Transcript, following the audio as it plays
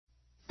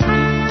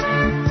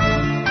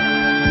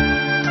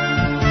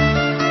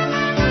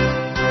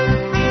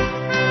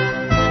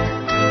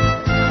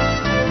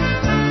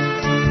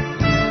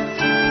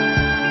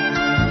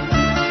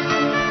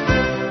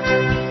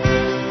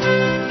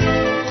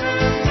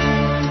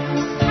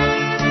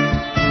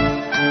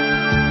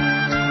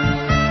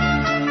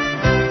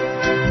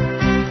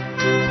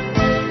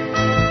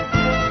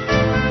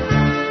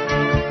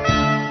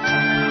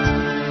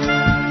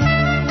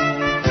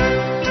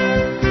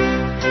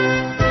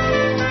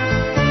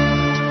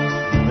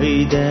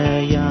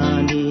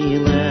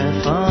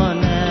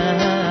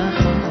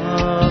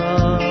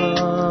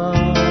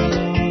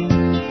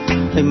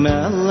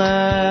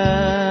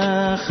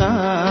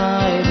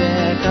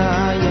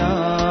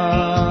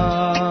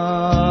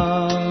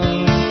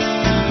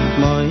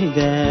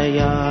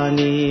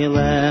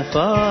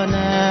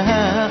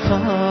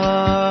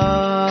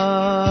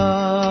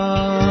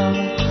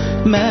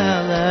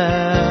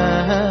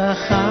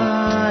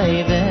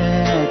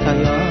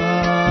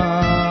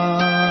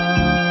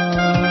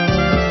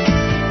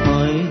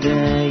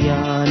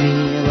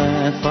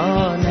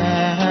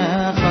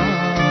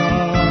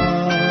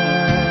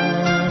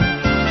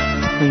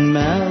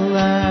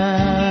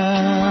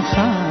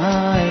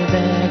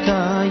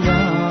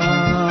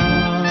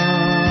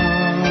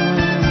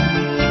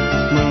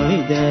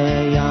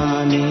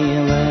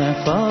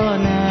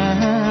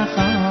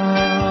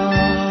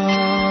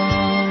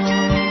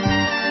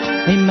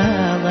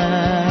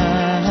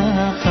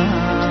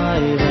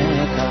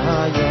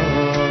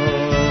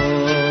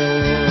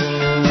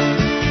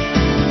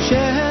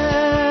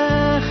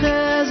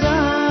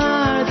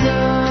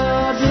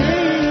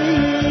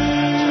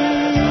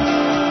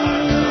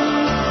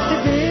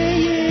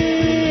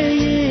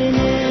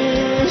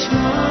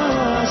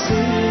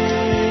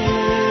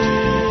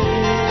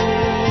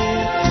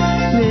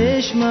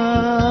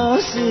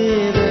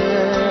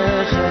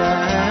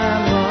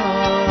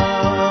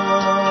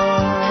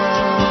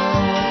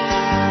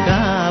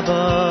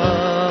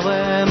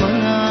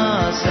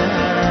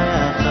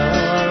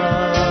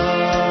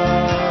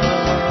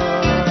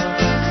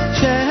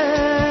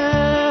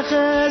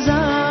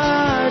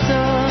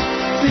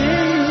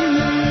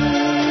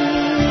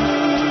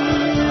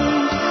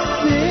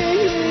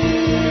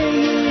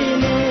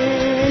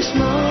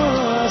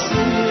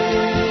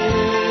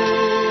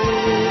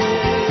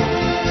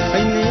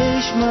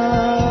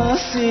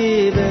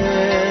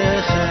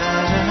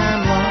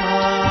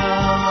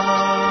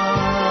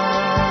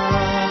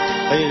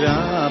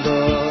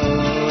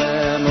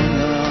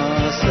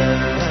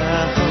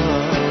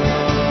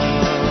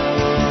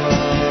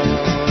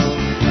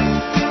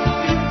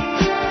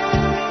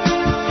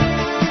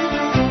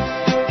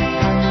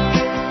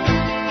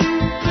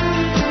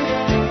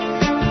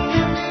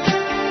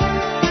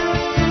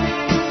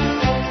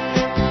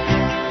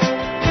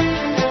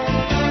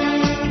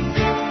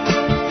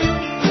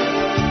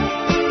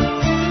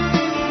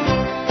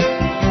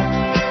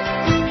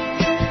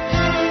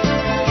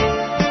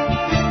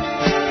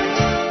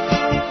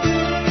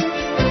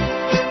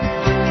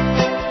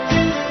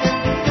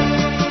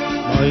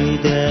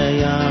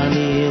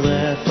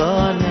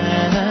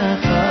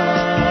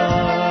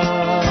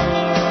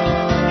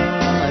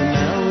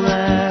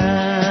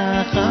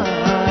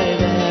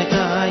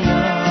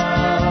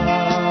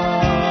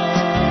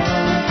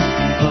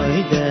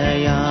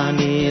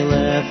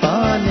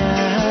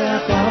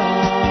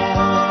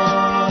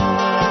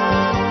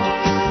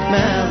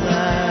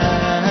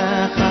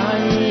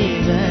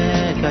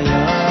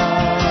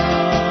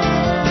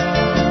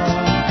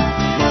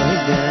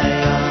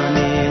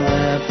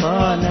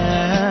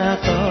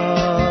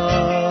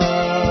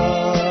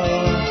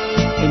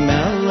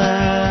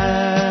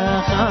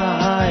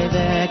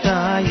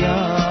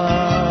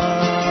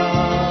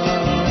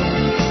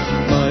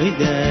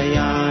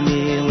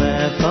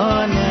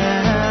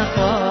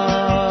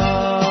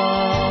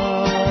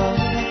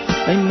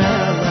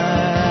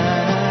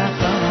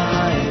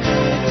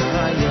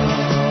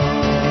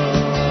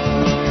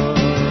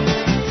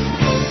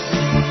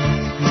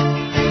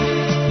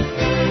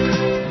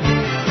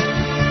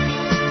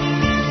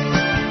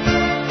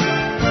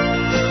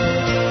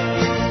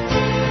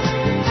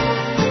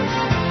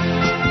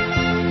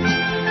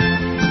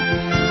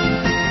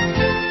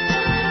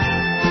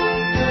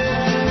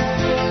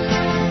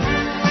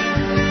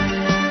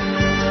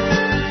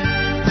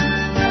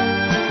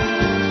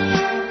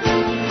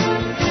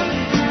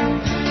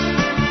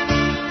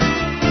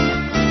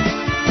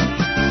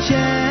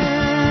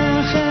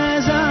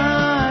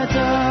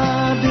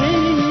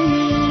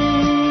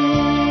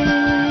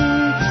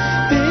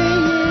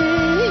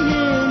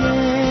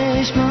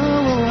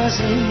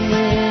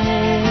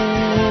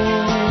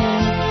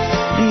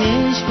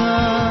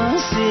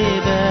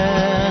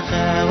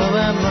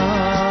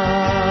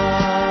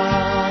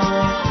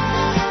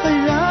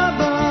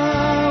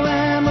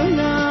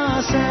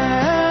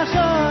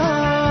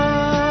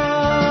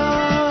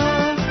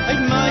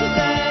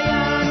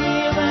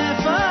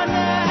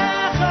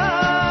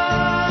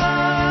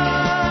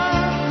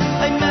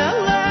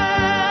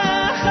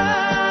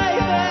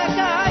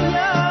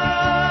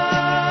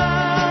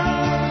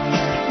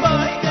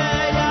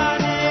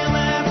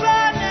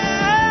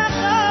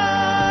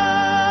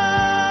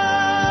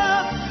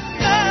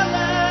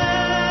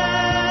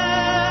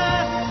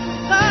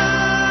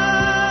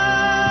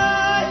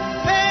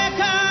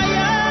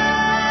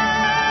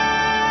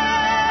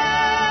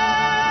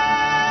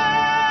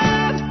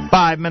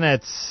5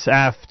 minutes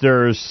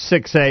after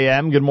 6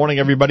 a.m. Good morning,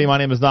 everybody. My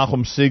name is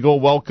Nachum Siegel.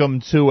 Welcome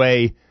to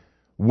a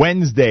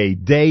Wednesday,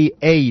 day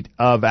 8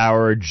 of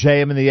our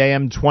JM in the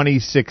AM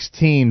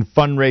 2016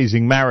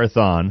 Fundraising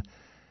Marathon.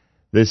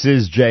 This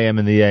is JM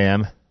in the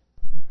AM.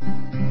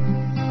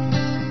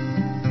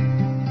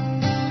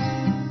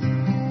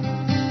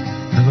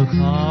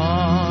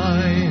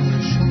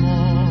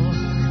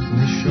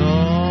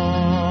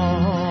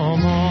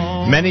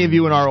 Many of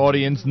you in our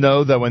audience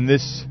know that when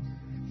this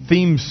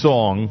theme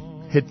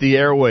song hit the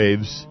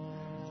airwaves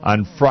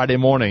on Friday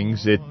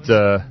mornings, it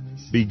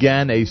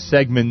began a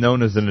segment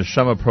known as the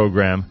Neshama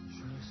program,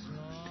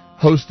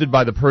 hosted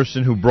by the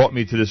person who brought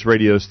me to this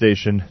radio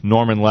station,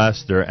 Norman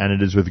Laster, and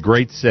it is with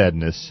great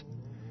sadness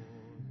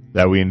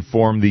that we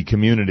inform the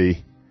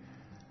community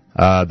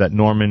that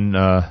Norman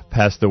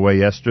passed away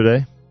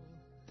yesterday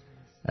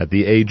at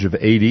the age of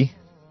 80.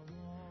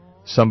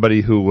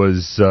 Somebody who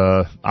was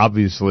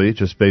obviously,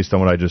 just based on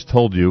what I just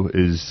told you,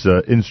 is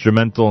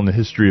instrumental in the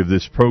history of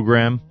this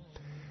program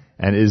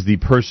and is the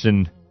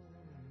person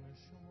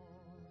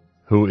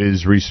who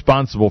is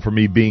responsible for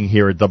me being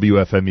here at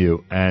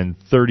WFMU. And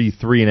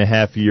 33 and a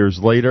half years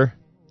later,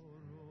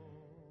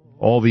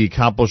 all the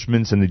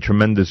accomplishments and the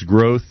tremendous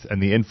growth and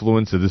the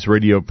influence of this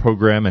radio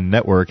program and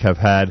network have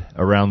had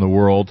around the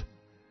world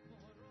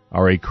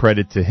are a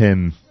credit to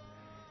him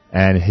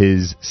and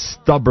his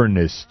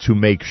stubbornness to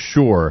make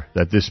sure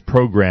that this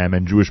program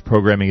and Jewish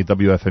programming at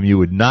WFMU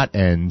would not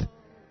end,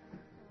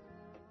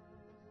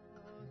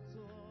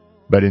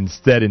 but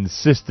instead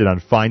insisted on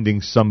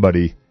finding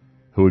somebody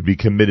who would be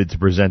committed to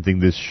presenting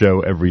this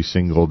show every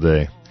single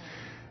day.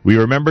 We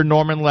remember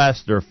Norman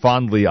Laster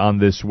fondly on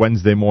this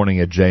Wednesday morning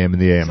at JM in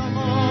the AM.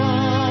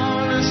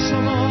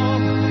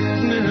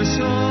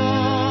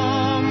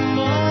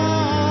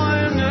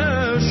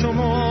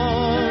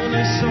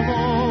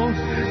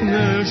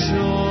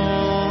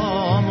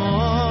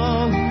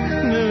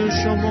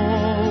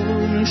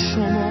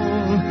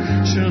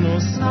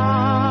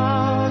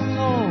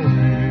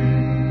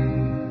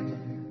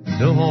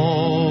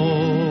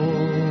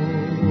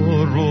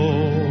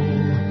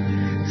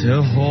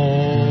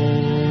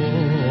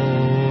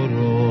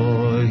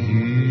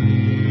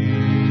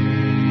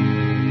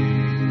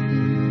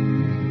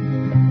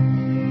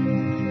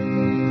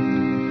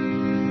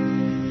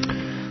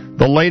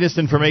 The latest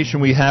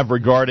information we have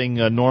regarding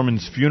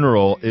Norman's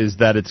funeral is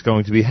that it's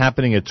going to be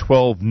happening at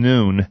 12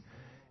 noon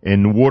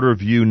in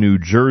Waterview, New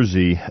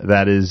Jersey.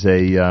 That is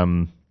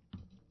a...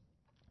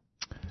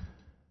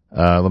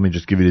 let me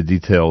just give you the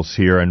details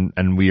here,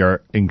 and we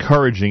are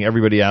encouraging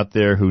everybody out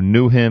there who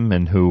knew him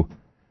and who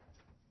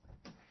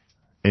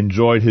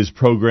enjoyed his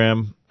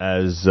program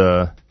as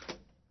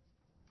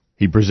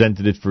he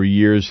presented it for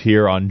years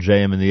here on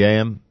JM in the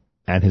AM,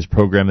 and his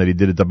program that he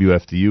did at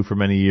WFDU for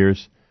many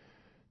years,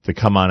 to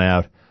come on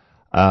out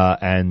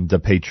and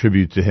pay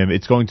tribute to him.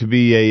 It's going to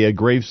be a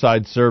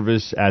graveside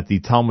service at the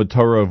Talmud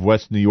Torah of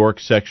West New York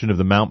section of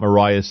the Mount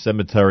Moriah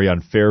Cemetery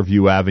on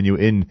Fairview Avenue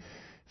in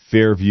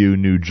Fairview,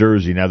 New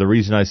Jersey. Now, the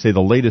reason I say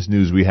the latest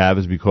news we have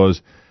is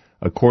because,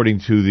 according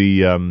to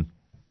the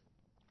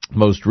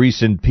most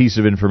recent piece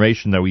of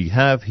information that we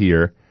have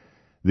here,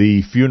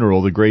 the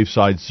funeral, the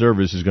graveside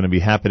service, is going to be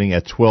happening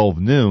at 12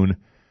 noon,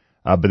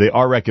 but they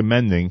are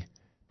recommending,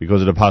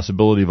 because of the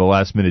possibility of a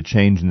last-minute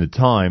change in the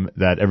time,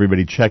 that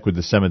everybody check with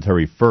the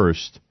cemetery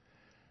first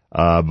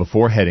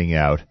before heading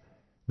out.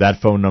 That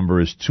phone number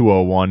is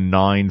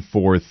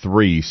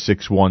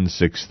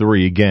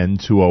 201-943-6163. Again,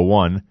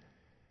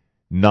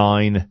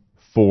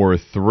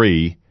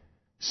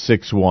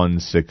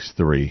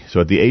 201-943-6163.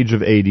 So at the age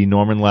of 80,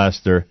 Norman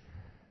Laster,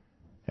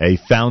 a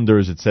founder,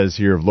 as it says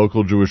here, of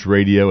local Jewish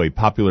radio, a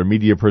popular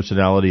media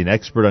personality, an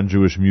expert on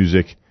Jewish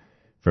music,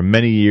 for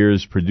many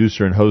years,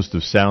 producer and host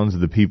of Sounds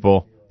of a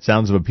People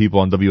on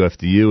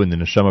WFDU and the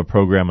Neshama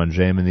program on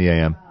JM in the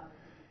AM.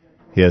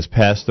 He has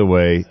passed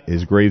away.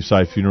 His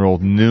graveside funeral,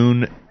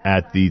 noon,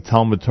 at the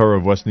Talmud Torah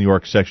of West New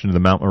York section of the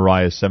Mount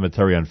Moriah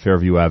Cemetery on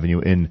Fairview Avenue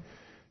in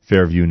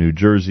Fairview, New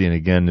Jersey. And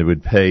again, it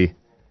would pay,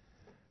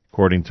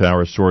 according to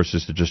our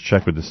sources, to just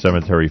check with the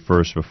cemetery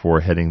first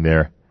before heading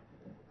there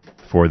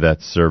for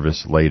that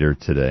service later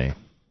today.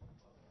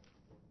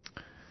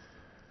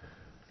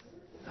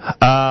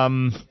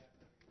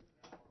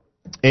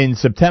 In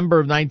September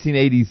of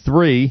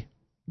 1983,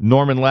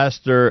 Norman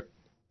Laster,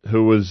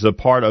 who was a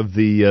part of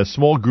the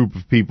small group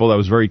of people that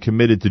was very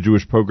committed to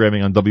Jewish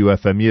programming on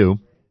WFMU,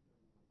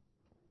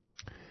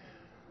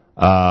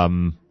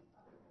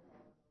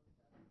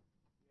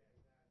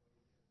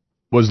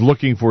 was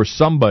looking for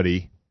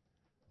somebody,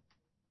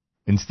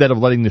 instead of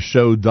letting the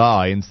show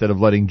die, instead of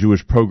letting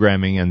Jewish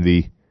programming and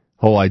the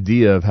whole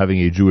idea of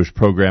having a Jewish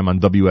program on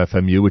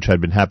WFMU, which had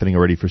been happening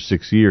already for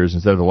 6 years,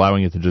 instead of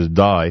allowing it to just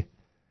die,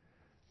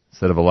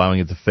 instead of allowing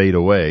it to fade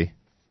away,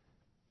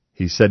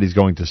 he said he's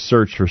going to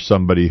search for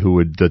somebody who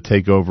would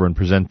take over and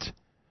present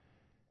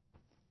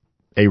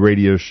a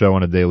radio show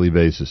on a daily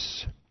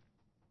basis.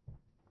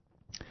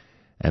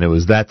 And it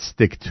was that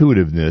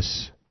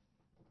stick-to-itiveness,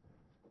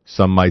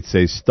 some might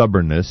say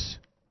stubbornness,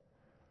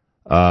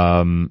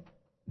 that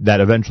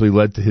eventually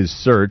led to his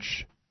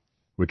search,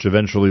 which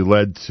eventually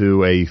led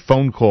to a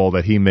phone call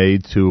that he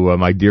made to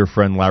my dear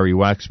friend Larry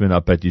Waxman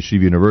up at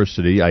Yeshiva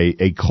University,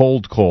 a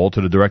cold call to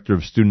the director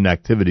of student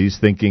activities,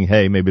 thinking,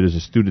 hey, maybe there's a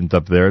student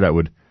up there that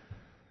would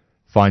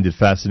find it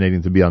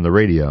fascinating to be on the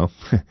radio.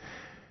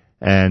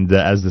 And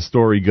as the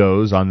story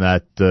goes, on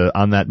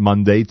that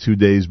Monday, 2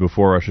 days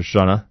before Rosh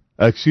Hashanah,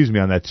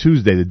 on that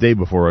Tuesday, the day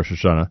before Rosh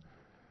Hashanah,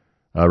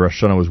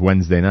 Rosh Hashanah was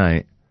Wednesday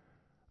night.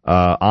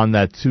 On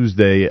that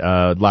Tuesday,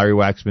 Larry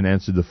Waxman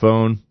answered the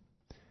phone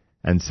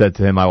and said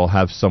to him, "I will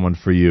have someone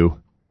for you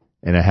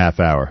in a half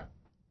hour."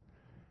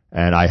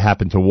 And I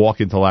happened to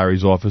walk into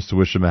Larry's office to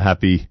wish him a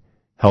happy,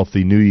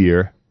 healthy New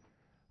Year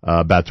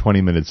about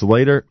 20 minutes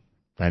later,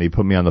 and he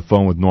put me on the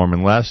phone with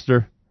Norman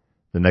Laster.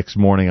 The next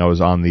morning I was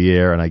on the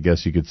air, and I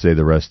guess you could say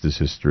the rest is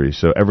history.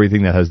 So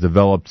everything that has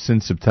developed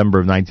since September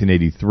of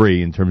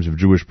 1983 in terms of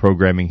Jewish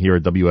programming here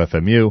at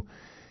WFMU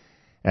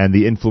and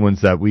the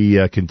influence that we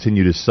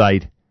continue to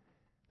cite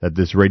that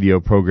this radio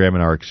program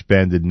and our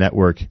expanded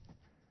network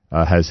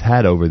has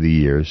had over the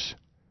years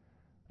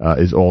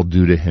is all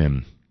due to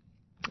him.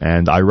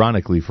 And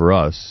ironically for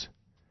us,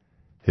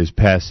 his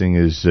passing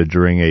is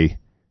during a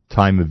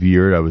time of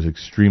year that was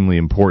extremely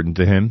important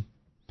to him.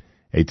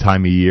 A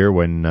time of year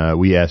when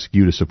we ask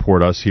you to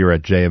support us here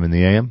at JM in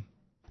the AM.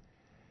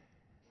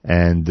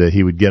 And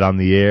he would get on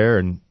the air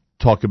and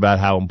talk about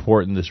how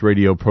important this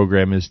radio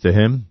program is to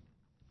him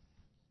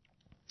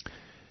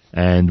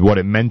and what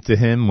it meant to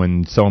him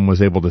when someone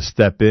was able to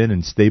step in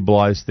and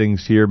stabilize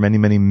things here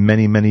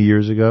many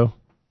years ago.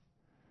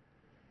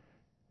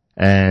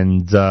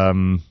 And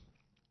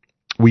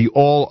we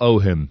all owe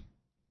him.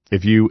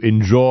 If you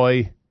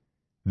enjoy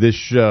this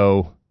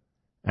show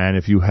and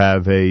if you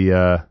have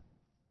a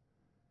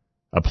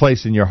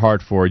place in your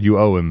heart for it, you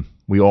owe him.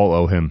 We all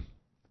owe him.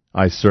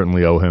 I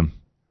certainly owe him.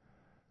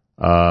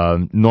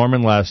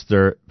 Norman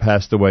Laster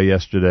passed away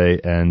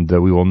yesterday, and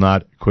we will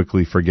not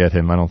quickly forget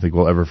him. I don't think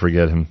we'll ever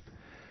forget him.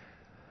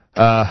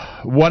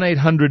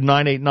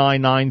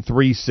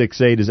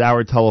 1-800-989-9368 is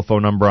our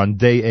telephone number on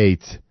Day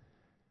 8.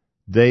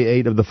 Day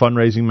 8 of the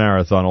Fundraising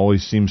Marathon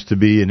always seems to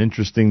be an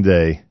interesting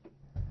day.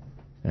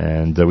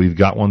 And we've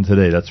got one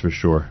today, that's for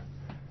sure.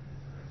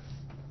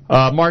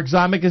 Mark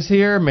Zamek is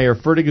here. Mayor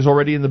Fertig is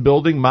already in the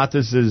building.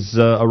 Matis's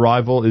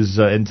arrival is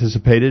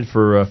anticipated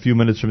for a few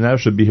minutes from now.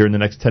 Should be here in the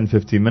next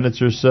 10-15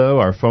 minutes or so.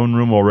 Our phone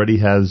room already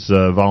has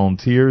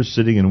volunteers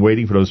sitting and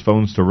waiting for those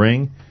phones to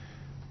ring.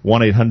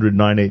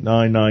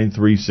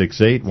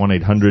 1-800-989-9368.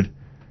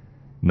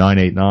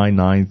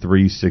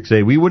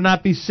 1-800-989-9368. We would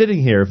not be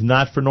sitting here if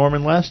not for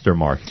Norman Laster,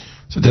 Mark.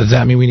 So does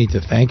that mean we need to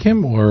thank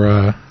him,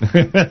 or?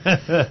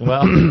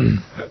 Well,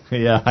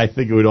 yeah, I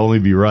think it would only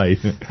be right.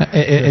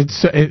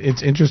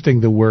 It's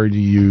interesting the word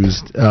you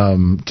used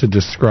to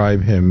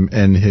describe him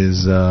and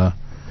his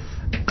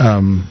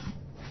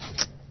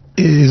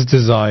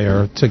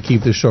desire to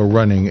keep the show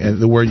running. And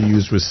the word you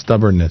used was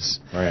stubbornness.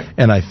 Right.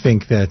 And I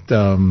think that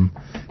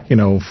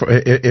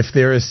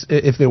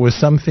if there was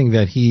something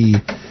that he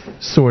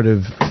sort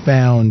of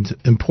found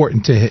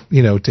important to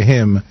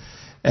him.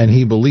 And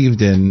he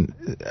believed in,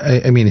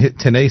 I mean,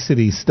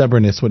 tenacity,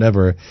 stubbornness,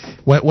 whatever.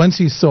 Once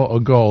he saw a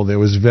goal, there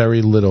was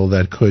very little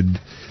that could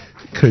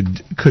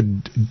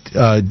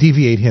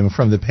deviate him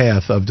from the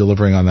path of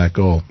delivering on that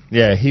goal.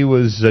 Yeah, he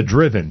was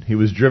driven. He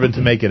was driven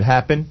to make it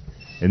happen.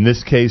 In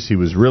this case, he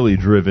was really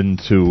driven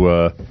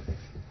to.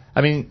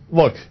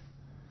 Look,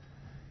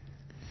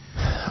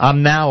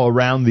 I'm now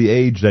around the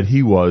age that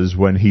he was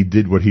when he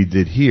did what he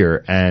did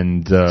here,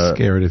 and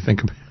scary to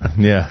think about.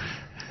 Yeah,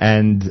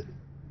 and.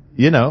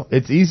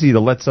 It's easy to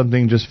let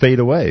something just fade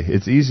away.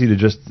 It's easy to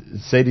just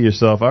say to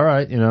yourself, all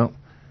right,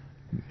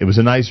 it was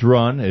a nice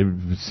run.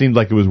 It seemed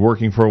like it was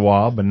working for a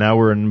while, but now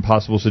we're in an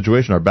impossible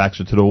situation. Our backs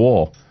are to the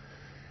wall.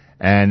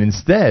 And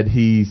instead,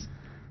 he,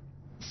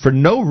 for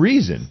no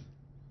reason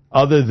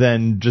other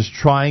than just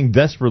trying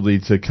desperately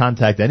to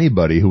contact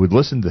anybody who would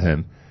listen to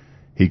him,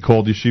 he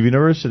called Yeshiva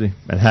University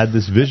and had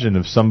this vision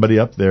of somebody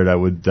up there that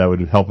would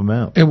help him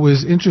out. It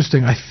was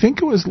interesting. I think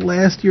it was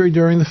last year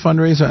during the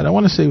fundraiser. I don't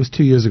want to say it was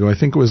 2 years ago. I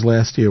think it was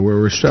last year where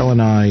Rochelle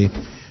and I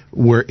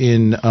were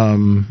in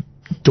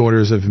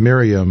Daughters of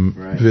Miriam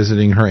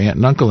visiting her aunt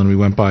and uncle, and we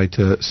went by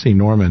to see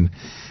Norman.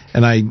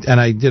 And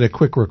I did a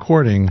quick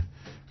recording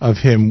of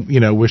him,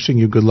 wishing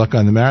you good luck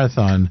on the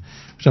marathon,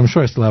 which I'm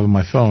sure I still have on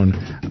my phone.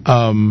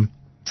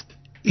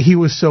 He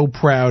was so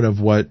proud of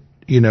what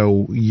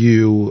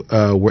you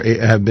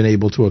have been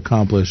able to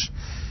accomplish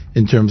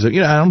in terms of,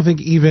 I don't think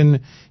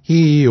even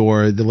he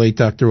or the late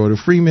Dr. Rhoda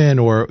Freeman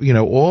or,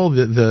 all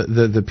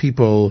the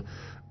people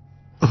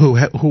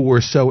who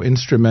were so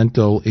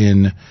instrumental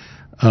in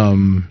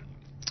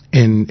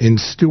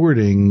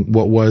stewarding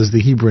what was the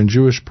Hebrew and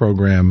Jewish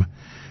program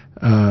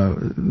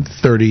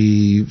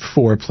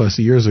 34 plus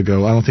years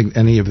ago. I don't think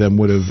any of them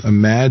would have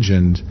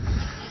imagined,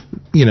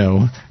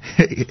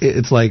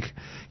 it's like,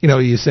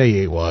 you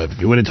say, well, if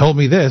you would have told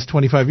me this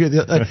 25 years,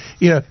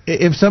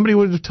 if somebody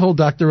would have told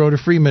Dr. Rhoda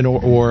Freeman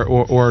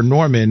or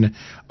Norman,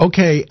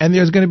 okay, and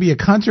there's going to be a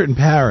concert in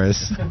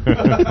Paris.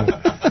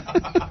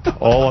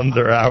 All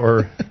under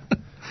our...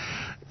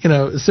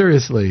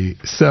 seriously.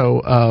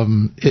 So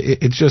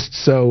it's just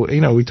so,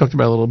 we talked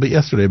about it a little bit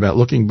yesterday about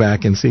looking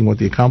back and seeing what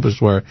the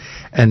accomplishments were.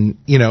 And,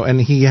 and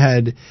he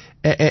had,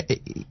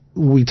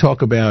 we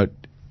talk about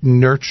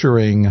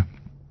nurturing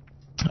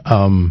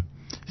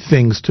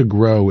things to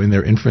grow in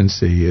their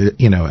infancy,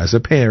 as a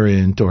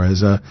parent or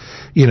as a,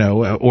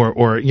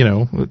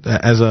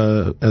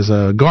 as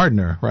a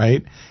gardener,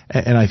 right?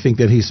 And I think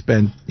that he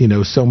spent,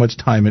 so much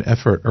time and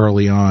effort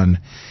early on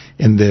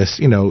in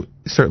this,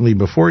 certainly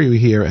before you were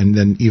here, and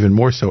then even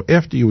more so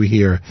after you were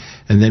here,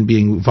 and then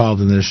being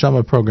involved in the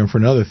Neshama program for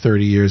another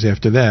 30 years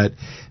after that,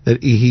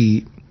 that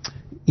he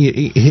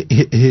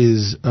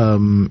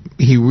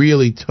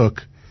really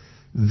took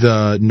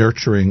the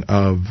nurturing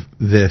of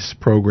this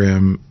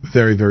program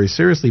very, very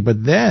seriously.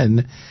 But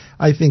then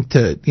I think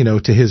to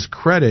his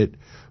credit,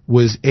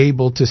 was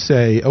able to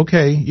say,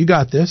 okay, you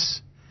got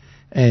this,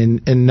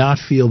 and not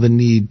feel the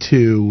need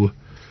to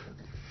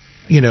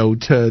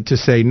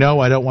say, no,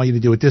 I don't want you to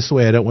do it this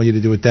way, I don't want you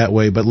to do it that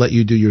way, but let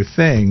you do your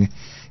thing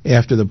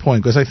after the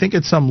point. Because I think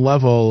at some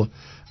level,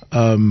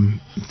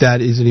 that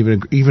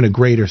isn't even a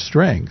greater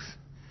strength.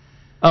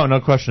 Oh,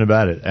 no question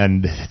about it.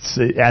 And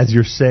as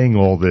you're saying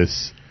all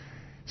this,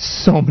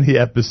 so many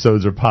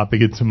episodes are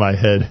popping into my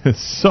head.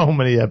 So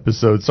many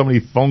episodes, so many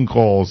phone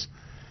calls.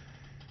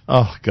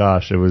 Oh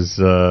gosh, it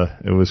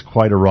was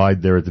quite a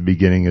ride there at the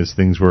beginning as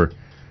things were a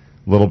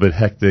little bit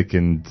hectic,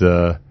 and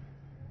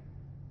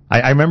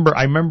I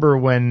remember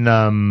when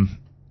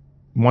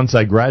once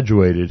I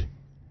graduated,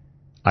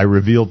 I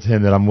revealed to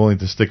him that I'm willing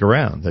to stick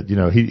around. That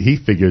he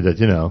figured that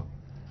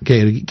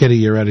get a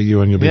year out of you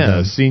and you'll be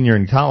done. Senior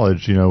in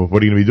college, what are you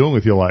going to be doing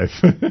with your life?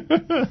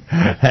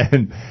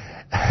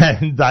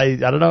 and I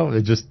don't know,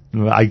 it just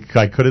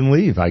I couldn't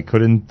leave. I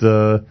couldn't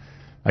then,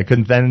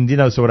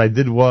 so what I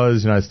did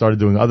was, I started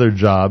doing other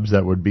jobs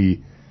that would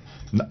be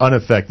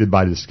unaffected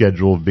by the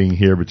schedule of being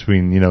here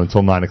between,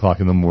 until 9 o'clock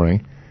in the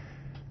morning.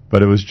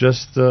 But it was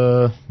just,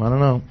 I don't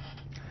know,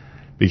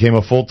 became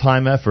a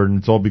full-time effort, and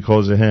it's all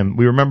because of him.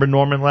 We remember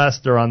Norman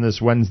Laster on this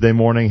Wednesday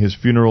morning. His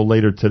funeral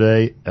later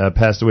today,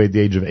 passed away at the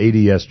age of 80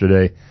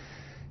 yesterday.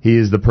 He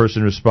is the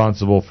person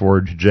responsible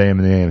for JM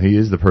and the AM. He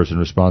is the person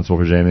responsible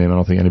for JM and the AM. I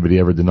don't think anybody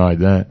ever denied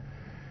that.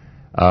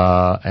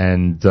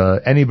 And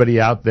anybody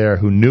out there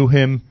who knew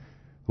him,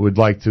 who would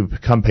like to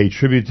come pay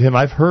tribute to him,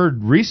 I've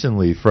heard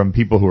recently from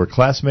people who were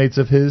classmates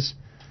of his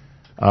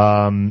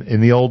in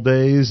the old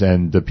days,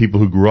 and the people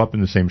who grew up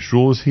in the same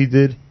shul as he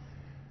did.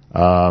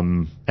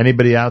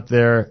 Anybody out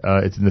there,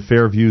 it's in the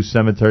Fairview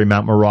Cemetery,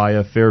 Mount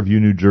Moriah,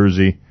 Fairview, New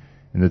Jersey,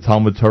 in the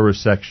Talmud Torah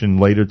section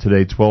later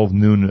today, 12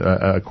 noon,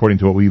 according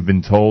to what we've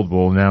been told.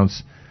 We'll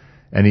announce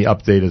any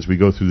update as we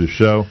go through the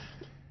show.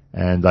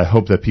 And I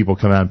hope that people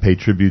come out and pay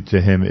tribute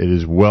to him. It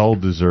is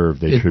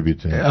well-deserved,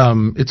 tribute to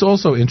him. It's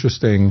also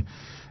interesting.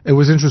 It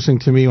was interesting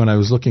to me when I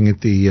was looking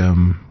at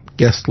the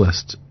guest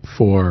list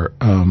for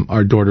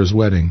our daughter's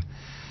wedding.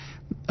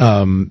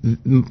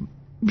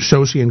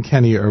 Shoshi and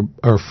Kenny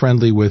are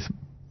friendly with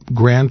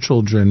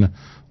grandchildren,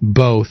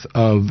 both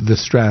of the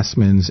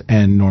Strassmans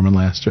and Norman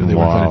Laster. They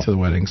were invited to the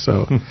wedding.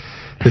 So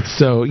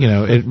it's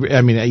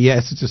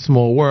yes, it's a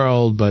small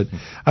world, but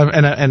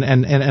and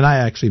I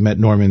actually met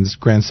Norman's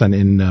grandson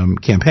in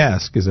Camp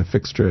Hask as a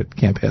fixture at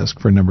Camp Hask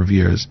for a number of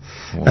years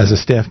as a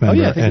staff member.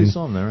 Oh yeah, I think we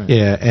saw him there. Right?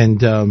 Yeah,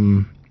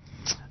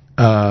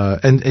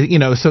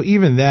 and so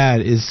even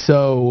that is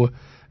so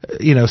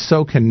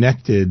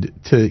connected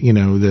to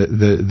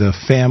the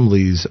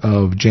families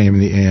of JM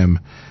and the AM.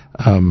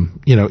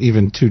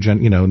 Even to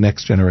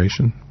next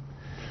generation.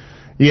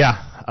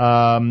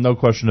 Yeah, no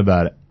question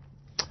about it.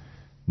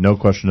 No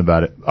question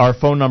about it. Our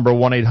phone number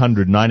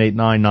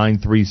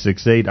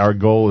 1-800-989-9368. Our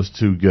goal is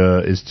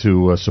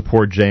to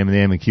support JM and the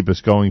AM and keep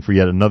us going for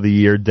yet another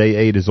year. Day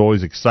 8 is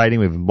always exciting.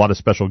 We have a lot of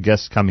special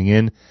guests coming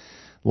in,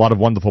 a lot of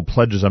wonderful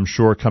pledges, I'm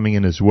sure, coming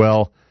in as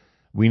well.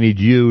 We need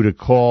you to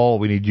call.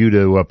 We need you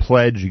to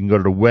pledge. You can go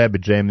to the web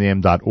at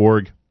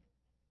jmandtheam.org.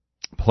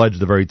 Pledge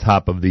at the very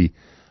top of the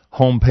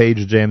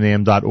homepage at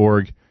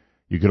jmandtheam.org.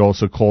 You could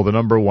also call the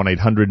number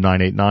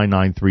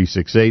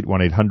 1-800-989-9368,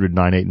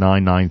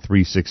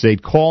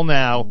 1-800-989-9368. Call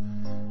now.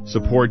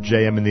 Support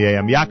JM and the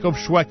AM. Yaakov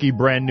Shweki,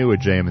 brand new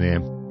at JM and the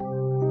AM.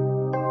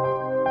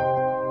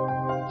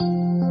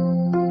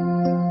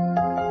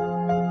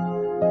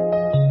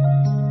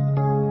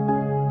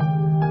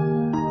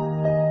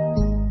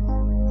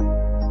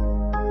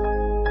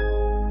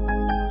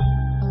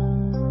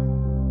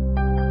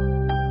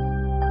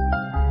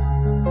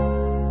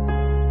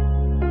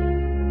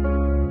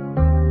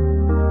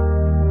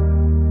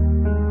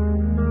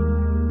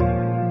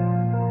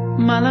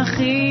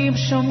 מלאכים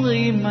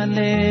שומרים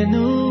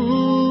עלינו,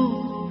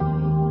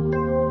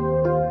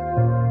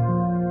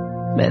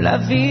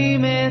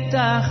 מלווים את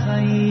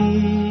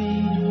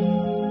החיים,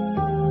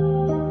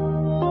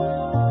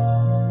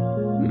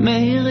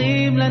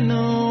 מאירים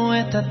לנו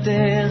את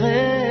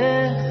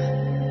הדרך,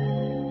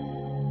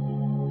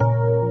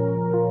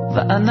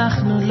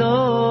 ואנחנו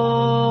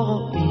לא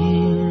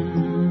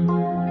רואים.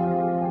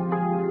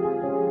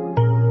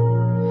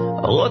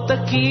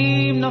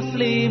 רותקים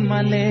נופלים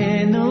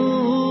עלינו,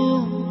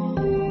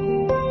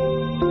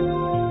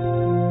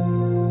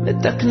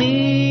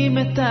 מתקנים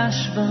את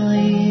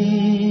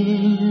השברים,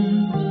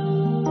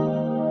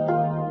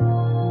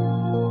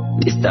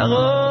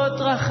 נסתרות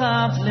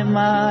רחב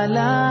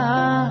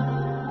למעלה,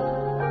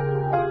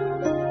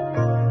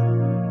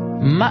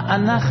 מה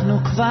אנחנו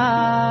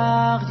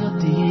כבר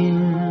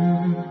יודעים.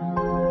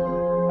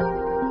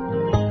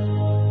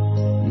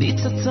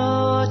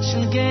 ניצוצות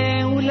של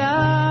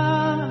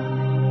גאולה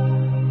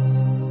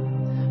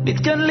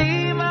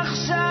מתגלים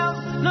עכשיו,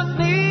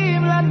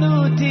 נותנים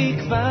לנו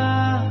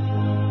תקווה.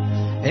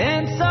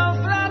 אין סוף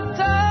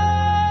לטוב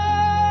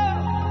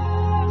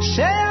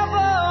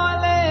שיבוא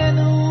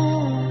עלינו,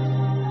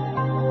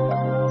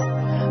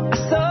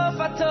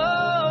 הסוף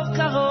הטוב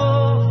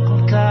קרוב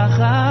כל כך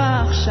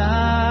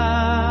עכשיו.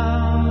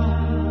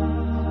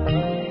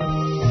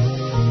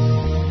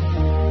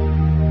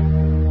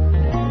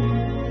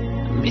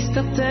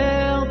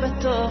 מסתתר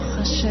בתוך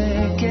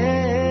השקט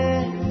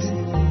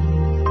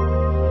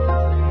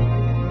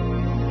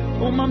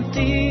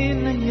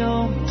וממתין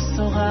היום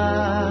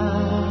בשורה.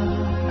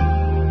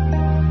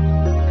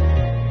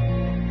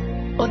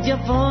 עוד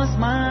יבוא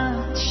זמן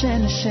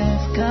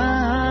שנשב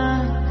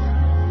כאן,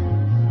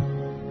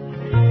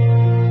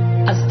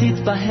 אז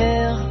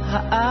תתבהר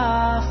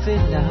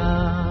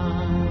האפלה.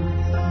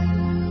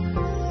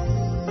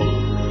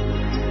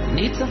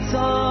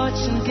 ניצוצות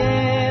של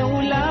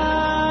גאולה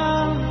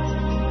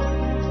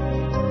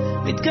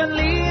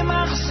מתגלים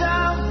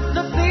עכשיו,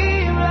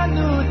 נותנים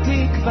לנו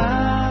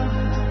תקווה.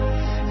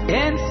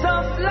 אין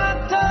סוף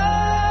לטוב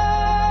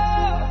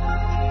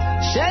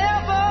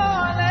שיבוא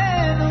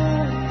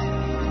עלינו,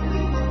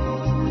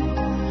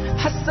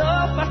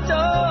 הסוף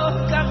הטוב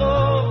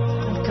קרוב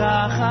כל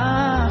כך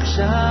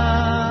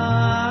עכשיו.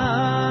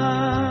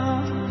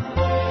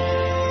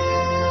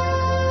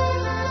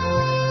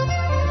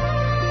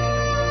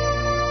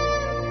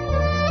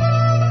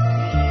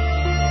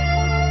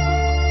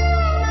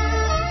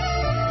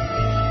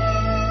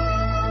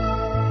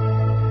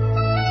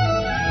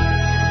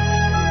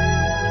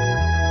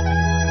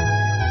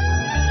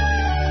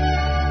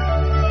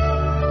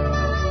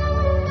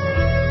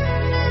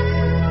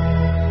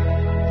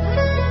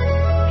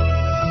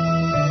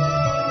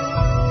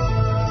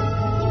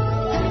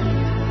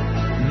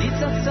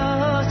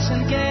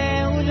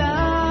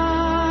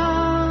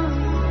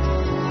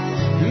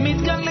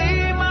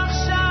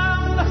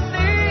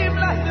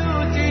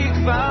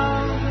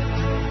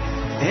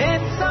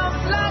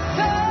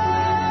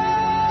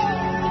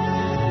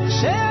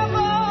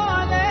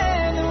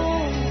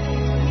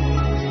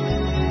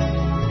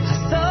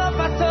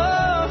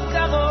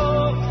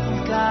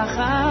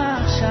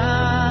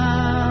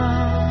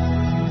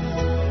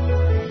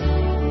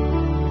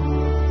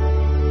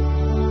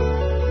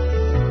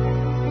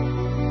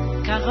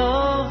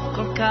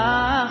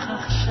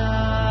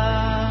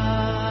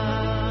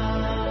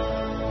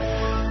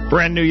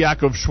 Brand new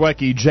Yaakov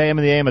Shweki, JM in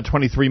the AM at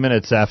 23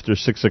 minutes after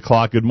 6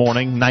 o'clock. Good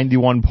morning.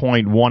 91.1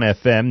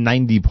 FM,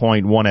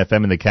 90.1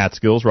 FM in the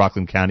Catskills,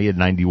 Rockland County at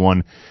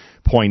 91.9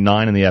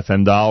 in the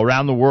FM dial.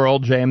 Around the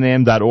world,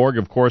 jmintheam.org,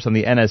 of course, on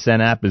the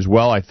NSN app as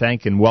well. I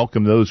thank and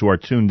welcome those who are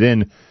tuned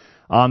in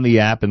on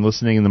the app and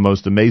listening in the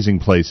most amazing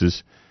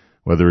places,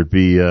 whether it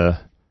be,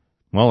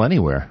 well,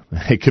 anywhere.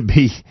 It could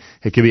be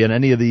in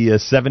any of the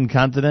 7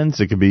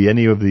 continents. It could be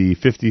any of the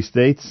 50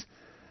 states.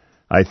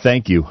 I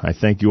thank you. I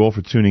thank you all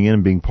for tuning in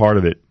and being part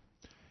of it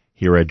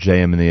here at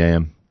JM in the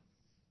AM.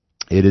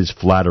 It is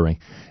flattering.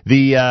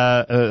 The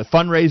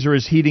fundraiser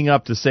is heating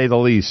up, to say the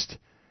least.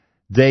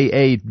 Day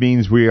 8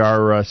 means we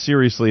are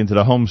seriously into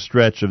the home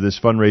stretch of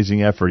this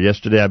fundraising effort.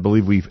 Yesterday, I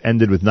believe we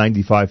ended with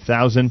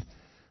 $95,000.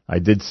 I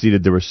did see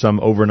that there were some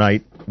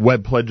overnight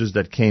web pledges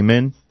that came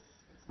in.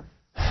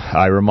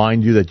 I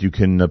remind you that you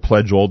can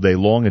pledge all day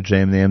long at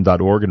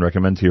jmintheam.org and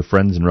recommend to your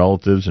friends and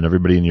relatives and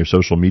everybody in your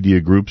social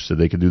media groups so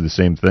they can do the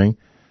same thing.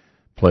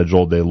 Pledge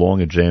all day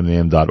long at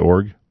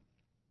jmintheam.org.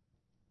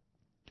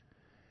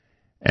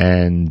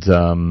 And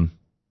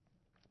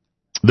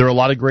there are a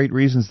lot of great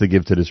reasons to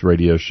give to this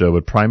radio show,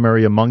 but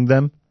primary among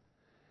them,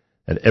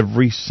 that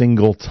every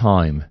single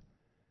time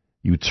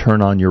you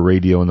turn on your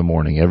radio in the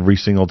morning, every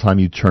single time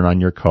you turn on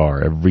your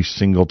car, every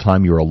single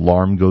time your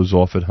alarm goes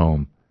off at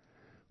home,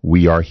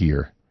 we are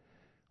here.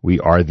 We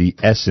are the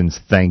essence,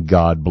 thank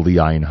God, b'li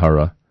ayin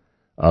hara,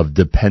 of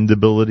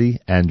dependability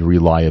and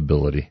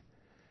reliability.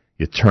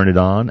 You turn it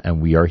on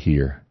and we are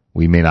here.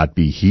 We may not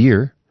be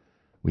here.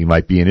 We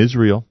might be in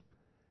Israel.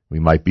 We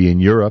might be in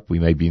Europe. We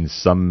may be in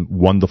some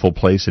wonderful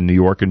place in New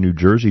York or New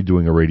Jersey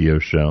doing a radio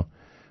show.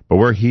 But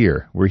we're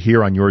here. We're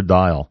here on your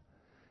dial.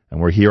 And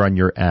we're here on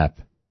your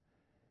app.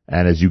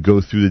 And as you go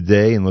through the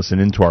day and listen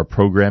into our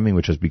programming,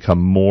 which has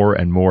become more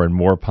and more and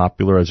more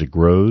popular as it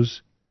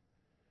grows,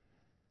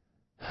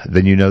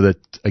 then you know that,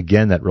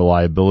 again, that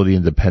reliability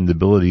and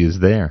dependability is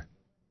there.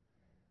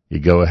 You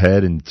go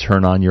ahead and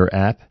turn on your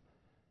app,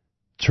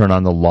 turn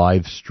on the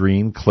live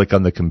stream, click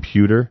on the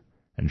computer,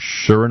 and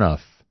sure enough,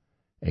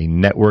 a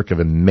network of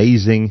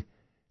amazing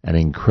and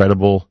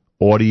incredible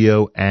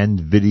audio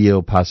and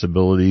video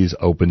possibilities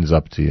opens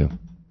up to you.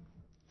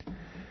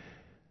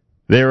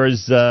 There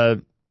is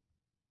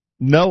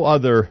no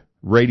other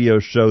radio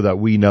show that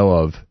we know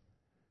of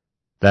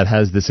that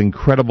has this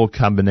incredible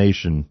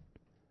combination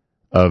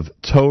of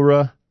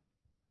Torah,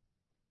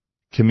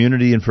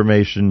 community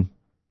information,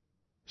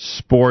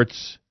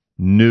 sports,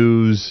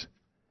 news,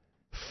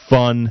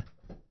 fun.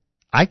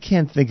 I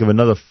can't think of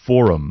another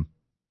forum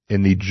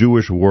in the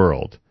Jewish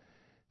world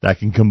that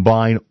can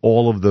combine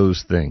all of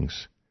those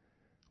things,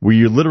 where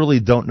you literally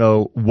don't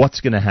know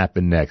what's going to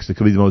happen next. It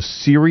could be the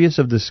most serious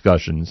of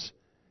discussions.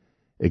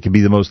 It can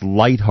be the most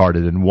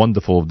lighthearted and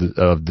wonderful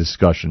of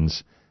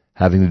discussions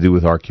having to do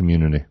with our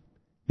community.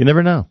 You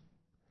never know.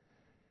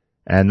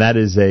 And that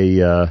is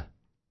a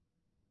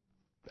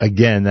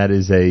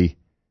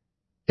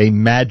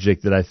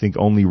magic that I think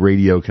only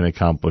radio can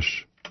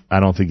accomplish. I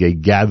don't think a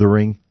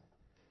gathering,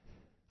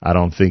 I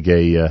don't think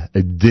a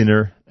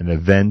dinner, an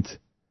event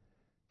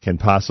can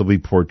possibly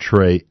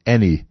portray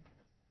any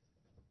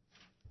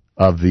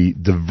of the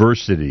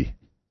diversity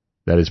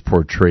that is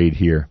portrayed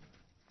here.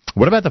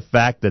 What about the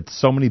fact that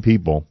so many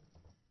people,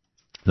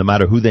 no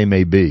matter who they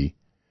may be,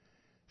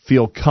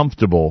 feel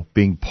comfortable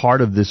being part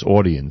of this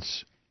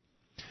audience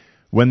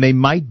when they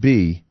might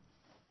be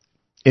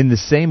in the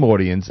same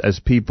audience as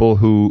people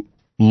who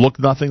look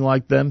nothing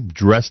like them,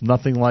 dress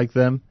nothing like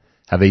them,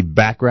 have a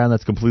background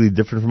that's completely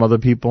different from other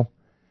people,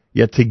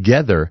 yet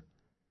together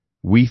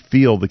we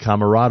feel the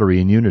camaraderie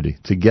and unity.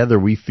 Together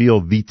we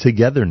feel the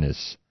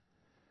togetherness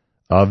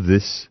of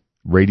this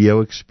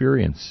radio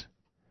experience.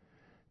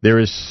 There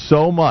is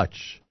so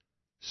much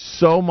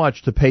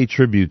to pay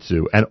tribute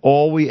to, and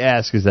all we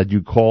ask is that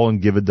you call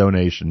and give a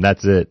donation.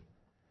 That's it.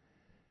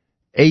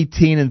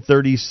 18 and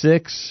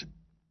 36,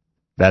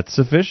 that's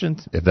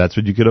sufficient, if that's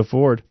what you could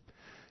afford.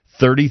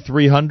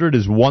 3,300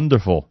 is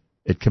wonderful.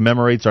 It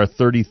commemorates our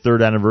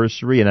 33rd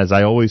anniversary, and as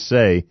I always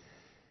say,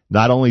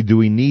 not only do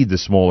we need the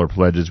smaller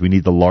pledges, we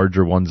need the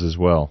larger ones as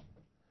well.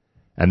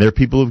 And there are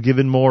people who've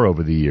given more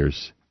over the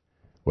years.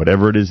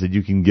 Whatever it is that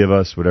you can give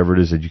us, whatever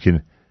it is that you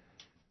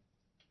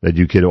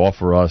could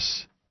offer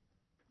us,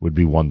 would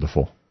be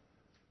wonderful.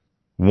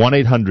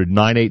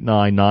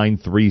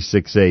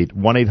 1-800-989-9368.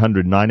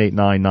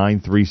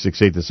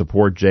 1-800-989-9368 to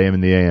support JM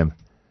and the AM.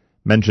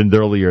 Mentioned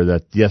earlier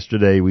that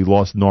yesterday we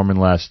lost Norman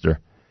Laster.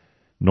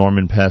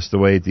 Norman passed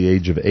away at the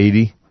age of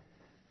 80.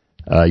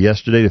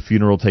 Yesterday, the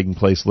funeral taking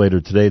place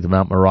later today at the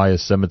Mount Moriah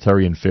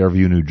Cemetery in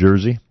Fairview, New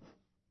Jersey.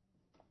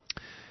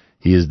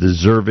 He is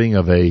deserving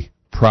of a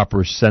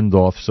proper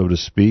send-off, so to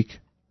speak.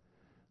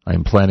 I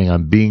am planning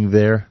on being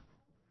there,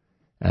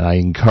 and I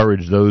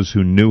encourage those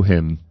who knew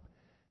him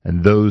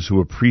and those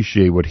who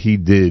appreciate what he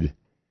did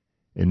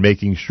in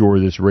making sure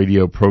this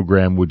radio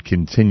program would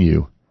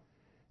continue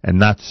and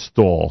not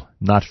stall,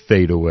 not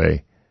fade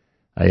away.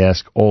 I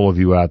ask all of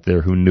you out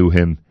there who knew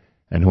him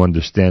and who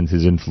understand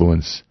his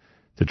influence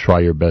to try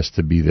your best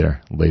to be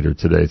there later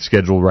today. It's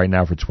scheduled right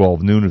now for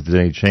 12 noon. If there's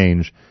any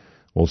change,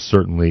 we'll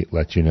certainly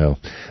let you know.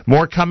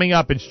 More coming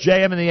up. It's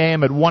JM and the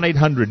AM at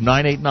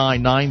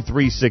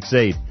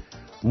 1-800-989-9368.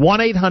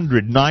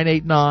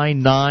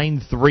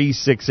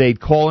 1-800-989-9368.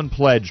 Call and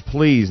pledge,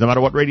 please. No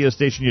matter what radio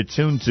station you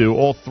tune to,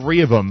 all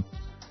three of them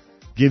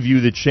give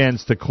you the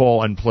chance to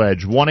call and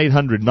pledge.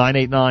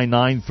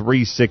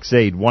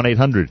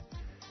 1-800-989-9368.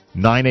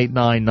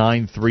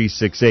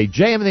 1-800-989-9368.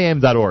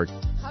 JMandtheAM.org.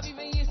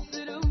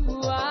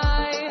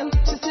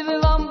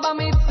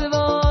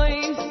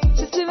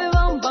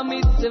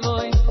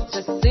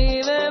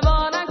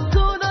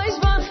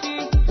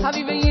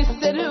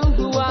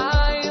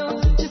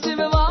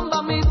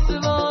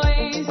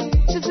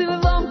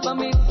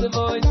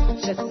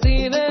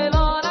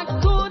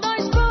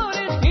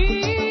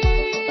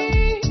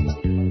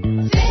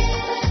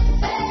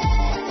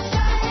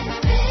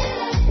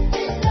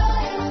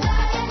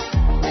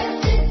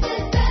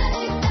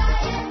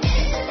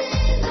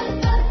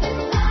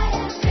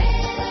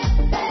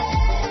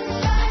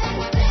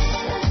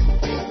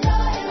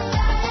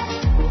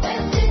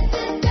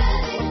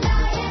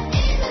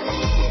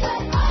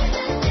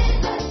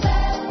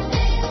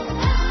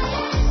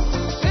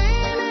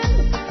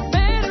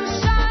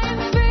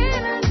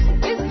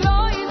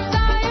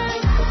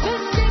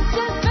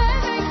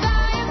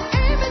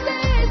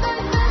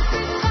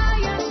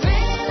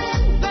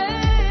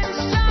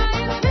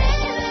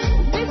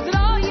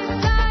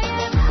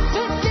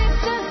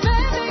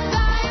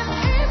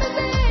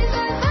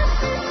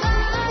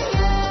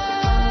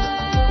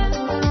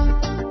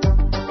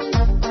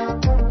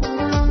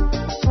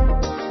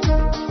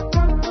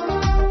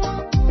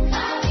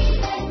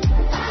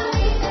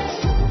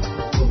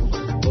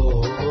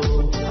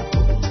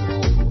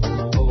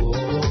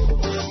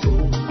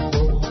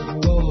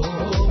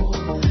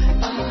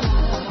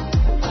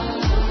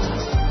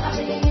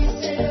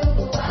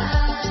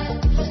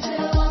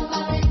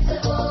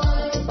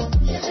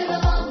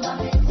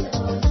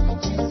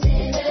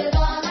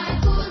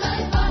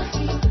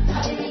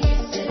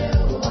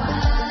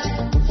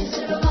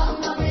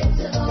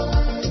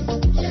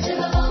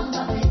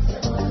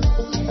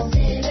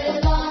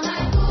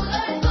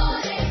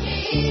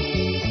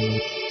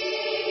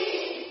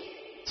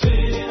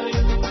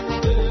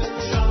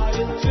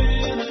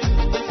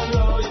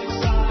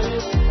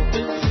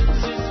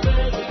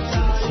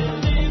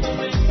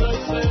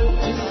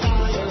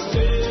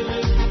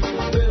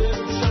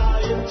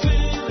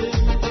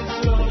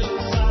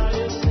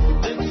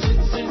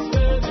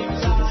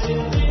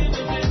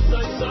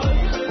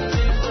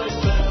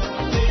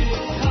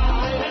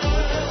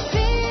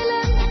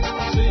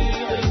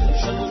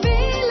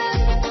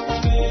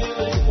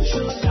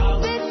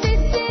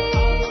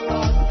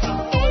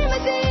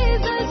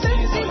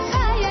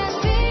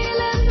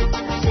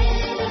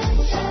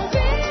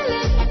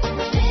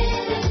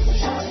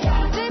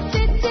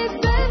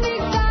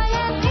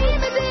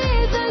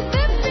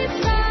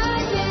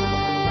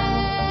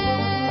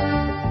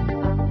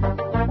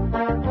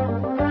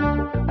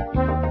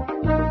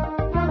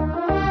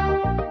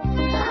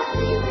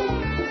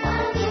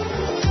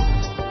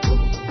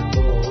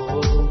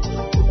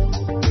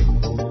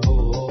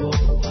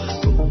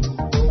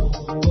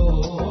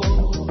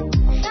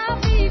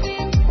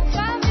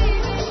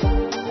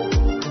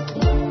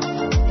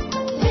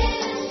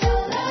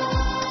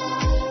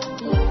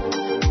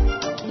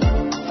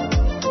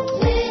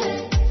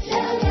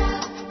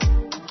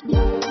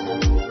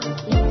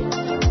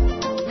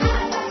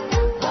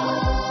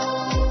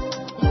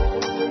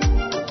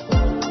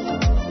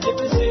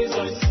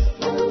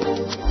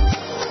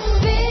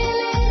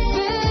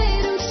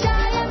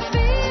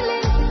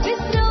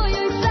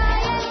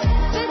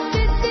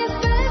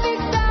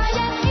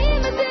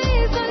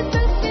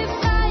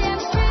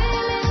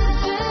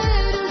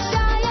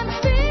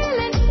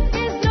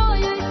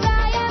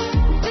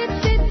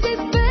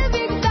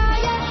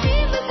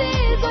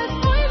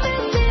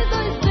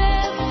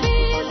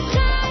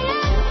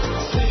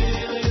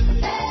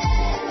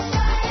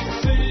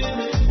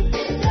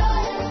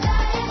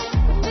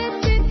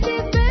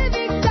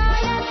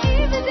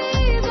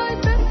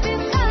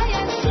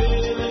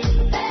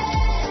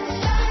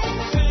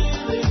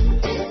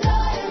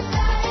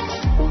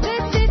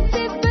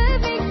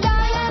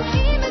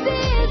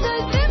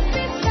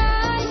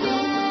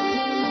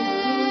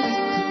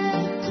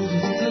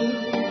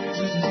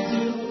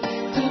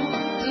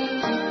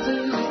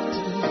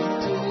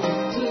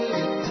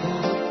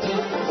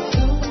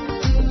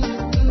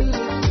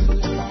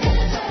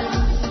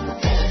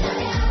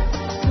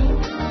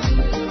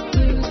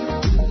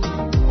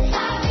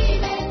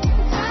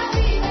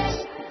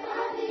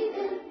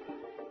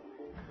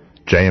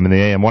 JM in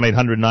the AM,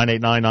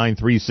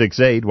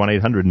 1-800-989-9368,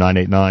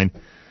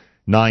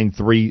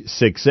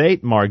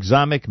 1-800-989-9368. Mark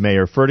Zamek,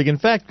 Mayor Fertig. In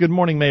fact, good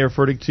morning, Mayor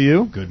Fertig, to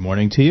you. Good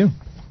morning to you.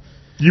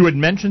 You had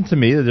mentioned to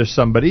me that there's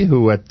somebody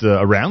who at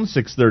around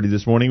 6:30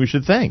 this morning we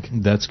should thank.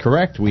 That's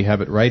correct. We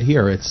have it right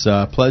here. It's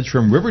a pledge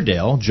from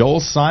Riverdale, Joel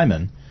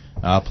Simon.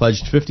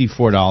 Pledged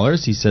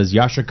 $54. He says,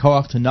 Yasher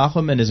Koach to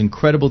Nachum and his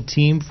incredible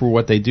team for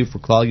what they do for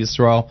Klal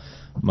Yisrael.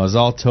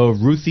 Mazal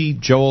Tov, Ruthie,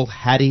 Joel,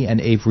 Hattie,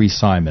 and Avery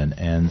Simon.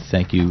 And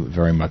thank you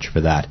very much for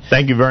that.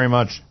 Thank you very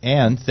much.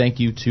 And thank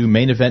you to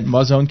Main Event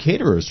Mazon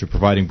Caterers for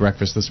providing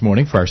breakfast this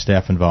morning for our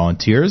staff and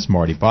volunteers.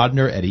 Marty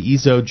Bodner, Eddie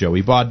Izzo,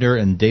 Joey Bodner,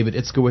 and David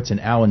Itzkowitz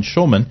and Alan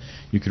Schulman.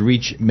 You can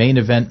reach Main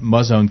Event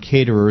Mazon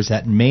Caterers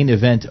at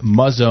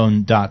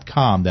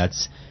maineventmazone.com.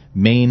 That's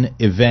Main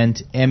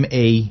Event,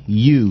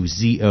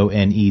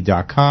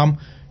 MAUZONE.com.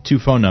 Two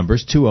phone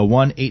numbers,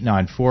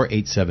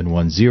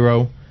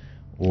 201-894-8710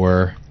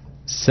 or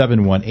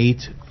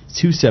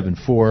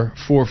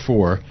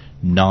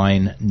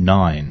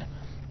 718-274-4499.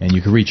 And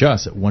you can reach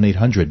us at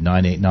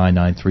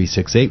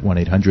 1-800-989-9368,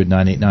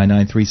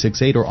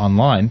 1-800-989-9368, or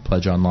online,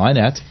 pledge online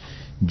at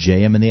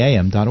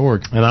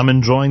jmintheam.org. And I'm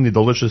enjoying the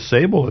delicious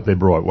sable that they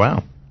brought.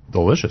 Wow,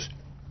 delicious.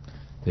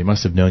 They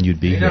must have known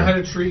you'd be here. They know how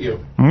to treat you.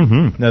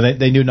 Mm-hmm. No,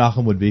 they knew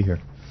Nachum would be here.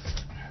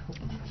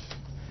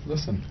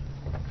 Listen.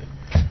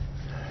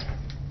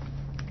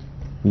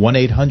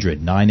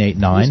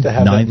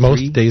 1-800-989-9368.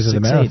 Most days of the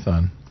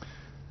marathon.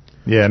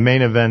 Yeah,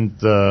 Main Event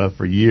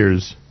for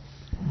years.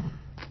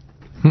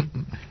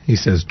 He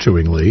says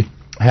chewingly.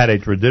 Had a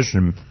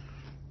tradition,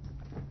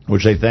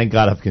 which they thank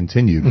God have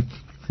continued.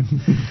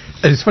 And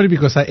it's funny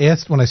because I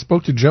asked, when I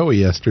spoke to Joey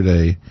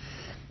yesterday,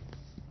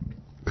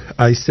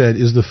 I said,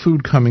 is the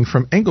food coming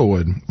from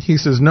Englewood? He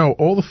says, no,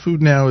 all the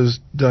food now is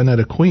done out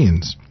of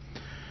Queens.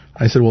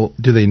 I said, well,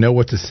 do they know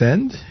what to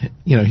send?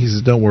 He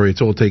says, don't worry,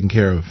 it's all taken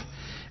care of.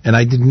 And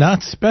I did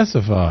not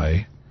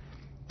specify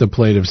the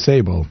plate of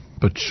sable,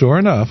 but sure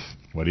enough.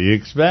 What do you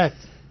expect?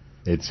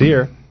 It's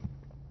here.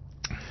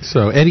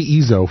 So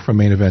Eddie Izzo from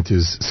Main Event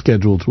is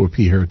scheduled to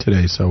appear here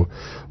today, so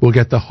we'll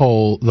get the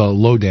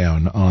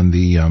lowdown on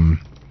the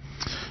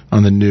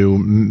new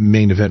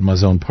Main Event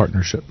Mazon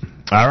partnership.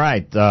 All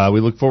right, we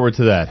look forward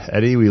to that,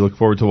 Eddie. We look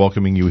forward to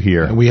welcoming you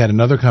here. And we had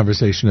another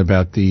conversation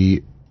about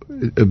the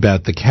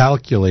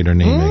calculator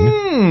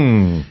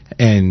naming,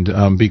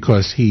 and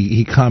because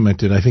he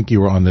commented, I think you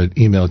were on the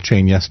email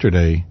chain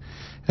yesterday,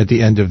 at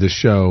the end of the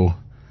show,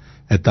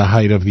 at the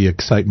height of the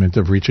excitement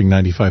of reaching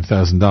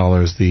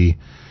 $95,000,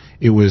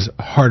 it was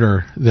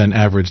harder than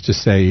average to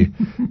say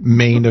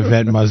Main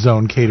Event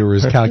Mazon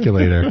Caterers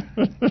Calculator.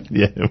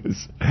 Yeah,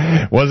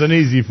 it wasn't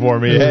easy for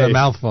me. It was a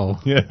mouthful.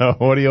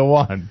 What do you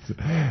want?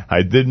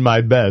 I did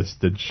my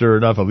best, and sure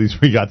enough, at least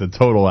we got the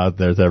total out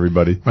there to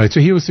everybody. Right, so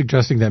he was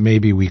suggesting that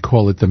maybe we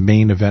call it the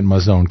Main Event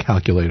Mazon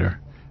Calculator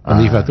and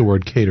leave out the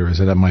word caterers,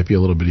 and that might be a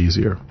little bit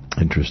easier.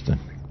 Interesting.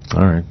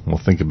 All right, we'll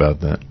think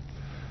about that.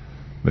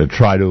 We'll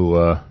try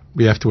to...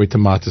 we have to wait to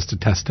Matis to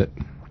test it.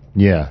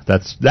 Yeah,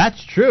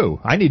 that's true.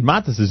 I need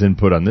Matis'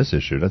 input on this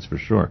issue, that's for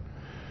sure.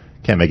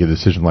 Can't make a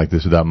decision like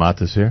this without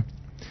Matis here,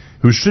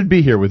 who should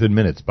be here within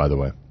minutes, by the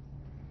way,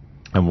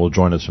 and will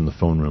join us from the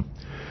phone room.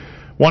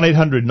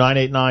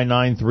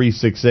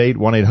 1-800-989-9368,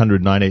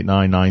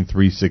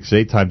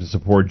 1-800-989-9368, time to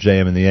support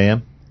JM in the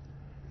AM.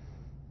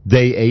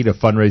 Day 8 of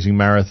Fundraising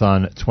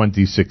Marathon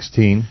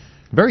 2016.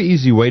 Very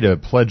easy way to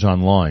pledge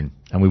online,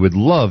 and we would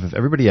love if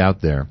everybody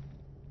out there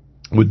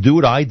would do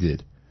what I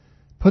did.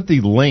 Put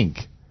the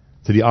link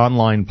to the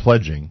online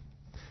pledging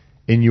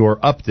in your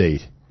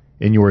update,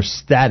 in your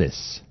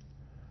status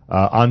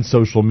on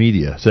social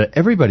media, so that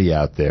everybody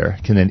out there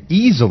can then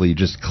easily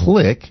just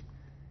click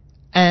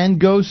and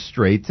go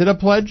straight to the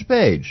pledge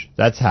page.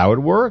 That's how it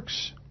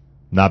works.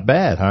 Not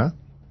bad, huh?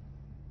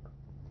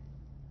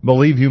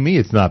 Believe you me,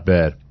 it's not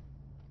bad.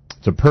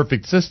 It's a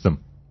perfect system.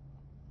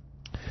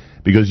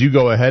 Because you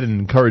go ahead and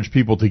encourage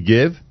people to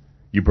give,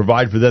 you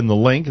provide for them the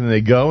link, and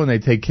they go and they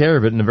take care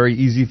of it in a very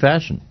easy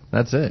fashion.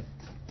 That's it.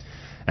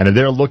 And if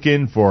they're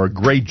looking for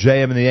great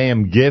JM in the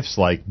AM gifts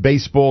like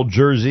baseball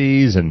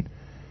jerseys and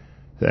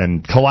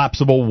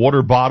collapsible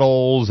water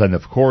bottles, and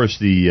of course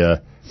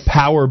the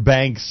power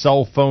bank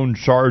cell phone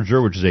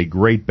charger, which is a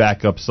great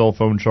backup cell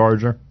phone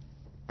charger,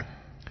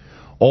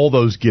 all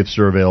those gifts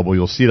are available.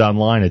 You'll see it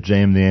online at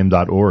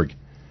jmintheam.org.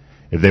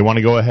 If they want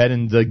to go ahead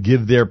and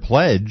give their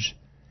pledge,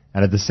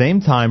 and at the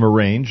same time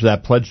arrange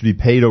that pledge to be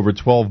paid over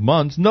 12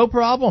 months, no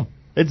problem.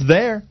 It's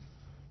there.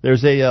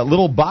 There's a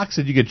little box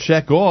that you could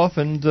check off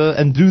and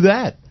do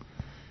that.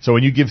 So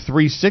when you give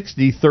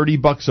 $360,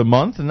 $30 a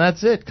month, and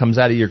that's it. Comes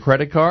out of your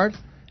credit card.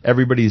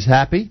 Everybody's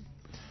happy.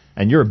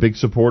 And you're a big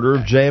supporter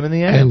of JM in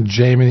the AM. And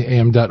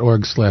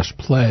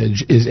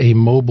jmintheam.org/pledge is a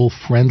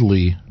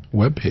mobile-friendly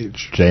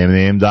webpage.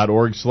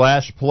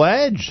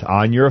 jmintheam.org/pledge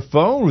on your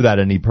phone without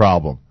any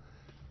problem.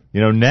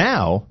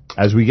 Now,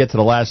 as we get to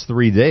the last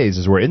 3 days,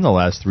 as we're in the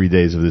last 3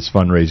 days of this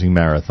fundraising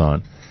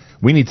marathon,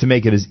 we need to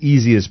make it as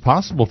easy as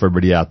possible for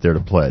everybody out there to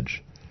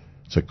pledge.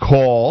 So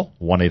call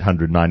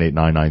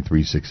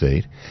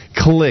 1-800-989-9368.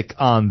 Click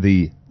on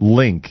the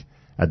link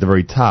at the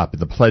very top, at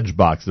the pledge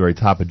box, at the very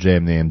top of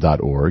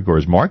jmnam.org. Or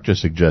as Mark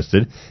just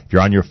suggested, if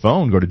you're on your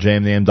phone, go to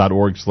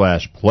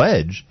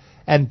jmnam.org/pledge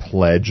and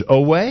pledge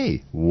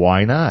away.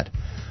 Why not?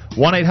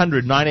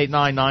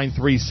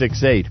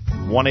 1-800-989-9368.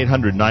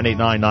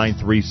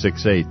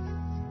 1-800-989-9368.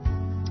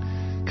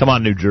 Come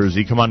on, New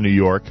Jersey. Come on, New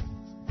York.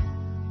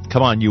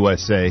 Come on,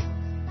 USA.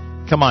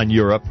 Come on,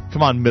 Europe.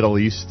 Come on, Middle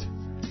East.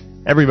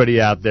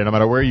 Everybody out there, no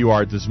matter where you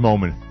are at this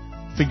moment,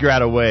 figure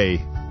out a way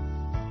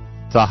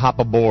to hop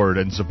aboard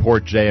and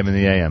support JM in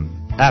the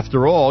AM.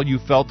 After all, you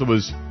felt it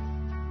was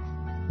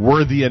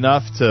worthy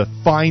enough to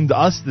find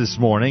us this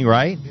morning,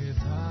 right?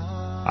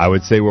 I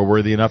would say we're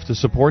worthy enough to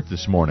support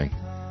this morning.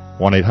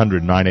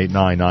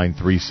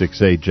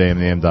 1-800-989-9368,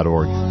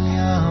 jmnam.org.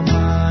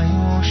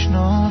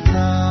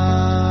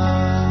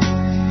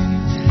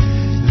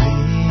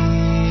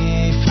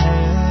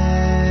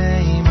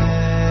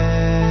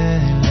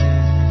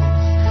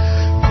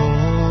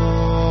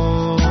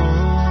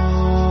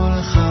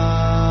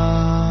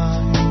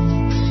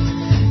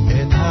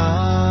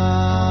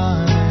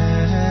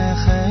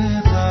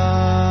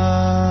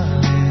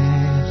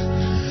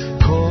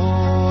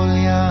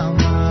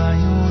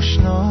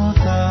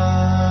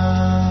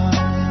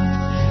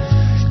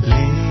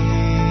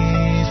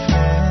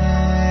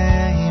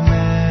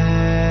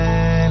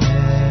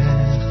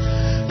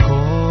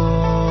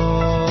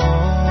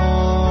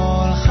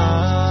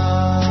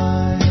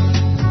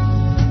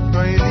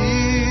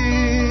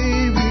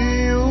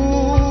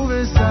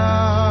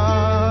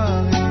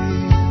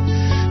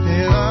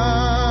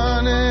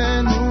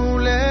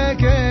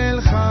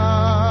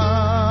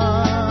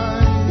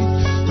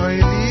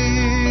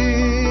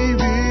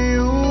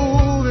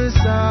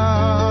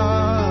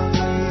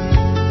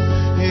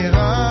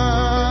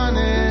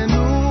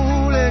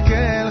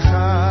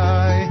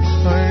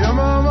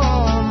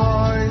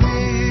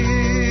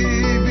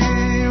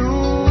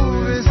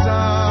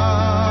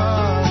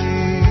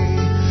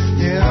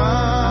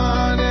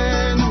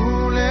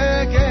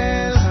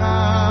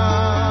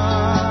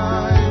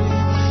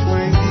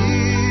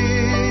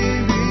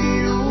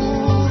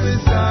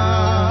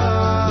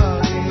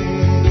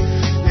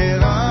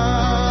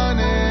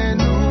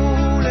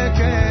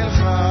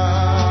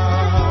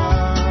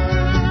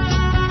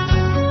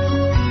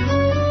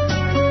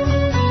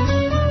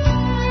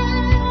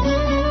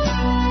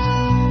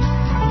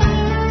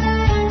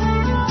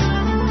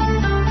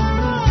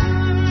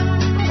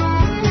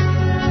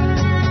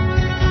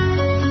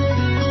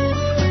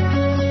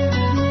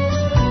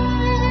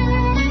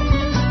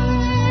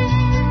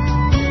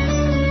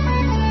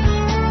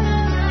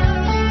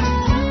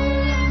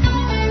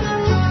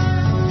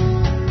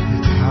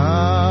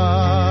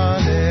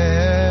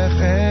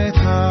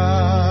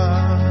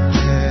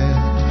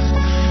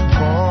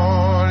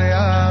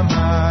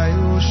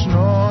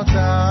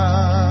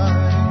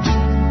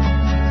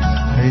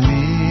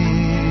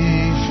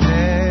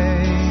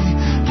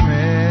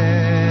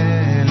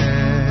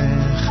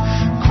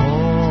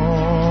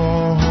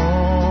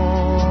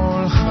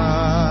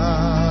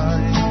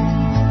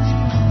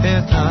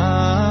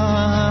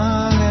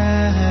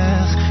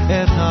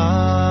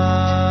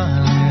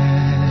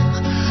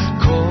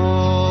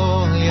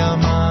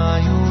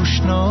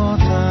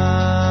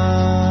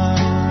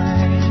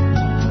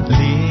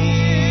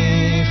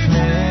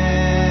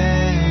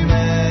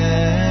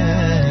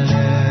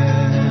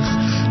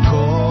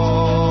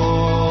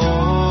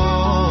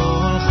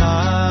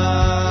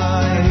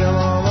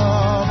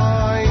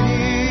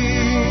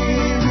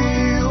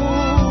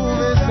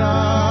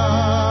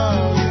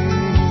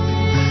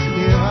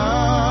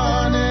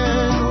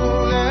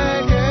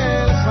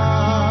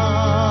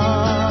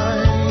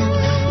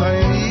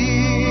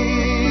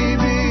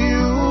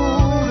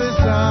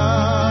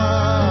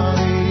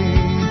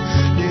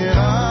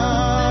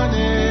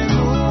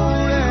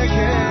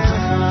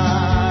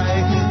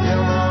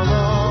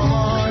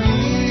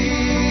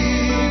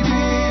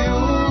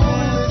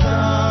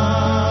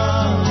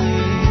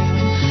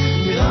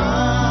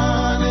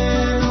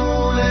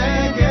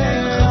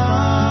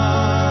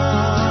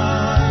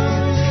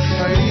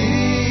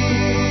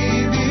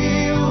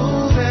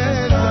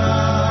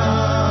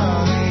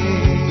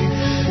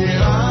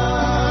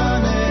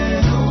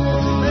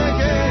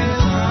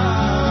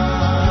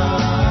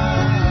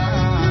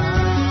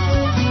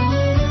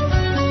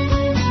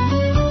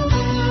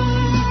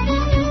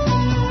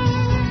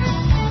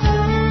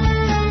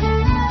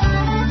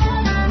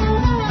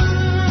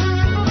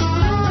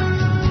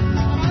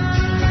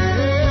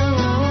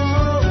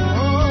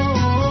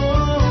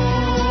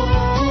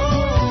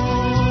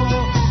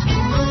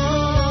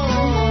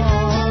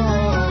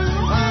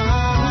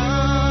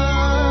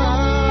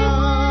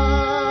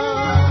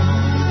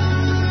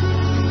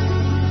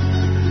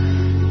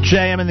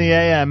 JM in the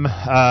AM.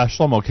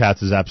 Shlomo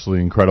Katz is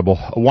absolutely incredible.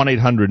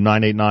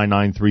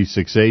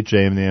 1-800-989-9368,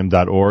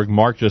 jmnam.org.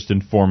 Mark just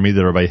informed me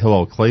that Rabbi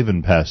Hillel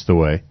Clavin passed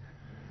away.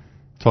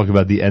 Talk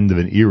about the end of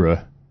an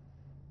era.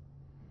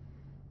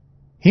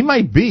 He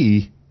might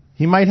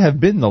have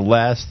been the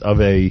last of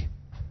a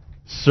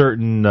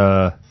certain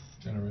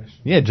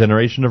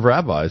generation of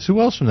rabbis.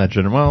 Who else from that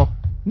generation? Well,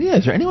 Yeah,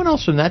 is there anyone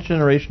else from that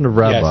generation of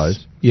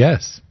rabbis?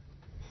 Yes.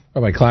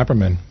 Rabbi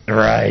Clapperman.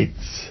 Right.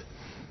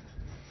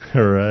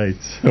 Right.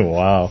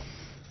 Wow.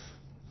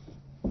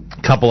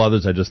 A couple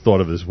others I just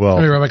thought of as well.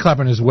 I mean, Rabbi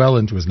Clapperman is well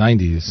into his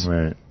 90s.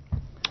 Right.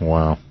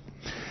 Wow.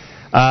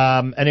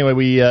 Anyway,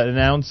 we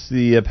announced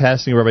the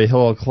passing of Rabbi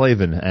Hillel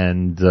Clavin,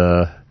 and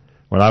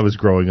when I was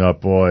growing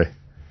up, boy,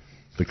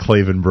 the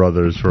Clavin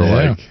brothers were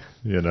like,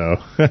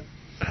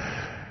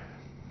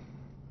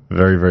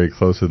 very, very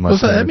close with my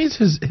parents. So that means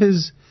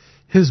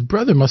his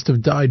brother must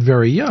have died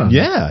very young.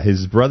 Yeah,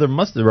 his brother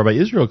Rabbi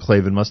Israel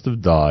Clavin must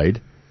have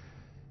died,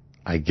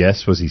 I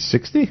guess, was he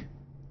 60?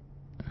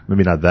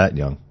 Maybe not that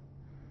young.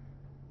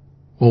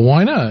 Well,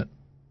 why not?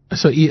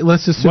 So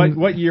let's assume...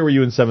 What year were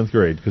you in 7th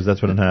grade? Because that's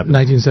when it happened.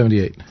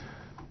 1978.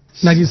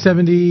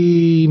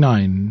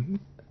 1979.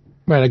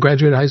 Right, I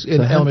graduated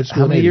elementary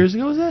school. How many years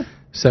ago was that?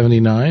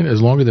 79. Is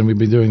longer than we've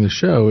been doing the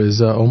show.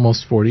 Is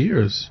almost 40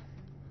 years.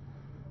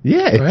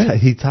 Yeah,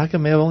 right? Hitaka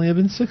may have only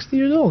been 60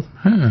 years old.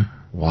 Huh.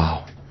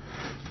 Wow.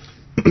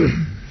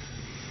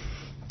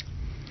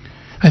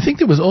 I think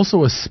there was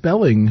also a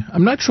spelling.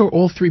 I'm not sure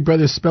all three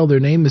brothers spell their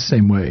name the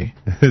same way.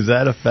 Is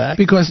that a fact?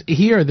 Because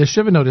here, the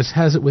Shiva Notice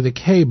has it with a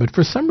K, but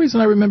for some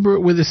reason I remember it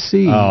with a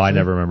C. Oh, I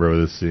never remember it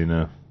with a C,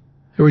 no.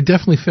 There were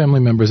definitely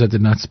family members that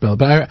did not spell.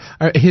 But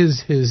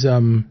his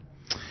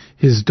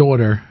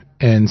daughter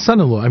and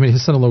son-in-law,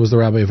 his son-in-law was the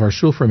rabbi of our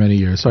shul for many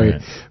years, so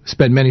I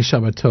spent many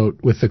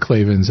Shabbatot with the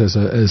Clavins as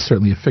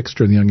certainly a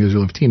fixture in the Young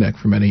Israel of Teaneck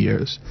for many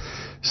years.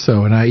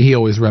 So, and he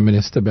always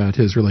reminisced about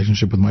his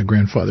relationship with my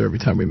grandfather every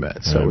time we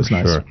met. So it was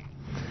nice. Sure.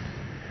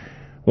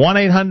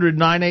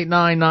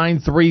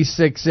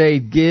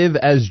 1-800-989-9368. Give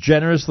as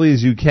generously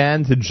as you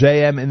can to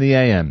JM in the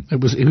AM.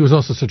 He was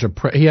also such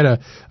he had a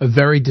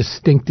very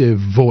distinctive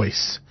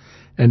voice.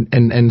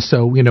 And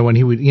so, when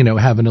he would,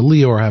 have an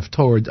aliyah or have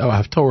Torah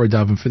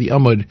daven for the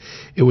Amud,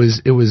 it was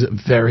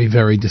very,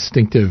 very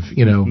distinctive,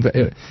 He was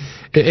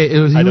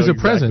a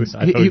presence.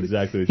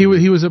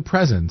 He was a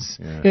presence.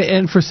 Yeah.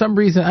 And for some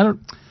reason, I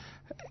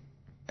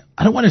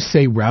don't want to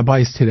say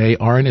rabbis today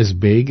aren't as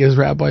big as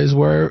rabbis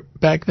were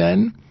back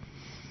then.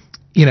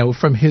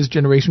 From his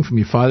generation, from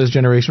your father's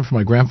generation, from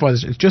my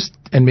grandfather's,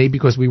 and maybe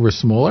because we were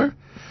smaller.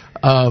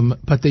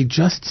 But they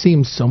just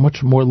seemed so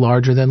much more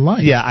larger than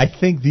life. Yeah, I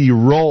think the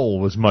role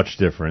was much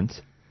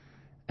different,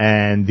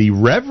 and the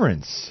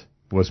reverence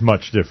was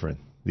much different.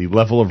 The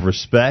level of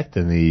respect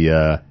and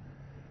the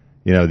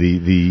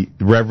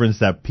reverence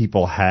that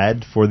people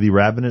had for the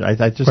rabbinate. I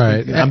just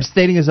think, I'm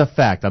stating as a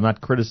fact. I'm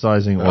not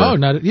criticizing.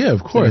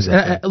 Of course.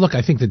 Look,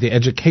 I think that the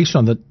education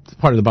on the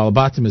part of the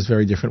Balabatim is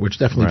very different, which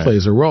definitely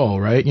plays a role,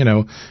 right?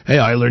 Hey,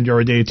 I learned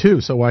your day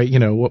too, so why?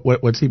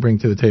 What's he bring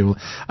to the table?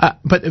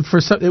 But for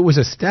some, it was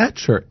a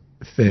stature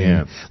thing.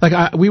 Yeah.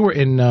 Like we were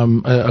in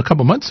a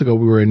couple months ago.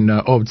 We were in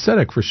Oved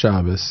Tzedek for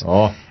Shabbos.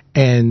 Oh.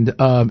 And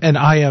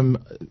I am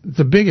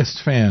the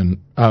biggest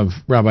fan of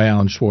Rabbi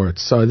Alan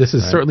Schwartz. So this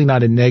is certainly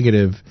not a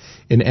negative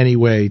in any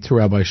way to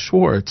Rabbi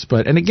Schwartz.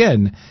 And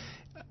again,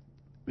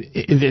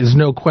 there's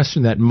no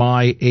question that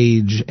my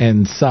age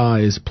and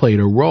size played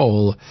a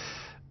role.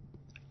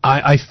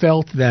 I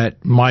felt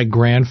that my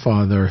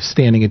grandfather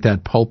standing at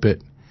that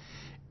pulpit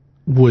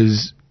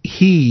was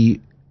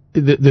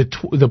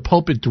the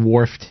pulpit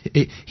dwarfed.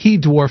 He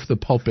dwarfed the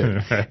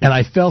pulpit, and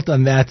I felt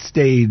on that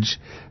stage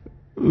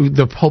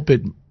the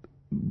pulpit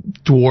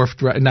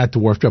not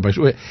dwarfed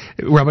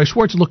Rabbi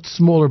Schwartz looked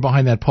smaller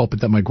behind that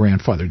pulpit than my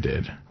grandfather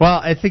did. Well,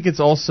 I think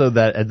it's also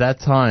that at that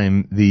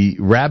time the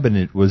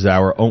rabbinate was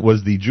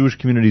the Jewish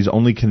community's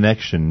only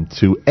connection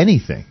to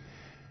anything.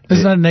 This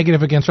is not a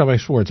negative against Rabbi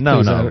Schwartz. No.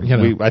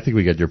 I think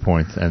we get your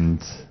point,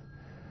 and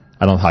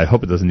I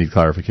hope it doesn't need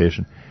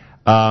clarification.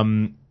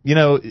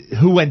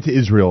 Who went to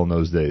Israel in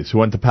those days? Who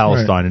went to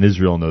Palestine and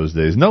Israel in those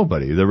days?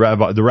 Nobody. The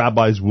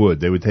rabbis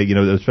would. They would take,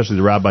 especially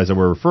the rabbis that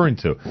we're referring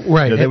to.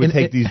 Right. They would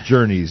take these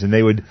journeys, and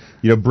they would,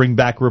 bring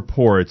back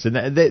reports, and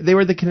they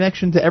were the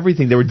connection to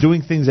everything. They were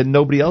doing things that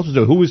nobody else was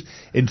doing. Who was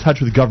in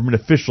touch with government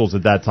officials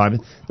at that time?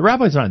 The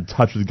rabbis are not in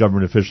touch with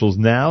government officials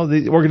now.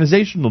 The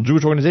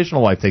Jewish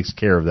organizational life takes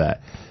care of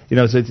that.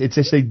 So it's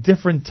just a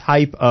different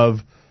type of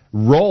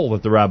role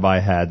that the rabbi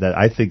had that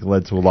I think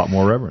led to a lot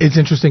more reverence. It's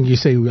interesting you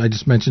say, I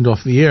just mentioned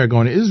off the air,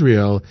 going to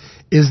Israel,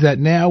 is that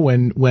now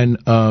when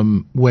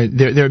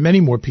there are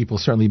many more people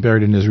certainly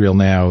buried in Israel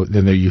now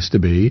than there used to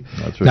be.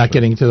 Not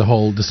getting into the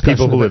whole discussion.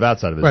 People who live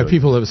outside of Israel. Right,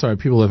 people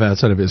live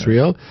outside of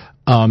Israel.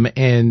 Right.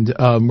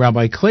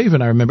 Rabbi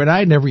Clavin, I remember, and I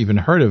had never even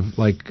heard of,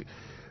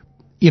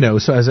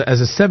 so as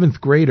a seventh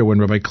grader, when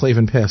Rabbi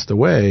Clavin passed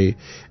away,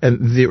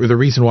 and the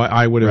reason why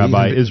I would have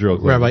Rabbi Israel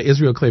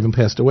Clavin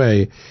passed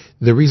away,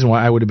 the reason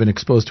why I would have been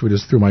exposed to it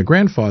is through my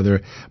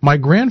grandfather. My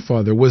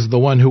grandfather was the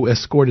one who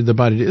escorted the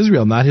body to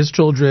Israel, not his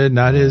children,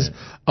 not his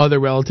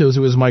other relatives.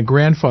 It was my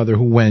grandfather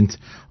who went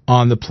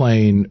on the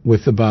plane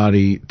with the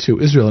body to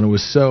Israel, and it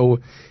was so.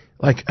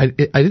 I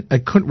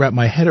couldn't wrap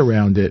my head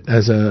around it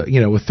as a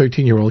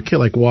 13-year-old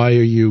kid. Why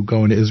are you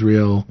going to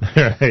Israel?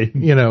 Right.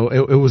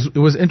 It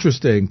was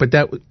interesting, but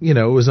that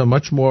it was a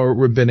much more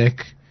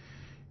rabbinic,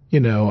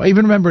 I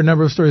even remember a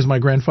number of stories my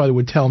grandfather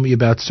would tell me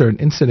about certain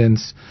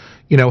incidents,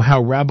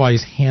 how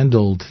rabbis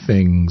handled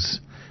things.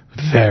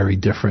 Very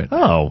different.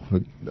 Oh,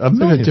 a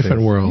million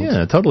different world.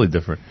 Yeah, totally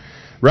different.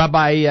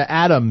 Rabbi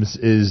Adams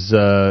is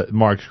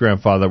Mark's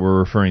grandfather we're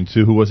referring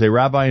to, who was a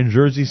rabbi in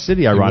Jersey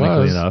City,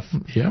 ironically enough,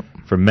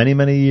 for many,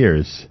 many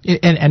years.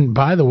 And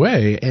by the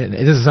way, and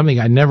this is something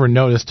I never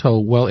noticed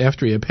till well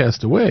after he had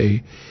passed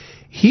away,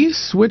 he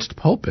switched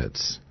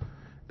pulpits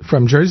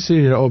from Jersey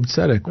City to Ob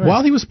Tzedek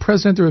while he was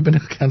president of the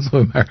Rabbinical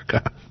Council of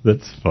America.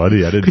 That's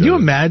funny. I didn't. Could you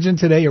imagine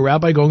today a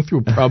rabbi going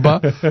through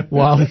Prabha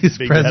while he's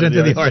president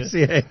of the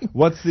RCA?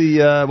 What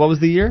was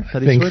the year? I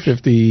think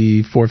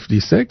 54,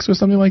 56 or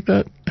something like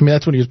that. I mean,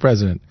 that's when he was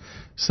president.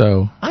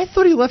 So I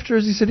thought he left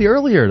Jersey City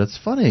earlier. That's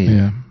funny.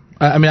 Yeah.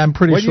 I mean, I'm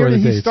pretty sure. What year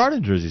did he start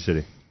in Jersey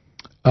City?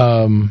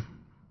 I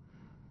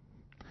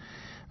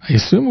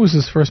assume it was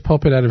his first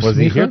pulpit out of Smicha. Was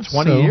he here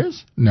 20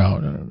 years?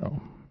 No.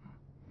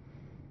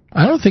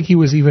 I don't think he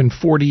was even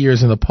 40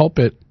 years in the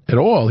pulpit at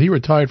all. He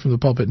retired from the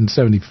pulpit in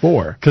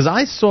 74. Because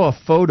I saw a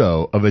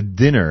photo of a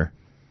dinner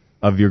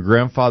of your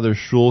grandfather's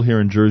shul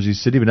here in Jersey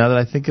City, but now that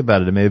I think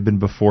about it, it may have been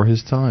before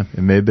his time. It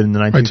may have been in the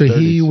 1930s. Right, so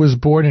he was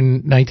born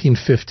in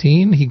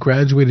 1915. He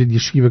graduated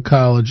Yeshiva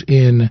College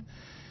in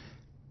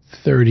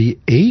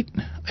 38,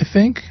 I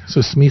think.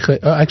 So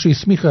Smicha,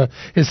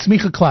 his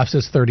Smicha klaf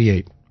says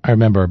 38, I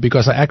remember,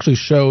 because I actually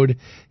showed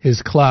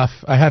his klaf.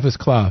 I have his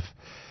klaf.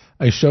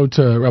 I showed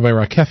to Rabbi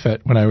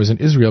Rakefet when I was in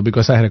Israel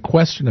because I had a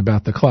question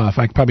about the klaf.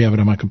 I probably have it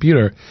on my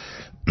computer.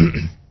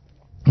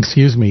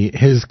 Excuse me.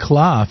 His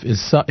klaf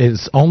is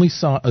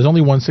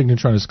only one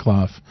signature on his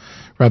klaf,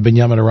 Rabbi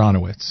Binyamin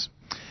Aronowitz.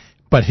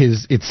 But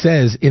it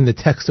says in the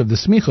text of the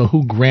smicha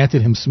who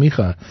granted him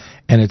smicha,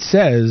 and it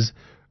says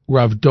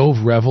Rav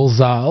Dov Revel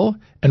Zal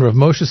and Rav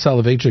Moshe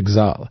Soloveitchik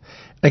Zal.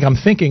 Like, I'm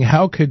thinking,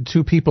 how could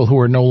two people who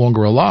are no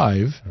longer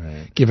alive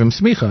give him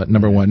smicha,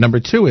 number one? Number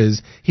two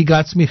is, he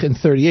got smicha in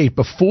 38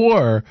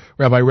 before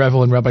Rabbi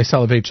Revel and Rabbi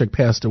Soloveitchik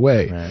passed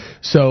away. Right.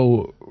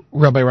 So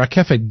Rabbi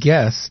Rakefet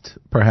guessed,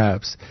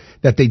 perhaps,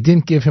 that they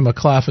didn't give him a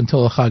klaf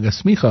until a Chag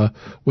HaSmicha,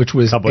 which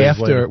was a couple of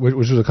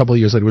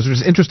years later, which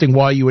was interesting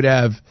why you would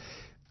have,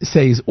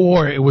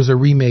 or it was a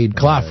remade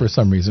klaf for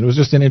some reason. It was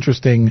just an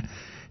interesting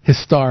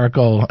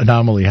historical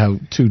anomaly how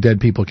two dead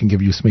people can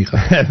give you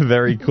smicha.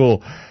 Very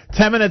cool.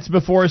 10 minutes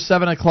before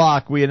 7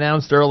 o'clock, we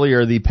announced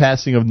earlier the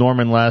passing of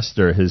Norman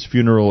Laster. His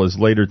funeral is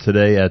later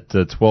today at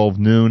 12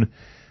 noon,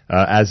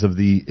 as of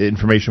the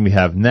information we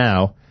have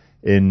now,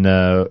 in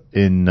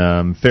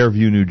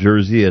Fairview, New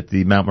Jersey, at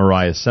the Mount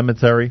Moriah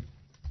Cemetery,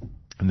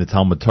 in the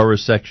Talmud Torah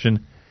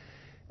section.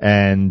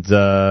 And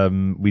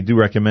we do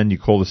recommend you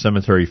call the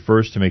cemetery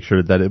first to make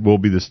sure that it will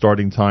be the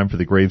starting time for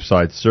the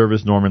graveside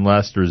service. Norman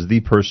Laster is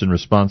the person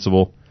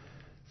responsible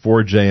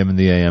for JM and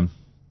the AM.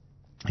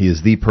 He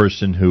is the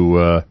person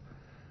who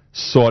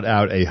sought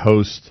out a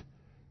host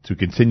to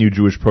continue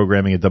Jewish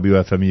programming at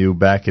WFMU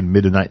back in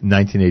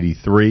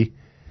mid-1983.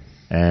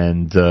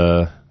 And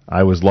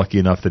I was lucky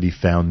enough that he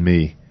found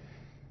me.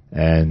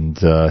 And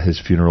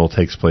his funeral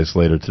takes place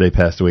later. Today,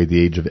 passed away at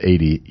the age of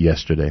 80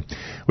 yesterday.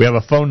 We have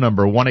a phone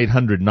number,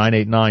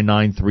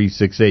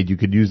 1-800-989-9368. You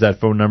could use that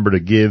phone number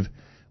to give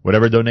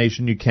whatever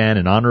donation you can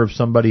in honor of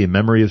somebody, in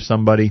memory of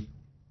somebody,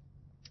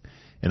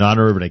 in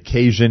honor of an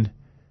occasion,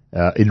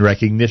 in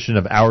recognition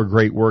of our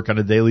great work on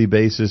a daily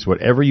basis.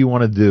 Whatever you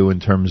want to do in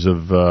terms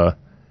of the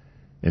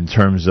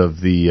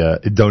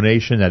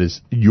donation, that is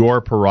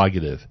your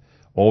prerogative.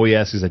 All we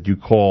ask is that you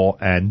call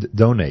and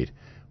donate.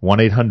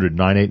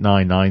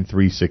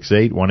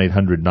 1-800-989-9368,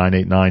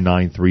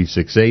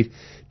 1-800-989-9368,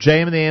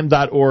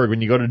 jmandam.org.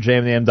 When you go to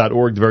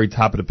jmandam.org, the very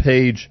top of the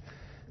page,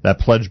 that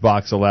pledge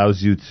box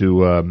allows you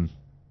to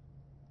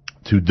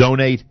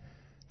donate,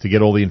 to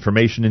get all the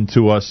information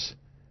into us,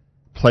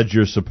 pledge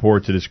your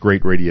support to this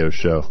great radio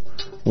show.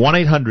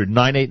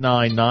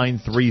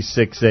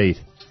 1-800-989-9368,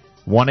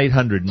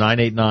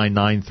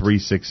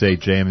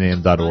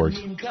 1-800-989-9368, jmandam.org.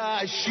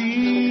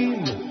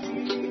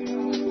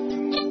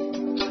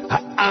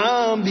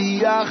 העם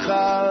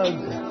ביחד,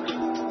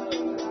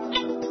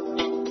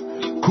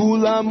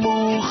 כולם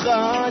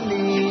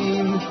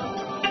מוכנים,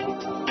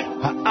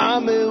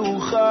 העם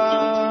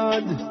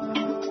מאוחד,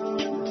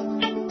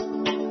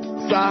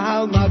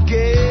 צהל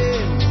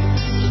מגן,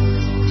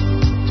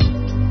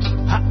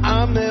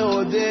 העם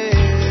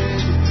מעודד,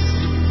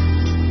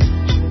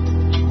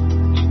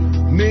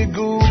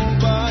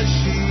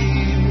 מגובשים,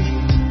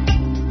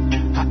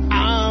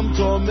 העם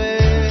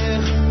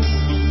תומך,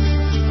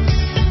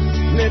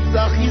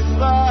 נצח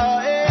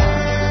ישראל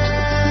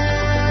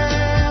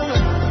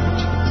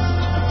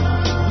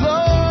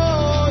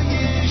לא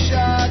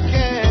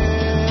ישקר,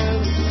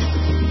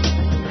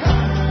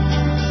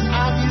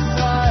 עם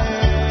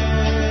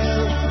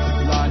ישראל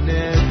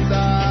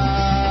לנצח,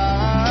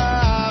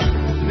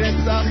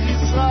 נצח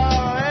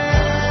ישראל.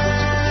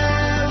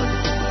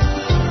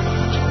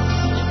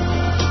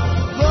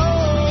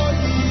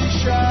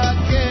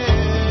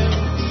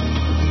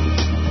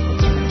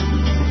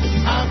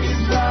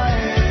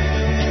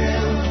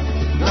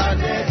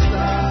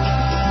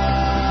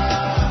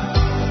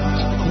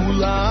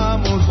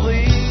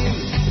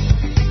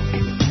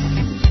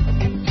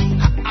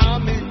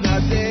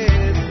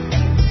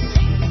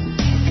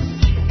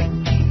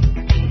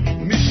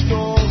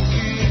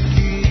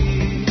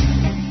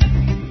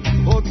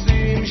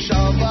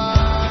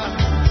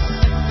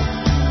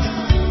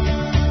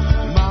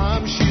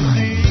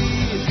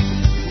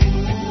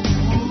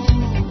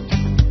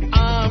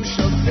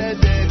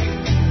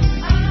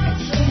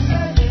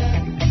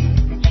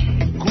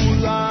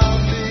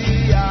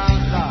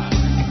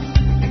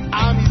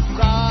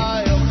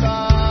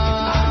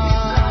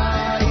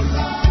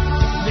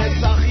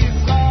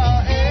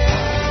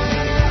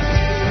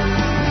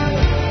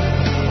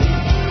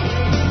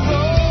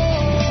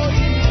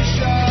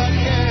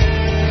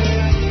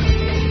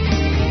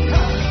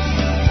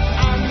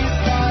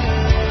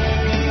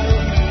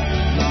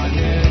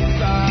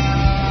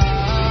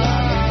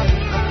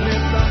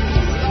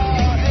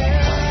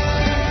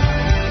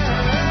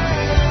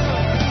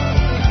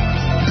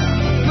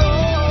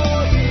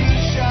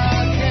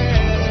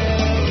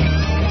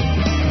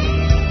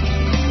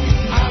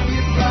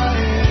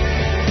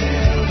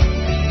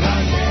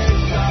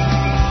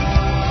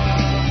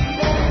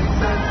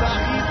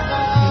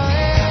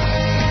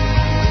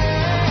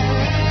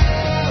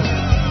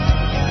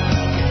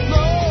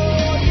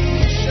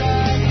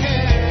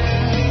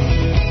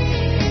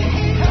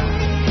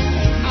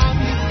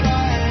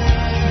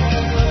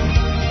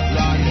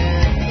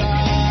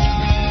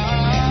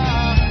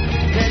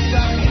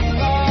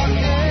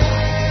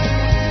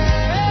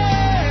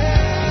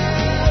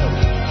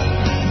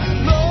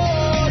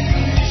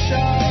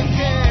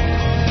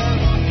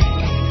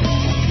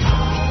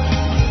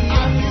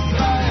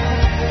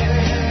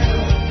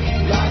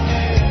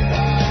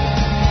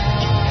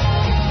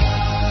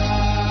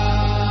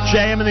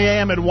 JM in the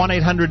AM at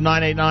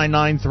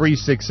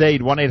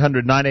 1-800-989-9368.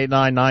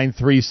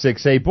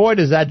 1-800-989-9368. Boy,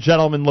 does that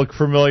gentleman look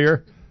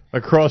familiar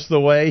across the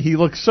way. He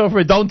looks so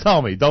familiar. Don't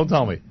tell me.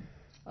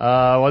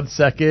 1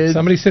 second.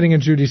 Somebody sitting in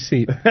Judy's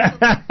seat.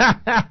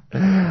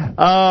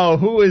 Oh,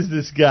 who is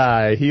this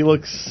guy? He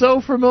looks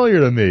so familiar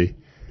to me.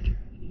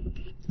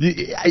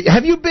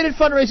 Have you been at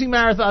fundraising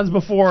marathons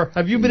before?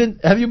 Have you been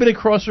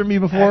across from me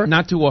before?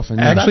 Not too often.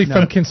 No. Actually,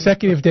 from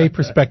consecutive day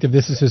perspective,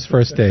 this is his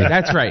first day.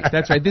 That's right.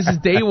 This is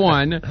day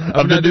one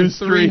of another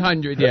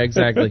 300. Yeah,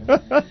 exactly.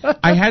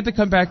 I had to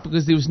come back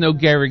because there was no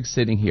Gehrig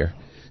sitting here.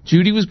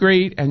 Judy was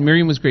great and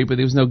Miriam was great, but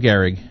there was no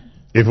Gehrig.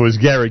 If it was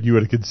Gehrig, you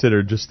would have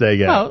considered just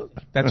staying out. Well,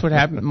 that's what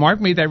happened. Mark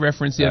made that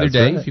reference the other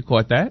day, if you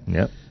caught that.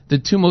 Yep. The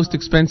 2 most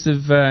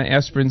expensive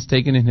aspirins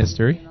taken in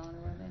history.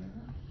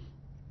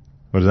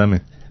 What does that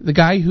mean? The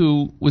guy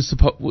who was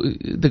who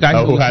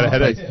had a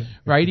headache.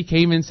 Right, he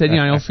came in and said,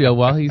 I don't feel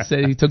well. He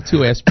said he took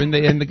 2 aspirin,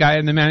 and the guy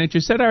and the manager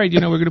said, all right, we're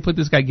going to put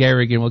this guy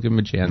Gehrig in, we'll give him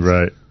a chance.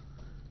 Right.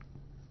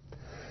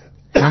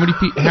 How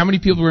many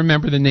people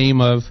remember the name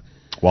of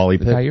Wally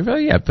the guy?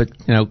 Yeah, but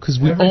because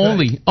we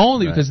only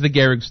because of the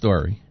Gehrig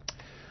story.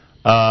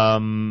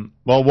 Well,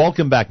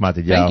 welcome back,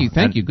 Matidjau.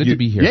 Thank you. Good to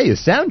be here. Yeah, you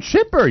sound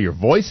chipper. Your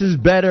voice is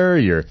better.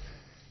 You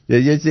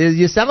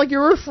sound like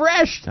you're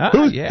refreshed.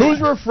 Who's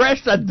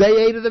refreshed on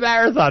day 8 of the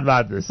marathon,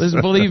 Matis?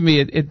 Listen, believe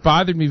me, it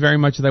bothered me very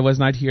much that I was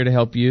not here to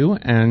help you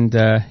and,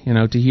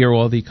 to hear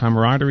all the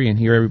camaraderie and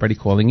hear everybody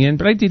calling in.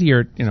 But I did hear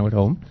it, at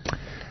home,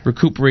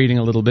 recuperating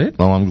a little bit.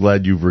 Well, I'm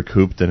glad you've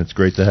recouped, and it's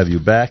great to have you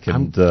back.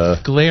 And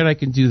I'm glad I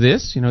can do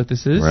this. You know what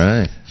this is?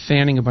 Right.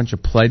 Fanning a bunch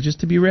of pledges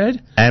to be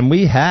read. And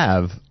we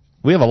have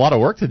a lot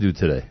of work to do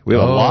today. We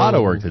have a lot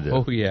of work to do.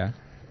 Oh, yeah.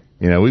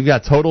 We've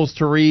got totals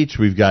to reach.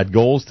 We've got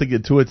goals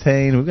to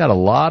attain. We've got a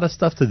lot of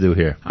stuff to do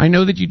here. I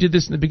know that you did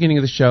this in the beginning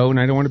of the show, and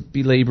I don't want to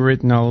belabor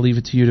it, and I'll leave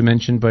it to you to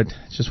mention, but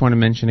just want to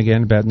mention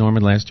again about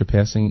Norman Laster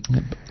passing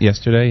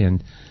yesterday.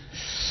 And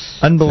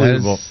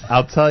unbelievable.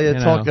 I'll tell you,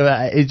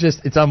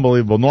 it's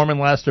unbelievable. Norman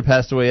Laster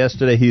passed away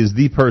yesterday. He is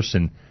the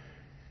person.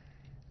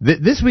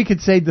 This we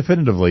could say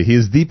definitively. He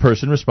is the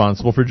person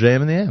responsible for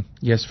JM and the AM.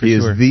 Yes, for sure. He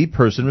is the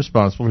person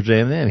responsible for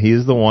JM and the AM. He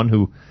is the one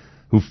who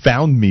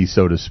found me,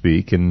 so to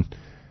speak, and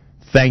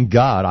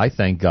I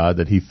thank God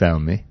that he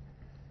found me.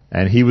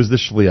 And he was the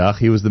shliach,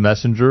 he was the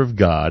messenger of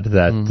God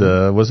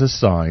that was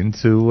assigned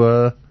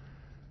to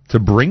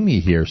bring me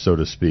here, so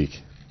to speak.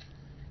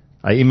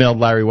 I emailed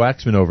Larry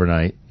Waxman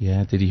overnight.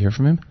 Yeah, did you hear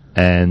from him?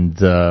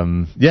 And,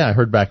 I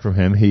heard back from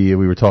him. We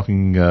were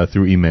talking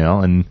through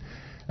email, and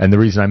the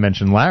reason I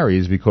mentioned Larry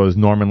is because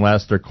Norman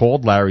Laster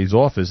called Larry's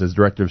office as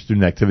Director of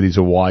Student Activities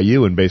at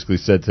YU and basically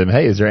said to him,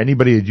 hey, is there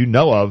anybody that you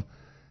know of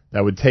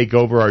that would take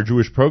over our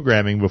Jewish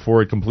programming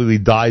before it completely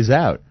dies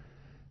out?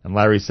 And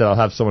Larry said, I'll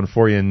have someone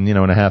for you in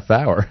a half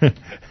hour,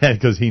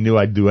 because he knew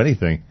I'd do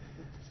anything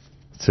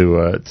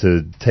to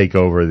take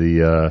over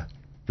the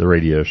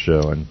radio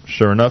show. And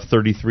sure enough,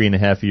 33 and a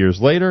half years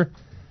later,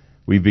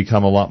 we've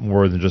become a lot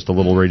more than just a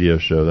little radio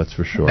show, that's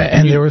for sure.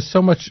 And there was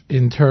so much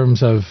in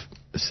terms of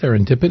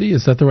serendipity,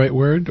 is that the right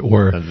word?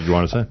 Or what did you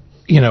want to say?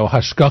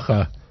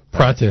 Hashgacha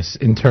pratis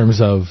in terms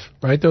of,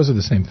 right? Those are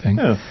the same thing.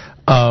 Yeah.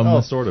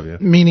 Sort of, yeah.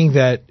 Meaning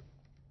that,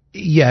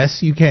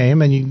 yes, you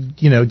came and you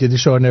did the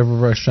show on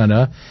Erev Rosh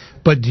Hashanah,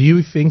 but do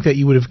you think that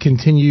you would have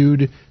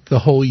continued the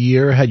whole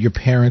year had your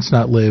parents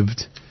not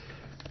lived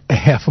a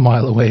half a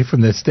mile away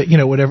from this?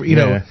 Whatever.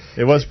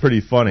 It was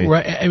pretty funny,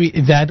 right? I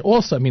mean, that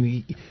also. I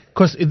mean,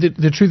 because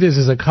the truth is,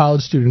 as a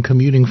college student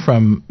commuting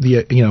from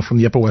the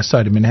Upper West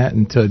Side of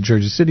Manhattan to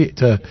Jersey City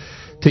to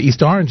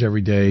East Orange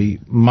every day,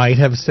 might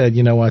have said,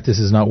 you know what, this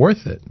is not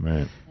worth it.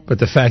 Right. But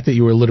the fact that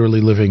you were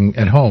literally living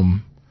at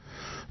home.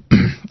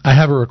 I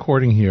have a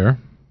recording here.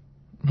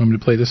 Want me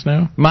to play this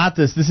now?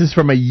 Matis, this is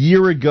from a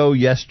year ago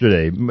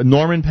yesterday.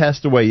 Norman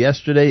passed away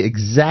yesterday,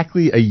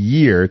 exactly a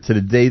year to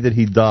the day that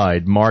he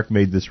died. Mark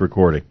made this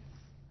recording.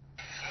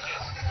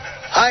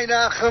 Hi,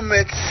 Nachum.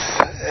 It's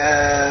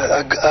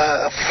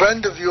a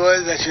friend of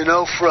yours that you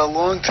know for a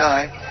long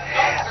time.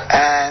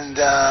 And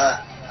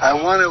I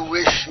want to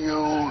wish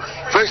you,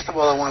 first of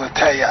all, I want to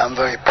tell you I'm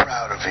very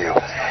proud of you.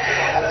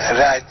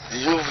 That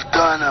you've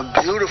done a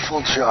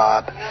beautiful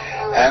job.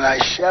 And I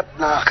shep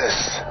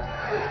Nachas.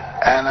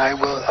 And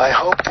I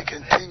hope to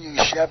continue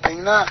shepping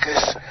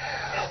Nachas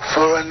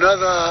for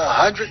another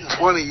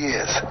 120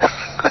 years.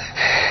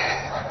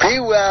 Be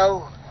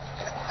well,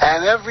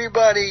 and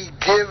everybody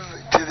give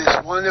to this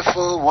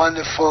wonderful,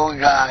 wonderful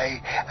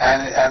guy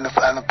and the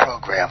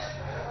program.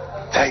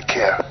 Take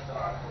care.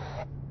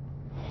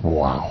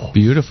 Wow.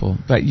 Beautiful.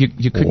 But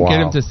you couldn't get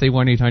him to say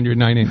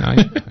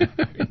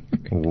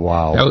 1-800-989.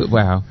 Wow.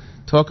 Wow.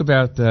 Talk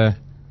about...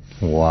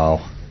 Wow.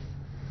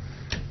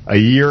 A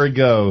year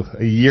ago,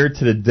 a year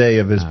to the day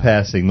of his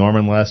passing,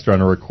 Norman Laster, on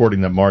a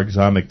recording that Mark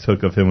Zomick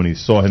took of him when he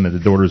saw him at the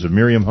Daughters of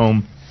Miriam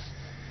home.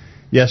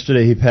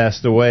 Yesterday he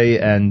passed away,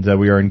 and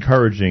we are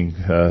encouraging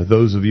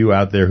those of you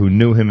out there who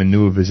knew him and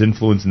knew of his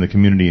influence in the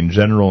community in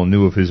general and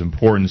knew of his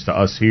importance to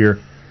us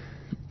here.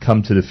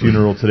 Come to the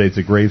funeral today. It's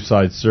a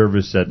graveside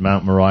service at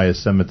Mount Moriah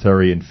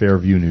Cemetery in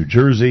Fairview, New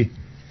Jersey.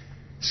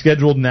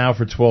 scheduled now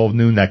for 12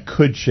 noon. That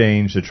could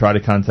change, to try to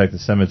contact the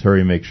cemetery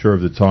and make sure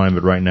of the time,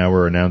 but right now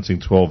we're announcing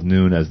 12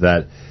 noon as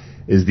that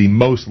is the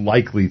most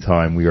likely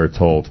time, we are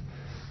told,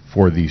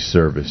 for the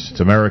service.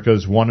 It's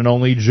America's one and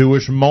only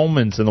Jewish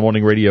Moments in the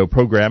Morning radio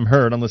program,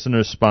 heard on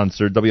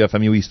listeners-sponsored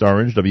WFMU East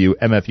Orange,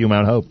 WMFU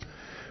Mount Hope.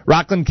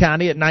 Rockland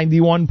County at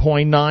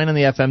 91.9 on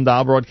the FM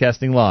dial,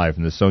 broadcasting live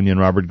from the Sonia and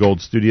Robert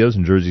Gold studios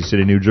in Jersey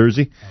City, New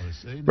Jersey.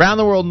 Around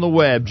the world on the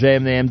web,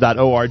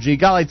 jmnam.org.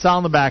 Galei Tzahal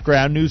in the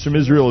background. News from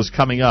Israel is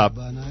coming up.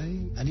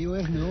 אני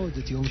אוהב מאוד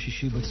את יום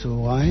שישי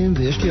בצהריים,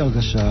 ויש לי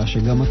הרגשה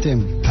שגם אתם.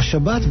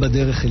 השבת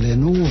בדרך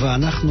אלינו,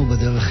 ואנחנו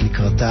בדרך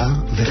לקראתה,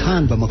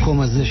 וכאן,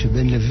 במקום הזה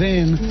שבין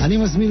לבין, אני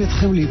מזמין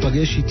אתכם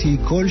להיפגש איתי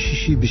כל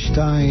שישי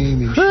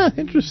בשתיים.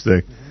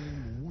 Interesting.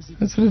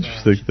 That's an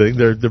interesting thing.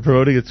 They're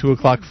promoting a 2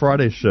 o'clock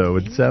Friday show.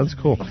 It sounds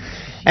cool.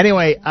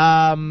 Anyway,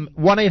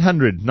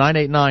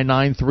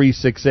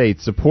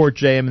 1-800-989-9368. Support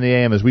JM and the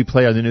AM as we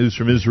play on the news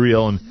from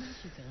Israel and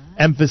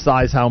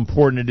emphasize how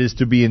important it is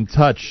to be in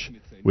touch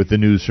with the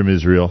news from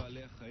Israel.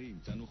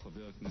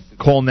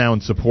 Call now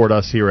and support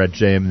us here at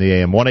JM and the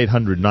AM.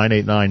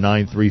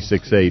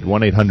 1-800-989-9368.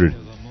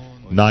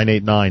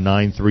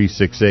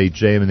 1-800-989-9368.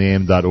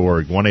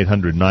 JMandtheAM.org.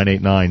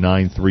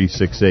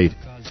 1-800-989-9368.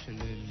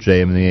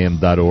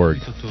 JMandtheAM.org.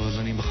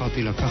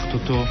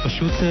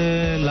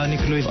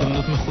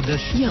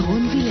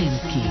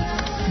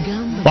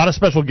 A lot of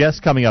special guests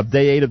coming up.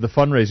 Day 8 of the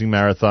fundraising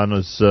marathon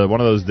was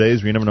one of those days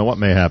where you never know what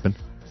may happen.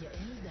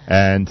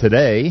 And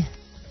today,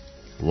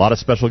 a lot of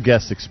special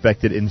guests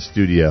expected in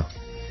studio.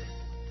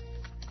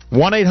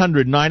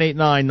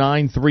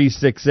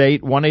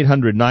 1-800-989-9368.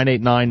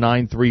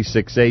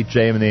 1-800-989-9368.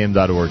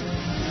 JMandtheAM.org.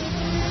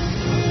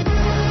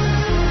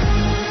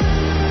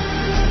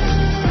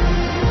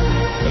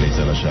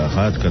 השעה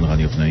 1, כאן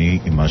רני אבנאי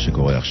עם מה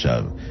שקורה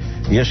עכשיו.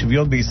 אי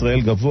השוויון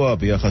בישראל גבוה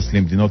ביחס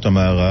למדינות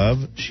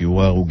המערב,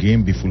 שיעור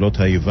ההרוגים בפעולות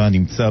האיבה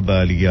נמצא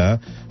בעלייה,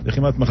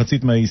 וכמעט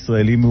מחצית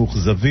מהישראלים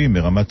מאוכזבים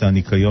מרמת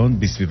הניקיון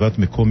בסביבת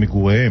מקום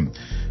מגוריהם.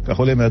 כך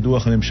עולה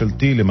מהדוח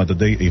הממשלתי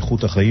למדדי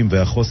איכות החיים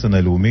והחוסן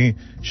הלאומי,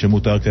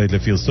 שמותר כעת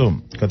לפרסום.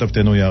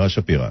 כתבתנו יערה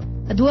שפירא.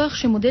 הדוח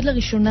שמודד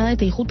לראשונה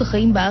את איכות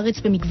החיים בארץ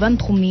במגוון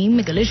תחומים,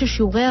 מגלה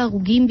ששיעורי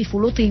ההרוגים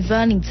בפעולות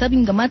איבה נמצא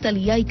במגמת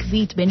עלייה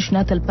עקבית בין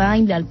שנת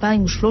 2000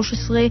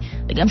 ל-2013,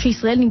 וגם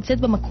שישראל נמצאת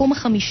במקום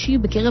החמישי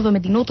בקרב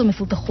המדינות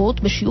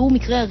המפותחות בשיעור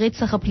מקרי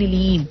הרצח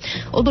הפליליים.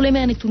 עוד עולה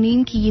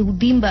מהנתונים כי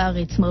יהודים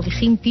בארץ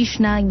מרוויחים פי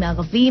 2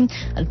 מערבים.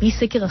 על פי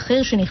סקר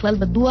אחר שנכלל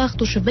בדוח,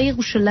 תושבי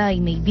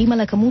ירושלים מעידים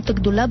על הכמות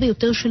הגדולה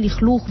ביותר של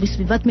לכלוך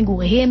בסביבת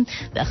מגוריהם,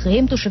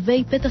 ואחריהם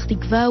תושבי פתח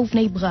תקווה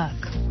ובני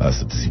ברק.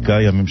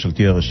 הסטטיסטיקאי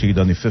הממשלתי הראשי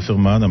דני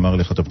פפרמן אמר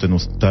לכתבתנו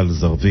טל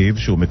זרביב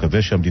שהוא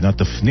מקווה שהמדינה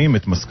תפנים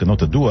את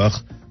מסקנות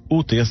הדוח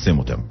ותיישם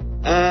אותם.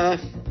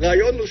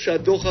 הרעיון הוא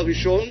שהדוח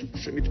הראשון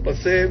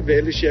שמתפרסם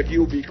ואלה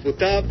שיגיעו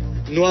בעקבותיו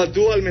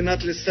נועדו על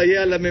מנת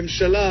לסייע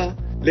לממשלה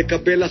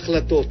לקבל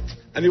החלטות.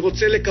 אני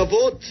רוצה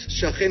לקוות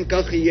שאכן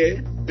כך יהיה,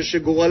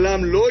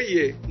 ושגורלם לא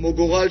יהיה כמו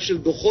גורל של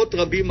דוחות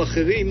רבים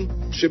אחרים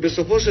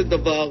שבסופו של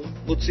דבר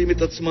מוצאים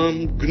את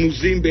עצמם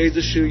גנוזים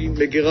באיזושהי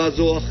מגירה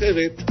זו או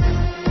אחרת.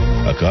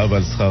 הקרב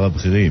על שכר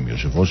הבכירים.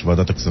 יושב ראש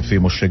ועדת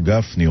הכספים משה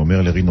גפני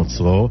אומר לרינו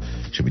צרור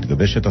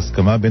שמתגבשת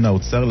הסכמה בין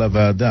האוצר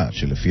לוועדה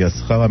שלפי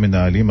השכר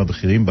המנהלים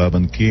הבכירים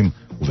בבנקים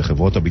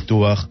ובחברות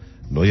הביטוח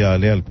לא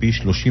יעלה על פי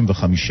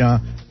 35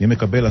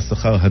 ממקבל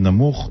השכר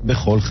הנמוך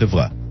בכל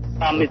חברה.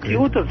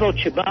 המציאות הזאת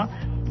שבה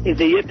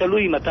זה יהיה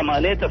תלוי אם אתה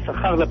מעלה את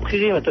השכר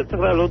לבכירים, אתה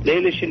צריך לעלות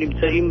לאלה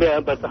שנמצאים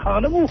בשכר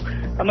הנמוך.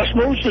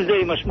 המשמעות של זה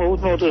היא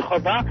משמעות מאוד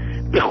רחבה.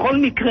 בכל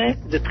מקרה,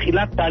 זה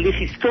תחילת תהליך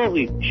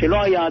היסטורי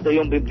שלא היה עד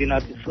היום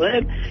במדינת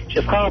ישראל,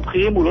 ששכר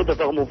הבכירים הוא לא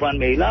דבר מובן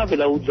מאליו,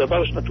 אלא הוא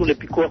דבר שנתון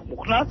לפיקוח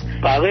מוחלט.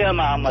 פערי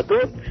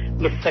המעמדות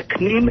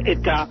מסכנים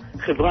את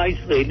החברה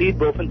הישראלית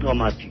באופן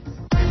דרמטי.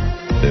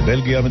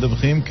 בבלגיה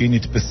מדווחים כי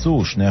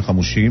נתפסו שני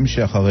החמושים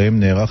שאחריהם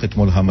נערך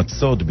אתמול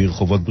המצוד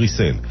ברחובות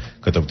בריסל.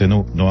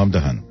 כתבתנו נועם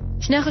דהן.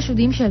 שני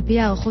החשודים שעל פי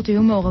הערכות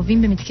היו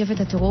מעורבים במתקפת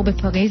הטרור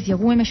בפריז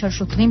ירו אמש על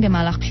שוטרים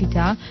במהלך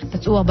פשיטה,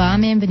 פצעו 4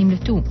 מהם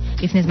ונמלטו.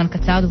 לפני זמן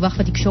קצר דווח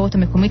בתקשורת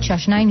המקומית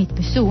שהשניים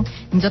נתפסו,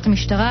 עם זאת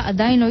המשטרה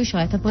עדיין לא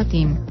אישרה את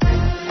הפרטים.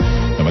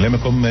 ממלא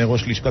מקום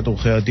ראש לשכת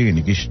עורכי הדין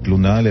הגיש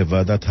תלונה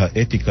לוועדת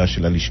האתיקה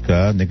של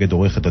הלשכה נגד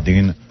עורכת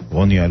הדין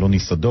רוני אלוני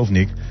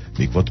סדובניק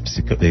בעקבות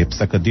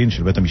פסק הדין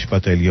של בית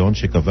המשפט העליון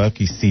שקבע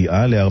כי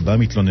סייעה ל4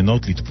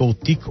 מתלוננות לתפור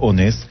תיק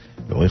אונס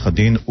לעורך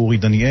הדין אורי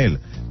דניאל.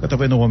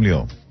 כתבנו רום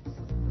ליאור.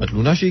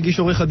 בתלונה שהגיש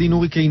עורך הדין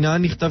אורי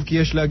קינן נכתב כי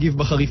יש להגיב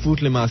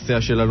בחריפות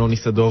למעשיה של אלוני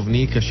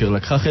סדובניק, אשר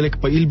לקחה חלק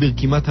פעיל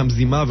ברקימת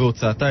המזימה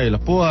והוצאתה אל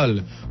הפועל,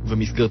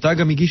 ובמסגרתה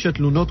גם הגישה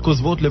תלונות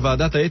כוזבות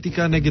לוועדת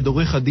האתיקה נגד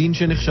עורך הדין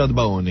שנחשד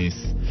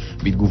באונס.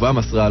 בתגובה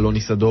מסרה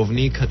אלוני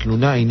סדובניק,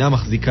 התלונה אינה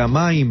מחזיקה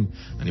מים.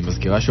 אני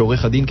מזכירה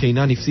שעורך הדין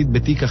קינן הפסיד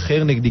בתיק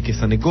אחר נגדי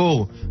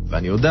כסנגור,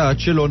 ואני יודעת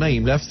שלא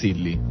נעים להפסיד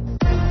לי.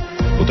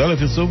 הותר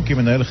לפרסום כי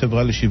מנהל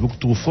חברה לשיווק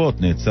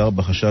תרופות נעצר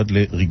בחשד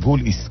לריגול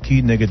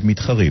עסקי נגד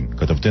מתחרים.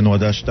 כתבתנו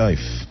עדה שטייף.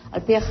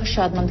 על פי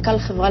החשד, מנכ"ל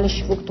חברה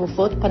לשיווק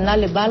תרופות פנה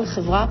לבעל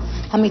חברה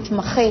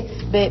המתמחה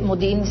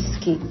במודיעין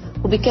עסקי.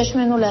 הוא ביקש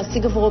ממנו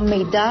להשיג עבורו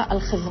מידע על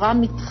חברה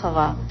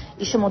מתחרה.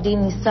 איש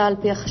המודיעין ניסה על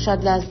פי החשד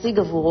להשיג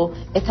עבורו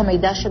את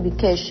המידע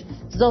שביקש,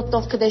 זאת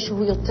תוך כדי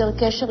שהוא יוצר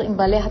קשר עם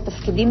בעלי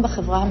התפקידים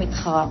בחברה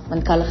המתחרה.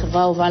 מנכ"ל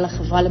החברה ובעל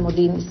החברה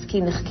למודיעין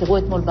עסקי נחקרו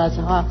אתמול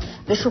באזהרה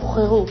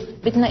ושוחררו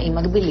בתנאים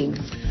מגבילים.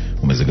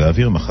 ומזג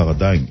האוויר, מחר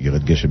עדיין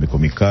ירד גשם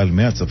מקומי קל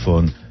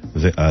מהצפון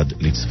ועד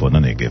לצפון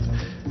הנגב.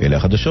 אלה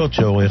החדשות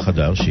שעורך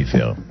הדר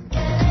שיפר.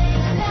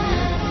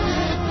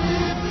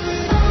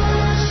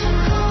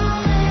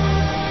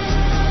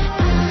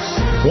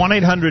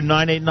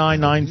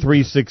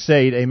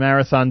 1-800-989-9368, a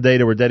marathon day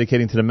that we're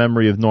dedicating to the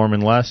memory of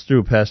Norman Laster,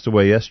 who passed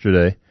away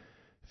yesterday.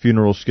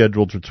 Funeral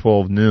scheduled for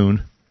 12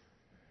 noon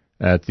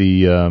at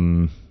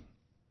the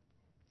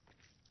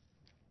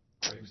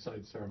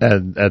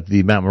at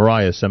the Mount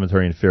Moriah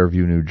Cemetery in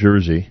Fairview, New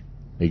Jersey,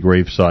 a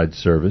graveside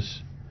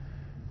service.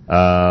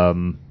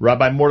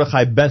 Rabbi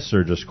Mordechai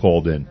Besser just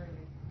called in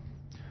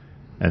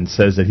and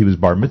says that he was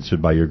bar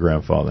mitzvahed by your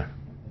grandfather.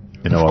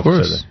 Of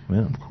course.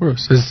 Yeah. Of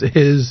course.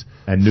 His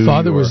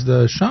father was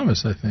the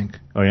shamus, I think.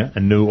 Oh, yeah?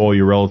 And knew all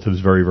your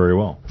relatives very, very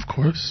well. Of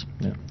course.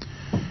 Yeah.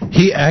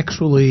 He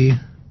actually...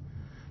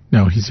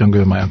 No, he's younger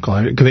than my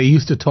uncle. Because they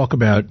used to talk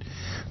about...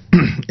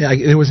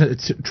 there was a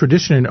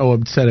tradition in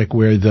Ohad Tzedek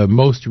where the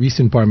most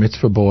recent bar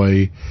mitzvah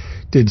boy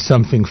did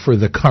something for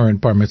the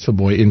current bar mitzvah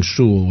boy in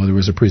shul, whether it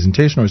was a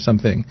presentation or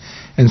something.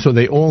 And so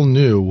they all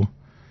knew...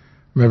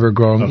 Remember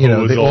growing,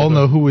 they all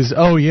know who was,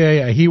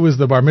 he was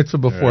the bar mitzvah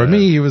before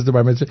me, he was the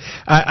bar mitzvah.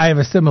 I have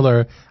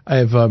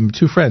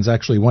two friends,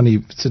 actually. One, he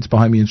sits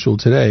behind me in shul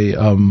today.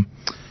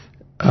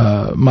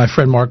 My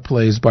friend Mark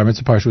Play's bar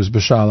mitzvah parsha was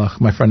B'Shalach.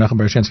 My friend Nachum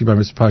Barashensky bar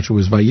mitzvah parsha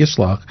was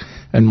Vayishlach,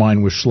 and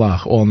mine was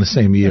Shlach, all in the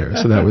same year.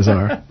 So that was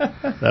our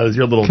that was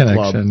your little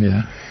connection, club.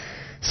 Yeah.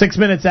 6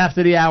 minutes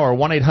after the hour,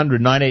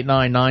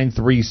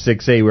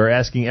 1-800-989-9368. We're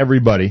asking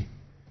everybody,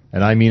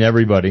 and I mean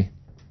everybody,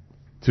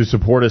 to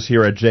support us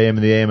here at JM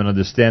and the AM and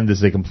understand this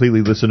is a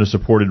completely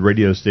listener-supported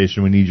radio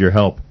station. We need your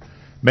help.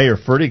 Mayor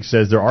Fertig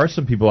says there are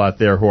some people out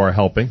there who are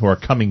helping, who are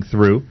coming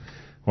through,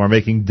 who are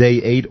making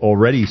Day 8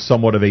 already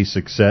somewhat of a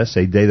success,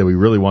 a day that we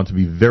really want to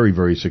be very,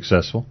 very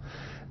successful.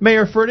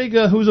 Mayor Fertig,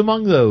 who's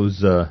among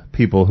those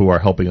people who are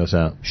helping us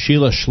out?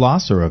 Sheila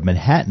Schlosser of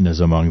Manhattan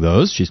is among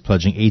those. She's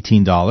pledging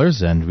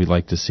 $18, and we'd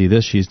like to see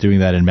this. She's doing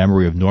that in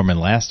memory of Norman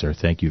Laster.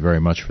 Thank you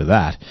very much for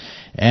that.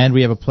 And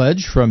we have a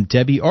pledge from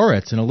Debbie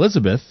Oretz in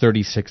Elizabeth,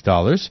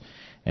 $36.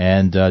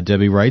 And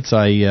Debbie writes,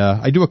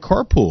 I do a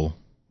carpool,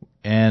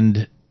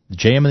 and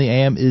JM and the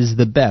AM is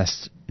the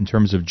best in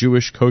terms of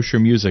Jewish kosher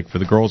music for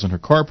the girls in her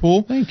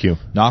carpool. Thank you.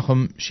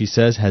 Nachum, she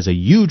says, has a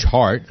huge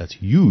heart. That's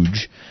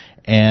huge.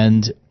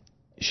 And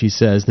she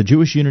says the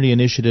Jewish Unity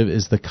Initiative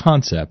is the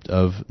concept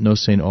of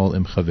Nosein Ol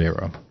Im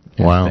Chavero.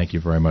 Wow. Thank you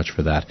very much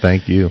for that.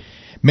 Thank you.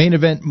 Main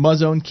Event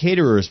Mazon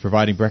Caterers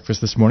providing breakfast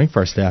this morning for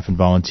our staff and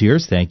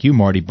volunteers. Thank you.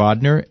 Marty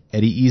Bodner,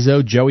 Eddie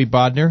Izzo, Joey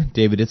Bodner,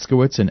 David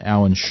Itzkowitz, and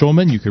Alan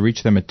Schulman. You can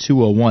reach them at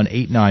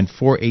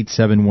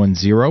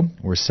 201-894-8710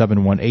 or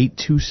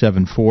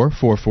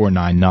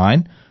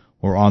 718-274-4499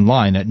 or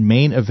online at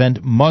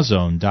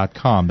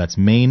maineventmazone.com. That's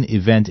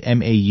mainevent,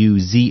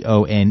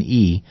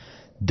 MAUZONE.com.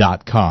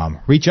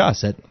 Reach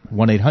us at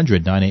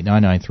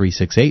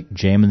 1-800-989-9368,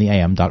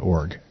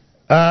 jamandtheam.org.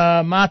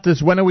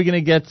 Matis, when are we going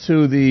to get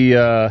to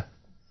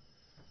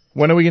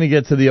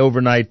the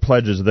overnight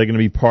pledges? Are they going to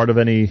be part of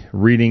any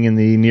reading in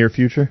the near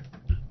future?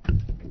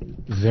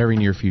 Very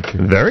near future.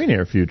 Very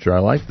near future. I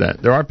like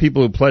that. There are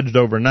people who pledged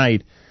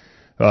overnight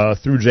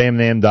through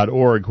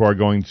jamandtheam.org who are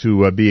going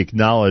to be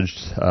acknowledged.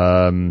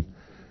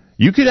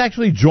 You could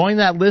actually join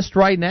that list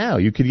right now.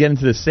 You could get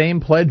into the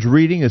same pledge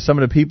reading as some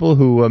of the people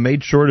who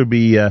made sure to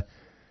be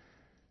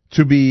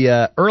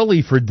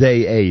early for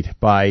Day 8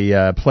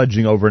 by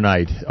pledging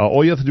overnight.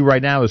 All you have to do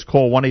right now is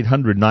call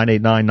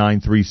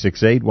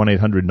 1-800-989-9368,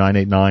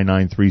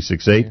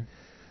 1-800-989-9368.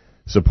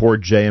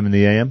 Support JM and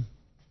the AM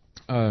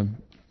and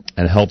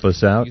help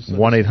us out.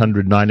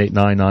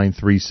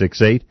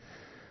 1-800-989-9368.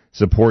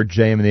 Support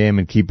JM and the AM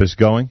and keep us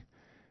going.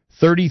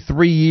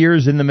 33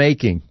 years in the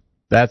making.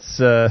 That's...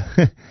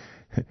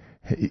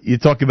 you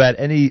talk about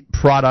any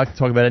product,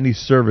 talk about any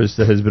service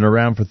that has been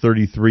around for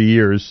 33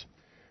 years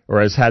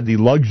or has had the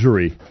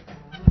luxury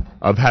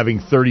of having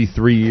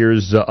 33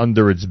 years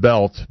under its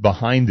belt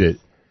behind it,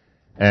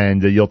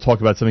 and you'll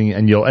talk about something,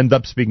 and you'll end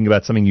up speaking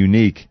about something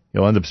unique.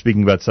 You'll end up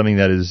speaking about something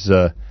that is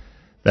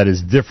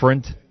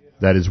different,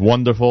 that is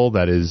wonderful,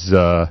 that is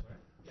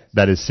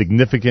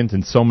significant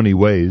in so many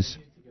ways.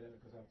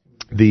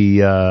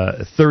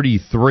 The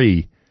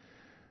 33...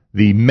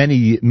 the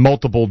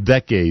multiple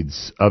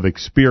decades of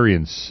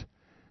experience,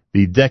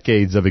 the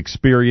decades of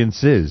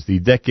experiences, the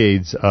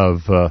decades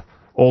of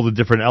all the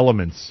different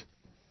elements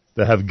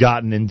that have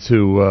gone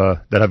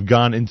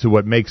into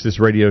what makes this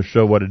radio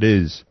show what it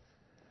is.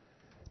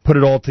 Put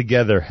it all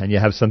together, and you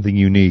have something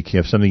unique. You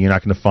have something you're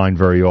not going to find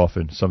very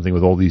often, something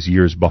with all these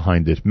years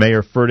behind it.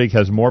 Mayor Fertig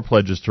has more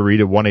pledges to read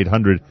at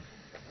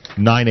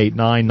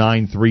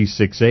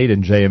 1-800-989-9368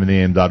 and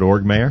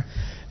jmandtheam.org, Mayor.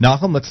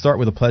 Nahum, let's start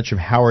with a pledge from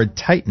Howard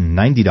Titan,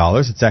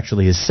 $90. It's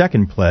actually his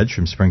second pledge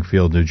from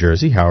Springfield, New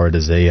Jersey. Howard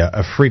is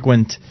a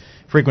frequent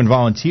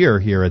volunteer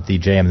here at the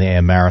JM and the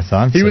AM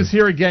Marathon. He was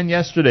here again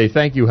yesterday.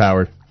 Thank you,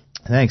 Howard.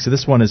 Thanks. So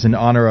this one is in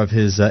honor of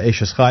his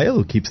Eshes Chayil,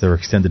 who keeps their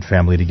extended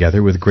family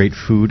together with great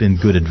food and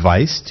good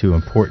advice, two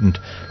important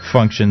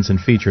functions and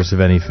features of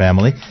any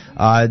family.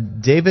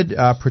 David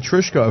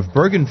Petrushka of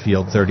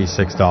Bergenfield,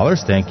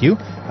 $36. Thank you.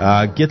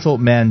 Gittel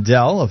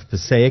Mandel of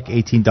Passaic,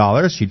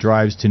 $18. She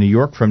drives to New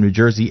York from New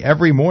Jersey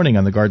every morning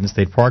on the Garden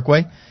State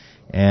Parkway.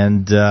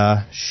 And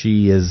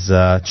she is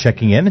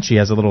checking in, and she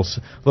has a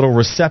little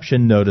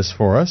reception notice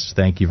for us.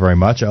 Thank you very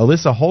much.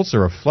 Alyssa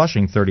Holzer of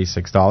Flushing,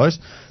 $36.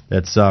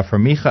 That's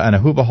from Micha and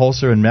Ahuba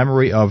Holzer in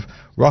memory of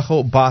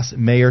Rachel Bas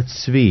Meir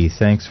Tzvi.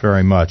 Thanks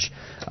very much.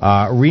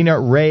 Rena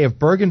Ray of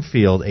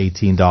Bergenfield,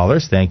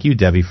 $18. Thank you.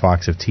 Debbie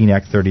Fox of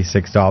Teaneck,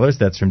 $36.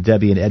 That's from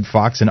Debbie and Ed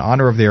Fox in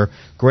honor of their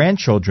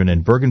grandchildren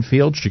in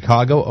Bergenfield,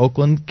 Chicago,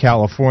 Oakland,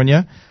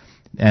 California,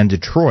 and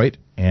Detroit.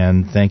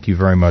 And thank you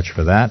very much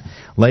for that.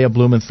 Leah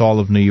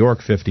Blumenthal of New York,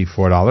 $54.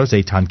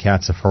 Eitan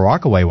Katz of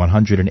Rockaway,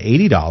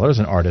 $180.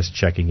 An artist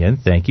checking in.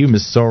 Thank you.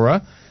 Miss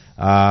Sora.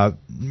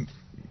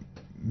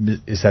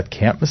 Is that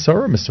Camp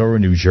Missouri? Missouri,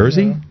 New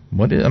Jersey?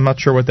 Yeah. I'm not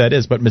sure what that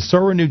is, but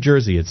Missouri, New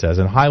Jersey, it says.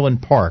 In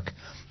Highland Park,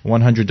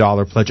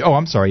 $100 pledge. Oh,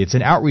 I'm sorry. It's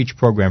an outreach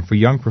program for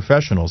young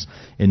professionals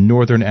in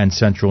northern and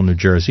central New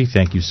Jersey.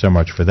 Thank you so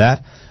much for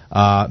that.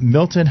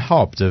 Milton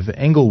Haupt of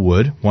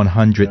Englewood,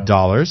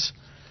 $100.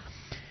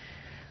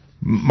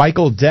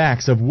 Michael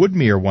Dax of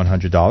Woodmere,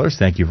 $100.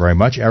 Thank you very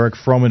much. Eric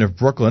Froman of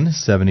Brooklyn,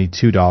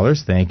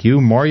 $72. Thank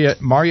you.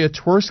 Maria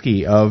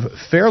Twersky of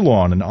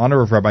Fairlawn in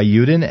honor of Rabbi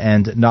Yudin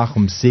and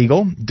Nachum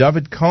Siegel.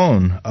 David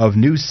Cohn of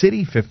New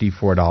City,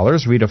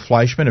 $54. Rita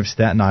Fleischman of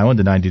Staten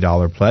Island, a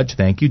 $90 pledge.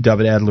 Thank you.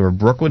 David Adler of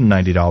Brooklyn,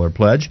 $90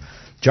 pledge.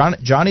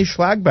 Jonathan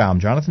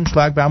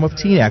Schlagbaum of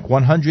Teaneck,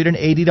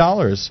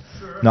 $180.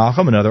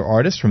 Nachum, another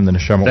artist from the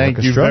Neshama Orchestra.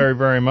 Thank you very,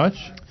 very much.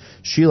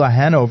 Sheila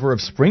Hanover of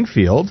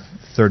Springfield,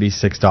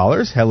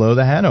 $36. Hello,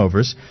 the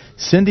Hanovers.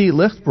 Cindy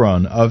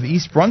Lichtbrunn of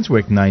East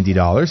Brunswick,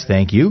 $90.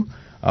 Thank you.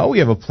 We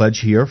have a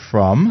pledge here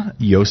from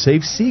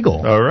Yosef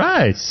Siegel. All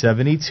right.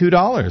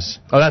 $72.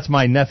 Oh, that's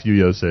my nephew,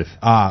 Yosef.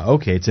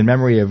 Okay. It's in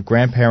memory of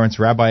grandparents,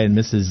 Rabbi and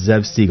Mrs.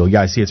 Zev Siegel.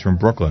 Yeah, I see it's from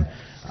Brooklyn.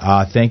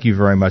 Thank you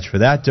very much for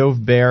that.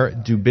 Dov Bear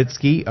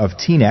Dubitsky of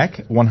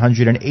Teaneck,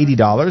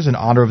 $180 in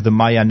honor of the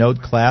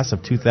Mayanot class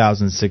of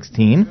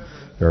 2016.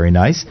 Very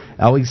nice.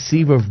 Ali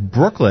Sieve of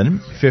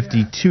Brooklyn,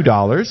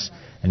 $52.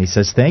 And he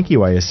says, thank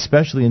you. I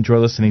especially enjoy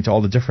listening to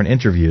all the different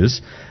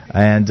interviews.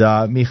 And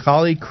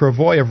Michali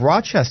Kravoy of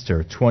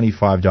Rochester,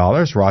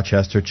 $25.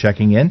 Rochester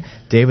checking in.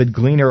 David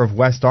Gleaner of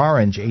West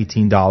Orange,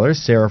 $18.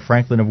 Sarah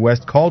Franklin of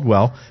West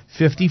Caldwell,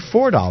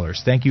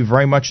 $54. Thank you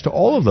very much to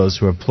all of those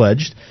who have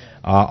pledged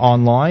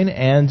online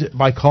and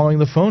by calling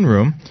the phone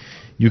room.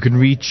 You can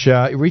reach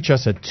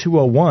us at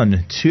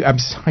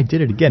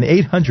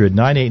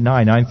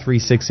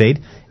 800-989-9368,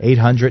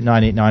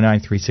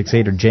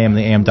 800-989-9368, or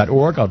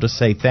jmtheam.org. I'll just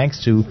say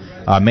thanks to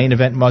Main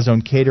Event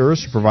Muzone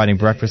Caterers for providing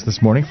breakfast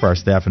this morning for our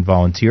staff and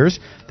volunteers.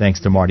 Thanks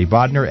to Marty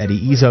Bodner,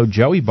 Eddie Izzo,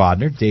 Joey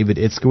Bodner, David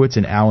Itzkowitz,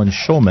 and Alan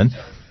Schulman.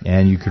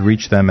 And you can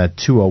reach them at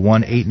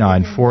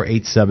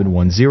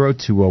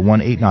 201-894-8710,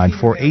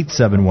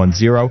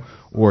 201-894-8710,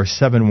 or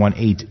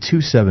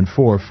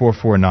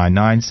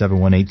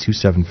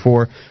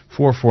 718-274-4499,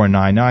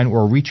 718-274-4499,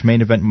 or reach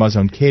Main Event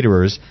Muzone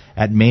Caterers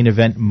at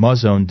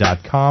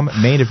maineventmuzone.com,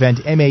 Main Event,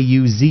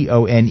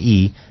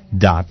 MAUZONE.com.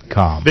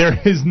 There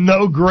is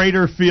no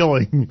greater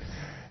feeling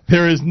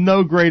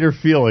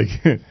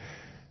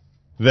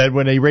that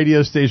when a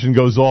radio station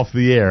goes off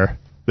the air,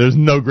 there's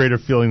no greater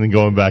feeling than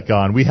going back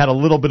on. We had a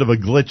little bit of a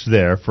glitch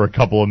there for a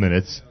couple of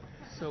minutes.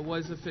 So it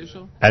was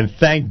official? And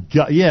thank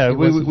God, yeah,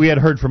 we had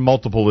heard from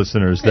multiple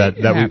listeners that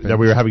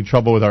we were having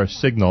trouble with our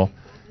signal.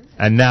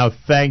 And now,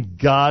 thank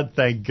God.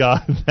 And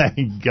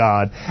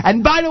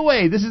by the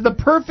way, this is the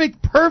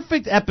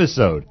perfect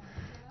episode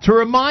to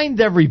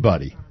remind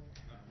everybody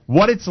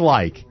what it's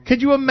like.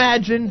 Could you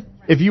imagine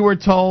if you were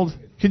told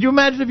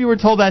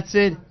that's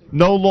it?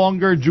 No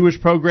longer Jewish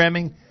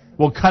programming?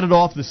 We'll cut it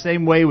off the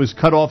same way it was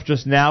cut off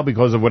just now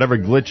because of whatever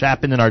glitch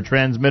happened in our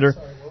transmitter.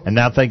 And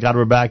now, thank God,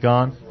 we're back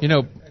on. You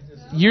know,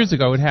 years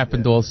ago, it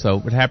happened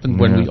also. It happened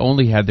when we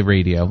only had the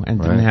radio and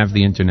didn't have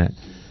the internet.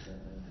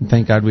 And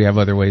thank God we have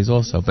other ways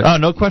also. But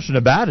no question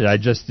about it. I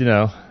just,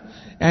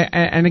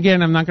 And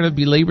again, I'm not going to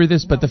belabor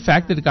this, but the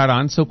fact that it got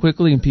on so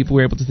quickly and people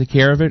were able to take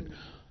care of it,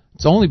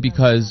 it's only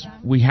because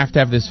we have to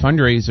have this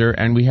fundraiser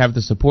and we have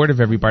the support of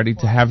everybody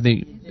to have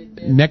the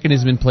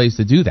mechanism in place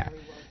to do that.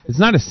 It's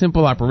not a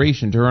simple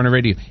operation to run a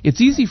radio. It's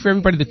easy for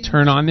everybody to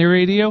turn on their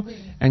radio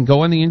and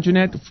go on the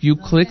internet, a few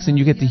clicks, and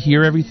you get to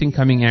hear everything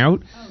coming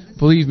out.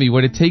 Believe me,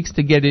 what it takes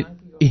to get it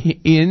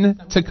in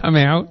to come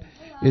out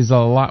is a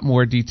lot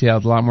more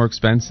detailed, a lot more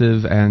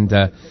expensive, and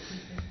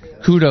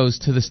kudos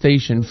to the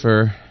station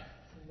for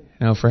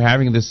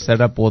having this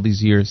set up all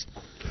these years.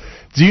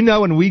 Do you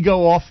know when we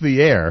go off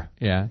the air,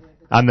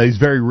 on these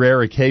very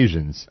rare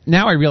occasions.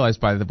 Now I realize,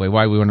 by the way,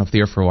 why we went off the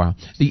air for a while.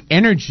 The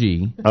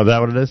energy. Oh, is that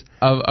what it is?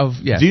 Of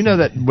yes. Do you know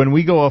that when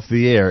we go off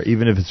the air,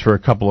 even if it's for a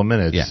couple of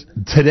minutes,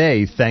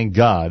 today, thank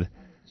God,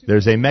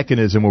 there's a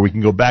mechanism where we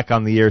can go back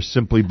on the air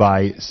simply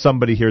by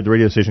somebody here at the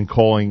radio station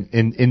calling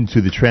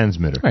into the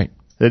transmitter. Right.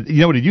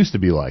 You know what it used to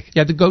be like? You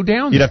had to go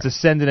down. You'd have to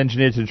send an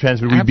engineer to the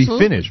transmitter. We'd be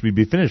finished. We'd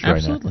be finished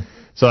right now.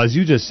 So as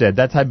you just said,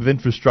 that type of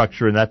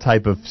infrastructure and that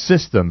type of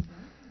system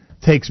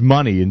takes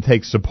money and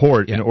takes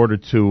support in order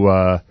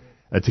to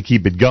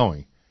keep it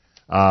going.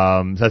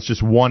 That's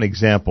just one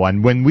example.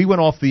 And when we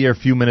went off the air a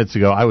few minutes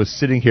ago, I was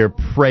sitting here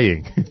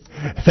praying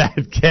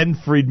that Ken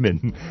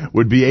Friedman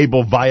would be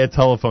able via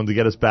telephone to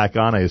get us back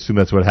on. I assume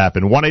that's what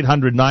happened.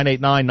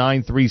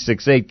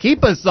 1-800-989-9368.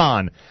 Keep us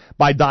on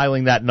by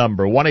dialing that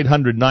number,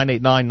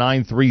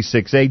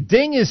 1-800-989-9368.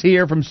 Ding is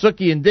here from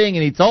Sookie and Ding,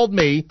 and he told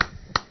me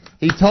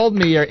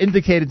or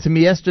indicated to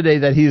me yesterday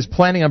that he is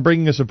planning on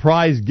bringing a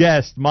surprise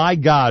guest. My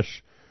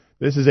gosh,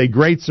 this is a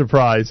great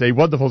surprise, a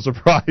wonderful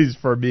surprise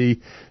for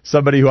me,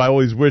 somebody who I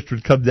always wished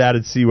would come down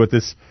and see what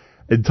this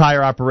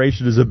entire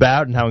operation is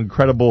about and how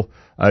incredible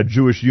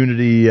Jewish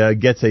unity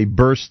gets a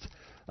burst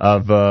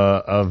of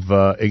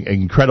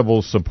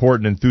incredible support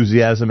and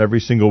enthusiasm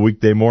every single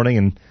weekday morning.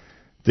 And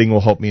Ding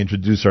will help me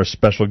introduce our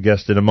special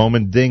guest in a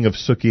moment. Ding of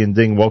Sookie and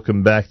Ding,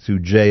 welcome back to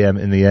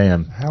JM in the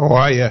AM. How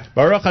are you?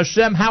 Baruch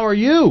Hashem, how are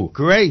you?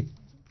 Great.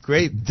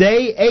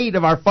 Day 8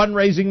 of our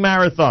fundraising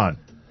marathon.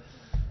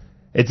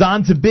 It's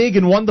on to big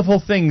and wonderful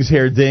things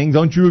here, Ding.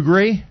 Don't you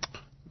agree?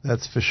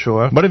 That's for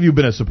sure. What have you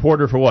been a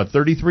supporter for,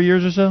 33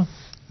 years or so?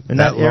 In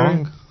that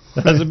long?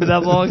 Has it been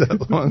that long?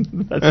 That long.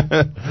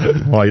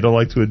 Well, you don't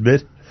like to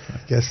admit? I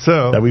guess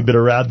so. That we've been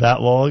around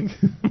that long?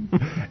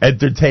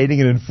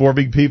 Entertaining and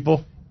informing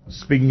people?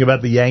 Speaking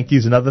about the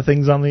Yankees and other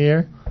things on the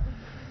air?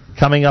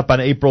 Coming up on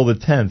April the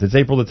 10th. It's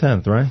April the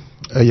 10th, right?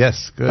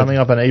 Yes, good. Coming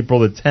up on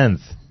April the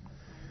 10th.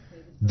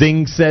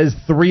 Ding says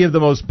 3 of the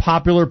most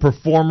popular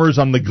performers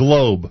on the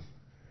globe.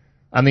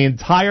 On the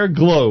entire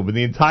globe, in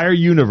the entire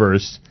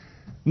universe.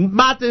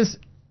 Matis,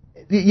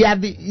 you have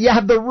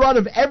the run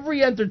of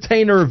every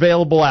entertainer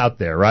available out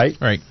there, right?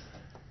 Right.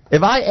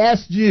 If I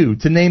asked you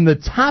to name the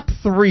top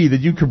 3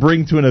 that you could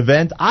bring to an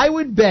event, I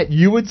would bet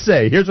you would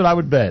say, here's what I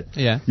would bet.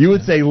 Yeah. You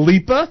would say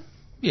Lipa,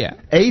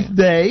 Eighth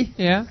Day,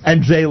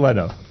 and Jay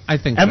Leno. I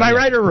think Am so, I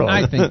right or wrong?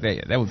 I think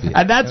that would be it.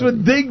 And that's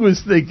what Ding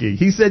was thinking.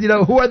 He said,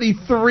 who are the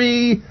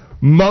 3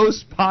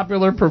 most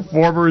popular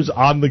performers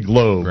on the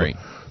globe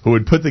who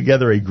would put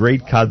together a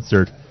great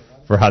concert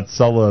for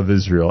Hatzalah of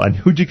Israel? And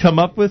who'd you come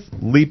up with?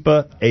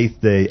 Lipa,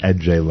 Eighth Day,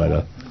 and Jay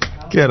Leno.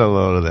 Get a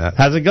load of that.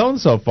 How's it going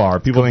so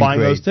far? People buying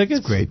those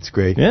tickets? It's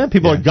great. Yeah,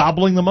 people are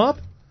gobbling them up?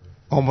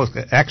 Almost.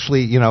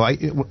 Actually,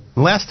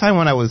 last time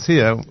when I was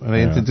here, when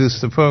I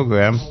introduced the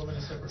program,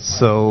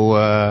 so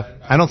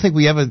I don't think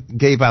we ever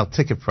gave out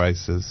ticket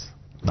prices.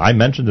 I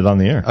mentioned it on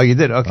the air. Oh, you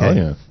did? Okay. Oh,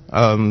 yeah.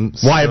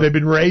 Why, have they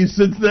been raised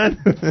since then?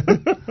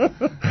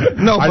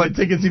 No, Are the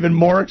tickets even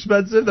more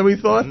expensive than we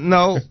thought?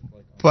 No,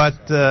 but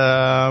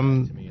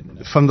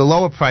from the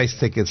lower price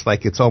tickets,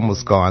 it's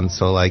almost gone.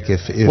 So,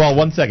 if well,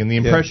 one second. The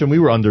impression we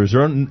were under is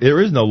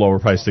there is no lower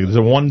price ticket. There's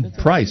a one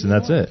price, and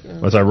that's it.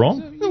 Was I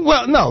wrong?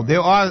 Well, no,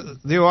 there are.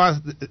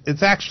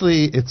 It's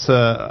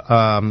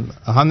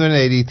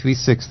 180,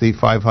 360,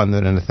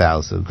 500, and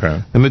 1,000. Okay.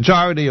 The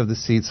majority of the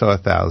seats are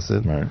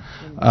 1,000. Right.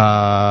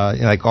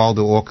 Like all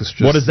the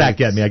orchestras. What does that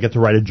get me? I get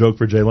to write a joke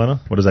for Jay Leno?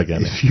 What does that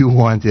get me? If you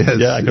want, yes.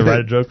 Yeah, I can write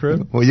a joke for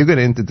him. Well, you're going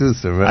to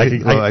introduce him, right?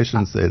 I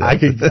shouldn't say that. I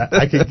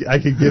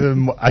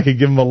could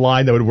give him a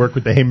line that would work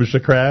with the Hamish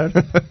crowd.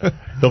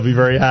 He'll be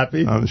very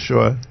happy. I'm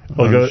sure.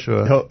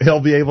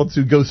 He'll be able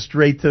to go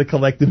straight to the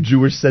collective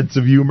Jewish sense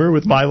of humor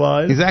with my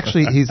line.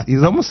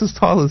 He's almost as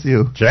tall as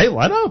you. Jay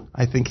Leno?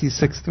 I think he's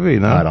 6'3",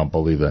 no? I don't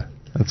believe that.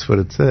 That's what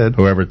it said.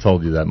 Whoever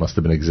told you that must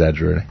have been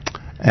exaggerating.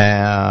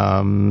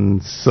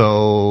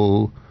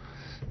 So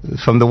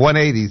from the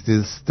 180s,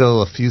 there's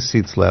still a few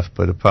seats left,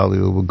 but it probably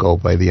will go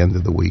by the end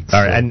of the week.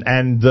 All right,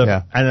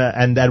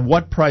 and at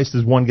what price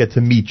does one get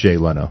to meet Jay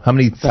Leno? How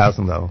many?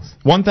 $1,000.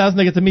 $1,000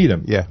 to get to meet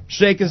him. Yeah.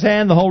 Shake his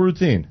hand, the whole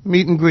routine.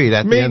 Meet and greet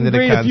at the end of the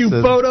concert. A few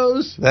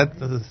photos.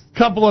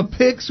 Couple of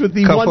pics with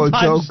the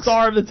one-time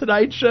star of the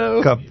Tonight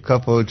Show.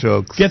 Couple of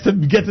jokes. Get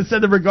to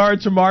send the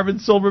regards from Marvin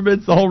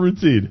Silverman. The whole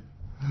routine.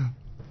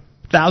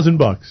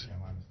 $1,000.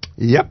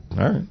 Yep. All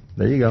right.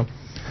 There you go.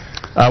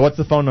 What's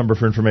the phone number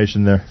for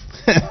information there?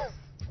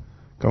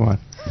 Go on.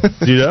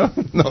 Do you know?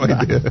 No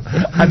idea.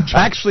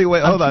 Actually,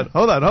 wait. Hold on.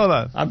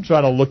 I'm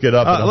trying to look it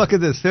up. Look at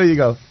this. Here you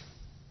go.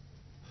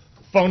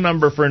 Phone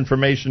number for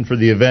information for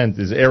the event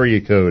is area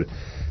code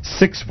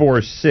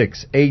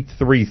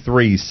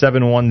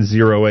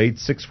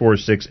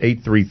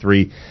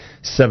 646-833-7108.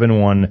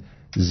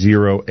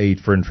 646-833-7108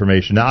 for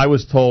information. Now, I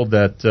was told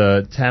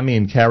that Tammy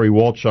and Carrie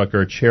Walchuk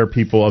are chair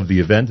people of the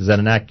event. Is that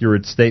an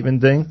accurate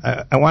statement, Ding?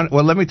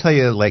 Well, let me tell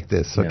you like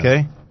this,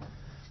 okay?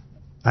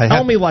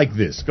 Tell me like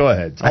this. Go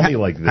ahead. Tell me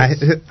like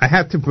this. I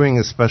had to bring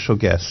a special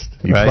guest.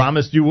 You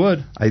promised you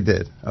would. I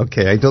did.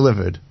 Okay, I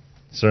delivered.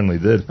 Certainly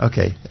did.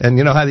 Okay. And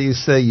you know how do you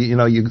say,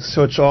 you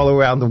search all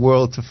around the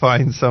world to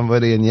find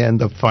somebody and you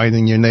end up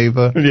finding your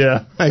neighbor?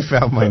 Yeah. I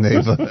found my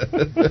neighbor.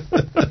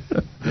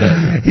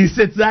 He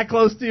sits that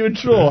close to you in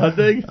Shul, I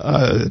think?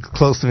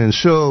 Close to me in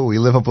Shul. We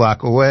live a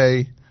block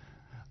away.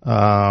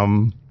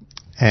 And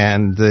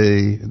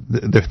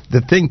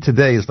the thing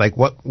today is like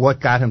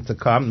what got him to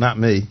come? Not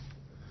me.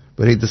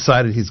 But he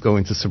decided he's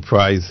going to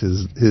surprise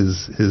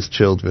his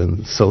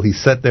children. So he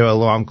set their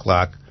alarm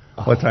clock.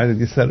 What time did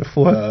you set it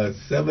for?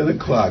 7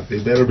 o'clock.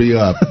 They better be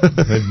up.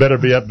 They better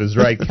be up is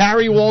right.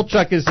 Carrie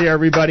Walchuk is here,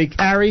 everybody.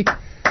 Carrie,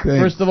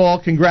 first of all,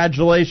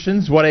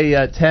 congratulations. What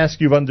a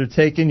task you've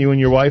undertaken, you and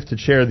your wife, to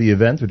chair the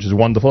event, which is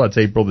wonderful. That's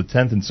April the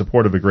 10th in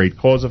support of a great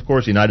cause, of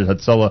course, United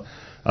Hatzalah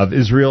of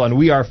Israel. And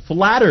we are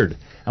flattered.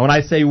 And when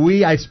I say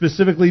we, I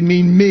specifically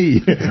mean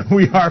me.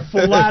 We are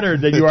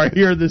flattered that you are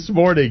here this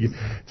morning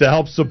to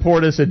help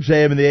support us at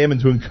JM and the AM and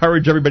to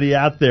encourage everybody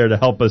out there to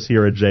help us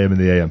here at JM and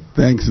the AM.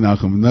 Thanks,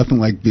 Nachum. Nothing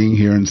like being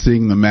here and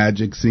seeing the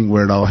magic, seeing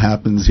where it all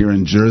happens here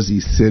in Jersey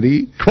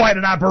City. Quite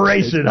an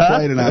operation, huh?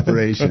 Quite an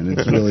operation.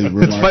 It's really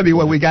remarkable. It's funny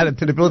when we got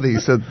into the building,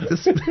 he said,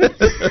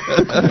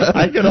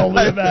 I can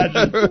only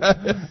imagine.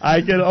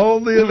 I can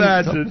only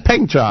imagine.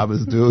 Paint job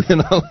is due,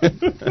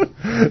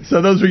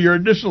 So those were your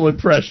initial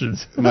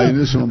impressions. My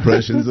initial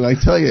impressions, and I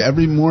tell you,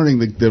 every morning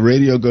the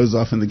radio goes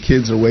off and the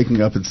kids are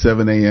waking up at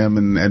 7 a.m.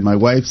 and my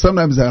wife,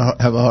 sometimes I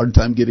have a hard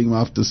time getting them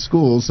off to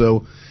school,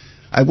 so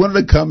I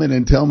wanted to come in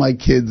and tell my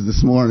kids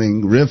this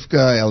morning,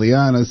 Rivka,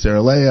 Eliana,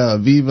 Sarah Leah,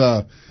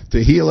 Aviva,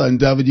 Tehila, and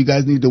David, you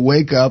guys need to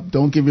wake up.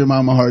 Don't give your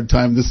mom a hard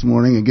time this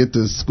morning and get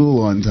to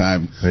school on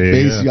time.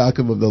 Base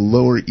Yaakov of the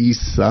Lower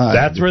East Side.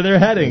 That's where they're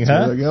heading,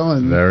 That's where they're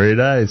going. Very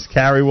nice.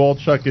 Carrie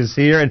Walchuk is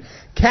here, and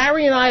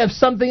Carrie and I have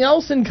something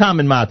else in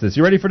common, Matis.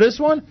 You ready for this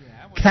one?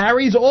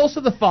 Carrie's also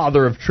the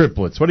father of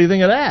triplets. What do you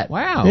think of that?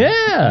 Wow.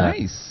 Yeah.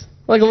 Nice.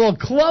 Like a little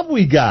club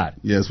we got.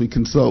 Yes, we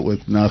consult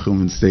with Nachum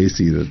and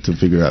Stacy to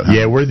figure out how.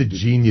 Yeah, we're the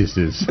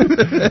geniuses.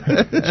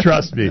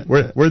 Trust me.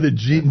 We're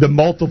the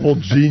multiple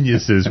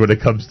geniuses when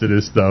it comes to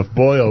this stuff.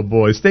 Boy, oh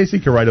boy. Stacy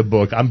can write a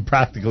book. I'm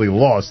practically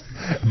lost.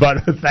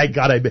 But thank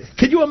God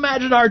Can you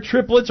imagine our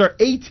triplets are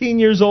 18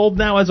 years old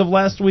now as of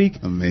last week?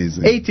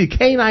 Amazing. 18.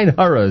 K9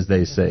 Hara, as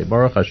they say.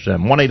 Baruch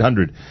Hashem.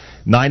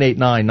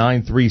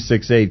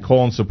 1-800-989-9368.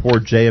 Call and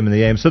support JM and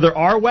the AM. So there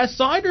are West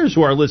Siders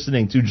who are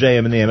listening to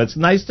JM and the AM. It's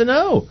nice to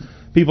know.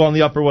 People on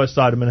the Upper West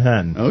Side of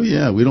Manhattan. Oh,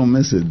 yeah, we don't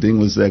miss it. Ding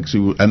was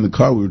actually, in the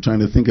car, we were trying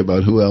to think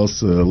about who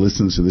else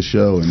listens to the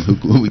show and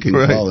who we can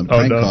call and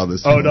prank call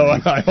this morning.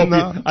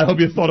 I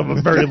hope you thought of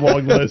a very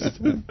long list.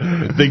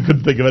 They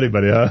couldn't think of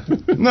anybody, huh?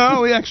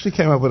 No, we actually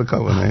came up with a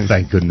couple of names.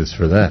 Thank goodness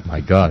for that.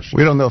 My gosh.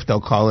 We don't know if they'll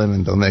call in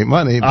and donate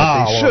money,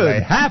 but they should. Well,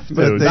 they have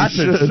to. Not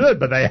just should,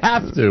 but they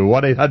have to.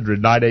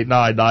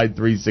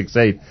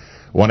 1-800-989-9368.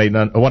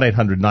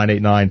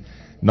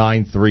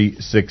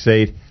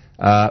 1-800-989-9368.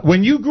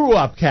 When you grew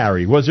up,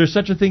 Carrie, was there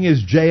such a thing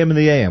as JM and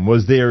the AM?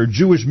 Was there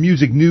Jewish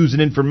music, news,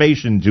 and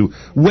information to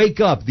wake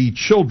up the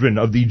children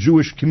of the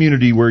Jewish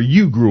community where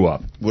you grew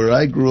up? Where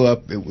I grew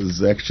up, it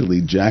was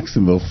actually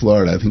Jacksonville,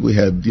 Florida. I think we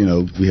had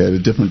a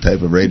different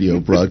type of radio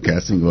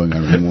broadcasting going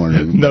on in the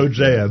morning. No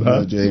JM,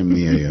 huh? No JM and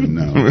the AM,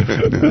 no.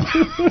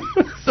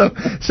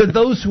 So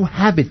those who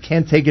have it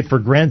can't take it for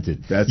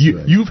granted. That's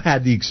right. You've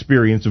had the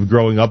experience of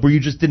growing up where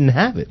you just didn't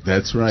have it.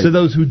 That's right. So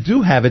those who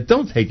do have it,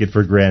 don't take it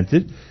for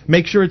granted.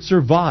 Make sure it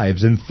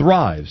survives and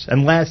thrives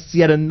and lasts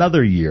yet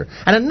another year.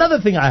 And another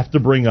thing I have to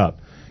bring up.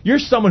 You're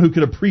someone who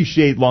could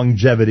appreciate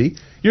longevity.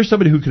 You're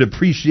somebody who could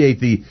appreciate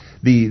the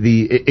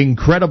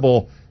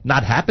incredible,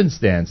 not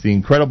happenstance, the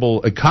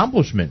incredible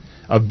accomplishment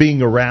of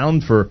being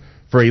around for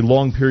a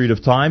long period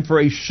of time, for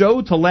a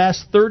show to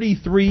last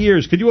 33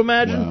 years. Could you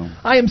imagine? Wow.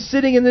 I am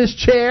sitting in this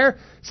chair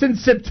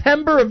since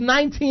September of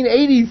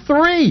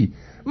 1983.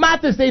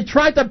 Matis, they've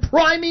tried to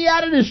pry me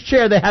out of this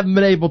chair. They haven't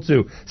been able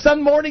to.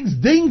 Some mornings,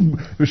 Ding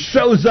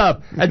shows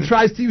up and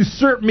tries to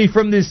usurp me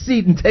from this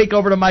seat and take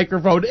over the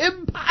microphone.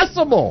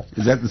 Impossible.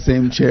 Is that the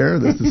same chair?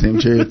 That's the same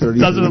chair 33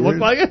 years? Doesn't it look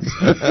like it?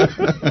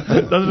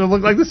 Doesn't it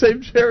look like the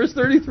same chair as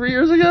 33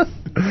 years ago?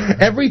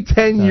 Every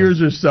 10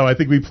 years or so, I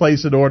think we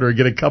place an order and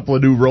get a couple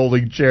of new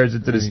rolling chairs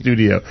into the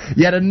studio.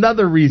 Yet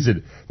another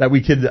reason that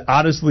we can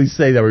honestly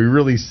say that we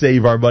really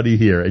save our money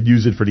here and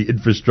use it for the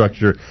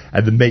infrastructure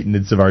and the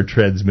maintenance of our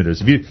transmitters.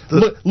 If you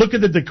look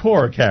at the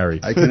decor, Carrie.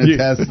 I can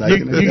attest.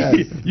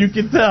 You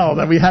can tell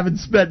that we haven't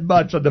spent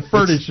much on the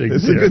furnishings.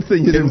 It's a good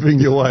thing you didn't bring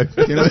your wife.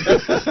 Can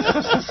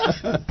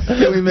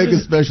we make a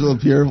special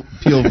appeal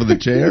for the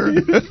chair?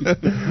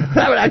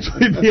 That would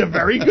actually be a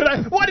very good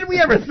idea. Why did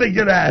we ever think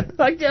of that?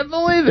 I can't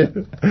believe it.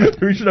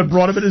 We should have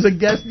brought him in as a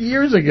guest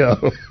years ago.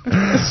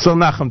 So,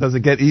 Nachum, does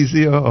it get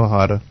easier or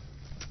harder?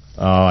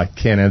 Oh, I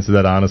can't answer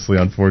that honestly,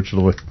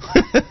 unfortunately.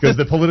 Because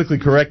the politically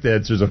correct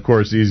answer is, of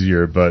course,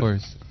 easier, but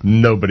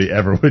nobody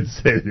ever would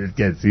say that it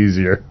gets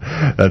easier.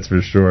 That's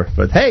for sure.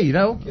 But hey,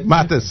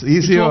 Matis,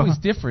 easier. It's always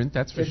different,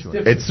 that's for sure.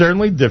 It's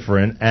certainly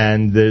different,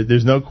 and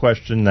there's no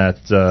question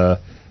that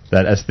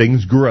as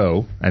things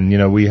grow, and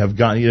we have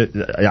gone.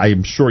 I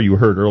am sure you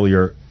heard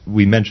earlier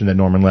we mentioned that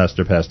Norman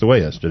Lester passed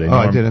away yesterday. Oh,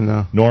 I didn't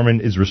know.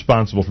 Norman is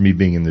responsible for me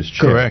being in this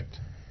chair. Correct.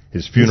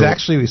 His funeral. He's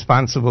actually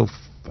responsible,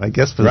 I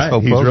guess, for this whole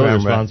He's program. really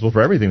responsible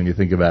for everything when you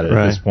think about it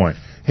Right. at this point.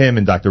 Him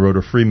and Dr.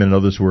 Rhoda Freeman and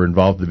others who were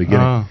involved at the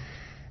beginning. Oh.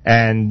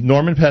 And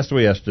Norman passed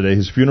away yesterday.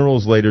 His funeral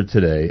is later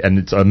today, and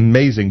it's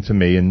amazing to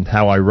me and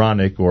how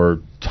ironic or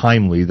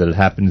timely that it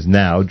happens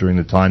now during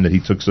the time that he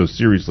took so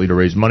seriously to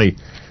raise money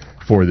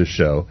for the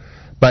show.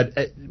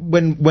 But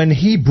when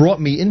he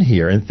brought me in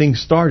here and things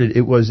started,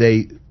 it was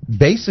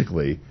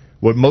basically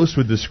what most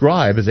would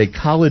describe as a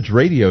college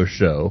radio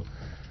show,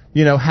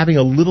 having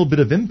a little bit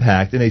of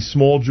impact in a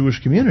small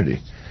Jewish community.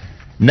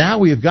 Now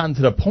we have gotten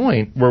to the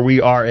point where we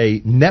are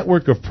a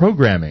network of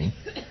programming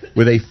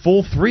with a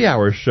full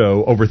 3-hour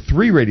show over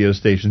 3 radio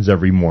stations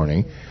every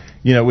morning,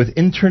 with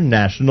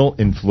international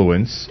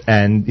influence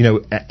and,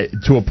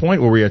 to a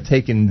point where we are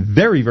taken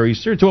very, very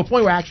serious, to a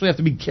point where I actually have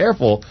to be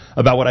careful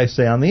about what I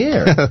say on the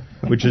air,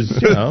 which is,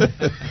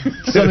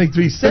 something to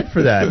be said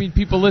for that. I mean,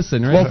 people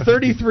listen, right? Well,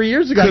 33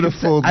 years ago,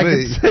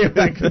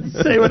 I could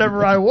say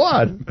whatever I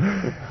want.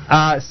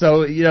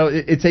 So,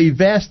 it's a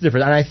vast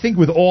difference. And I think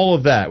with all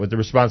of that, with the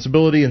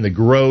responsibility and the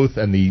growth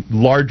and the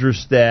larger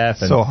staff.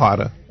 And so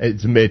harder.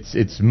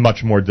 It's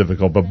much more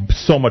difficult, but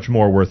so much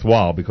more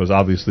worthwhile, because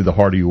obviously the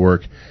harder you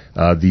work,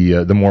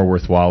 the more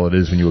worthwhile it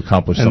is when you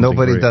accomplish something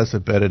nobody great. does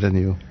it better than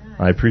you.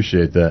 I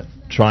appreciate that.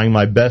 Trying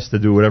my best to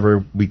do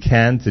whatever we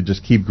can to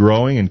just keep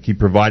growing and keep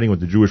providing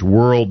what the Jewish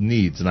world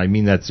needs. And I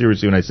mean that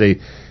seriously when I say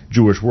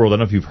Jewish world. I don't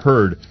know if you've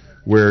heard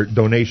where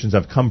donations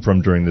have come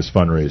from during this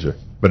fundraiser,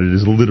 but it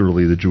is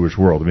literally the Jewish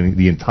world. I mean,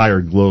 the entire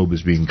globe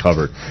is being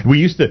covered. We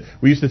used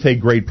to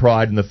take great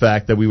pride in the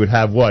fact that we would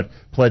have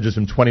pledges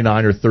from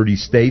 29 or 30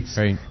 states.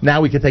 Right.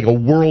 Now we can take a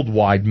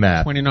worldwide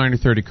map. 29 or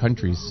 30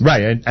 countries.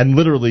 Right, and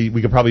literally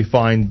we could probably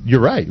find, you're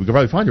right, we could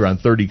probably find around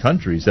 30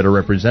 countries that are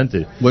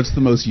represented. What's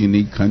the most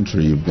unique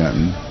country you've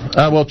gotten?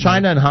 Well,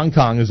 China and Hong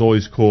Kong is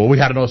always cool. We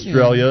had in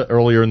Australia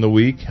earlier in the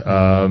week.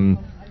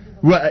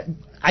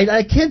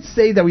 I can't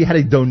say that we had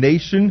a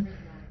donation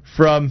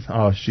from...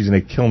 Oh, she's going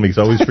to kill me because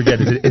I always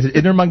forget. Is it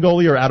Inner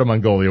Mongolia or Outer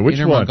Mongolia? Which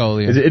Inner one?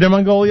 Mongolia. Is it Inner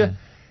Mongolia?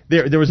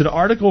 Yeah. There was an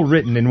article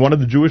written in one of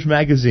the Jewish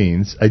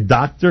magazines, a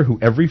doctor who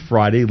every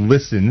Friday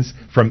listens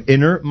from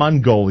Inner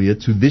Mongolia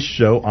to this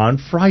show on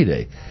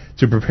Friday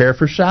to prepare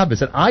for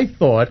Shabbos. And I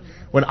thought,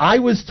 when I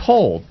was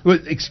told...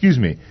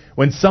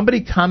 when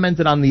somebody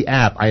commented on the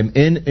app, I am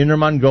in Inner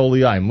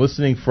Mongolia, I'm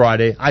listening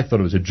Friday, I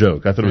thought it was a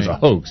joke. I thought it was a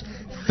hoax.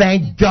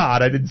 Thank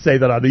God I didn't say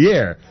that on the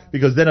air,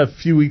 because then a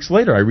few weeks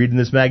later I read in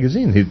this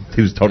magazine he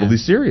was totally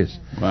serious.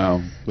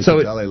 Wow. With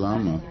the Dalai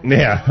Lama.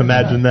 Yeah,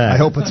 imagine that. I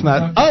hope it's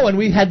not. Oh, and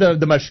we had the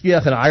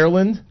Mashgiach in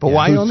Ireland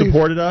who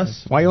supported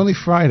us. Why only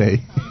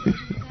Friday?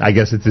 I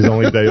guess it's his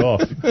only day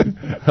off.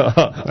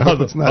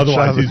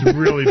 Otherwise he's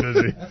really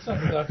busy. That's not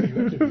the doctor you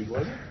interviewed,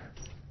 was it?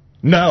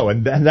 No,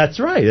 and that's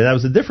right. And that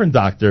was a different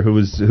doctor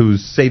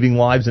who's saving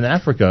lives in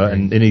Africa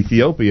and in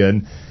Ethiopia,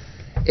 and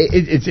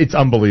it's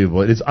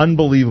unbelievable. It is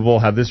unbelievable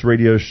how this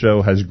radio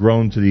show has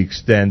grown to the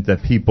extent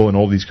that people in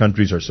all these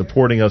countries are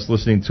supporting us,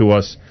 listening to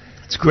us.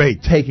 It's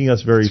great. Taking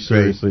us very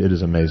seriously. It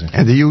is amazing.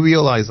 And do you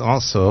realize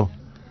also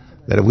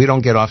that if we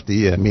don't get off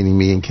the air, meaning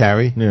me and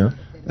Carrie,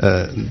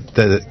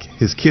 that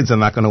his kids are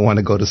not going to want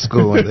to go to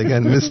school and they're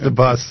going to miss the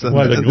bus.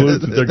 Why, they're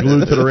glued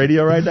to the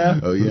radio right now?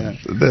 Oh, yeah.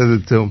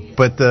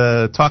 But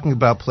talking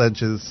about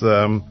pledges,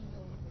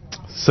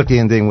 Suki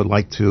and Ding would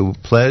like to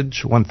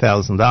pledge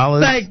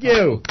 $1,000. Thank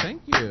you.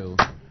 Thank you.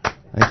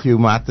 Thank you,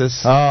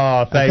 Matis.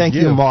 Oh, thank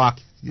you, Mark.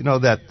 You know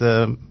that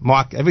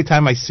Mark, every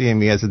time I see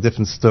him, he has a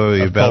different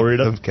story about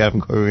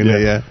Captain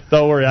Corina. Yeah.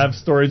 Don't worry, I have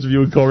stories of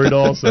you and Corina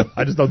also.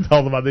 I just don't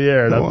tell them on the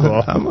air, that's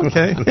all. I'm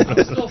okay.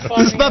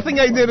 There's nothing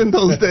I did in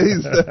those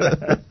days.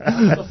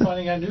 I'm still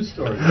finding out new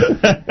stories.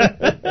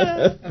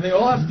 And they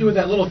all have to do with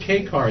that little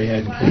K car he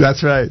had.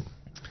 That's right.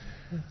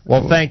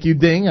 Well, thank you,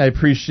 Ding. I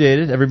appreciate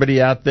it.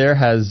 Everybody out there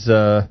has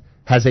a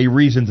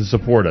reason to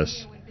support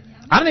us.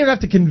 I don't even have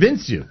to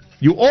convince you.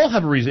 You all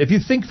have a reason. If you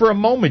think for a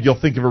moment, you'll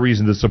think of a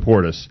reason to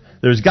support us.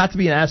 There's got to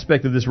be an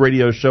aspect of this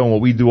radio show and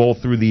what we do all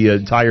through the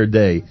entire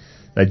day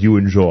that you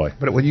enjoy.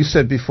 But what you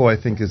said before, I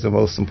think, is the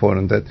most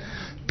important, that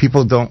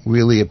people don't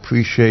really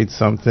appreciate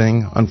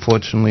something,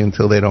 unfortunately,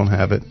 until they don't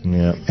have it.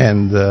 Yeah.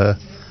 And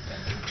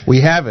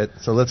we have it,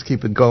 so let's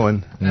keep it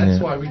going.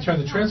 That's why we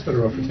turned the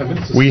transmitter off for 10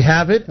 minutes. We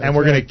have it, and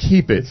we're going to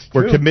keep it.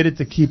 We're committed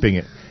to keeping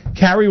it.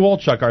 Carrie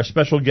Walchuk, our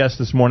special guest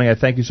this morning, I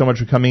thank you so much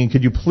for coming in.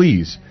 Could you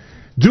please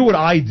do what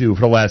I do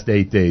for the last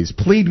 8 days.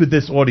 Plead with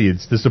this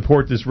audience to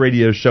support this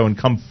radio show and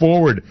come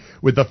forward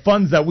with the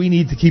funds that we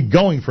need to keep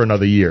going for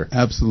another year.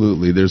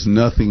 Absolutely. There's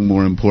nothing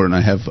more important.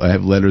 I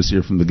have letters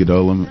here from the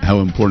Gedolim,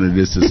 how important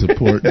it is to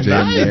support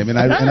JMA. And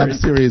I'm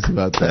serious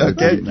about that.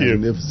 Okay.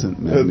 It's a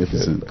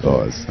magnificent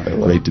cause.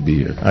 Great to be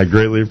here. I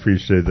greatly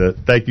appreciate that.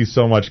 Thank you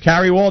so much.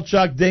 Carrie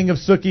Walchuk, Ding of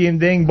Suki and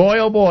Ding. Boy,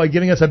 oh boy,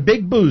 giving us a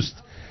big boost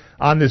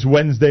on this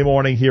Wednesday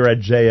morning here at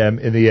JM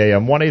in the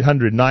AM.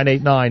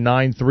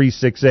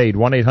 1-800-989-9368.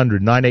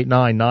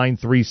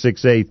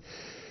 1-800-989-9368.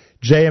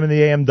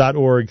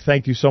 JMintheAM.org.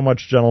 Thank you so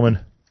much, gentlemen.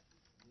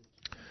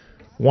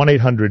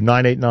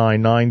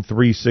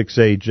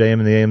 1-800-989-9368,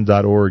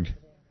 jmandtheam.org.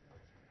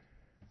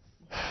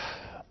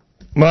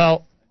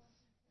 Well,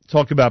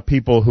 talk about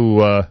people who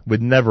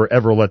would never,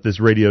 ever let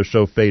this radio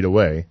show fade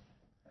away.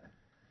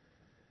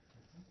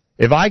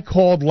 If I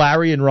called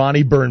Larry and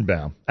Ronnie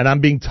Birnbaum, and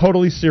I'm being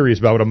totally serious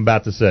about what I'm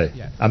about to say,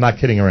 yes. I'm not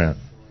kidding around,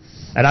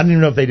 and I don't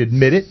even know if they'd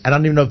admit it, and I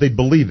don't even know if they'd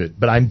believe it,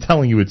 but I'm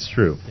telling you it's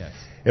true. Yes.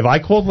 If I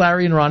called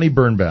Larry and Ronnie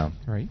Birnbaum,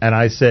 right. and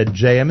I said,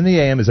 JM and the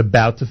AM is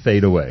about to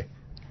fade away,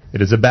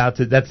 it is about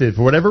to, that's it,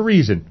 for whatever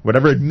reason,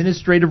 whatever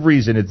administrative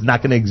reason, it's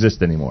not going to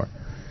exist anymore.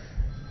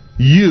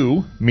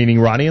 You, meaning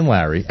Ronnie and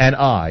Larry, and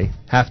I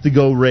have to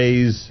go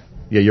raise,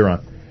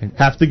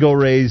 have to go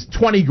raise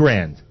 20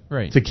 grand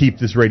right. to keep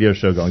this radio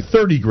show going.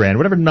 30 grand,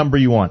 whatever number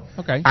you want.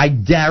 Okay. I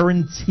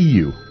guarantee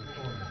you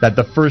that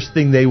the first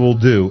thing they will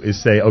do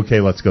is say, okay,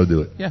 let's go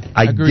do it. Yeah,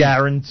 I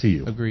guarantee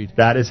you. Agreed.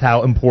 That is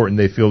how important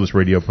they feel this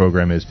radio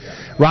program is.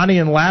 Ronnie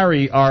and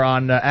Larry are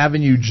on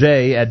Avenue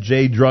J at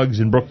J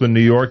Drugs in Brooklyn,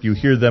 New York. You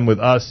hear them with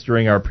us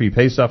during our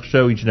pre-Pesach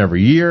show each and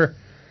every year.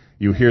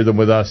 You hear them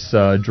with us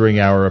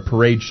during our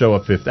parade show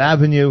at Fifth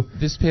Avenue.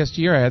 This past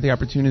year, I had the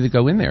opportunity to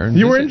go in there. And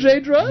you were in J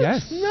Drugs?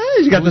 Yes.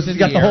 Nice. You got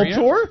the whole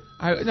tour?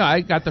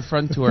 I got the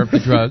front tour of the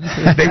drugs.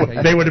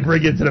 they would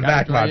bring you to the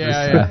back,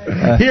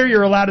 yeah. Here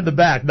you're allowed in the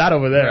back, not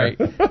over there. Right.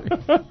 But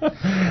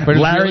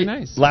it's really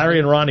nice. Larry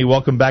and Ronnie,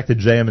 welcome back to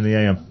JM and the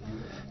AM.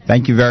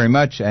 Thank you very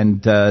much,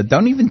 and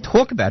don't even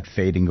talk about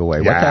fading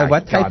away. Yeah,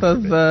 what type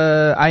of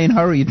ayin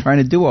hara are you trying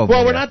to do over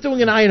Well, there? we're not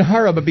doing an ayin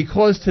hara, but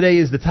because today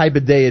is the type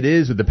of day it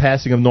is, with the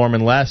passing of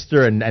Norman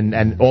Lester,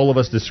 and all of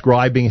us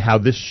describing how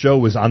this show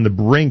was on the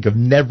brink of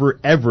never,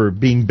 ever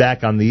being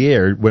back on the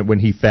air when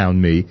he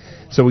found me,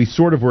 so we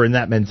sort of were in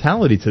that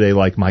mentality today,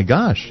 like, my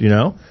gosh, you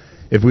know,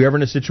 if we were ever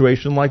in a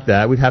situation like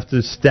that, we'd have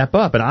to step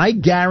up, and I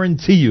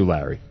guarantee you,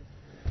 Larry,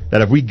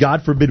 that if we,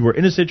 God forbid, were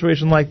in a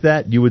situation like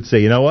that, you would say,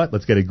 you know what,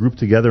 let's get a group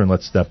together and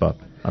let's step up.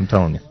 I'm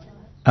telling you.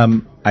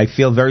 I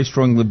feel very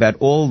strongly about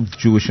all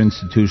Jewish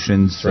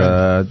institutions,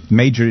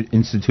 major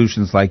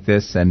institutions like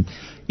this, and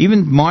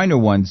even minor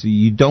ones.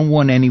 You don't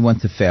want anyone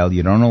to fail.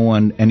 You don't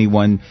want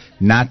anyone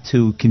not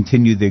to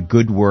continue their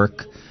good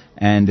work,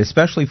 and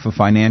especially for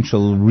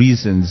financial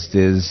reasons,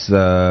 there's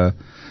it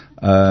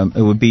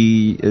would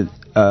be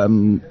a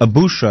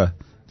busha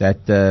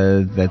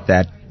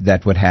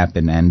that would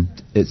happen, and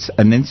it's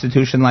an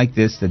institution like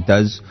this that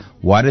does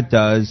what it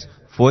does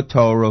for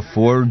Torah,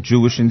 for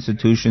Jewish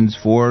institutions,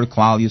 for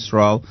Klal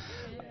Yisrael.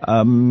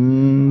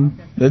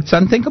 It's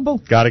unthinkable.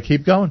 Got to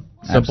keep going.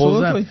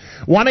 Simple Absolutely. as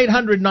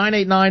that.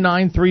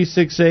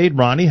 1-800-989-9368.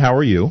 Ronnie, how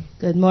are you?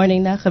 Good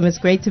morning, Nachum. It's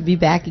great to be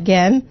back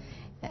again.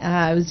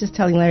 I was just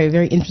telling Larry a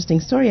very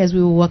interesting story as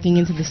we were walking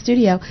into the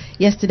studio.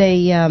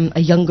 Yesterday, a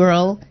young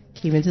girl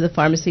came into the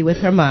pharmacy with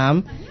her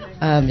mom.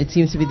 It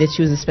seems to be that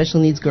she was a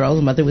special needs girl.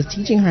 The mother was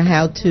teaching her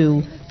how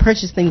to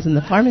purchase things in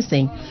the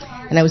pharmacy.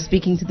 And I was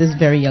speaking to this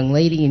very young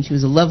lady, and she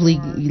was a lovely,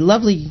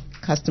 lovely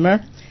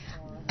customer.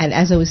 And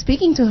as I was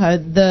speaking to her,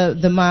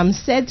 the mom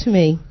said to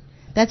me,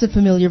 "That's a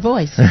familiar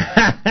voice.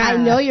 I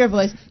know your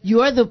voice.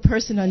 You're the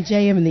person on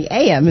JM and the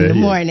AM in the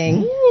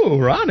morning." Ooh,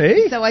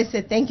 Ronnie. So I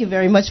said, thank you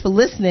very much for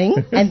listening,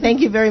 and thank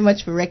you very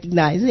much for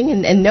recognizing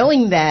and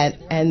knowing that,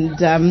 and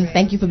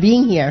thank you for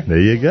being here. There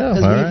you go.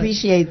 Because we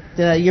appreciate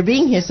your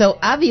being here. So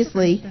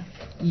obviously,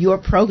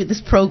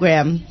 this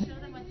program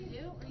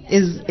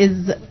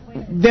is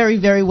very,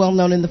 very well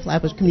known in the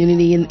Flatbush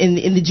community,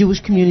 in the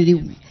Jewish community,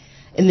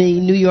 in the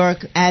New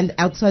York and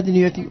outside the New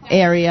York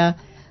area.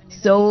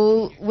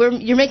 So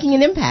you're making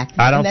an impact.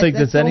 I don't think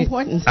there's any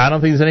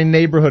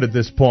neighborhood at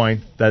this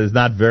point that is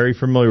not very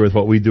familiar with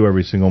what we do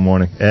every single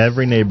morning.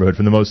 Every neighborhood,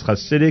 from the most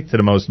Hasidic to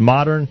the most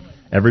modern,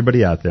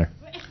 everybody out there.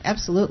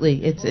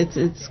 Absolutely,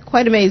 it's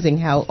quite amazing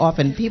how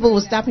often people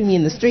were stopping me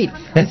in the street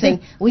and saying,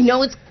 "We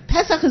know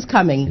Pesach is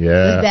coming. Yeah.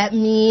 Does that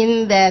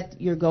mean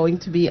that you're going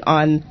to be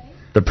on?"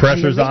 The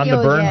pressure's on the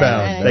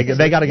Birnbaum.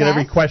 They got to get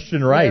every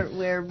question right.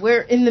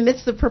 We're in the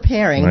midst of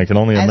preparing. I can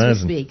only imagine.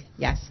 As we speak.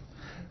 Yes.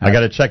 I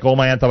got to check all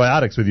my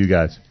antibiotics with you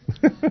guys.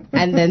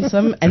 And then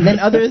some, and then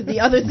the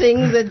other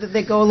things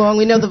that go along.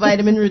 We know the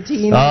vitamin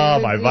routine. Oh,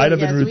 my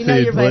vitamin routine, we know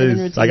your please. Vitamin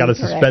routine, I got to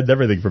suspend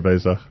everything for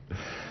Pesach.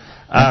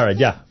 All right,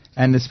 yeah.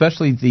 And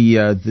especially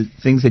the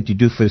things that you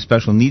do for the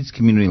special needs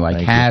community, like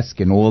HASC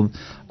and all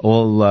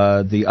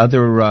the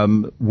other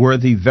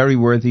very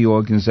worthy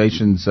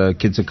organizations,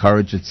 Kids of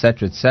Courage,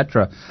 etc.,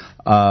 etc.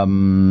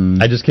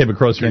 I just came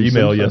across your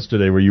email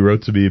yesterday where you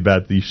wrote to me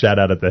about the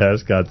shout-out at the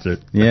House concert.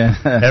 Yeah.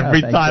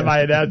 Every time I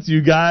announce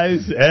you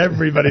guys,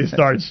 everybody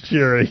starts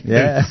cheering.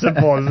 Yeah. It's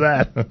simple as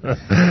that.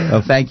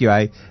 Well, thank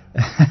you.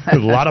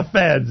 There's a lot of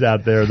fans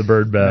out there in the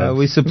Birnbaum.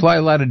 We supply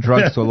a lot of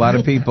drugs to a lot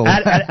of people.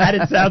 and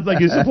it sounds like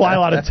you supply a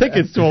lot of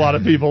tickets to a lot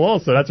of people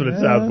also. That's what it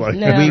sounds like.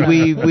 No.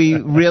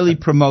 We really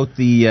promote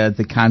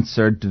the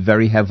concert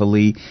very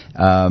heavily.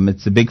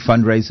 It's a big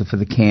fundraiser for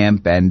the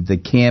camp, and the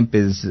camp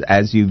is,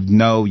 as you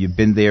know, you've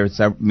been there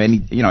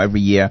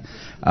every year.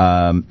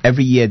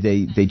 Every year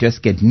they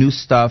just get new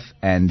stuff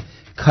and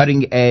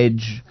cutting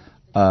edge,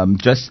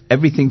 just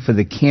everything for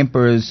the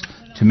campers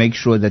to make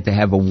sure that they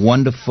have a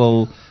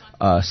wonderful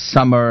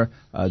summer,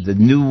 the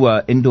new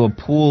indoor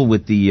pool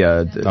with the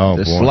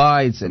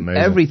slides and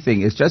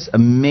everything. It's just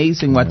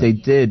amazing what they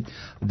did.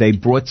 They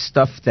brought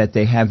stuff that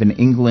they have in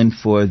England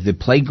for the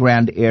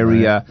playground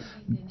area.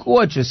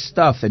 Gorgeous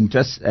stuff, and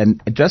just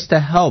to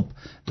help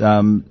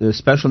the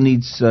special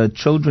needs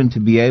children to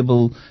be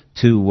able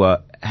to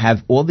have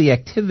all the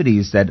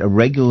activities that a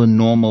regular,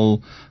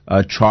 normal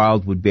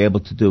child would be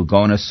able to do. Go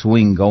on a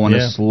swing, go on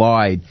a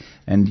slide.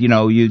 And,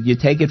 you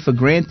take it for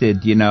granted,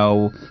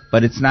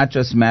 but it's not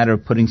just a matter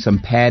of putting some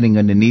padding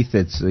underneath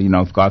it, so,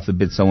 if God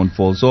forbid someone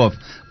falls off,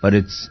 but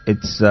it's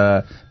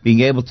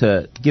being able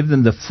to give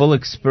them the full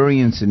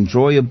experience,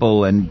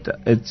 enjoyable, and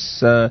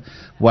it's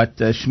what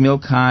Shmuel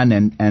Khan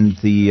and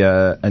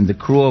the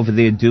crew over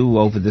there do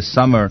over the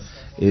summer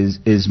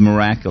is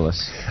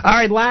miraculous. All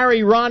right,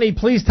 Larry, Ronnie,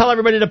 please tell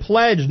everybody to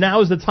pledge.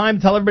 Now is the time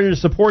to tell everybody to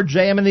support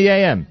JM and the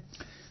AM.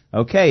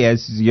 Okay,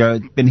 as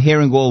you've been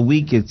hearing all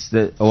week, it's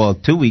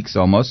 2 weeks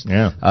almost.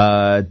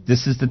 Yeah.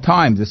 This is the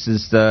time. This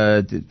is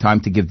the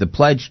time to give the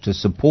pledge, to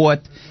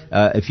support.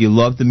 If you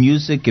love the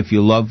music, if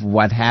you love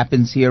what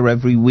happens here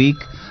every week,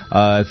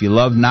 if you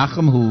love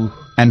Nachum,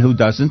 who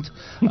doesn't,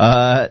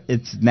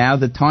 it's now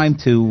the time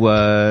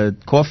to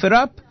cough it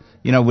up.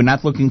 We're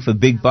not looking for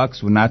big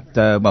bucks. We're not,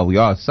 we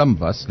are, some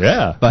of us.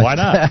 Yeah, but why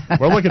not?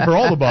 We're looking for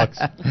all the bucks.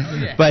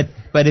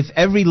 But if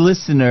every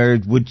listener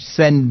would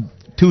send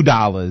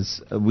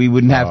 $2, we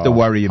wouldn't have to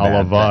worry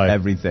about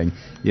everything.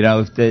 If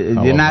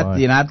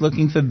you're not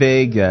looking for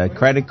big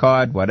credit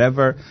card,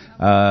 whatever.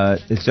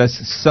 It's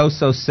just so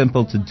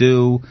simple to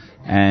do.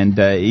 And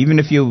even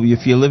if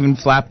you live in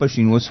Flatbush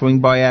and you will swing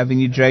by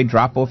Avenue J,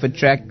 drop off a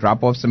check,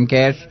 drop off some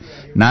cash,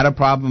 not a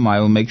problem. I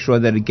will make sure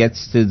that it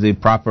gets to the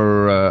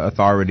proper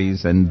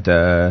authorities and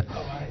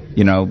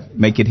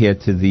make it here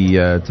to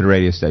the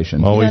radio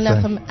station.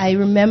 I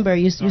remember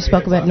you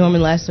spoke about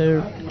Norman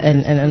Lasser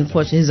and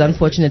his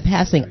unfortunate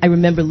passing. I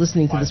remember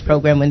listening to this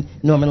program when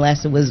Norman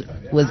Lasser was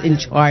in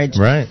charge.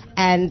 Right.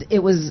 And it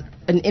was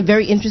a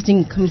very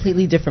interesting,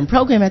 completely different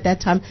program at that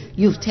time.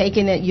 You've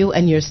taken it, you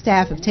and your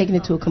staff have taken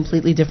it to a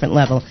completely different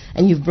level,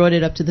 and you've brought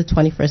it up to the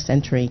 21st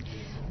century.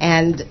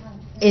 And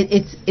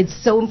it's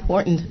so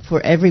important for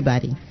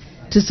everybody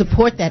to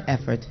support that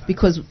effort,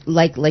 because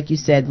like you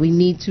said, we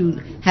need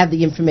to have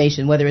the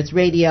information, whether it's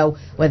radio,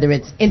 whether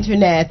it's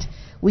internet.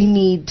 We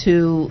need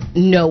to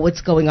know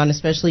what's going on,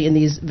 especially in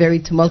these very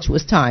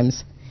tumultuous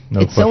times.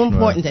 It's so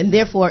important, and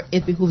therefore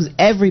it behooves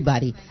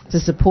everybody to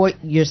support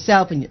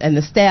yourself and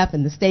the staff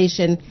and the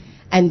station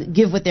and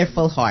give with their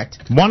full heart.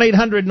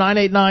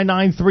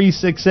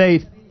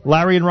 1-800-989-9368.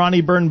 Larry and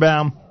Ronnie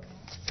Birnbaum.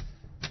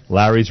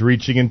 Larry's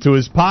reaching into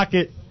his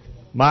pocket.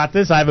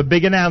 Matis, I have a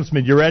big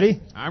announcement. You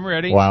ready? I'm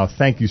ready. Wow,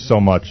 thank you so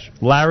much.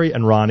 Larry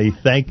and Ronnie,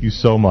 thank you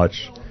so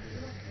much.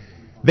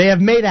 They have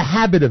made a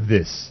habit of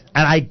this,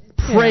 and I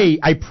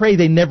pray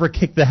they never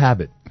kick the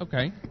habit.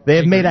 Okay. They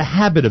have made a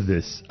habit of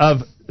this,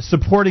 of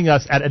supporting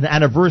us at an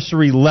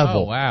anniversary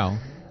level. Oh, wow.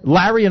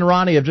 Larry and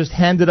Ronnie have just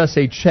handed us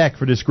a check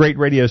for this great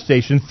radio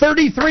station.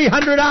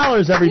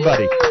 $3,300,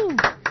 everybody. Woo!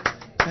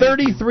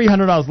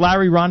 $3,300.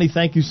 Larry, Ronnie,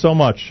 thank you so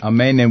much.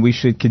 Amen. And we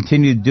should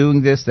continue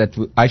doing this. That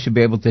I should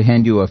be able to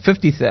hand you a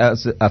 $5,000 check. No,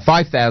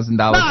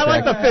 I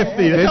like the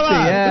 50.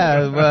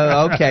 Yeah.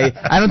 Well, okay.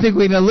 I don't think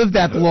we're going to live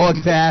that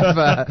long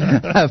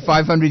to have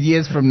 500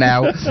 years from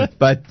now.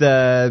 But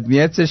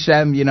Yetz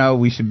Hashem,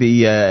 we should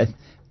be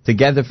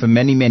together for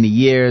many, many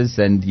years,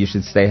 and you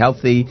should stay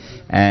healthy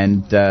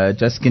and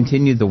just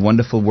continue the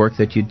wonderful work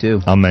that you do.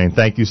 Amen.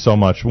 Thank you so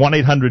much.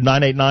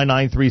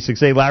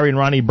 1-800-989-9368. Larry and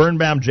Ronnie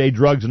Birnbaum, J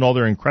Drugs, and all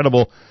their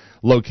incredible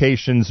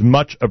locations.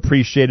 Much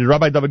appreciated.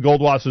 Rabbi David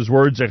Goldwasser's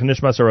words, Zech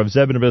Nishmas Rav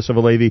Zeb and Yosef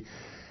Halevi,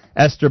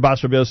 Esther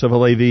Bas Rav Yosef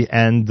Halevi,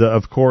 and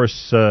of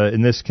course,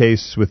 in this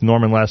case, with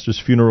Norman Lasser's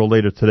funeral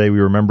later today, we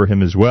remember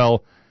him as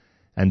well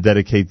and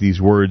dedicate these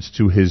words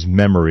to his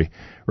memory.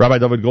 Rabbi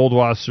David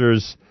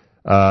Goldwasser's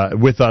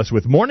with us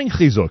with Morning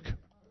Chizuk.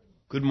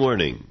 Good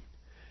morning.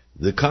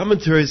 The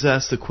commentaries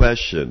ask the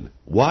question,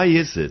 why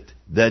is it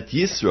that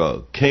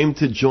Yisro came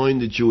to join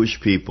the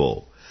Jewish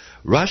people?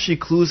 Rashi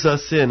clues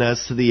us in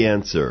as to the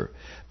answer,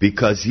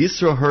 because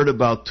Yisro heard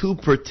about two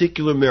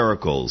particular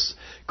miracles,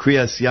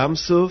 Kriyas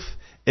Yamsuf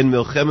and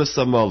Milchemes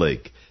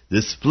Amalek,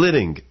 the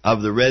splitting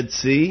of the Red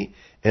Sea,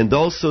 and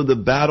also the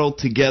battle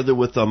together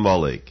with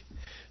Amalek.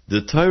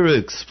 The Torah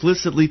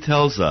explicitly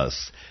tells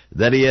us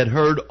that he had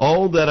heard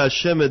all that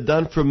Hashem had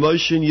done for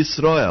Moshe and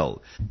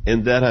Yisrael,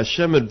 and that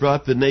Hashem had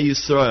brought Bnei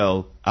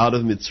Yisrael out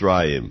of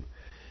Mitzrayim.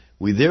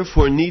 We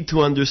therefore need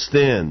to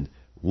understand,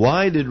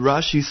 why did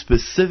Rashi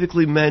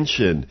specifically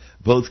mention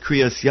both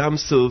Kriyas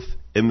Yamsuf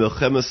and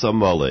Milchemes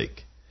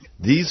Amalek?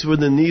 These were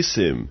the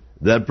Nisim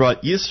that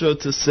brought Yisro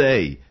to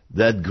say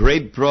that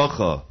great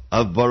bracha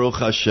of Baruch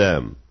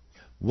Hashem.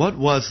 What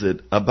was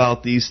it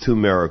about these two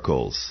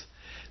miracles?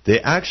 They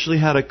actually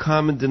had a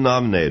common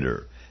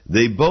denominator.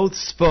 They both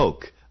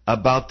spoke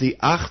about the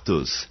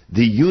Achdus,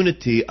 the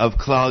unity of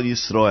Klal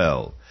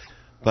Yisrael.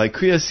 By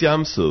Kriyas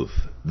Yamsuf,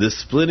 the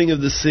splitting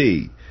of the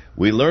sea,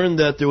 we learned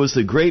that there was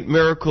a great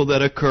miracle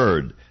that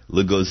occurred,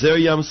 Legozer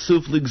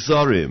Yamsuf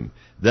Ligzarim,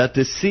 that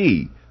the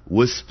sea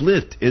was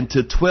split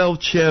into 12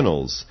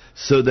 channels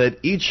so that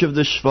each of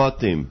the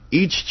Shvatim,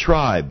 each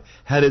tribe,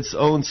 had its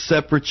own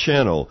separate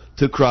channel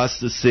to cross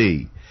the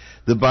sea.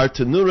 The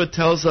Bartanura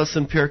tells us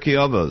in Pirkei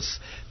Avos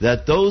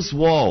that those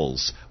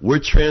walls were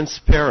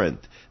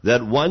transparent,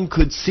 that one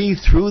could see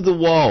through the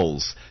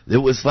walls. It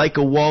was like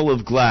a wall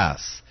of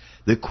glass.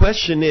 The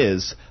question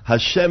is,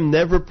 Hashem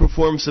never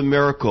performs a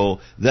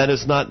miracle that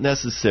is not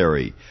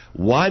necessary.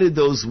 Why did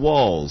those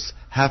walls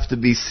have to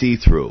be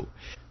see-through?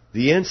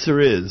 The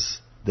answer is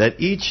that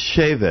each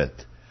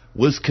Shevet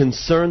was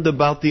concerned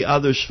about the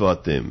other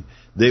Shvatim.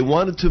 They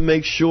wanted to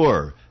make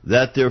sure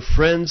that their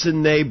friends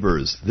and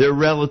neighbors, their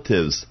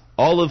relatives,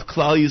 all of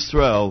Klal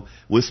Yisrael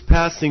was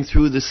passing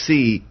through the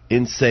sea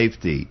in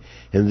safety.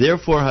 And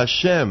therefore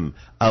Hashem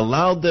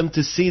allowed them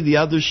to see the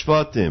other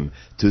Shvatim,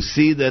 to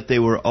see that they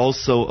were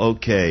also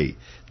okay.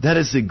 That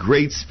is a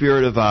great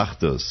spirit of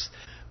Achdus.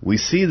 We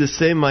see the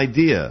same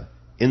idea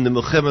in the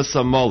Milchemes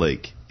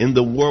Amalek, in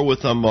the war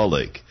with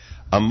Amalek.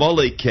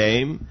 Amalek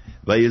came,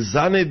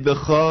 Vayizane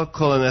becha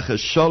kol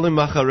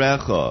hanechesholim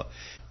acharecha.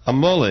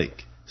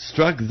 Amalek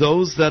struck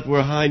those that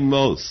were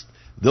hindmost,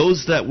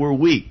 those that were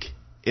weak,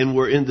 and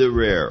were in the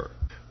rear.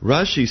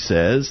 Rashi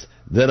says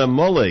that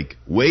Amalek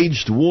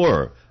waged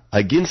war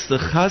against the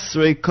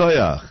Chasrei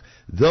Koyach,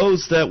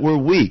 those that were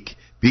weak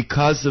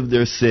because of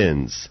their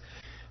sins.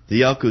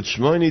 The Yalkut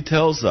Shimoni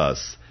tells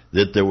us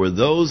that there were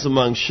those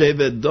among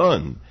Shevet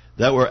Dan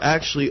that were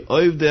actually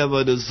Ovdei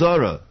Avodah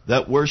Zarah,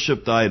 that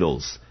worshipped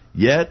idols.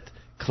 Yet,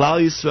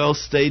 Klal Yisrael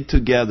stayed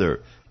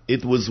together.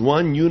 It was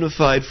one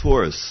unified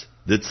force,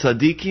 the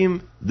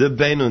Tzadikim, the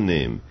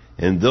Beinonim,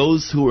 and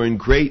those who were in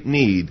great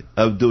need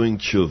of doing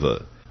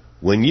tshuva.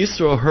 When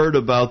Yisro heard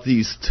about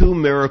these two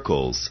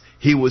miracles,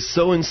 he was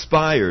so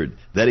inspired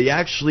that he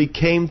actually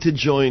came to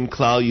join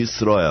Klal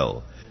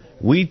Yisrael.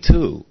 We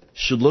too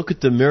should look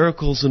at the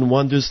miracles and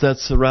wonders that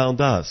surround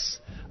us,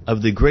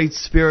 of the great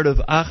spirit of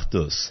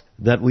Achdus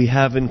that we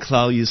have in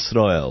Klal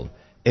Yisrael,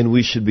 and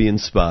we should be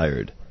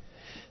inspired.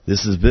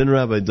 This has been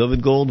Rabbi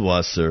David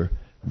Goldwasser,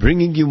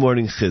 bringing you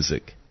Morning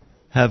Chizuk.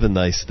 Have a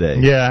nice day.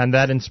 Yeah, and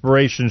that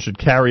inspiration should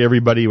carry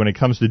everybody when it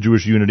comes to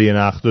Jewish unity and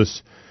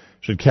Achdus,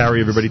 should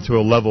carry everybody to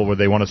a level where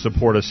they want to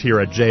support us here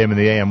at JM in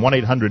the AM.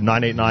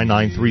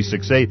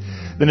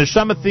 1-800-989-9368. The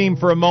Neshama theme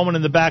for a moment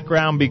in the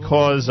background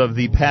because of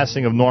the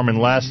passing of Norman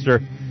Laster,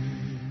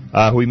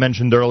 who we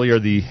mentioned earlier,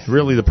 the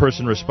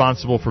person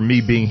responsible for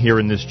me being here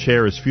in this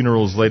chair. His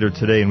funeral is later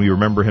today, and we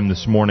remember him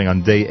this morning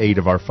on day 8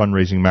 of our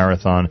fundraising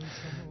marathon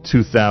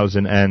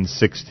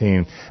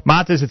 2016.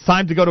 Matas, it's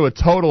time to go to a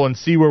total and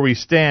see where we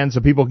stand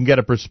so people can get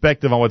a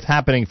perspective on what's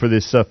happening for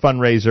this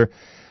fundraiser.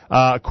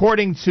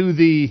 According to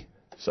the...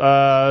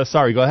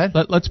 sorry, go ahead.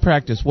 Let's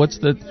practice. What's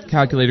the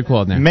calculator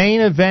called now? Main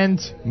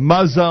Event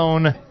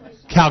Muzzone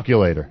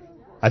Calculator.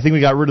 I think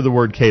we got rid of the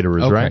word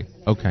caterers, right?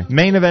 Okay.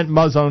 Main Event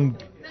Muzzone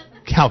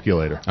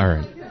Calculator. All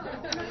right.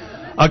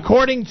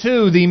 According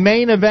to the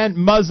Main Event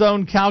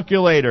Muzzone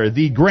Calculator,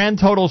 the grand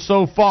total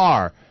so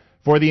far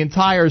for the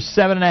entire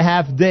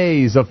 7.5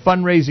 days of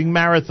Fundraising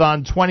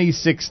Marathon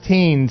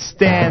 2016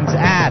 stands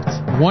at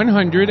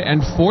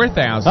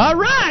 $104,000. All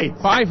right,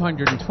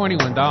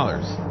 $521.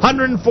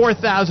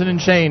 $104,000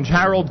 and change.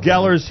 Harold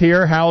Geller's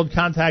here. Harold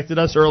contacted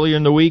us earlier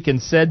in the week and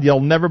said,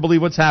 "You'll never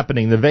believe what's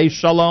happening. The Neve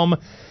Shalom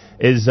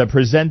is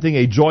presenting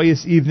a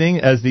joyous evening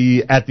at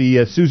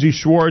the Susie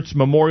Schwartz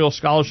Memorial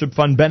Scholarship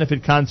Fund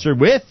benefit concert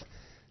with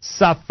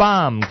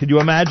Safam." Could you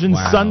imagine?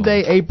 Wow.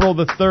 Sunday, April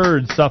the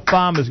 3rd,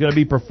 Safam is going to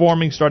be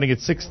performing starting at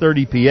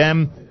 6:30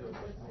 p.m.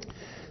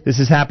 This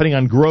is happening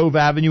on Grove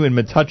Avenue in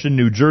Metuchen,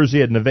 New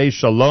Jersey at Neve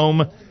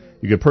Shalom.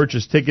 You can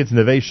purchase tickets at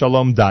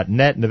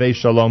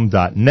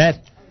neveshalom.net,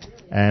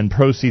 and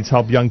proceeds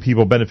help young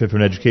people benefit from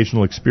an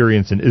educational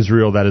experience in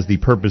Israel. That is the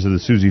purpose of the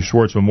Susie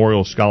Schwartz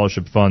Memorial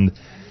Scholarship Fund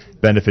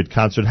benefit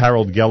concert.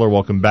 Harold Geller,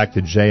 welcome back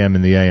to JM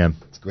in the AM.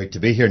 It's great to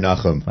be here,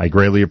 Nachum. I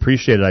greatly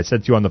appreciate it. I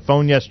said to you on the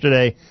phone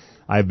yesterday,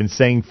 I've been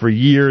saying for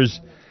years,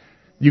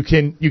 you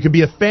can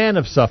be a fan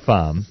of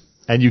Safam,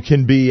 and you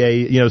can be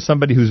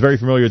somebody who's very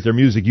familiar with their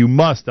music. You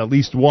must, at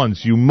least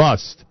once,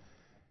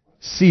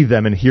 see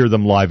them and hear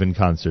them live in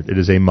concert. It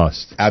is a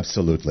must.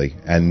 Absolutely.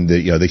 And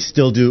they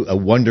still do a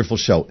wonderful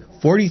show.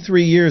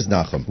 43 years,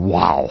 Nachum.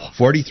 Wow.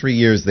 43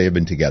 years they have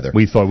been together.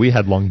 We thought we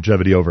had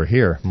longevity over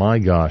here. My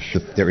gosh.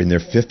 They're in their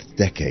 5th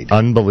decade.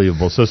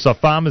 Unbelievable. So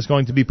Safam is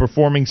going to be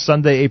performing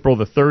Sunday, April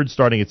the 3rd,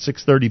 starting at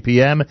 6:30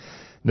 p.m.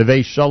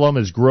 Neve Shalom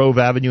is Grove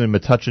Avenue in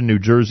Metuchen, New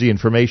Jersey.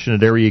 Information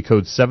at area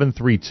code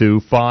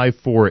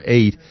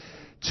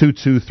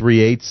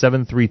 732-548-2238,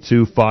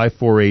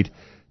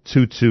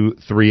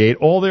 732-548-2238.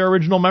 All their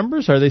original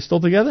members, are they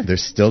still together? They're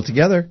still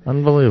together.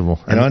 Unbelievable.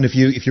 And if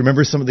you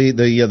remember some of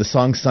the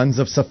song Sons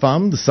of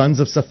Safam, the Sons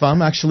of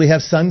Safam actually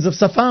have Sons of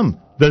Safam.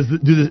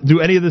 Do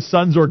any of the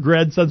sons or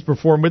grandsons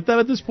perform with them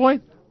at this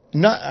point?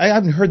 No, I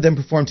haven't heard them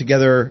perform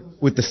together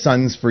with the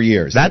Sons for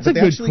years. But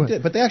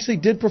they actually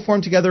did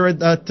perform together at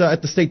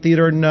the State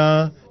Theater in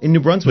New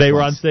Brunswick. They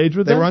were on stage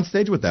with them? They were on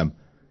stage with them.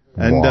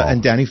 And Wow.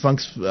 and Danny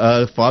Funk's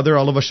father,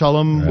 Oliver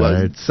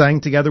Shalom,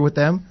 sang together with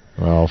them.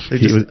 Well,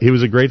 he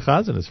was a great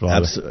chazan, his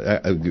father.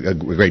 A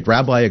great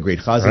rabbi, a great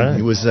chazan. Right.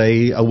 He was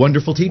a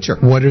wonderful teacher.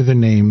 What are the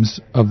names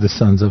of the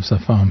sons of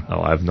Safam?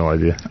 Oh, I have no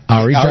idea.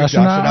 Ari, Josh,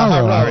 and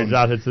Aaron.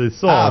 Josh, it's the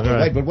song.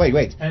 But wait.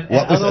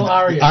 What was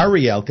it?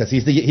 Ariel, because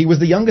he was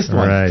the youngest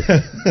one. Right.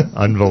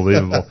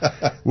 Unbelievable.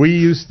 We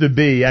used to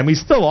be, and we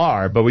still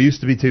are, but we used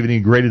to be to an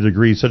even greater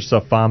degree, such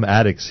Safam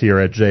addicts here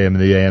at JM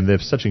and the AM. They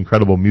have such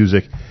incredible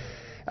music.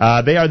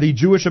 They are the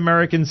Jewish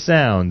American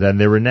sound, and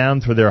they're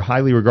renowned for their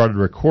highly regarded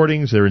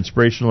recordings, their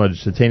inspirational and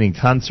entertaining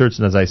concerts,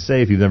 and as I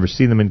say, if you've never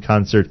seen them in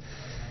concert,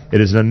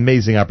 it is an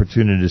amazing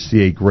opportunity to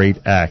see a great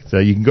act.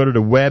 You can go to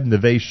the web,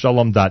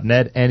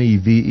 neveshalom.net,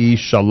 N-E-V-E,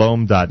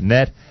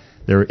 shalom.net.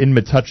 They're in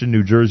Metuchen,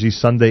 New Jersey,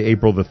 Sunday,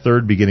 April the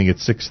 3rd, beginning at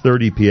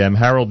 6:30 p.m.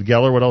 Harold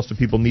Geller, what else do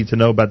people need to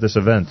know about this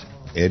event?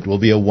 It will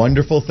be a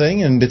wonderful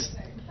thing, and it's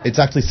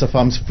actually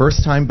Safam's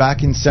first time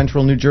back in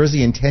central New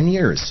Jersey in 10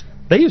 years.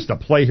 They used to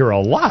play here a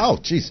lot. Oh,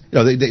 jeez.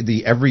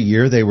 They every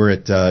year they were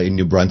at in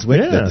New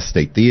Brunswick at the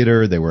State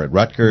Theater. They were at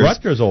Rutgers.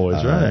 Rutgers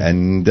always, right?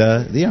 And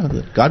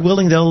God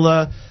willing,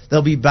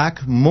 they'll be back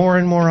more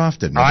and more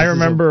often. I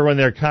remember when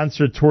their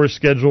concert tour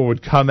schedule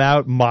would come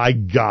out. My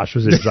gosh,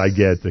 was it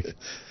gigantic!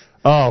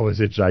 Oh, was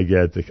it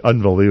gigantic!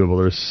 Unbelievable.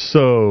 There's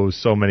so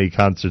many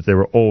concerts. They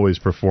were always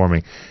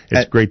performing.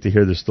 It's great to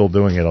hear they're still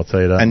doing it. I'll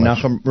tell you that. And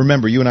Nachum,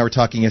 remember, you and I were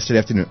talking yesterday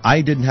afternoon.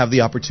 I didn't have the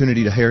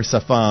opportunity to hear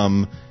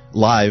Safam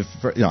live.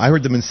 I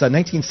heard them in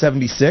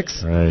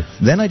 1976. Right.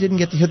 Then I didn't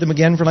get to hear them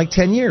again for like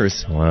 10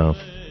 years. Wow.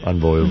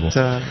 Unbelievable. It's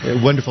a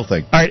wonderful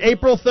thing. All right,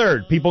 April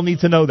 3rd. People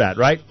need to know that,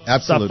 right?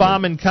 Absolutely.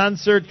 Safam in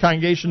concert,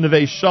 Congregation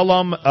Neve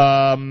Shalom,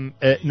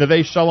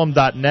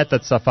 neveshalom.net.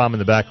 That's Safam in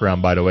the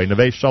background, by the way.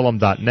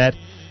 neveshalom.net,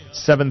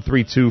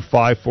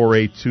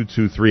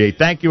 732-548-2238.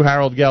 Thank you,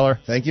 Harold Geller.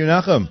 Thank you,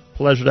 Nachum.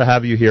 Pleasure to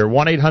have you here.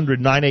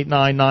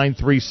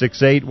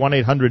 1-800-989-9368,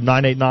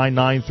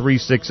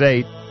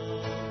 1-800-989-9368.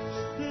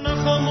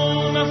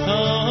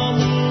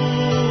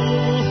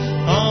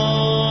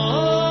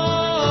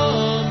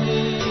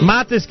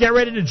 Matis, get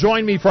ready to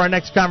join me for our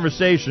next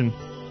conversation.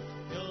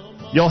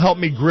 You'll help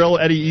me grill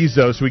Eddie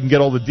Izzo so we can get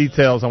all the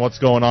details on what's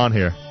going on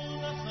here.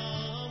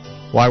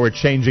 Why we're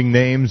changing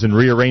names and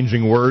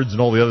rearranging words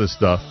and all the other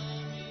stuff.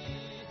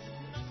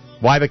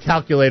 Why the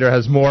calculator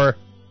has more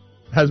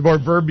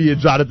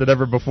verbiage on it than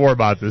ever before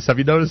about this. Have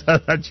you noticed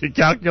that? That's your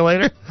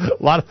calculator? A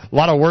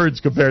lot of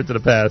words compared to the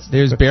past.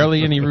 There's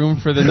barely any room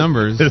for the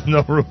numbers. There's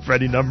no room for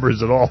any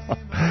numbers at all.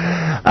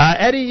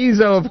 Eddie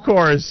Izzo, of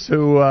course,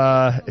 who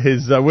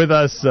is with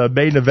us,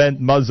 main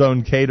event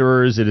Muzzone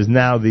Caterers. It is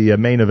now the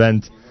main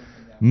event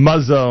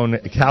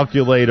Muzzone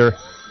Calculator.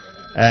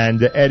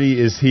 And Eddie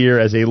is here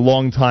as a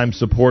longtime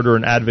supporter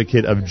and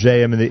advocate of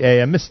JM and the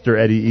AM. Mr.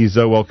 Eddie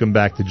Izzo, welcome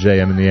back to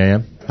JM and the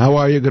AM. How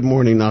are you? Good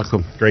morning,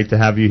 Nachum. Great to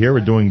have you here.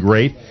 We're doing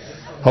great.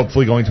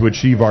 Hopefully going to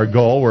achieve our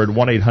goal. We're at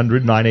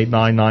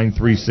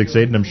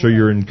 1-800-989-9368, and I'm sure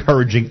you're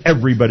encouraging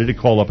everybody to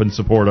call up and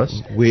support us.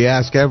 We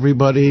ask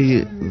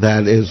everybody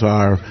that is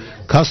our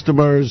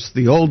customers,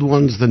 the old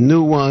ones, the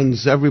new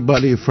ones,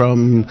 everybody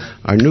from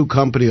our new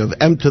company of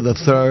M to the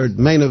Third,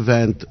 Main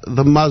Event,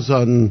 the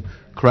Muzzon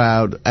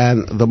crowd,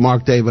 and the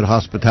Mark David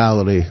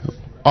Hospitality,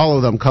 all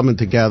of them coming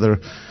together,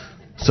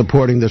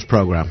 supporting this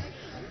program.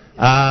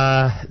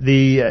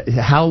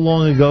 How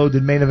long ago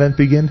did Main Event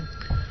begin?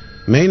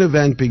 Main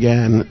Event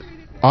began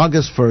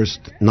August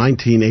 1st,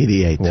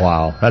 1988.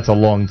 Wow, that's a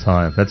long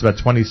time. That's about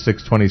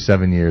 26,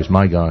 27 years.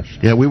 My gosh.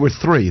 Yeah, we were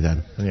 3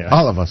 then. Yeah.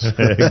 All of us.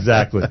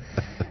 Exactly.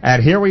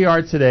 And here we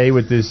are today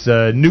with this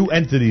new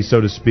entity,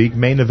 so to speak,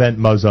 Main Event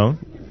Muzzone,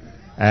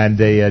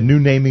 and a new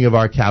naming of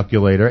our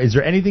calculator. Is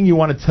there anything you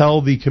want to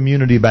tell the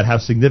community about how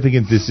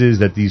significant this is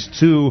that these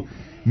two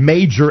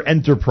major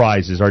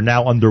enterprises are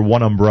now under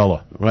one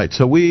umbrella? Right.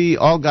 So we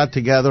all got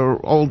together,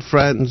 old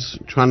friends,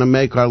 trying to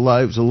make our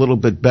lives a little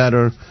bit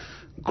better,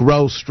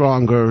 grow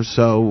stronger.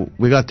 So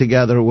we got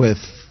together with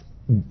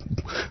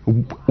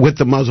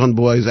the Muzzon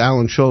boys,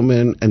 Alan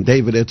Shulman and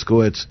David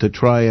Itzkowitz, to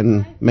try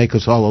and make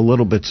us all a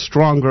little bit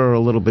stronger, a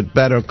little bit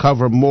better,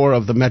 cover more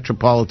of the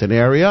metropolitan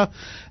area.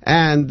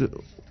 And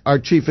our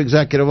chief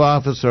executive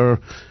officer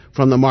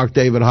from the Mark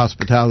David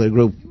Hospitality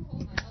Group,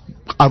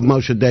 of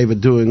Moshe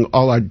David, doing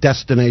all our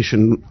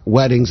destination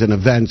weddings and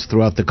events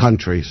throughout the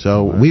country.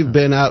 So we've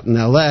been out in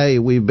L.A.,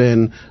 we've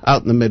been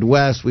out in the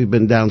Midwest, we've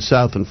been down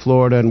south in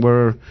Florida, and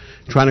we're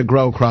trying to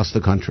grow across the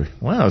country.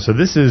 Wow, so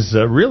this is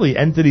really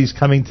entities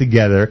coming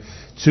together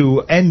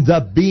to end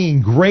up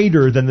being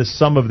greater than the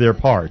sum of their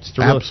parts.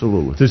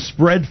 Absolutely. To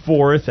spread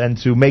forth and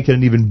to make it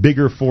an even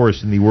bigger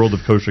force in the world of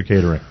kosher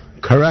catering.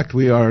 Correct.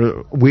 We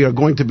are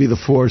going to be the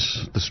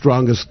force, the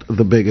strongest,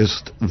 the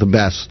biggest, the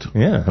best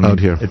out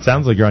here. It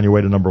sounds like you're on your way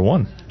to number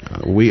one.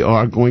 We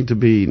are going to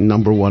be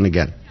number one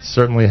again.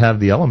 Certainly have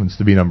the elements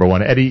to be number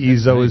one. Eddie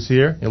Izzo is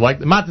here.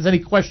 Matt, there's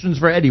any questions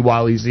for Eddie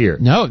while he's here?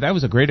 No, that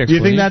was a great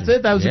explanation. Do you think that's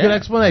it? That was a good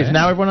explanation.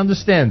 Yeah. Now everyone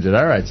understands it.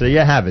 All right, so you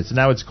have it. So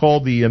now it's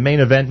called the Main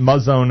Event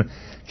Muzzone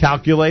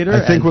calculator.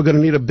 I think we're going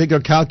to need a bigger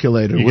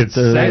calculator. You with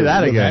could say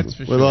that again.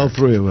 With all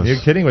three of us.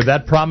 You're kidding? With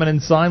that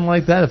prominent sign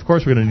like that? Of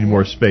course we're going to need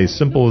more space.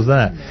 Simple as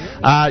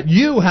that.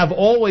 You have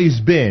always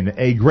been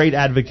a great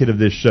advocate of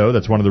this show.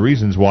 That's one of the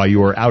reasons why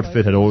your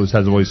outfit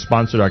has always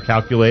sponsored our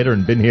calculator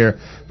and been here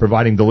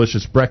providing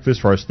delicious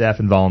breakfast for our staff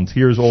and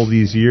volunteers all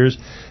these years.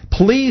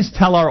 Please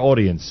tell our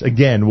audience,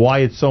 again, why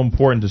it's so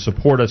important to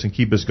support us and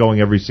keep us going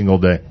every single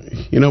day.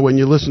 You know, when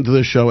you listen to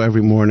this show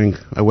every morning,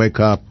 I wake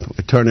up,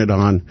 I turn it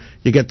on,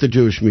 you get the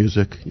Jewish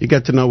music, you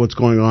get to know what's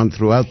going on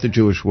throughout the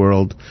Jewish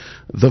world,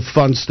 the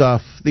fun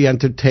stuff, the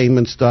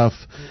entertainment stuff,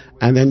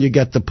 and then you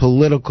get the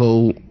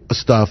political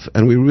stuff,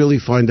 and we really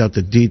find out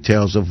the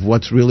details of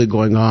what's really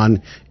going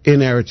on in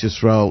Eretz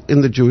Yisrael,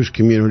 in the Jewish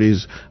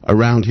communities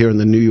around here in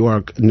the New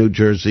York, New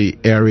Jersey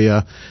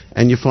area,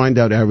 and you find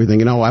out everything.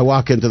 You know, I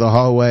walk into the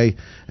hallway,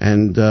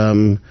 and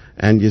you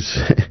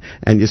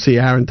see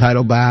Aaron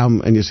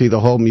Teitelbaum, and you see the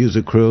whole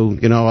music crew.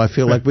 You know, I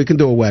feel like we can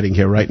do a wedding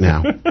here right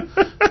now.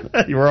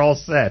 You're all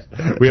set.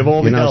 We have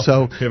all the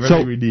help. We have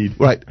everything we need.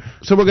 Right.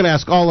 So we're going to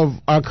ask all of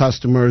our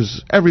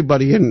customers,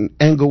 everybody in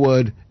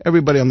Englewood,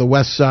 everybody on the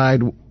west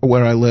side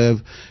where I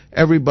live,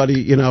 everybody,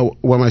 you know,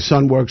 where my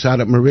son works out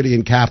at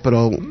Meridian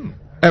Capital,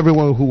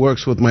 everyone who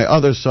works with my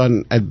other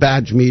son at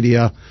Badge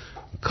Media,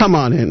 come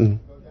on in.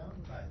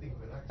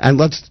 And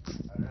let's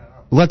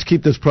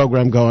keep this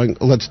program going.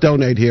 Let's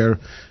donate here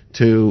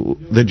to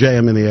the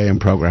JM and the AM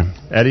program.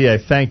 Eddie, I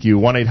thank you.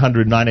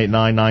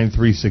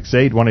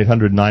 1-800-989-9368,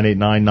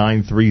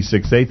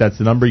 1-800-989-9368. That's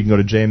the number. You can go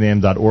to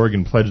jmam.org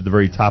and pledge at the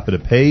very top of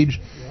the page.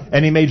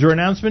 Any major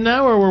announcement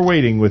now, or we're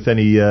waiting with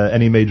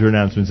any major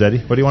announcements,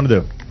 Eddie? What do you want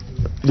to do?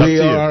 We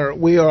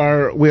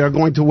are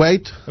going to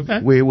wait. Okay.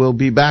 We will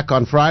be back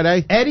on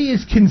Friday. Eddie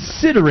is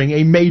considering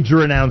a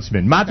major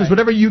announcement. Matas,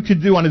 whatever you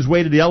could do on his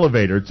way to the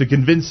elevator to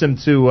convince him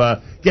to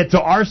get to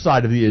our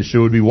side of the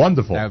issue would be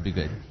wonderful. That would be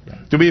good. Yeah.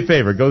 Do me a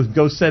favor. Go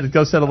set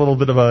a little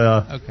bit of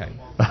a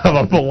of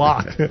a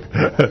block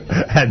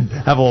and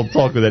have a little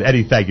talk with it.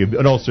 Eddie, thank you.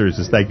 In all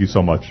seriousness, thank you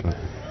so much.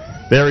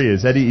 There he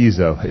is, Eddie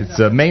Izzo. It's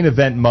a main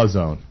event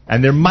Muzzone.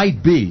 And there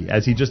might be,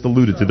 as he just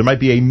alluded to, there might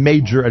be a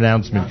major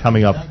announcement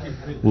coming up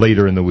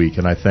later in the week,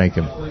 and I thank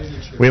him.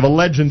 We have a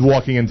legend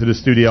walking into the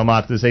studio,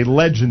 Matas. A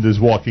legend is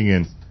walking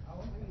in.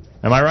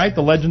 Am I right?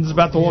 The legend is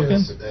about to walk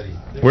in?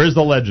 Where's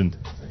the legend?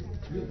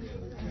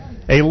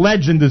 A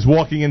legend is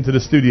walking into the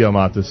studio,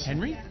 Matas.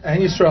 Henry?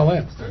 And Yisrael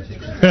Lamb.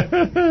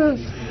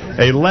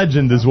 A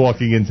legend is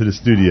walking into the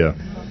studio.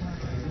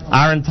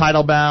 Aaron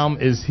Teitelbaum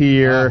is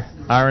here.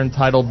 Aaron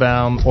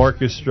Teitelbaum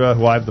Orchestra,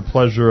 who I have the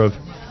pleasure of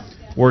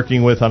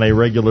working with on a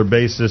regular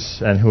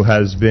basis and who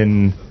has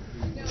been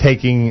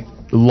taking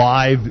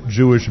live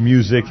Jewish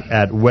music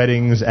at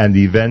weddings and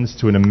events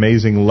to an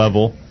amazing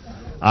level.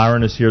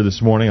 Aaron is here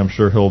this morning. I'm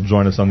sure he'll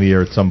join us on the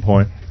air at some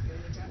point.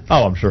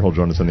 Oh, I'm sure he'll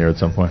join us on the air at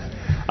some point.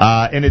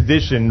 In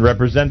addition,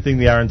 representing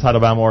the Aaron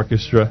Teitelbaum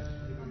Orchestra,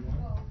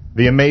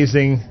 the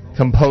amazing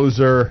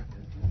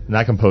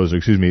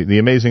the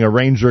amazing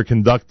arranger,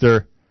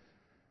 conductor,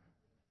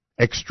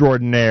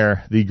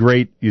 extraordinaire, the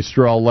great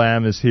Yisrael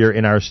Lamb is here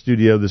in our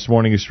studio this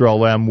morning. Yisrael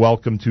Lamb,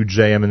 welcome to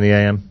JM and the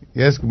AM.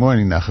 Yes, good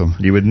morning, Nachum.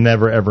 You would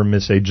never, ever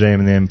miss a JM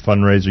and the AM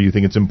fundraiser. You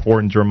think it's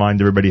important to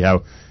remind everybody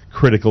how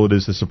critical it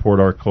is to support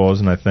our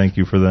cause, and I thank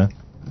you for that.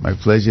 My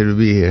pleasure to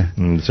be here.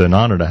 It's an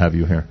honor to have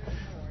you here.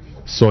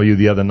 Saw you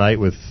the other night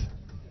with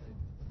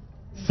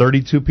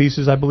 32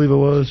 pieces, I believe it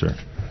was, or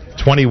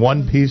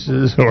 21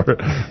 pieces,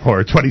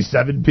 or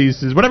 27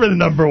 pieces, whatever the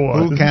number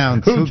was. Who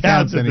counts? Who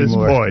counts at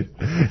anymore? This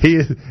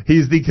point?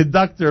 He's the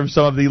conductor of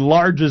some of the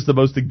largest, the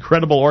most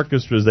incredible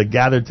orchestras that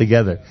gather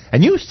together.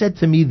 And you said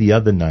to me the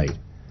other night,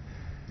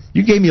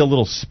 you gave me a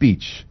little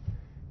speech.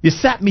 You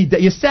sat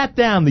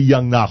down, the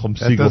young Nachum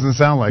Siegel. That doesn't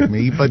sound like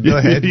me, but go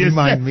ahead,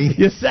 remind me.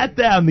 You sat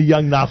down, the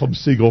young Nachum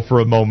Siegel, for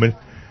a moment,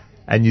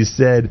 and you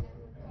said,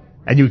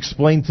 and you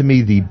explained to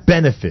me the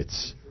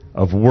benefits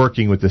of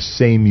working with the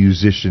same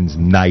musicians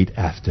night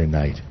after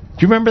night. Do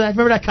you remember that?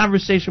 Remember that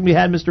conversation we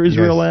had, Mr.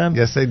 Israel Lamb?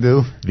 Yes, I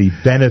do. The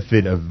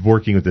benefit of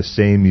working with the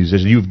same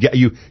musicians.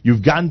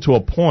 You've gotten to a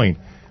point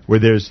where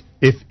there's,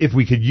 if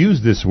we could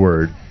use this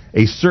word,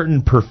 a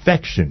certain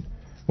perfection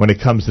when it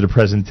comes to the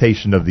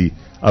presentation of the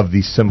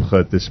simcha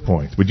at this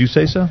point. Would you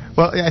say so?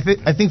 Well,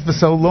 I think for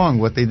so long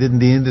what they did in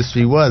the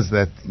industry was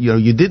that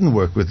you didn't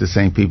work with the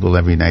same people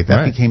every night.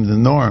 That became the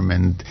norm,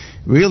 and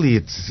really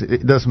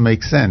it doesn't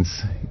make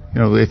sense.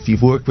 If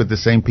you've worked with the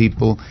same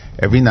people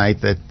every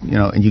night, that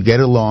and you get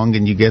along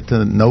and you get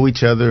to know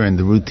each other and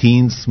the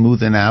routines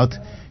smoothen out.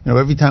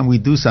 Every time we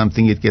do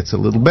something, it gets a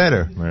little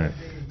better. Right.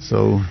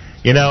 So.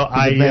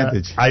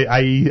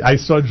 I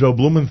saw Joe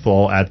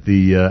Blumenthal at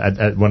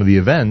one of the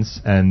events,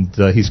 and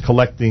he's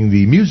collecting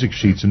the music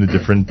sheets from the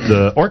different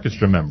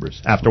orchestra members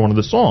after one of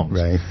the songs.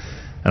 Right.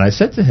 And I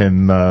said to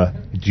him,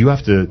 do you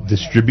have to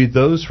distribute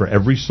those for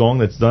every song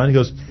that's done? He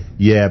goes,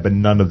 yeah, but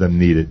none of them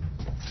need it.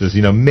 He says,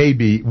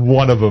 maybe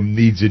one of them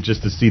needs it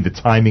just to see the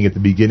timing at the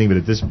beginning, but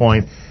at this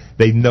point,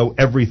 they know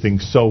everything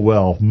so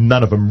well,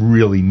 none of them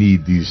really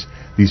need these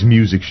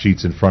music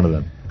sheets in front of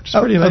them. which is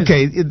pretty amazing.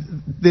 Okay,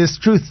 there's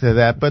truth to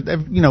that, but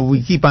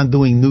we keep on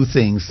doing new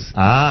things.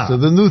 So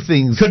the new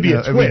things could be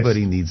a twist.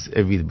 Everybody needs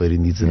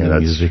a new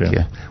music. True.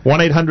 Yeah.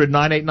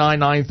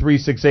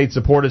 1-800-989-9368.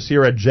 Support us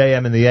here at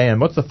JM in the AM.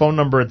 What's the phone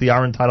number at the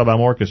Aaron Teitelbaum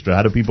Orchestra?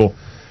 How do people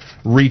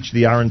reach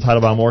the Aaron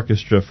Teitelbaum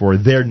Orchestra for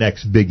their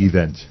next big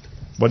event?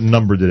 What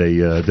number do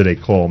they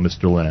call,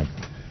 Mr. Lamb?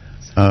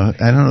 I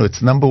don't know.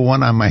 It's number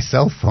one on my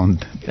cell phone.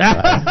 Do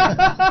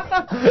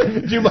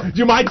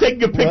you mind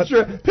taking a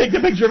picture? Take a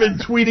picture of it and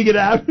tweeting it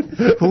out.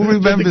 Who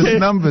remembers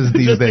numbers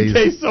these days?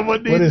 In case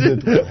someone needs what is it?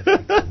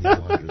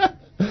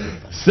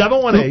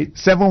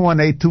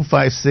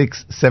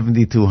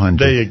 718-256-7200.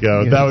 There you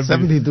go. Yeah, that would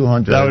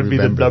 7200. That would be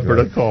the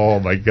number to call. Oh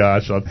my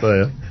gosh, I'll tell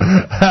you.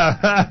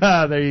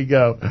 There you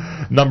go.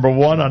 Number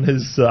one on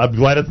his. I'm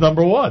glad it's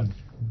number one.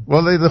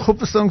 Well, the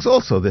Chuppah songs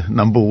also. The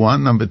number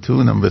one, number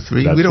two, number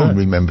three. That's we don't right.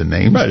 remember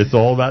names. Right, it's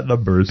all about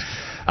numbers.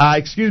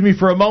 Excuse me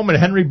for a moment.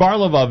 Henry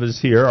Barlovov is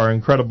here, our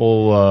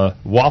incredible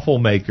waffle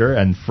maker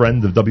and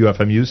friend of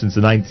WFMU since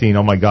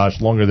the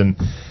longer than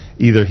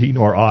either he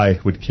nor I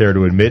would care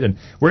to admit. And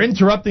we're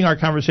interrupting our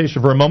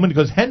conversation for a moment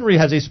because Henry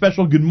has a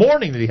special good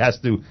morning that he has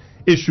to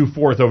issue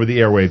forth over the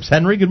airwaves.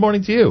 Henry, good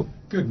morning to you.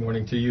 Good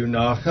morning to you,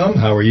 Nachum.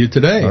 How are you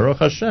today? Baruch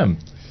Hashem.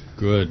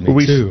 Good,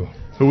 me too.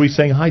 Who are we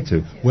saying hi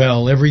to?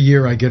 Well, every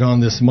year I get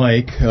on this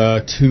mic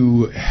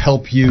to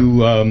help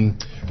you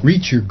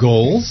reach your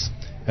goals.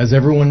 As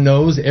everyone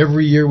knows,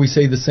 every year we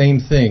say the same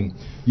thing.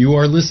 You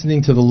are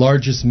listening to the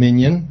largest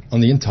minyan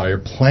on the entire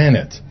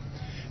planet.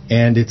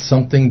 And it's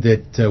something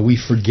that we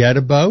forget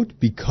about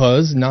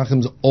because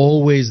Nachum's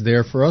always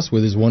there for us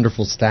with his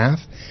wonderful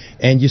staff.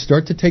 And you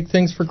start to take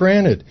things for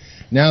granted.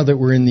 Now that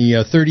we're in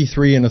the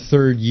 33 and a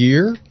third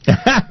year.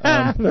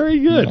 Very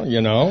good.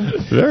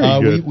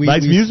 Very good.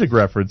 Nice music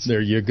reference.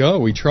 There you go.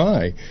 We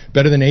try.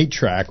 Better than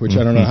 8-track, which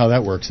I don't know how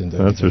that works into.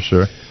 That's for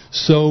sure.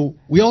 So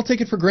we all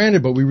take it for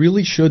granted, but we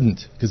really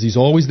shouldn't because he's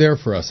always there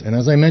for us. And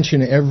as I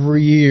mention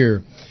every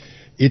year,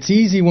 it's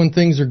easy when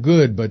things are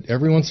good, but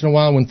every once in a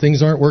while when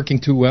things aren't working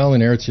too well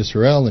in Eretz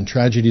Yisrael and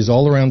tragedies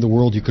all around the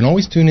world, you can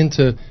always tune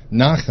into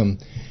Nachum,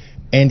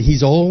 and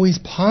he's always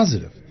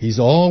positive. He's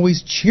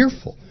always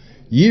cheerful.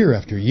 Year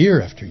after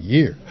year after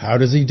year. How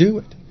does he do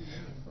it?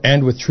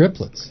 And with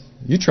triplets.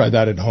 You try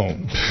that at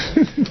home.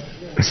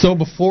 So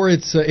before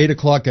it's 8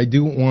 o'clock, I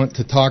do want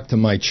to talk to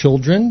my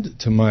children,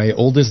 to my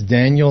oldest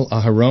Daniel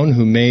Aharon,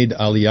 who made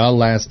Aliyah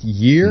last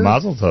year.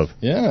 Mazel tov.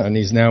 Yeah, and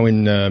he's now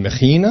in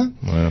Mechina.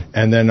 Wow.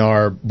 And then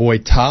our boy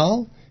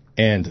Tal,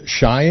 and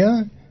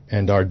Shaya,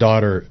 and our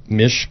daughter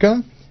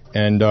Mishka,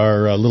 and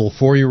our little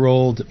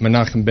 4-year-old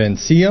Menachem Ben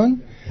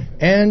Zion,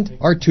 and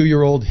our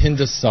 2-year-old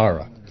Hinda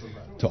Sarah.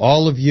 To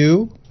all of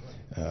you,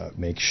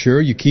 make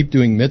sure you keep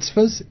doing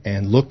mitzvahs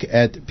and look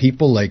at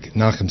people like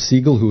Nachum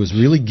Siegel, who has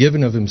really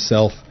given of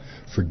himself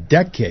for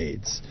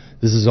decades.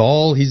 This is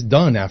all he's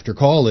done after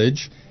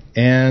college,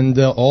 and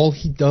all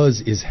he does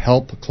is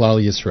help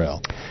Klal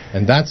Yisrael.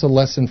 And that's a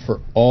lesson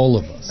for all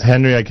of us.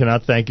 Henry, I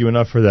cannot thank you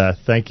enough for that.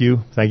 Thank you.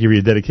 Thank you for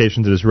your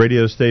dedication to this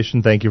radio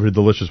station. Thank you for the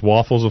delicious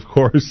waffles, of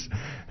course.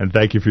 And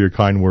thank you for your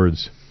kind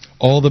words.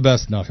 All the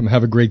best, Nachum.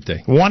 Have a great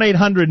day.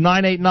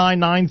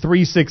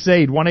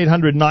 1-800-989-9368.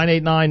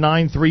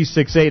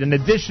 1-800-989-9368. In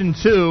addition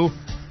to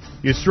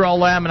Yisrael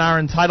Lamb and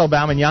Aaron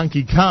Teitelbaum and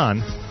Yankee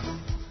Khan,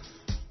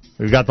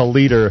 we've got the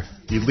leader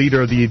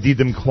of the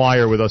Yedidim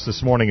Choir with us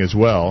this morning as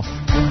well.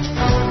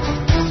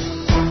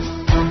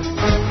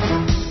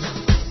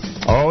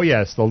 Oh,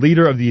 yes, the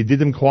leader of the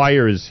Yedidim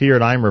Choir is here,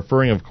 and I'm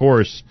referring, of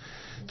course,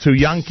 to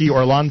Yankee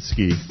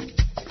Orlansky.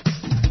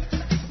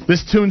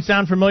 This tune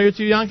sound familiar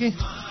to you, Yankee?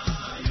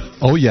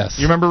 Oh, yes.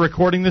 You remember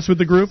recording this with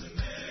the group?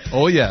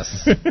 Oh,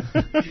 yes.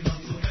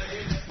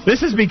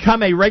 This has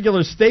become a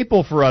regular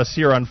staple for us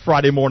here on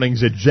Friday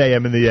mornings at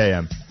JM in the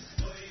AM.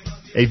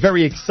 A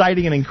very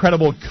exciting and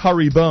incredible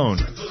curry bone.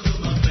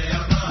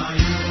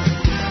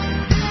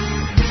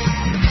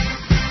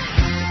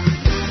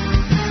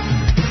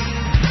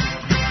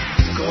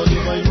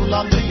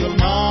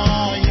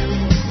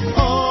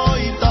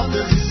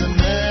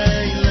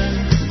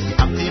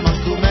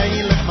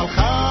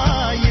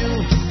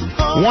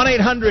 One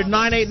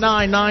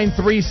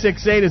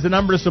 1-800-989-9368 is the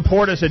number to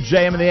support us at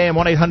JM in the AM.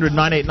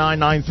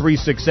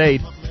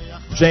 1-800-989-9368.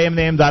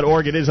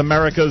 JMNAM.org. It is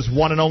America's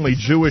one and only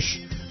Jewish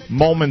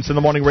Moments in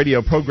the Morning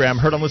radio program.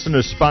 Heard on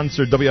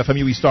listeners-sponsored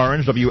WFMU East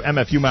Orange,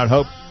 WMFU Mount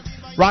Hope,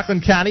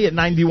 Rockland County at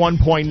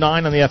 91.9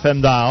 on the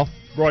FM dial.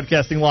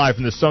 Broadcasting live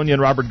from the Sonia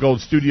and Robert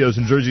Gold studios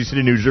in Jersey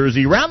City, New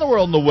Jersey. Around the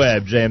world on the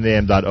web,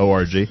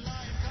 JMNAM.org.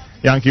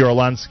 Yankee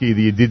Orlansky,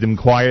 the Yedidim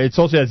Choir. It's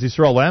also, as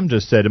Yisrael Lamb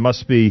just said, it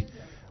must be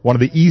one of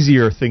the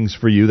easier things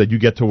for you that you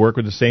get to work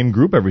with the same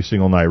group every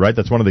single night, right?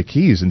 That's one of the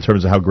keys in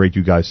terms of how great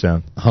you guys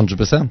sound.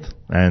 100%.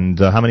 And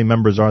how many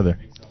members are there?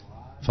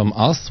 From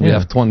us, we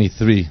have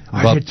 23.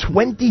 I had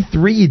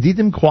 23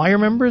 Yedidim choir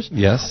members?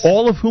 Yes.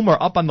 All of whom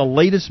are up on the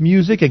latest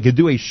music and could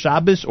do a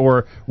Shabbos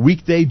or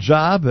weekday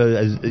job,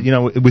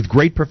 with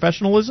great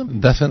professionalism?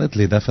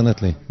 Definitely.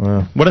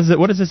 What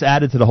has this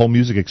added to the whole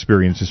music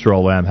experience,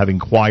 Yisrael Lamb, having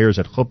choirs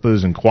at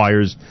chuppahs and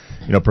choirs,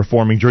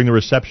 performing during the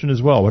reception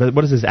as well?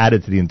 What has this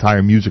added to the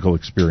entire musical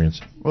experience?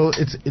 Well,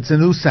 it's a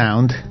new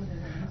sound.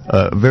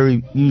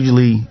 Very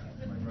usually,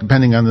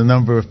 depending on the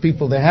number of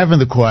people they have in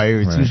the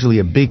choir, it's usually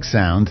a big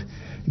sound.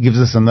 It gives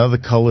us another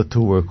color to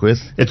work with.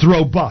 It's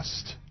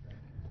robust.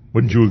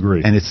 Wouldn't you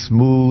agree? And it's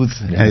smooth,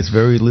 and it's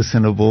very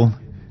listenable.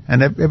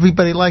 And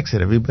everybody likes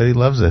it. Everybody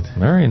loves it.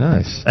 Very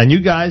nice. And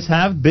you guys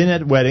have been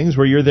at weddings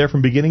where you're there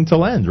from beginning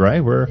till end,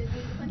 right? We're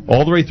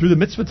all the way through the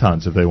mitzvah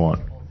if they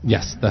want.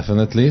 Yes,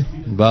 definitely.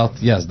 But,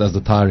 yes, that's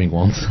the tiring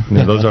ones.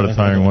 Yeah, those are the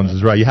tiring ones,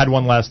 is right. You had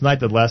one last night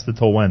that lasted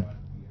till when?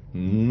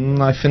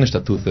 I finished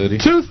at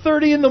 2:30.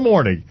 2:30 in the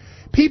morning.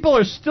 People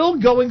are still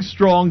going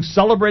strong,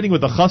 celebrating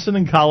with the Chassan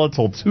and Kala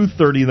till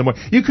 2:30 in the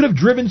morning. You could have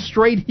driven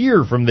straight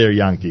here from there,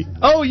 Yankee.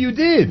 Oh, you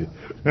did.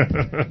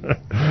 The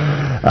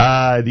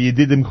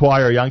Yedidim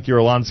Choir, Yankee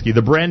Orlansky.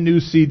 The brand new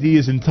CD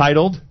is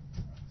entitled...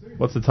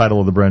 What's the title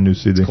of the brand new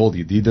CD? It's called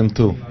Yedidim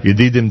 2.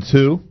 Yedidim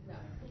 2.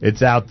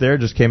 It's out there.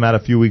 Just came out a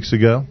few weeks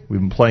ago. We've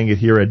been playing it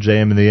here at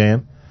JM in the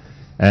AM.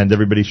 And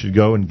everybody should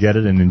go and get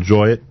it and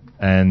enjoy it.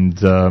 And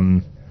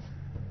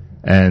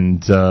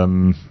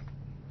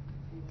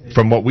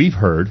from what we've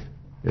heard,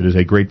 it is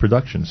a great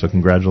production. So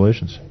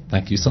congratulations.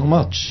 Thank you so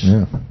much.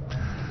 Yeah.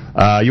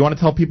 You want to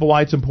tell people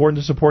why it's important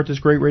to support this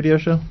great radio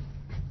show?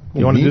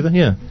 You want to do that?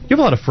 Yeah. You have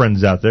a lot of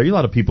friends out there. You have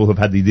a lot of people who have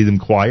had the Yedidim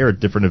Choir at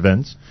different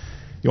events.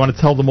 You want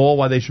to tell them all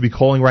why they should be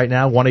calling right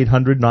now?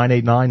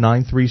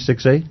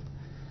 1-800-989-9368?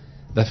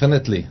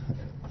 Definitely.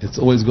 It's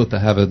always good to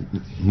have a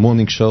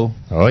morning show.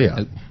 Oh,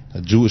 yeah.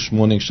 A Jewish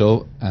morning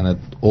show, and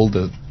all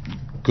the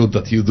good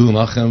that you do,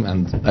 Nachem,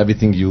 and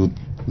everything you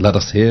let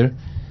us hear.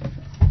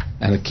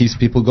 And it keeps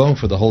people going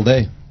for the whole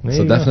day.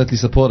 So definitely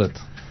support it.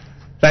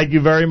 Thank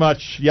you very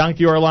much.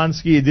 Yankee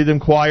Orlansky,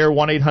 Yedidim Choir,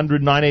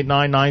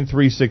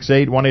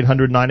 1-800-989-9368,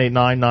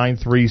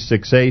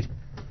 1-800-989-9368.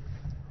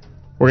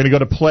 We're going to go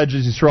to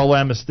pledges. Yisrael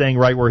Lamb is staying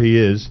right where he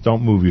is.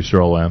 Don't move,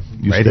 Yisrael Lamb.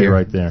 You right stay here.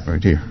 right there.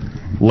 Right here.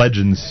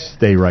 Legends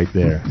stay right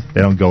there.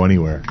 They don't go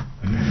anywhere.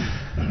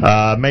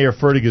 Mayor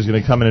Fertig is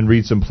going to come in and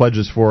read some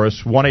pledges for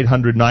us.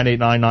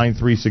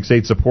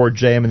 1-800-989-9368. Support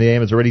JM and the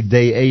AM. It's already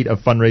day 8 of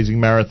Fundraising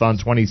Marathon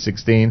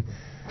 2016.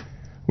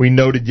 We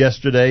noted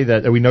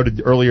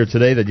earlier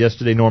today that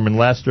yesterday Norman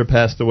Laster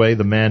passed away,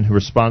 the man who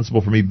responsible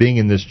for me being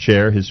in this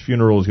chair. His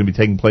funeral is going to be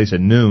taking place at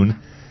noon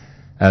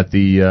at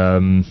the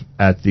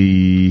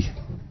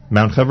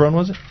Mount Hebron,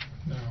 was it?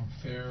 No,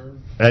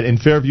 in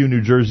Fairview,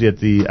 New Jersey, we'll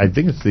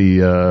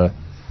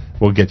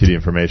get you the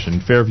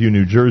information. Fairview,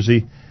 New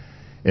Jersey,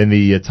 in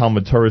the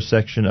Talmud Torah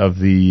section of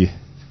the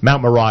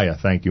Mount Moriah,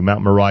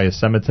 Mount Moriah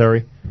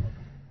Cemetery.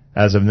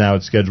 As of now,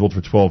 it's scheduled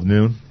for 12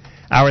 noon.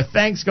 Our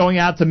thanks going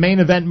out to Main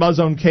Event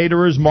Muzzone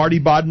caterers, Marty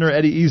Bodner,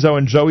 Eddie Izzo,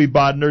 and Joey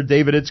Bodner,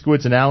 David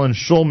Itzkowitz, and Alan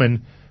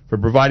Schulman for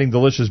providing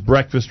delicious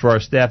breakfast for our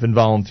staff and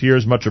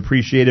volunteers. Much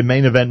appreciated.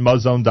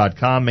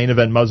 MainEventMuzzone.com,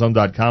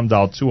 MainEventMuzzone.com,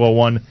 dial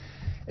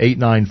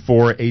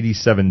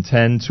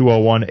 201-894-8710,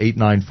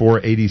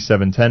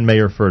 201-894-8710.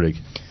 Mayor Fertig.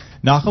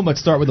 Nachum, let's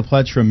start with a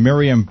pledge from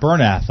Miriam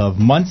Bernath of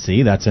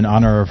Muncie. That's in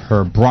honor of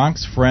her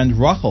Bronx friend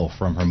Rachel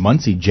from her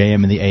Muncie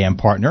JM and the AM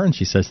partner. And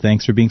she says,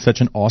 thanks for being such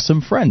an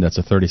awesome friend. That's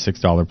a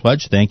 $36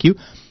 pledge. Thank you.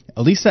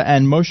 Elisa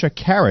and Moshe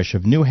Karish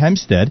of New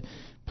Hempstead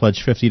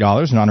pledged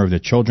 $50 in honor of their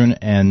children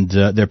and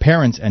their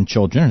parents and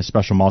children. A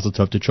special mazel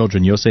tov to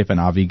children Yosef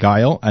and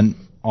Avigail and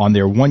on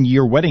their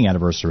 1-year wedding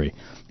anniversary.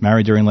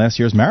 Married during last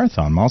year's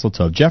marathon. Mazel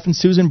tov. Jeff and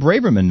Susan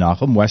Braverman,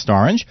 Nachum, West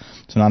Orange.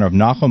 It's in honor of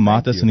Nachum,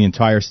 Matas, and the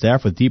entire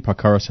staff with Deep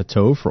Hakaras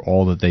Hatov for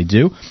all that they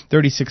do.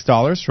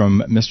 $36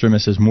 from Mr. and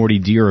Mrs. Morty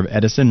Deere of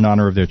Edison in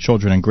honor of their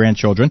children and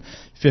grandchildren.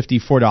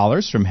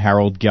 $54 from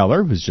Harold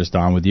Geller, who's just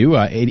on with you.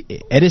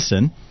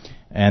 Edison.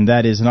 And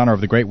that is in honor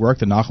of the great work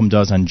that Nachum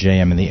does on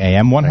JM and the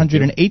AM.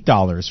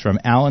 $108 from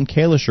Alan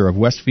Kalisher of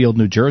Westfield,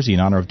 New Jersey, in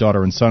honor of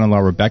daughter and son-in-law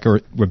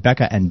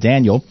Rebecca and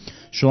Daniel.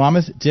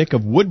 Shalamith Dick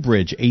of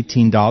Woodbridge,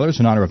 $18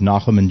 in honor of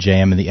Nachum and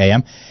JM and the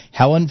AM.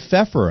 Helen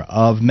Pfeffer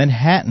of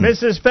Manhattan.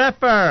 Mrs.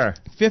 Pfeffer!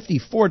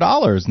 $54,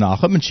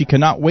 Nachum, and she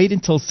cannot wait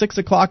until 6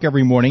 o'clock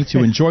every morning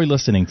to enjoy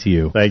listening to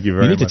you. Thank you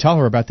very much. You need to tell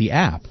her about the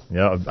app.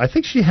 Yeah, I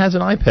think she has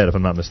an iPad, if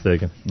I'm not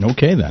mistaken.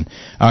 Okay, then.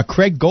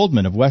 Craig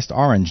Goldman of West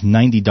Orange,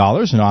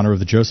 $90 in honor of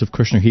the Joseph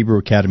Kushner Hebrew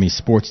Academy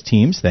sports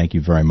teams. Thank you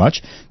very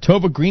much.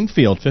 Tova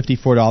Greenfield,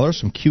 $54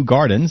 from Kew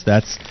Gardens.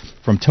 That's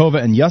from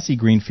Tova and Yossi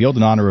Greenfield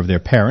in honor of their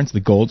parents, the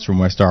Golds from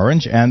West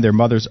Orange, and their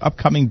mother's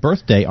upcoming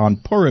birthday on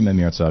Purim,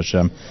 Emir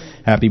Hashem.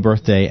 Happy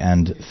birthday,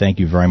 and thank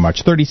you very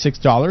much.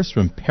 $36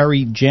 from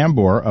Perry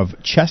Jambor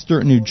of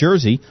Chester, New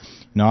Jersey,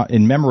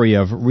 in memory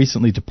of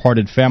recently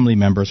departed family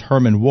members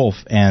Herman Wolf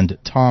and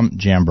Tom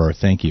Jambor.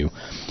 Thank you.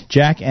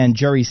 Jack and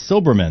Jerry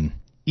Silberman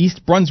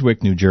East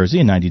Brunswick, New Jersey,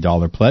 a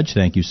 $90 pledge.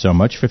 Thank you so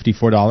much.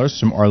 $54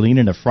 from Arlene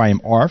and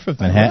Ephraim Arf of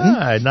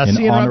Manhattan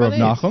in honor of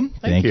Nachum.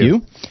 Thank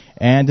you.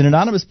 And an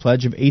anonymous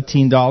pledge of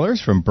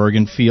 $18 from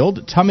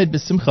Bergenfield. Tamid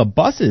B'Simcha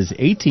Buses,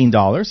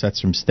 $18.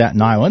 That's from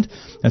Staten Island.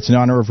 That's in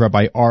honor of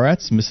Rabbi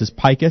Aretz, Mrs.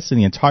 Pikus, and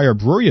the entire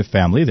Bruria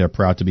family. They're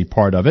proud to be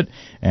part of it.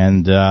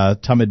 And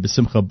Tamid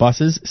B'Simcha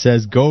Buses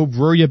says, "Go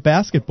Bruria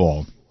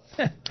basketball."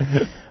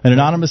 An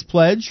anonymous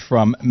pledge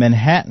from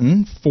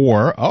Manhattan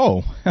for,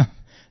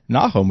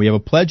 Nahum, we have a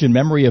pledge in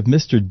memory of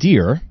Mr.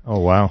 Deere.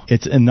 Oh, wow.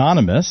 It's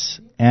anonymous,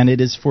 and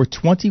it is for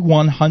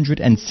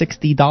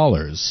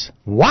 $2,160.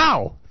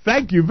 Wow.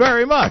 Thank you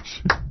very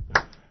much.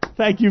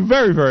 Thank you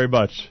very, very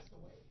much.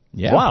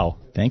 Yeah. Wow.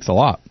 Thanks a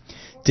lot.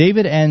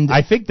 David and...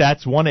 I think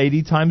that's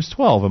 180 times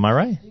 12. Am I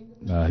right?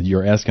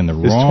 You're asking the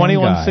wrong Is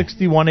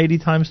 2160 180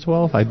 times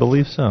 12? I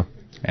believe so.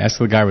 Ask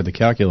the guy with the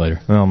calculator.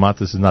 Well,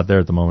 Matis is not there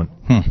at the moment.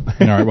 All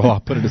right, well, I'll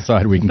put it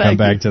aside. We can come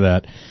back to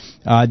that.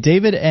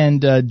 David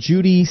and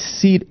Judy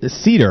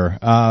Cedar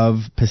of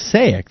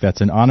Passaic.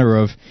 That's in honor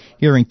of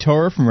hearing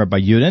Torah from Rabbi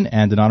Yudin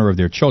and in honor of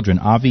their children,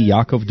 Avi,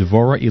 Yaakov,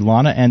 Devorah,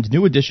 Ilana, and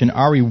new addition,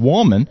 Ari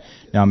Wallman,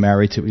 now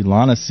married to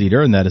Ilana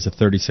Cedar, and that is a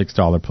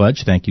 $36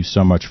 pledge. Thank you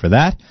so much for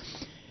that.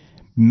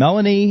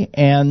 Melanie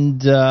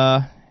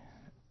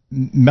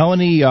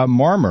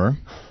Marmer.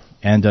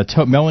 And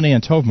Melanie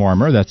and Tove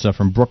Marmer, that's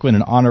from Brooklyn,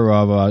 in honor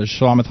of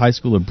Shulamith High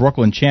School of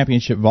Brooklyn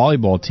Championship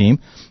Volleyball Team.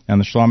 And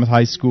the Shulamith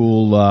High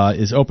School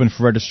is open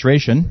for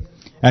registration.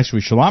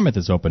 Actually, Shulamith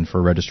is open for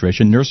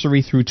registration,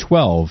 nursery through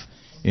 12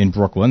 in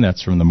Brooklyn.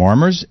 That's from the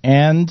Marmers.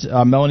 And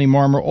Melanie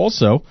Marmer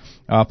also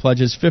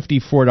pledges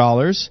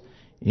 $54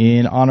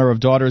 in honor of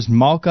daughters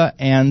Malka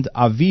and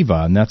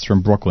Aviva, and that's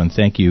from Brooklyn.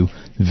 Thank you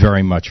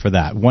very much for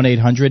that.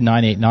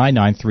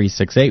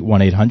 1-800-989-9368,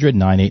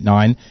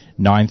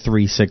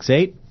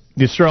 1-800-989-9368.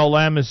 Yisrael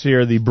Lam is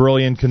here, the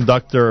brilliant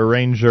conductor,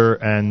 arranger,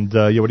 and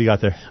what do you got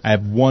there? I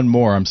have one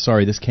more. I'm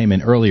sorry, this came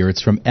in earlier.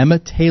 It's from Emma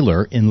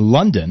Taylor in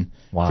London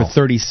for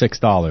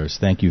 $36.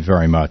 Thank you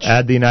very much.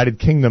 Add the United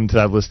Kingdom to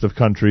that list of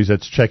countries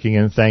that's checking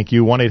in. Thank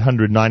you.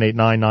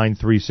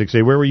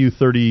 1-800-989-9368. Where were you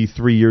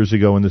 33 years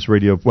ago in this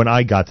radio, when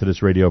I got to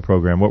this radio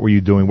program? What were you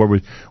doing? Where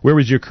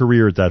was your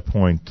career at that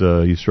point,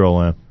 Yisrael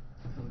Lam?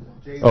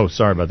 Oh,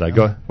 sorry about that.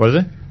 Go ahead. What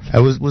is it?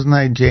 Wasn't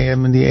I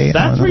JM in the AM?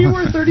 That's where you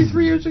were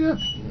 33 years ago?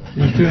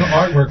 You were doing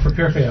artwork for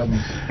Pure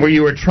album. Were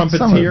you a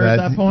trumpeter at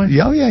that point?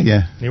 Yeah,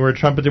 yeah. You were a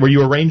trumpeter. Were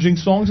you arranging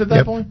songs at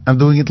that point? I'm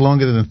doing it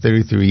longer than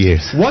 33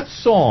 years. What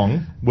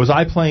song was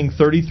I playing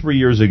 33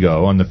 years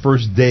ago on the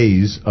first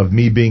days of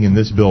me being in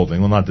this building?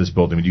 Well, not this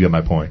building, but you get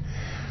my point.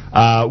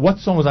 What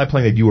song was I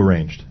playing that you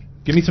arranged?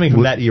 Give me something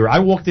from that era. I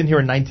walked in here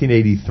in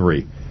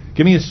 1983.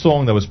 Give me a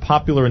song that was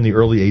popular in the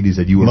early 80s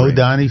that you arranged. Mo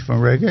Donnie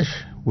from Regesh.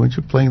 Weren't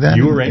you playing that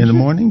you arranged in the it?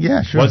 morning?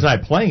 Yeah, sure. Wasn't I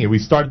playing it? We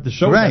started the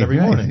show with that every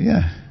morning.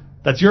 Yeah.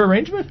 That's your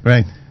arrangement?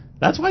 Right.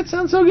 That's why it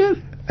sounds so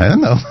good? I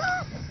don't know.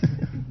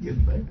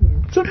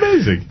 It's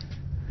amazing.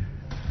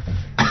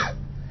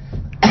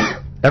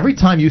 Every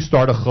time you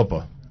start a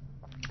chuppah,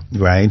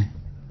 right,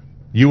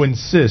 you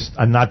insist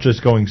on not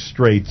just going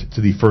straight to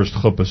the first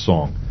chuppah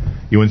song.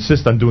 You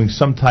insist on doing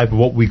some type of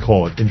what we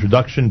call it,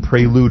 introduction,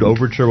 prelude,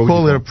 overture.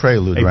 Call it a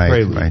prelude,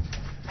 prelude. Right.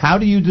 How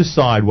do you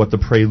decide what the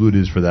prelude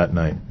is for that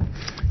night?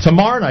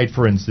 Tomorrow night,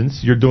 for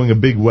instance, you're doing a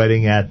big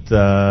wedding at,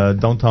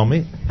 don't tell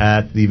me,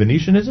 at the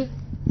Venetian, is it?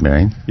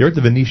 Right. You're at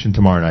the Venetian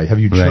tomorrow night. Have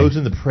you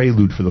chosen the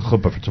prelude for the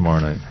chuppah for tomorrow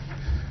night?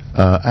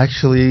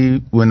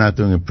 Actually, we're not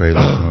doing a prelude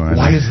tomorrow night.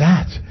 Why is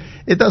that?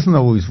 It doesn't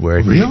always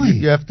work. Really?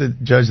 You have to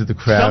judge the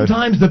crowd.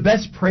 Sometimes the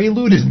best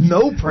prelude is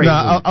no prelude.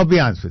 No, I'll be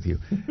honest with you.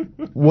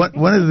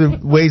 One of the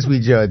ways we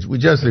judge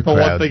the crowd.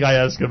 One thing I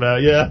ask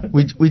about, yeah.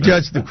 We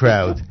judge the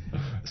crowd.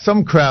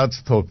 Some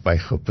crowds talk by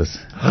chuppahs.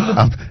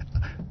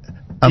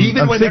 I'm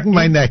sticking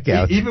my neck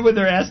out. Even when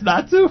they're asked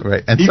not to?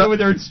 Right. And even when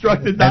they're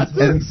instructed not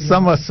to? And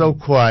some are so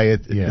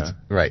quiet. Yeah.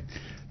 Right.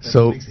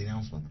 So...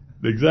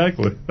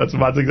 Exactly. That's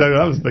exactly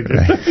what I was thinking.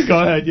 Right. Go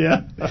ahead,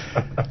 yeah.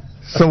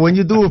 So when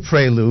you do a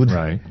prelude...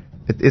 Right.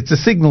 It's a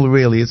signal,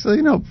 really. It's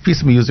a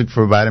piece of music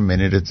for about a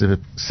minute. It's a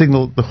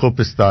signal the chuppah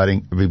is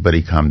starting.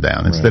 Everybody calm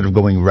down instead of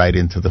going right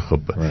into the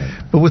chuppah. Right.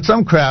 But with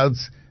some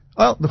crowds...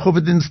 Well, the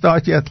chuppah didn't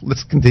start yet.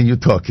 Let's continue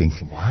talking.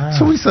 Wow.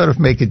 So we sort of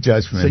make a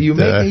judgment. So you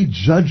make a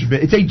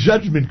judgment. It's a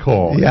judgment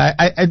call. Yeah,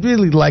 I'd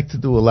really like to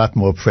do a lot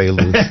more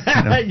preludes.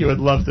 You would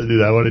love to do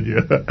that, wouldn't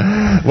you?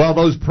 Well,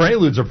 those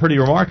preludes are pretty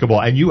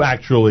remarkable. And you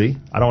actually,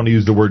 I don't want to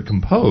use the word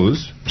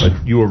compose,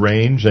 but you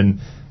arrange and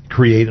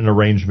create an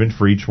arrangement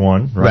for each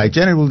one. Right.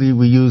 Generally,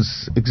 we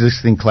use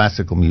existing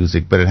classical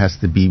music, but it has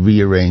to be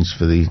rearranged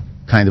for the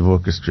kind of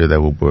orchestra that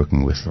we're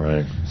working with.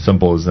 Right.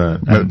 Simple as that.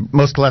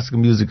 Most classical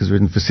music is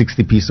written for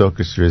 60-piece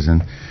orchestras,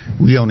 and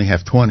we only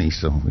have 20,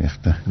 so we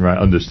have to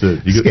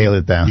understood. Scale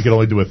it down. You can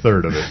only do a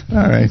third of it. All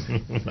right.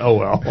 Oh,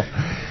 well.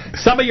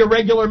 Some of your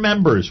regular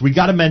members, we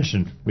got to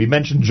mention. We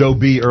mentioned Joe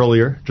B.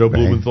 earlier. Joe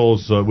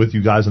Blumenthal's with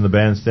you guys in the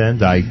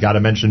bandstand. I got to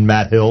mention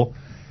Matt Hill.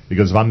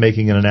 because if I'm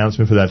making an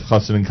announcement for that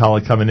Chassan and Kala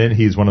coming in,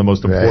 he's one of the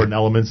most important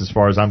elements as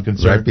far as I'm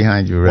concerned. Right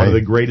behind you, right. One of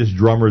the greatest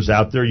drummers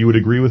out there. You would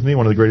agree with me?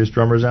 One of the greatest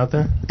drummers out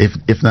there?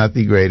 If not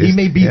the greatest. He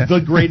may be the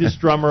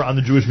greatest drummer on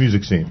the Jewish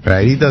music scene.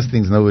 Right, he does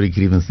things nobody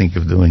could even think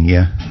of doing,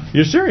 yeah.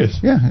 You're serious?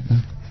 Yeah.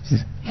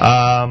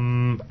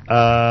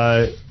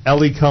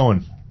 Ellie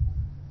Cohen.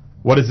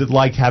 What is it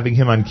like having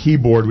him on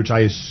keyboard, which I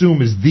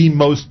assume is the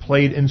most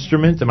played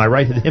instrument? Am I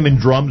right that him and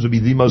drums would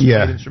be the most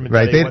played instrument?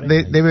 Right.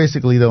 They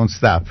basically don't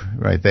stop.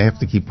 Right. They have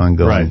to keep on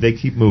going. Right. They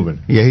keep moving.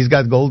 Yeah. He's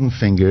got golden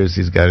fingers.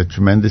 He's got a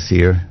tremendous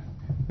ear,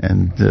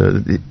 and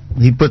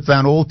he puts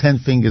down all 10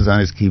 fingers on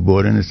his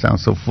keyboard, and it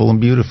sounds so full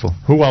and beautiful.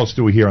 Who else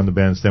do we hear on the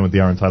bandstand with the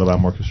Aaron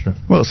Teitelbaum Orchestra?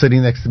 Well,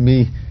 sitting next to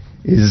me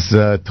is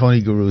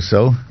Tony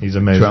Garuso. He's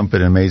amazing.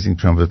 Amazing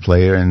trumpet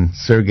player, and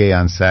Sergei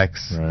on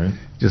sax. Right.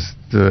 Just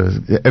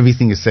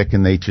everything is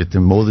second nature to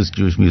him. All this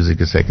Jewish music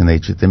is second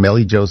nature to him.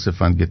 Ellie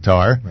Joseph on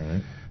guitar,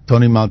 right.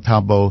 Tony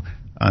Maltabo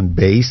on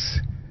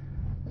bass,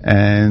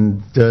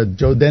 and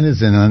Joe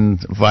Denizen on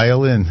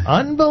violin.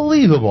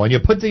 Unbelievable. And you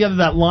put together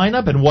that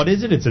lineup, and what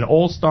is it? It's an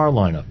all-star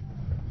lineup.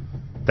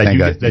 That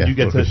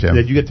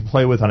you get to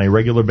play with on a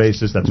regular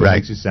basis. That's what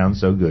makes you sound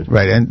so good.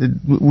 Right,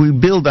 and we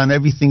build on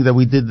everything that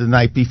we did the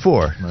night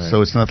before. Right.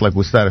 So it's not like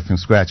we're starting from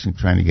scratch and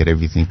trying to get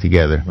everything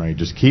together. Right,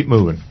 just keep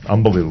moving.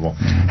 Unbelievable.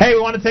 Hey, we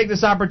want to take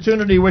this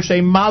opportunity to wish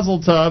a mazel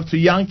tov to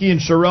Yankee and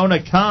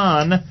Sharona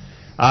Khan.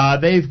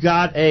 They've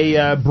got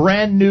a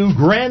brand new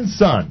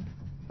grandson.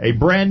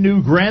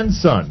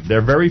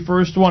 Their very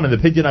first one, and the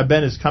Pidyon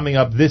Haben is coming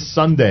up this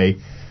Sunday.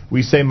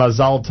 We say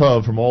mazal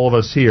tov from all of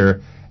us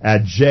here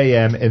at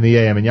JM in the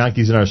AM. And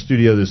Yankee's in our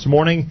studio this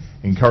morning,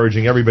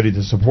 encouraging everybody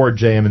to support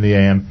JM in the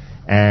AM,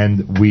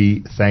 and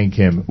we thank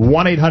him.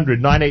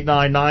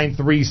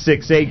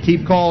 1-800-989-9368.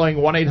 Keep calling.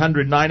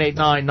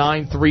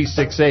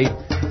 1-800-989-9368.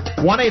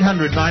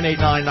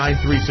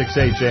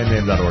 1-800-989-9368.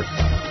 JMName.org.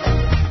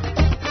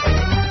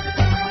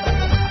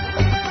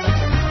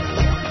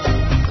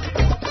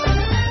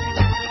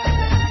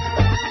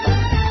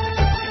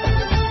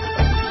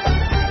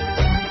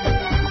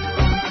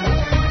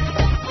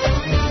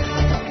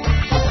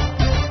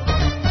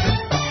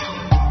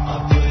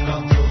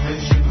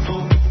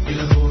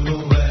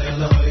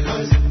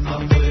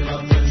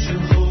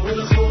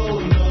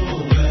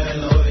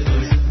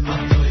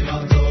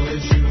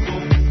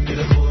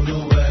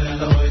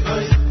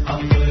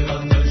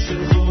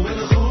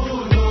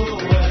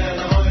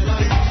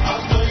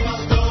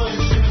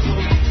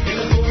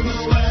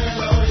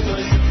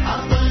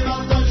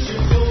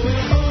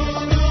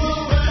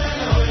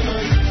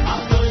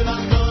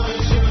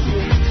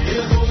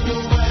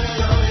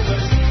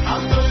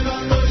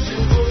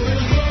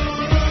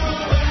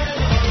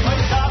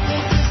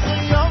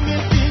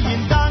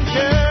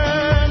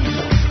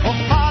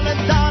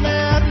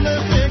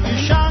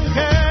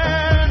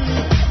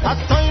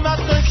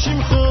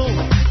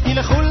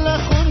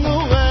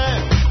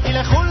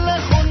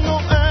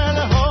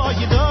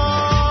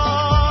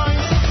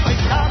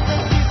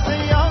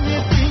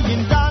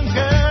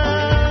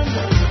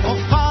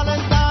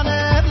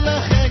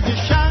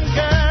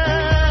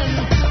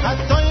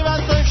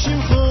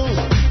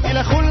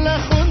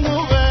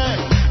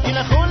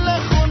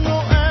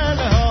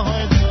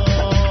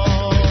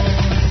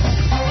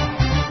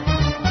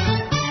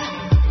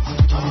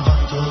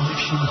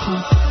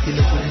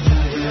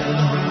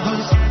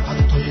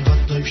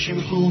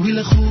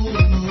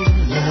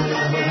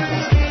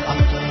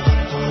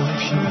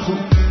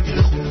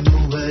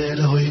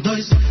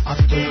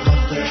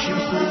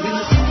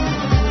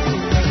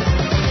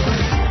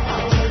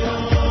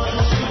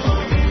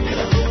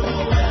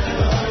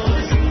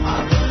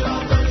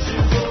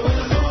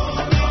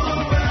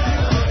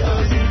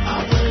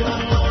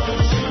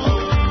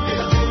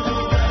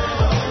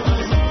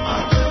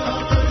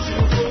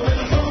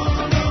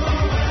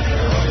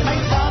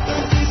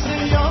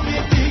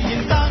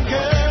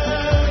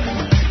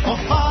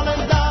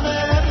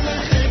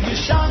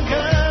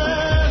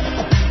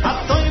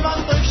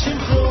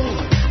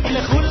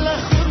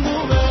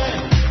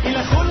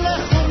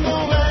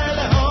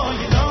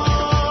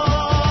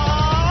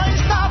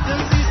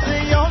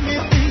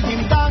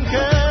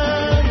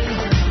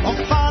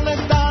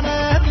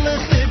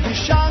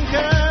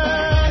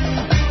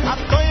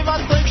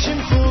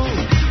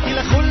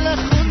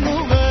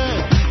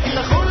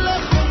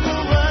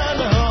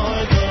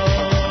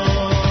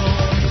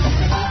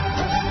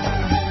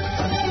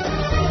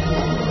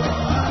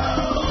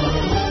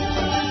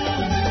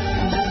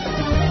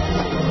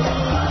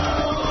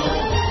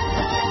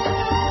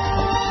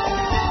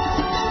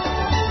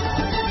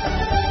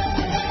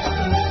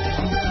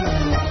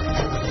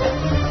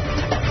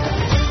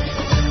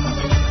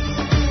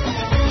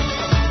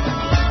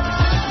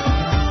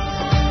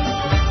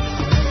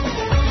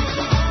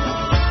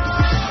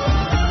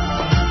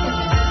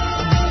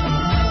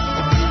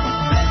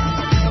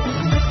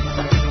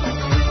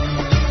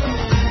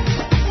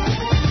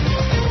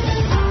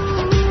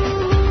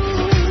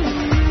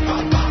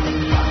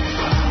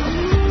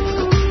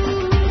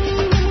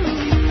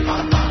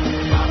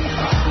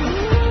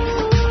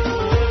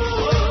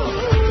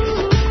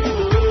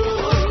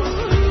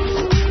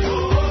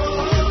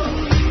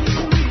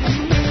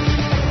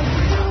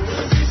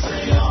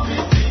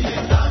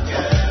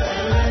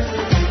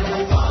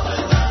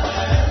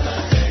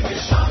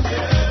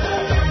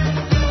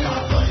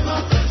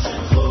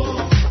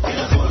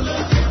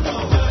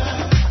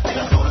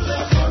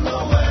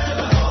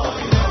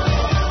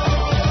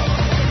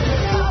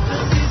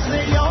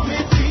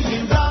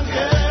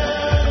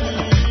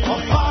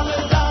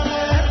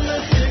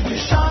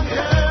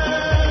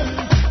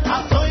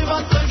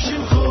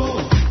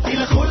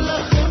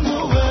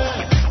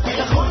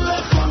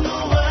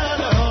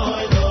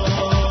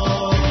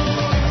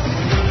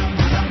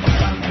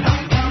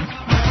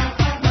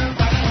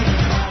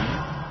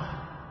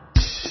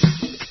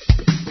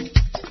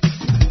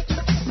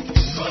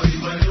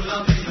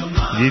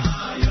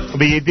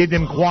 The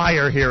Yedidim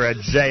Choir here at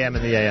JM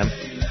in the AM.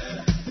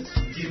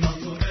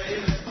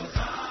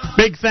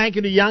 Big thank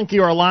you to Yanky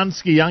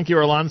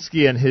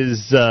Orlansky and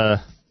his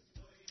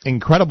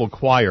incredible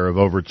choir of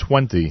over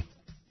 20.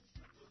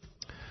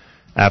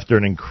 After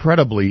an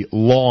incredibly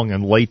long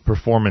and late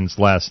performance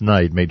last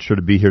night, made sure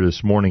to be here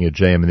this morning at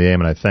JM in the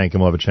AM, and I thank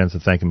him. We'll have a chance to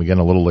thank him again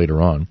a little later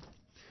on.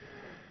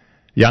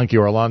 Yanky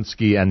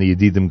Orlansky and the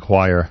Yedidim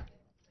Choir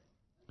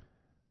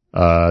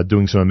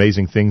doing some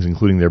amazing things,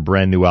 including their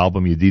brand new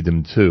album,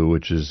 Yedidim 2,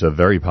 which is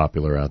very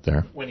popular out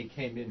there. When he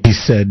came in, he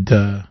said,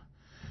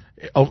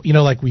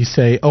 like we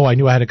say, I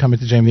knew I had to come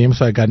into JM in the AM,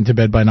 so I got into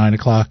bed by 9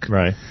 o'clock.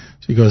 Right.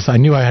 So he goes, I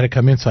knew I had to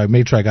come in, so I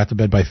made sure I got to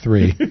bed by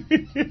 3.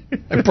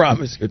 I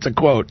promise you, it's a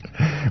quote.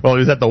 Well, he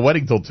was at the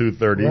wedding till 2:30,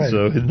 right.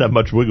 So he didn't have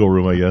much wiggle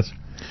room, I guess.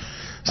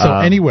 So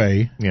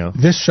anyway,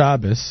 this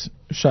Shabbos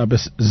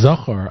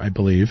Zachar, I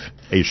believe.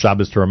 A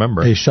Shabbos to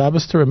remember. A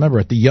Shabbos to remember.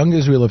 At the Young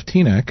Israel of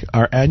Teaneck,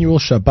 our annual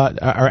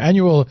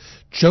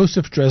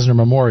Joseph Dresner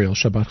Memorial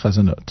Shabbat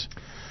Chazanut.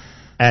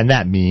 And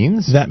that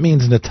means? That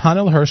means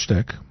Nathaniel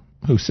Hirschtek,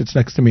 who sits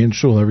next to me in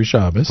shul every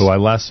Shabbos. Who I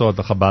last saw at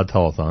the Chabad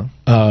Telethon.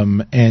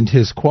 And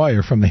his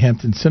choir from the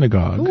Hampton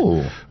Synagogue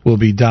will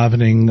be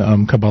davening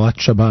Kabbalat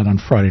Shabbat on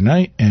Friday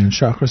night and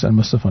Shachris and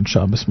Musaf on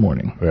Shabbos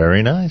morning.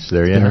 Very nice.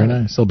 Very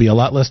nice. There'll be a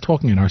lot less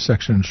talking in our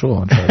section in shul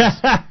on Shabbos.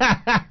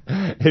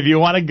 If you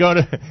want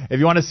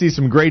to see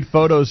some great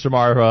photos from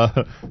our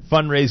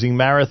fundraising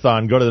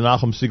marathon, go to the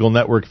Nachum Segal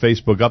Network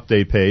Facebook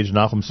update page.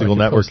 Nachum Segal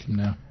Network.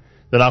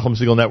 The Nachum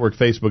Segal Network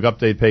Facebook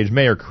update page.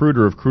 Mayor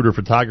Kruder of Kruder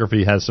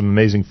Photography has some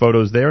amazing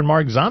photos there, and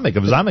Mark Zamek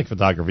of Zamek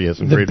Photography has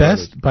some great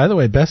photos. By the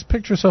way, best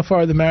picture so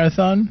far of the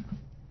marathon,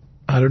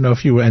 I don't know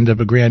if you end up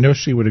agreeing. I know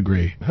she would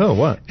agree. Oh,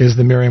 what? Is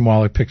the Miriam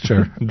Wallach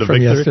picture from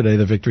victory? Yesterday,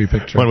 the victory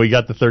picture. When we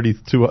got the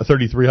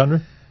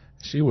 3,300?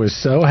 She was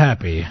so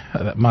happy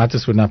that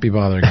Matis would not be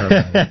bothering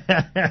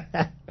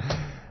her.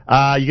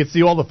 You can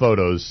see all the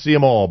photos. See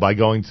them all by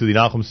going to the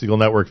Nachum Segal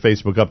Network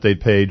Facebook update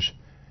page.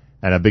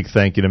 And a big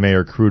thank you to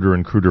Mayor Kruder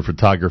and Kruder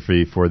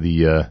Photography for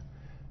the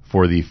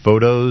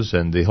photos.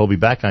 And he'll be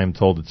back, I am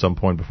told, at some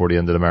point before the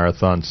end of the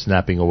marathon,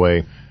 snapping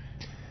away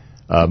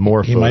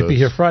more photos. He might be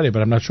here Friday,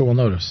 but I'm not sure we'll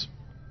notice.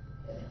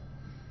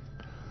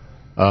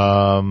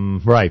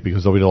 Right,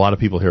 because there'll be a lot of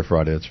people here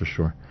Friday, that's for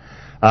sure.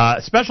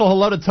 Special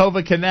hello to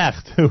Tova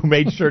Knecht, who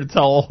made sure to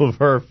tell all of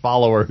her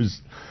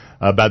followers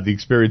about the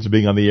experience of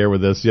being on the air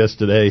with us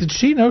yesterday. Did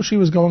she know she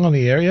was going on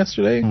the air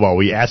yesterday? Well,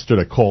 we asked her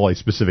to call a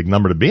specific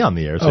number to be on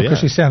the air. So because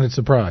she sounded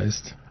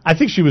surprised. I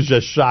think she was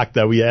just shocked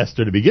that we asked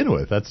her to begin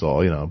with. That's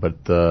all, But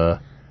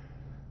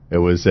it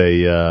was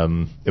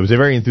a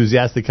very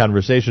enthusiastic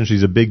conversation.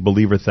 She's a big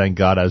believer, thank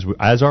God,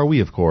 as are we,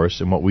 of course,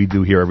 in what we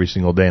do here every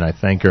single day. And I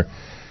thank her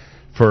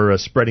for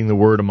spreading the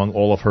word among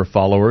all of her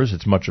followers.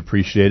 It's much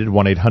appreciated.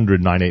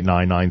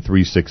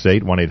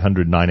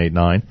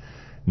 1-800-989-9368.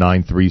 1-800-989-9368,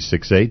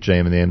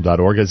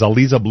 jmandam.org. Is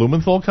Aliza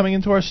Blumenthal coming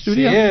into our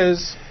studio? She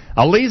is.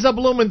 Aliza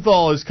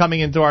Blumenthal is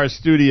coming into our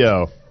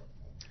studio.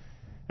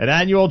 An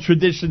annual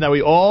tradition that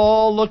we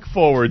all look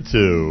forward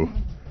to.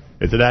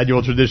 It's an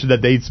annual tradition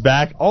that dates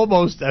back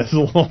almost as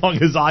long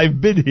as I've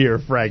been here,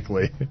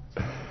 frankly.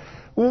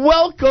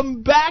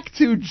 Welcome back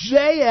to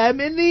JM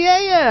in the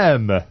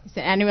AM. It's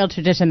an annual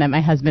tradition that my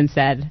husband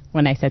said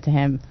when I said to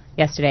him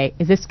yesterday,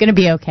 is this going to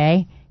be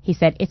okay? He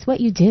said, it's what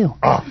you do.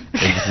 Oh,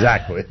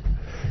 exactly.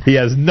 He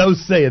has no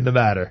say in the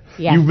matter.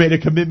 Yeah. You've made a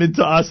commitment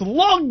to us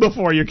long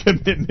before your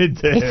commitment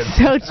to him. It's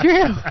so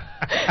true.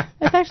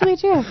 That's actually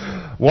true.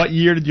 What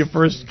year did you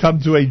first come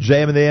to a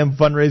JM in the AM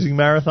fundraising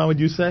marathon, would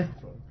you say?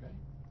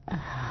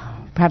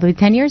 Probably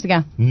 10 years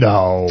ago.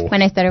 No.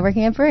 When I started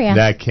working at Perea.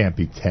 That can't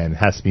be 10. It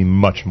has to be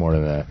much more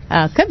than that.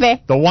 Could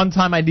be. The one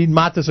time I need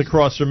Matis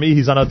across from me,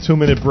 he's on a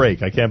 2-minute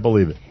break. I can't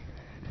believe it.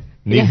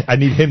 I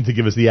need him to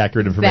give us the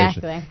accurate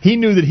information. Exactly. He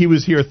knew that he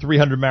was here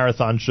 300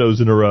 marathon shows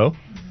in a row.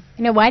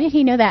 Why did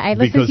he know that? I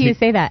listened to you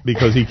say that.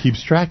 Because he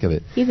keeps track of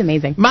it. He's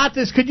amazing.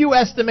 Matis, could you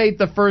estimate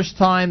the first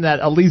time that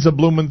Aliza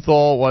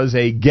Blumenthal was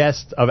a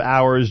guest of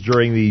ours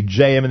during the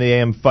JM and the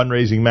AM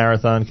fundraising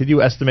marathon? Could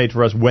you estimate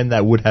for us when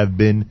that would have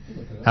been?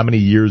 How many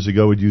years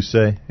ago would you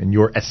say, in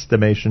your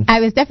estimation? I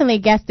was definitely a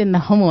guest in the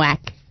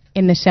Homoac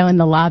in the show in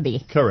the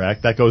lobby.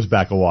 Correct. That goes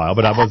back a while,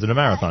 but I wasn't a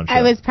marathon show.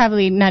 I was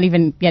probably not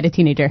even yet a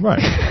teenager.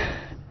 Right.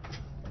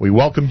 We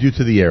welcomed you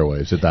to the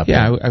airwaves at that point.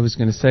 Yeah, I was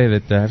going to say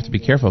that I have to be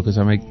careful because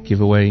I might give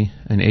away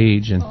an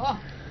age. And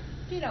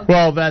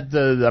well,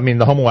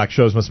 the Homoac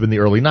shows must have been the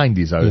early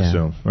 90s, I would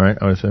assume, right?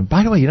 I was saying,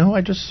 by the way, you know who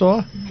I just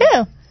saw?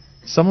 Who?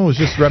 Someone was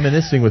just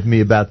reminiscing with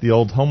me about the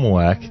old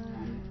Homoac.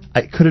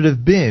 Could it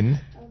have been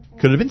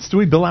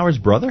Stewie Billauer's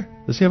brother?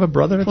 Does he have a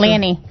brother?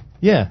 Lanny.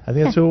 Yeah, I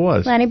think that's who it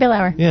was. Lanny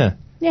Billauer. Yeah.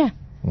 Yeah.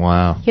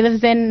 Wow. He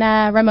lives in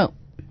Remote.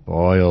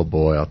 Boy, oh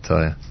boy, I'll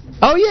tell you.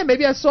 Oh, yeah,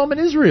 maybe I saw him in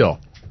Israel.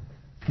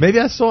 Maybe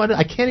I saw it.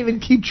 I can't even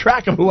keep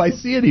track of who I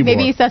see anymore.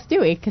 Maybe you saw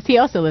Stewie, because he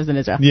also lives in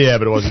Israel. Yeah,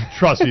 but it wasn't.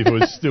 Trust me, if it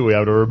was Stewie, I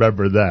would have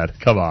remembered that.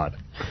 Come on.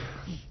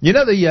 You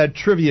know the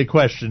trivia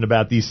question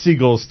about the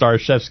Siegel,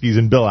 Starshevskys,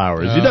 and Bill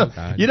Hours.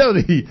 Oh, you know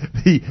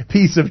the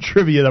piece of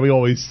trivia that we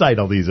always cite,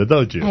 Aliza,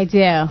 don't you? I do.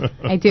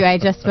 I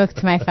just spoke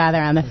to my father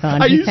on the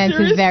phone. Are He you sends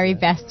serious? his very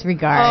best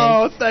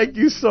regards. Oh, thank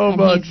you so And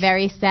much. he's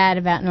very sad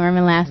about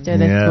Norman Laster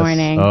this Yes.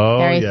 morning. Oh,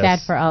 very yes. sad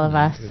for all of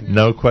us.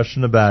 No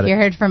question about You it.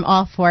 heard from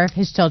all 4 of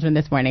his children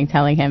this morning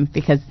telling him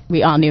because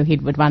we all knew he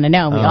would want to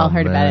know. We all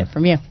heard about man. it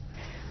from you.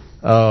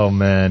 Oh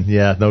man,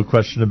 yeah, no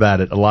question about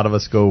it. A lot of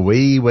us go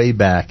way, way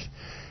back,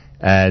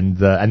 and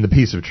the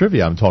piece of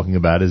trivia I'm talking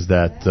about is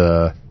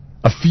that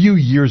a few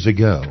years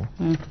ago,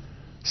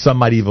 some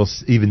might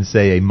even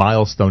say a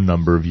milestone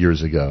number of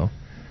years ago,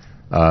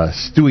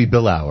 Stewie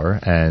Billauer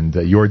and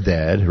your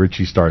dad,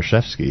 Richie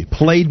Starshevsky,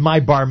 played my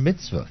bar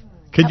mitzvah.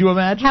 Could you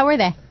imagine? How were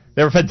they?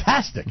 They were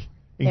fantastic.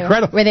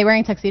 Incredible. Were they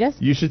wearing tuxedos?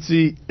 You should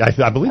see.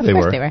 I believe Of they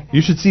course were. they were.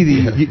 You should see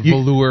the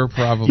velour,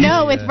 probably.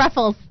 No, it's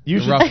ruffles. You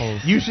The should,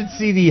 ruffles. you should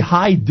see the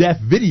high def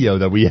video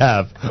that we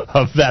have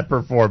of that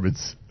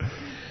performance.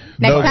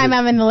 Next time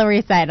I'm in the Lower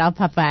East Side, I'll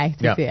pop by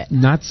to see it.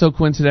 Not so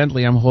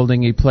coincidentally, I'm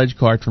holding a pledge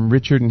card from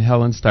Richard and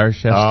Helen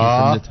Starshevsky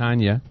from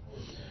Netanya,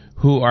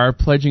 who are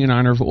pledging in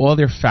honor of all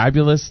their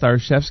fabulous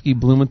Starshevsky,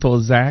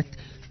 Blumenthal,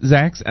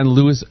 Zachs, and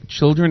Lewis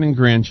children and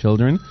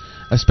grandchildren,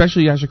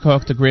 especially Yasher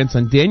Koch to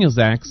grandson Daniel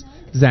Zachs,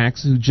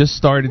 who just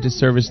started his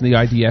service in the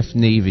IDF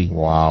Navy.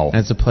 Wow. And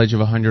it's a pledge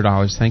of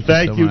 $100. Thank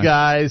you so much.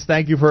 Guys.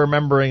 Thank you for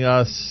remembering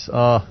us.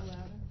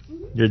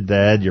 Your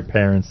dad, your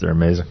parents, they're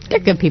amazing. They're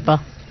good people.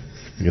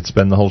 You could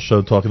spend the whole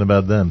show talking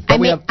about them.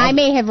 I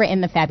may have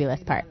written the fabulous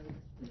part.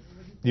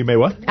 You may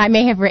what? I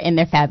may have written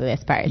their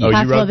fabulous part. It's Oh, you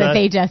possible wrote that?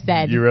 they just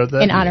said You wrote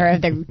that? in honor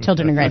of their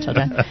children and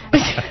grandchildren.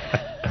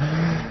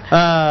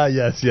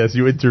 Yes,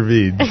 you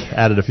intervened.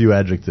 Added a few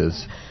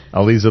adjectives.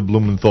 Aliza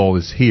Blumenthal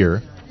is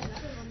here.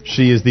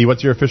 She is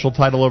what's your official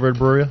title over at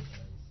Bruria?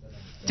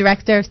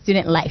 Director of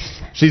Student Life.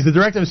 She's the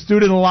director of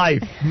student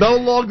life. No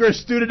longer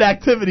student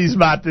activities,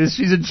 Matis.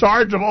 She's in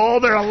charge of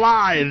all their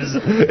lives.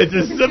 It's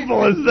as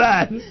simple as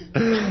that.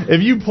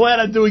 If you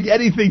plan on doing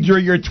anything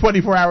during your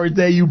 24-hour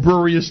day, you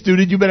Bruria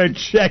student, you better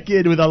check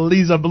in with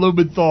Aliza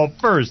Blumenthal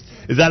first.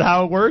 Is that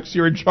how it works?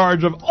 You're in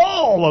charge of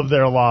all of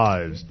their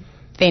lives.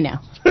 They know.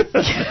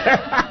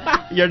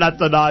 You're not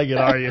denying it,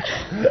 are you?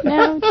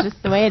 No, it's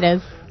just the way it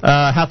is.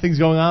 How things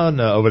going on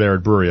over there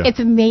at Bruria? It's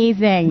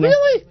amazing.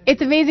 Really?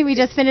 It's amazing. We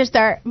just finished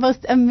our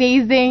most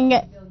amazing,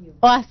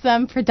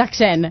 awesome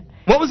production.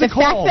 What was it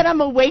called? The fact called? that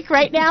I'm awake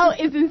right now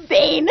is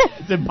insane.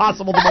 It's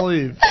impossible to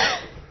believe.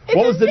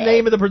 What was the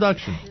name of the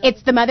production?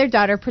 It's the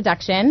mother-daughter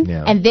production,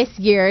 and this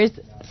year's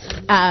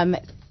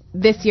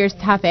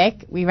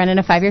topic, we run in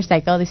a 5-year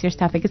cycle. This year's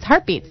topic is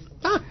heartbeats.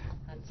 How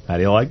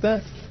do you like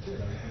that?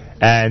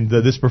 And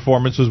this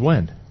performance was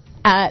when?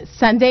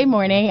 Sunday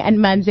morning and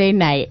Monday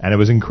night. And it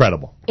was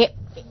incredible.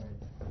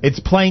 It's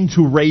playing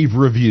to rave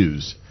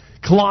reviews.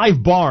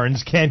 Clive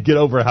Barnes can't get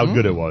over how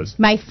good it was.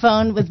 My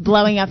phone was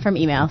blowing up from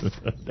emails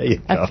There you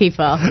go. of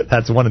people.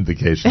 That's one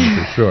indication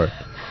for sure.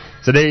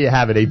 So there you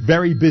have it. A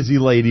very busy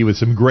lady with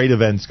some great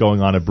events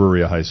going on at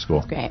Bruria High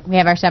School. Great. We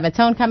have our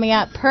Shabbaton coming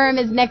up. Perm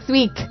is next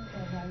week.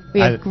 We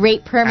have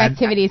great perm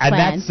activities and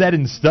planned. that's set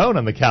in stone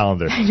on the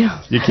calendar. I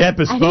know. You can't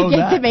I postpone didn't get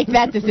that. to make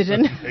that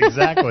decision.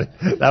 Exactly.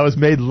 That was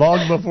made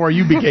long before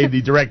you became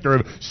the director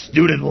of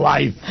student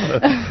life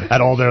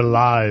and all their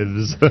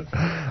lives.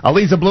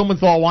 Aliza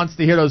Blumenthal wants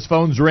to hear those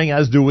phones ring,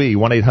 as do we.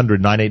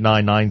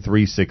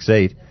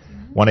 1-800-989-9368.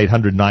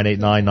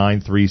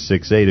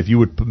 1-800-989-9368. If you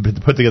would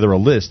put together a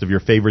list of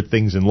your favorite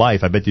things in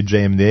life, I bet you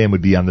JM the AM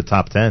would be on the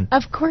top 10.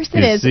 Of course You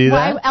it is. see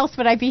Why that? else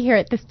would I be here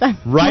at this time?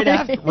 Right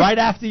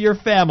after your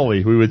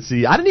family, we would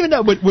see. I didn't even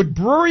know. Would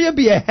Bruria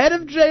be ahead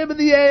of JM and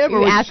the AM?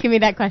 You're asking me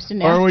that question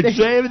now. Or would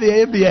JM and the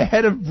AM be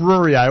ahead of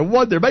Bruria? I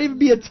wonder. It might even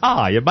be a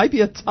tie. It might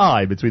be a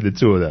tie between the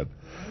two of them.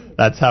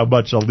 That's how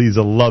much Aliza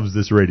loves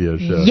this radio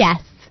show.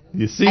 Yes.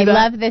 You see I that?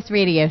 love this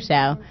radio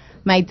show.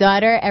 My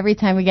daughter, every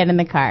time we get in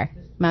the car,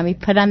 Mommy,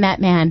 put on that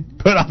man.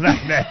 Put on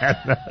that man.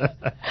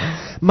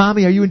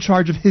 Mommy, are you in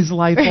charge of his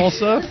life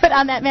also? Put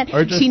on that man.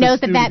 Or just She the knows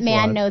that student's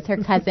man life? knows her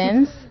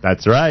cousins.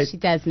 That's right. She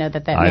does know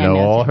that I man know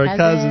knows all her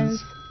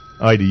cousins.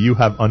 Heidi, you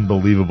have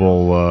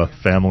unbelievable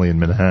family in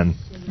Manhattan.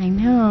 I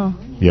know.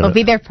 Yeah. We'll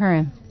be there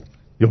perm.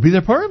 You'll be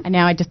there perm? And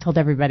now I just told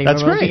everybody.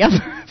 That's we're great.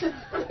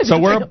 So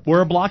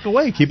we're a block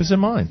away. Keep us in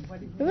mind.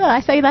 Well, I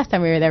saw you last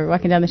time we were there. We were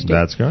walking down the street.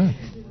 That's great.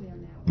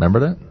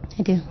 Remember that?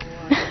 I do.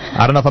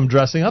 I don't know if I'm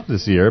dressing up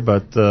this year,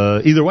 but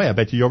either way, I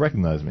bet you'll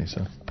recognize me.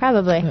 So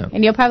Probably. Yeah.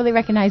 And you'll probably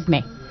recognize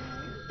me.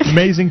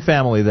 Amazing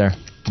family there.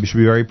 You should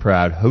be very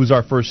proud. Who's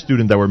our first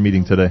student that we're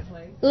meeting today?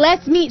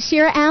 Let's meet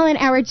Shira Allen,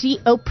 our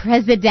GO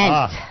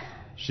president.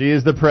 She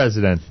is the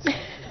president.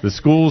 The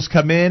schools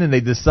come in and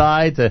they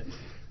decide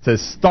to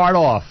start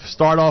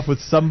off with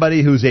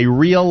somebody who's a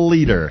real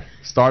leader.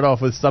 Start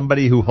off with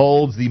somebody who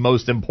holds the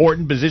most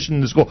important position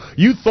in the school.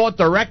 You thought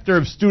director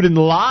of student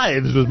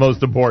lives was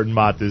most important,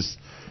 Matis.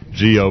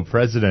 GO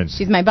president.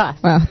 She's my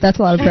boss. Wow, that's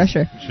a lot of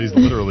pressure. She's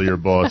literally your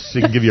boss. She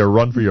can give you a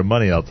run for your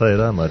money, I'll tell you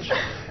that much.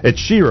 It's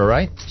Shira,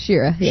 right?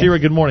 Shira, yeah. Shira,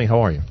 good morning.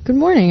 How are you? Good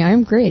morning.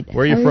 I'm great.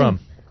 Where are you from?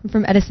 I'm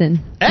from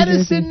Edison.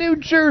 Edison, New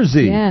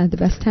Jersey. Yeah, the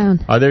best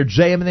town. Are there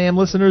JM and the AM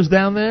listeners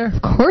down there?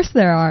 Of course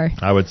there are.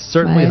 I would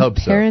certainly hope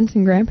so. Parents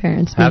and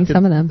grandparents being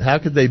some of them. How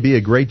could they be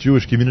a great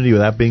Jewish community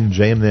without being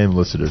JM and the AM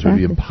listeners?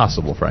 Exactly. It would be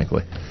impossible,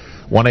 frankly.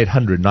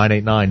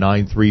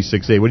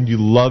 1-800-989-9368. Wouldn't you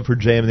love for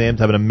JM and the AM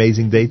to have an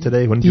amazing day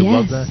today? Wouldn't you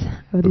love that?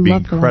 I would it would be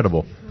love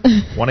incredible.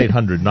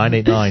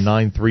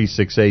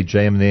 1-800-989-9368,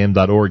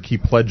 jmandtheam.org.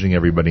 Keep pledging,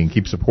 everybody, and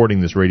keep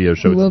supporting this radio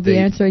show. We'll be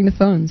answering the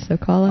phones, so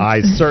call us.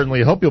 I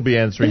certainly hope you'll be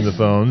answering the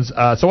phones.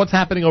 So what's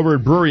happening over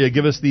at Bruriah?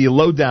 Give us the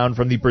lowdown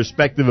from the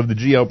perspective of the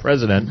GO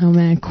president. Oh,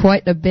 man,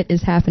 quite a bit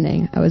is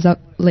happening. I was up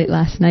late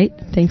last night.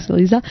 Thanks,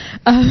 Eliza.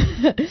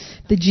 The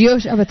GO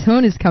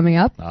Shabbaton is coming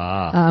up,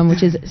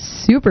 which is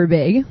super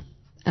big.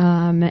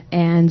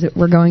 And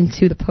we're going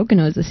to the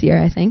Poconos this year,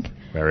 I think.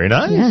 Very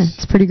nice. Yeah,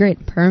 it's pretty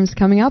great. Purim's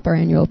coming up, our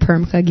annual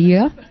Purim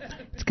Chagiga.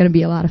 It's going to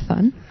be a lot of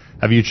fun.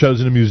 Have you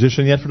chosen a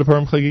musician yet for the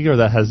Purim Chagiga, or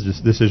that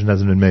decision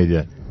hasn't been made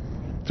yet?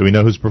 Do we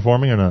know who's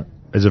performing or not?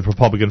 Is it for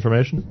public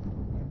information?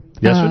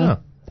 Yes or no?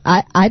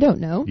 I don't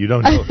know. You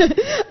don't know.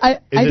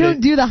 I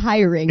don't do the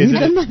hiring. Is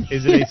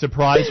it a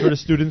surprise for the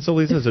students,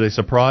 Elisa? Is it a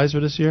surprise for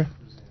this year?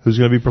 Who's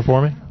going to be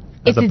performing?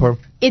 It's a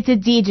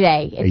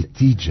DJ. A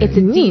DJ. It's a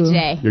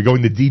DJ. You're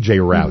going the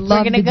DJ route. We're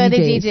going to go the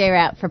DJ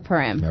route for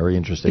Purim. Very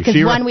interesting. Because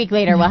 1 week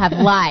later we'll have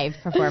live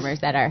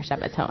performers at our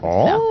Shabbaton.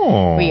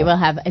 So we will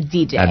have a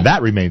DJ. And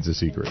that remains a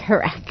secret.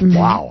 Correct.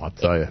 Wow, I'll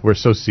tell you. We're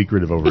so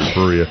secretive over in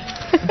Bruriah.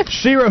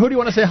 Shira, who do you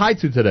want to say hi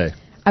to today?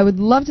 I would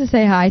love to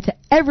say hi to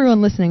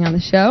everyone listening on the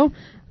show,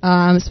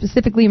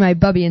 specifically my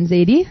Bubby and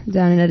Zadie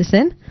down in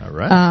Edison. All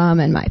right.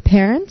 And my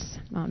parents,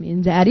 Mommy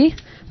and Daddy.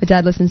 My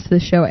dad listens to the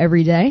show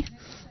every day.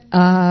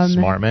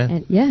 Smart man.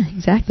 And yeah,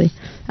 exactly.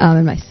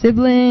 And my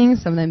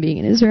siblings, some of them being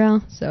in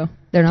Israel, so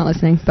they're not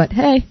listening, but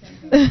hey.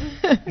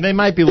 They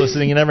might be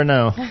listening, you never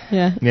know.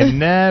 Yeah. You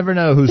never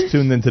know who's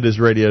tuned into this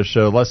radio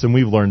show. Lesson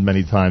we've learned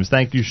many times.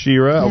 Thank you,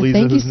 Shira. Yeah, Elisa,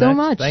 thank you who's so next?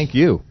 much. Thank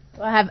you.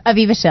 We'll have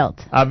Aviva Schilt.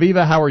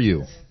 Aviva, how are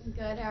you?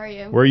 Good, how are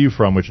you? Where are you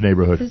from? Which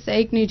neighborhood?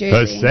 Passaic, New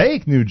Jersey.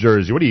 Passaic, New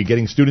Jersey. What are you,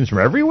 getting students from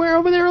everywhere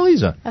over there,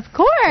 Elisa? Of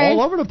course.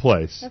 All over the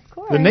place. Of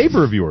course. The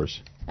neighbor of yours.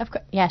 Of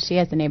course. Yeah, she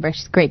is a neighbor.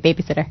 She's a great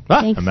babysitter.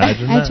 Thanks.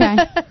 Imagine that. I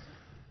try.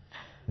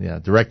 Yeah,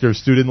 director of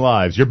student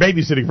lives. You're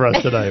babysitting for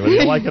us today, whether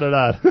you like it or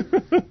not.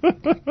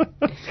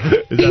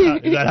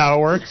 Is that how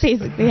it works?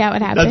 Basically how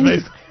it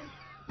happens.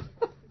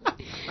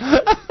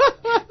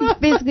 That's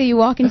basically you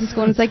walk into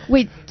school and it's like,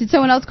 wait, did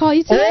someone else call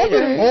you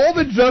today? All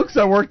the jokes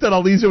I worked on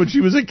Elisa when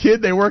she was a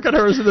kid, they work on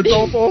her as an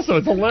adult also.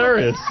 It's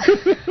hilarious.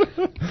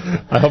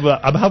 I hope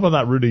I'm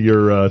not ruining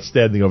your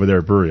standing over there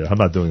at Bruriah. I'm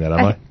not doing that,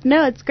 am I?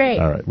 No, it's great.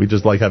 All right. We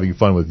just like having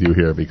fun with you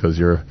here because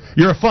you're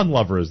a fun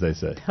lover, as they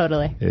say.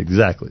 Totally.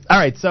 Exactly. All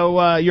right.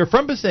 So you're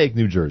from Passaic,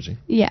 New Jersey.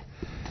 Yeah.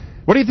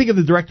 What do you think of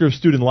the director of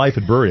student life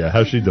at Bruriah?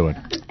 How's she doing?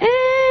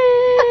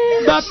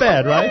 Not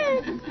bad, right?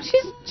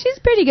 She's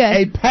pretty good.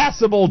 A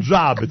passable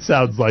job, it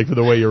sounds like, for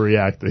the way you're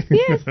reacting.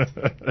 Yes.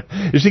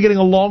 Is she getting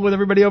along with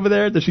everybody over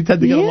there? Does she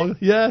tend to get along?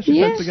 Yeah, she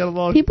tends to get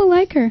along. People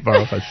like her.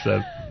 Baruch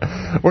Hashem.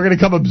 We're going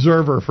to come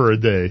observer for a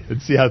day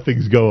and see how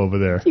things go over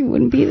there. You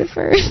wouldn't be the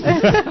first.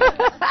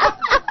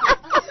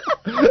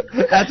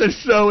 That's a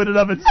show in and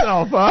of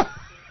itself, huh?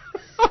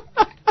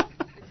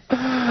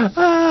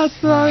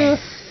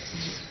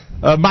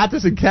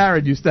 Matis and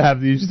Karen used to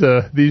have these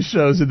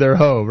shows in their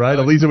home, right?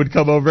 Elisa would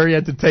come over, very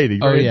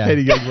entertaining,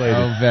 entertaining young lady.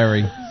 Oh,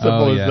 very.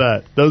 Simple as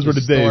that. Those were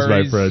the days,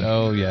 my friend.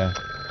 Oh, yeah.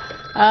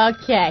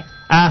 Okay.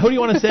 Who do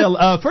you want to say?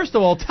 First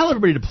of all, tell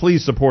everybody to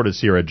please support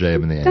us here at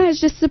JM and the AM. Guys,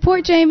 just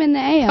support JM and the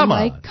AM. Come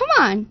on. Come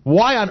on.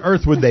 Why on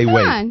earth would they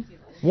wait? On.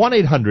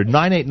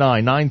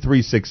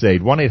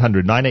 1-800-989-9368.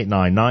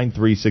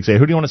 1-800-989-9368.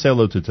 Who do you want to say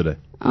hello to today?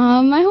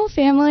 My whole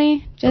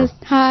family. Just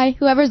hi,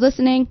 whoever's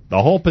listening.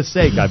 The whole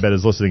Passaic, I bet,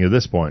 is listening at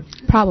this point.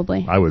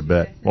 Probably. I would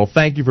bet. Well,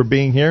 thank you for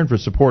being here and for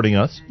supporting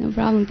us. No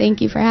problem.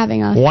 Thank you for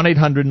having us.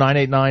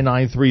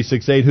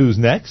 1-800-989-9368. Who's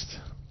next?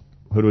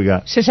 Who do we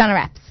got? Shoshana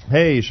Raps.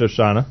 Hey,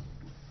 Shoshana.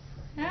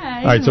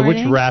 Hi. All right, so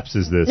which Raps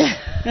is this?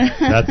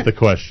 That's the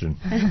question.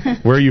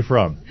 Where are you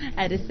from?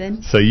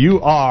 Edison. So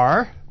you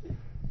are...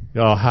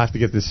 Oh, I have to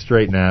get this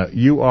straight now.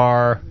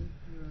 You're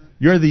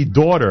the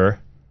daughter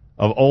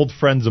of old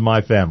friends of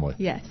my family.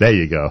 Yes. There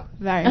you go.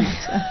 Very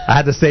much so. I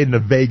had to say it in a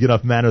vague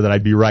enough manner that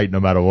I'd be right no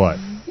matter what.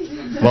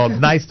 Well,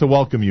 it's nice to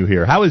welcome you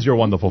here. How is your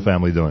wonderful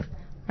family doing?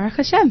 Baruch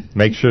Hashem.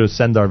 Make sure to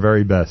send our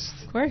very best.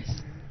 Of course.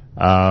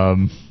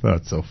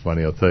 That's so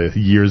funny, I'll tell you.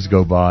 Years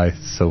go by.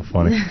 It's so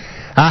funny.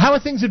 How are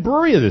things at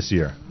Bruriah this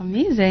year?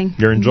 Amazing.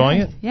 You're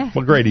enjoying it? Yeah.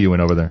 What grade are you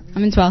in over there?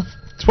 I'm in 12th.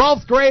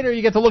 12th grader,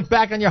 you get to look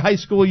back on your high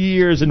school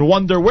years and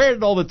wonder, where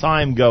did all the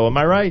time go? Am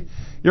I right?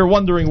 You're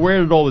wondering,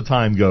 where did all the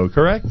time go,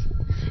 correct?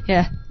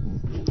 Yeah.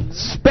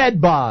 Sped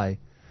by.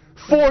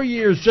 4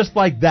 years just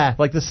like that,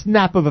 like the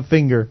snap of a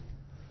finger.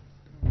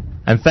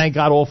 And thank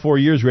God all 4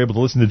 years you're able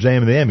to listen to JM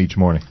and the AM each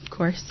morning. Of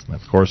course.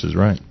 Of course is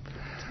right.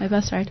 It's my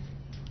bus ride.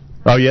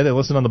 Oh, yeah, they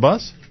listen on the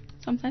bus?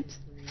 Sometimes.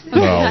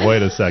 Well,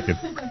 wait a second.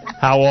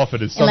 How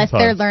often is sometimes?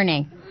 Unless they're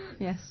learning.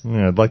 Yes.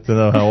 Yeah, I'd like to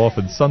know how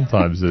often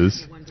sometimes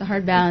is. It's a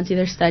hard balance,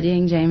 either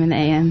studying JM and the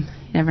AM.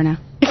 You never know.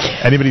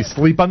 Anybody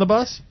sleep on the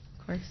bus?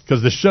 Of course.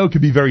 Because the show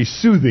can be very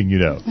soothing, you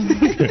know.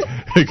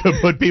 It could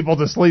put people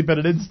to sleep in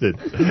an instant.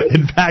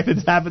 In fact,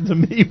 it's happened to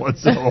me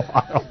once in a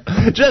while.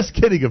 Just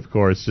kidding, of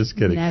course. Just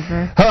kidding.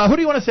 Never. Who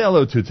do you want to say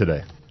hello to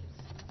today?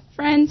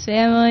 Friends,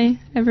 family,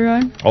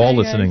 everyone. All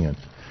listening in.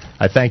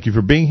 I thank you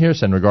for being here.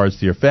 Send regards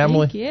to your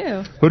family. Thank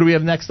you. Who do we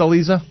have next,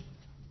 Aliza?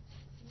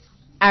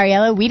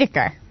 Ariella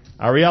Wiedeker.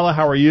 Ariella,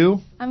 how are you?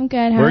 I'm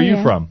good. How Where are you? Where are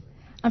you from?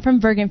 I'm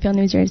from Bergenfield,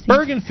 New Jersey.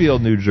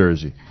 Bergenfield, New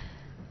Jersey.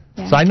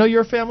 Yeah. So I know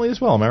your family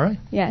as well, am I right?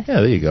 Yes. Yeah,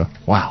 there you go.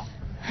 Wow.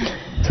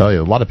 Tell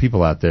you, a lot of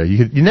people out there.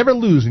 You never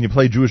lose when you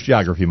play Jewish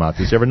geography,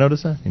 Matis. You ever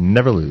notice that? You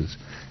never lose.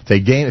 It's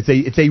a game.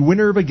 It's a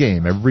winner of a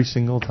game every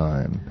single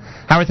time.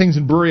 How are things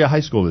in Berea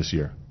High School this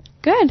year?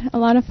 Good. A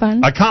lot of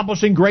fun.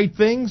 Accomplishing great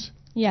things?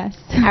 Yes.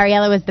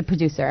 Ariella was the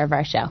producer of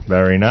our show.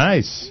 Very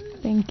nice.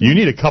 Thank you. You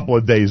need a couple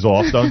of days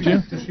off, don't you?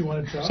 Does she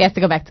want a job? She has to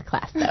go back to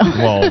class, though.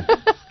 Well,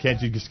 can't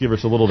you just give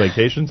us a little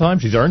vacation time?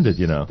 She's earned it,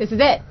 you know. This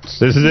is it.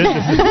 This is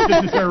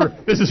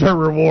it. This is her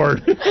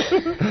reward.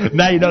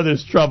 Now you know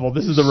there's trouble.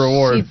 This is the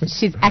reward.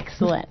 She's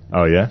excellent.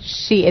 Oh, yeah?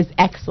 She is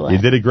excellent.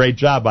 You did a great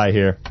job, I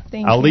hear.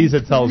 Thank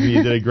Aliza you. tells me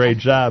you did a great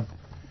job.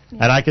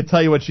 And I can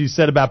tell you what she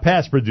said about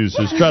past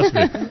producers, trust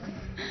me.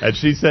 And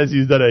she says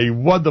you've done a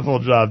wonderful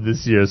job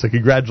this year, so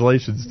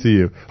congratulations to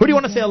you. Who do you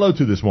want to say hello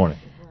to this morning?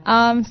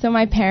 So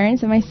my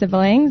parents and my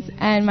siblings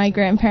and my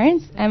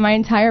grandparents and my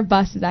entire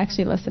bus is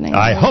actually listening.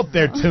 I hope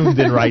they're tuned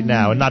in right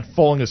now and not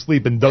falling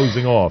asleep and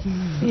dozing off.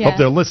 Yeah. Hope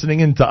they're listening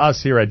in to us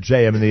here at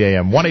JM in the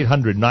AM.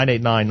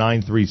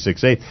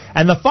 1-800-989-9368.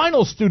 And the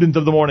final student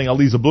of the morning,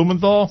 Aliza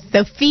Blumenthal.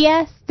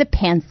 Sophia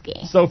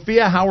Stepansky.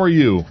 Sophia, how are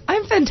you?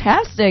 I'm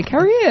fantastic. How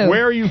are you?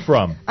 Where are you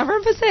from? I'm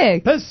from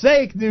Passaic.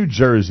 Passaic, New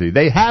Jersey.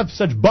 They have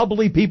such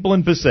bubbly people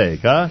in Passaic,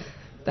 huh?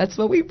 That's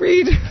what we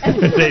breed.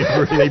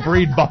 they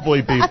breed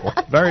bubbly people.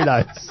 Very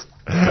nice.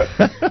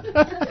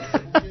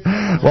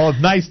 Well,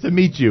 it's nice to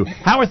meet you.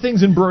 How are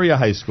things in Berea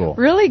High School?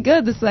 Really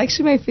good. This is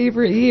actually my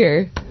favorite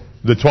year.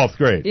 The 12th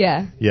grade?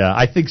 Yeah. Yeah,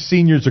 I think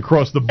seniors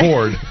across the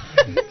board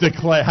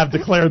have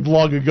declared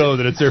long ago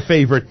that it's their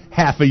favorite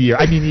year.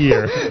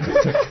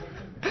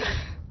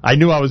 I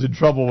knew I was in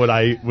trouble when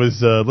I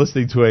was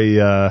listening to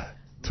a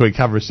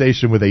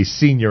conversation with a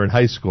senior in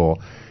high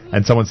school.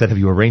 And someone said, have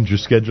you arranged your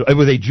schedule? It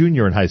was a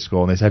junior in high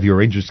school, and they said, have you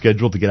arranged your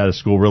schedule to get out of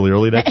school really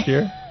early next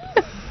year?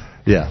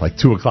 Yeah, like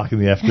 2 o'clock in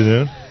the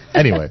afternoon.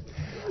 Anyway,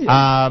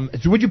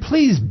 would you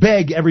please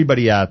beg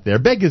everybody out there,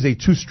 beg is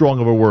too strong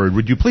of a word,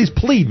 would you please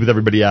plead with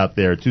everybody out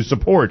there to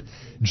support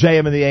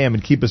JM and the AM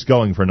and keep us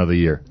going for another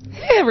year?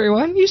 Hey,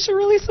 everyone. You should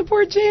really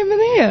support JM and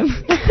the AM.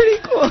 It's pretty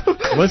cool.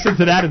 Listen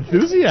to that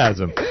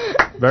enthusiasm.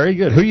 Very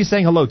good. Who are you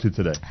saying hello to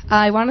today?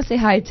 I want to say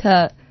hi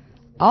to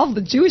all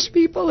the Jewish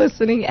people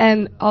listening,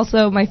 and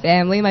also my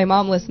family. My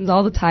mom listens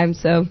all the time,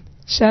 so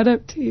shout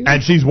out to you.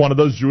 And she's one of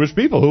those Jewish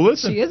people who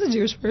listen. She is a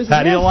Jewish person.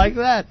 How do you like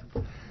that?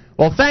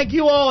 Well, thank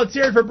you all. Let's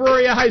hear it for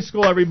Berea High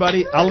School,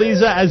 everybody.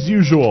 Aliza, as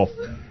usual,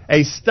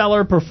 a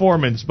stellar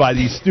performance by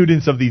the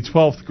students of the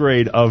 12th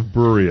grade of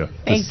Berea,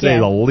 to say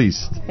the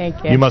least.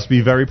 Thank you. You must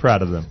be very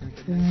proud of them.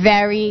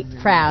 Very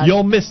proud.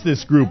 You'll miss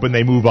this group when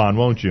they move on,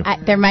 won't you?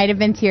 There might have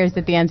been tears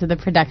at the end of the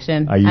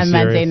production Are you on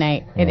serious? Monday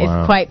night. It is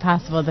quite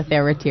possible that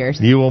there were tears.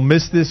 You will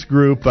miss this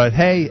group, but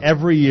hey,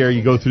 every year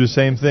you go through the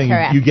same thing.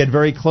 Correct. You get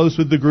very close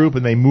with the group,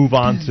 and they move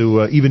on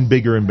to even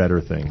bigger and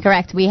better things.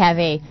 Correct. We have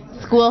a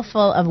school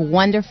full of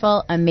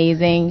wonderful,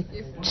 amazing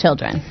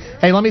children.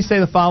 Hey, let me say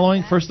the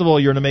following. First of all,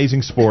 you're an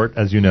amazing sport,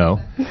 as you know,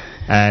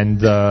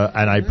 and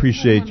I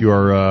appreciate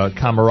your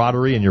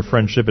camaraderie and your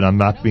friendship. And I'm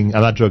not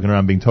joking around.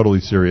 I'm being totally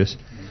serious.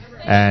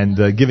 And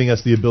giving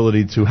us the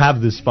ability to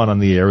have this fun on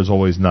the air is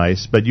always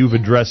nice. But you've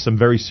addressed some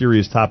very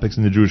serious topics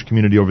in the Jewish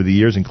community over the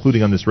years,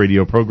 including on this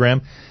radio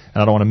program.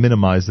 And I don't want to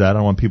minimize that. I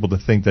don't want people to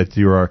think that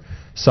you are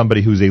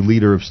somebody who's a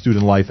leader of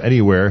student life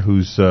anywhere,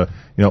 who's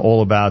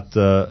all about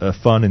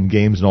fun and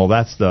games and all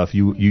that stuff.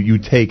 You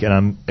take, and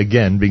I'm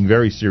again being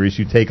very serious,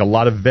 you take a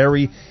lot of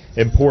very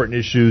important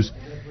issues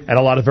and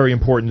a lot of very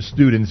important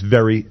students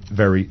very,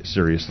 very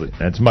seriously.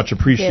 And it's much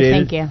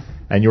appreciated. Thank you.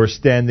 And your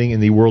standing in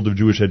the world of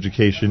Jewish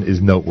education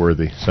is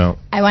noteworthy. So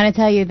I want to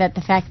tell you that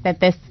the fact that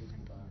this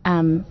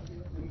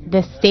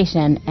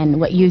station and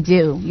what you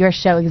do, your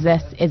show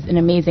exists, is an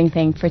amazing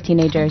thing for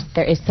teenagers.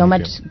 There is so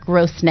much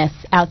grossness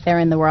out there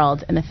in the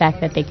world, and the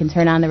fact that they can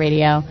turn on the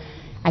radio.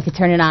 I could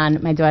turn it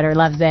on. My daughter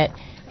loves it.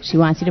 She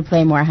wants you to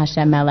play more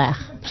Hashem Melech.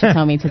 She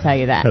told me to tell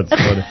you that. That's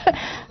funny.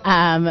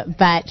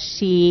 But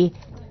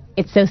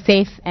it's so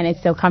safe and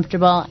it's so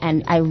comfortable,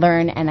 and I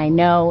learn and I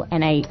know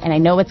and I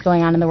know what's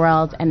going on in the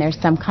world, and there's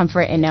some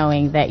comfort in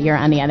knowing that you're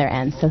on the other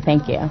end. So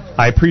thank you.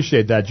 I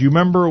appreciate that. Do you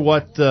remember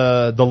what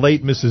the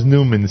late Mrs.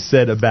 Newman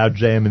said about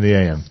JM and the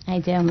AM? I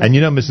do. And you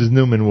know Mrs.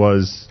 Newman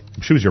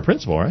she was your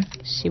principal, right?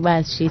 She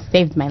was. She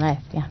saved my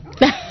life, yeah.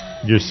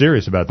 You're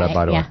serious about that,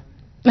 by the way.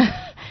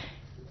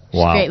 She's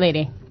Wow. a great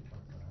lady.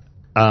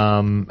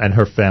 And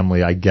her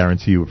family, I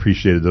guarantee you,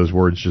 appreciated those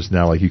words just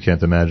now like you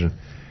can't imagine.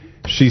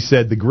 She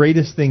said, the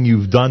greatest thing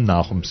you've done,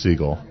 Nahum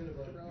Siegel,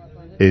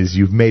 is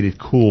you've made it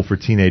cool for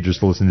teenagers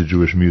to listen to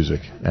Jewish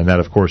music. And that,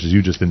 of course, as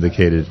you just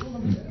indicated,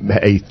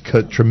 a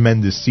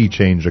tremendous sea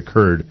change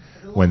occurred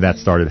when that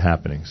started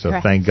happening. So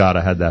Correct. Thank God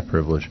I had that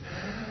privilege.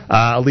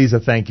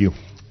 Aliza, thank you.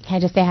 Can I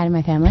just say hi to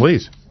my family?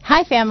 Please.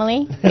 Hi,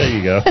 family. There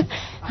you go.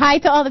 Hi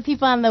to all the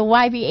people on the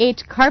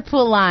YBH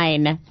carpool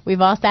line.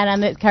 We've all sat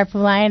on the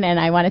carpool line, and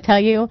I want to tell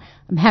you,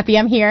 I'm happy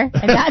I'm here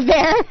and not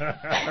there.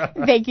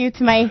 Thank you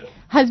to my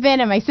husband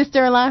and my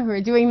sister-in-law who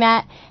are doing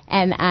that.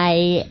 And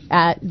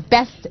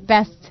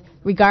best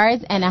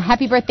regards, and a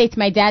happy birthday to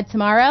my dad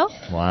tomorrow.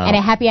 Wow. And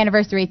a happy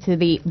anniversary to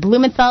the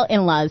Blumenthal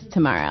in-laws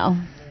tomorrow.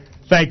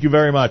 Thank you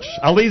very much.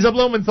 Aliza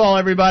Blumenthal,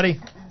 everybody.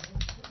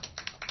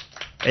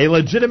 A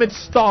legitimate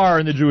star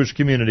in the Jewish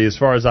community, as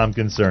far as I'm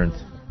concerned.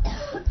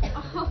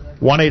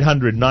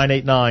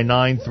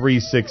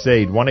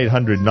 1-800-989-9368.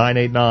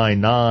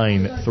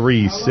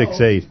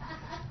 1-800-989-9368.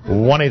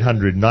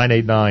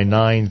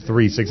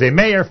 1-800-989-9368.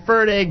 Mayor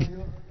Fertig.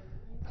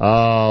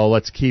 Oh,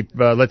 let's keep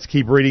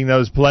reading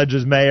those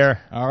pledges, Mayor.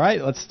 All right,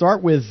 let's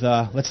start with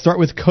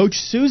Coach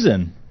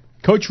Susan.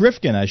 Coach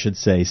Rifkin, I should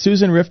say.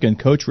 Susan Rifkin,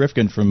 Coach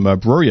Rifkin from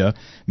Brugge,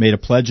 made a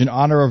pledge in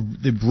honor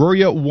of the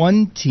Brugge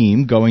 1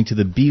 team going to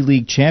the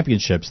B-League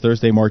Championships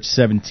Thursday, March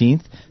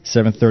 17th,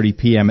 7:30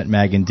 p.m. at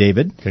Mag and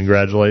David.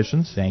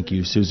 Congratulations. Thank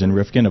you, Susan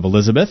Rifkin of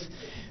Elizabeth.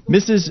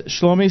 Mrs.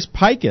 Shlomis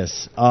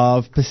Pikus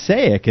of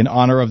Passaic in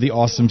honor of the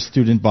awesome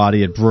student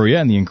body at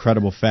Brugge and the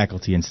incredible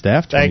faculty and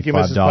staff. Thank you,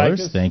 Mrs.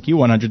 Pikus. Thank you.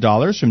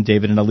 $100 from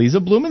David and Aliza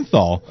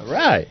Blumenthal. All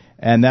right.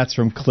 And that's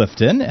from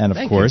Clifton. And,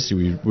 of course,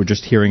 we were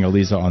just hearing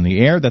Aliza on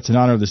the air. That's in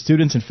honor of the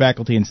students and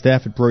faculty and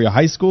staff at Brugge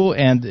High School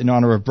and in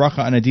honor of Bracha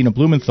and Adina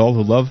Blumenthal,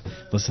 who love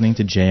listening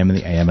to JM in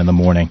the AM in the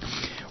morning.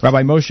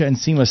 Rabbi Moshe and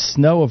Seema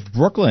Snow of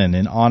Brooklyn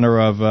in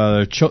honor of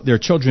their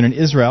children in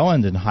Israel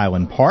and in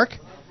Highland Park.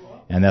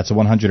 And that's a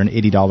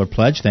 $180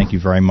 pledge. Thank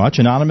you very much.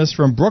 Anonymous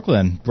from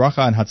Brooklyn, Bracha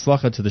and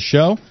Hatzlacha to the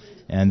show.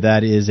 And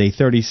that is a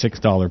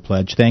 $36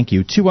 pledge. Thank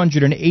you.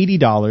 $280,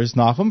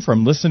 Nachum,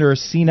 from listener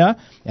Sina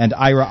and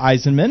Ira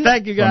Eisenman.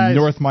 Thank you, guys.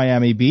 From North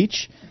Miami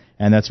Beach.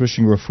 And that's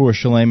wishing Refuah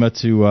Shalema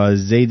to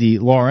Zadie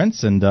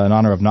Lawrence and in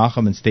honor of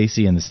Nachum and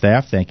Stacy and the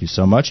staff. Thank you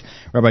so much.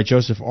 Rabbi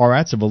Joseph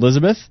Oratz of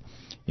Elizabeth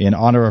in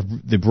honor of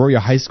the Brugge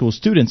High School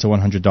students, a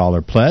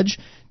 $100 pledge.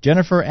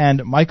 Jennifer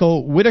and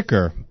Michael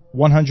Whitaker,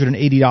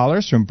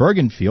 $180 from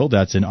Bergenfield.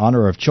 That's in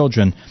honor of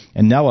children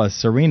Anella,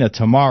 Serena,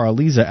 Tamara,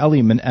 Lisa, Ellie,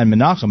 and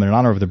Menachem, in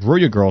honor of the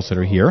Brugge girls that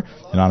are here,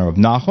 in honor of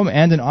Nachum,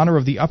 and in honor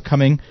of the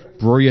upcoming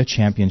Brugge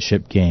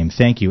Championship game.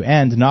 Thank you.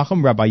 And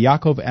Nachum, Rabbi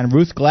Yaakov, and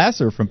Ruth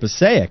Glasser from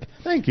Passaic.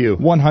 Thank you.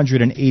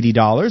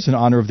 $180 in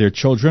honor of their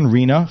children,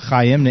 Rena,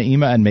 Chaim,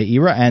 Naima, and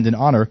Meira, and in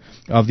honor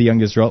of the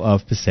Young Israel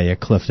of Passaic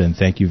Clifton.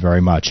 Thank you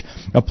very much.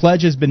 A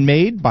pledge has been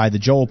made by the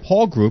Joel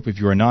Paul Group. If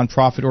you're a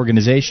nonprofit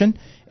organization,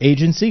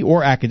 agency,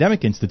 or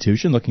academic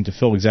institution looking to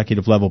fill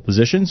executive-level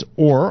positions,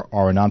 or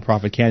are a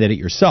nonprofit candidate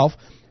yourself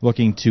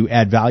looking to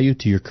add value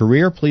to your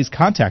career, please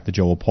contact the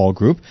Joel Paul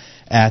Group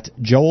at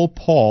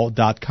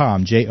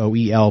joelpaul.com,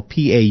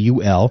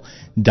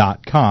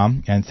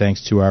 JOELPAUL.com. And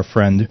thanks to our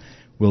friend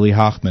Willie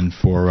Hochman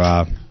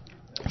for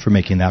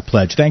making that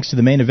pledge. Thanks to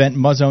the Main Event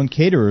Muzzone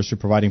Caterers for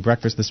providing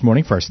breakfast this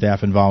morning for our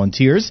staff and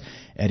volunteers.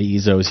 Eddie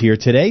Izzo is here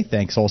today.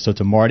 Thanks also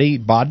to Marty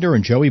Bodner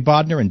and Joey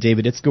Bodner and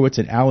David Itzkowitz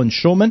and Alan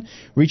Schulman.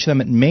 Reach them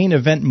at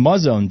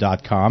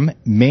maineventmuzzone.com,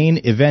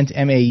 mainevent,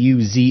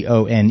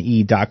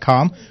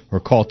 MAUZONE.com, or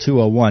call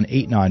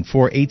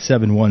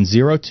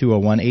 201-894-8710,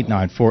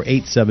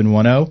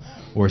 201-894-8710,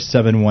 or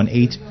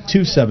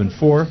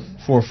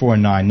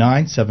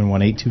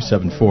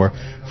 718-274-4499,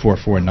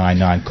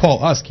 718-274-4499.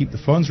 Call us. Keep the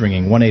phones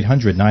ringing,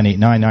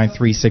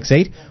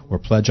 1-800-989-9368, or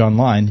pledge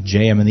online,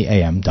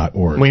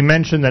 jmintheam.org. We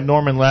mentioned that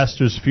Norman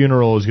Laster's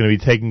funeral is going to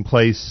be taking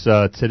place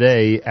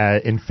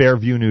today in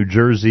Fairview, New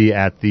Jersey,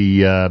 at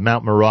the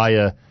Mount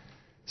Moriah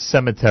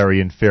Cemetery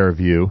in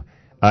Fairview.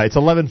 It's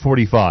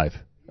 11:45.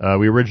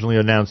 We originally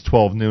announced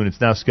 12 noon. It's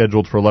now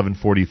scheduled for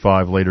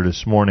 11:45 later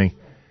this morning.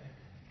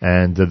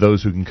 And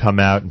those who can come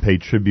out and pay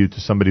tribute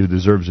to somebody who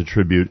deserves a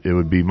tribute, it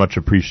would be much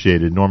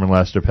appreciated. Norman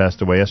Laster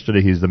passed away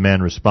yesterday. He's the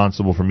man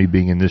responsible for me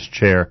being in this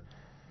chair.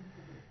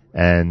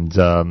 And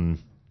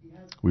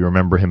we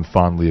remember him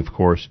fondly, of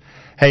course.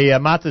 Hey,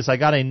 Matis, I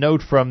got a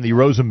note from the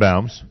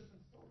Rosenbaums.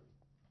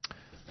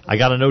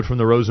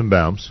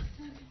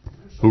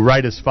 Who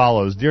write as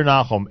follows. Dear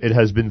Nachum, it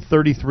has been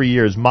 33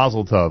 years,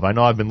 Mazel Tov. I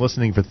know I've been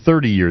listening for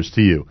 30 years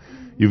to you.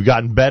 You've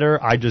gotten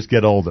better, I just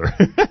get older.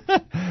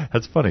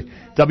 That's funny.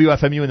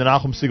 WFMU and the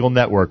Nachum Segal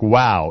Network.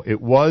 Wow.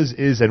 It was,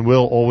 is, and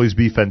will always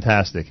be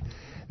fantastic.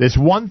 This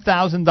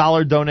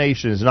 $1,000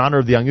 donation is in honor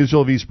of the Young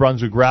Israel of East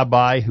Brunswick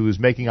rabbi who is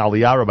making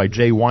Aliyah, Rabbi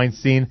Jay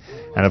Weinstein,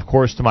 and, of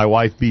course, to my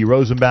wife, B.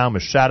 Rosenbaum. A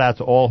shout-out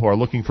to all who are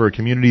looking for a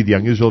community. The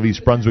Young Israel of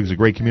East Brunswick is a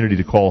great community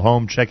to call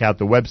home. Check out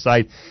the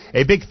website.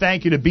 A big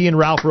thank you to B. and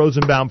Ralph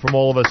Rosenbaum from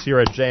all of us here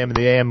at JM and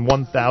the AM.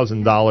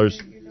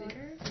 $1,000.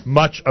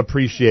 Much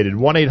appreciated.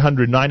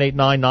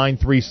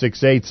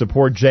 1-800-989-9368.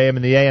 Support JM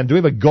and the AM. Do we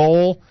have a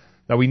goal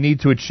that we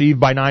need to achieve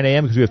by 9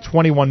 a.m.? Because we have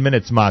 21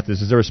 minutes,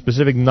 Matis. Is there a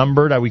specific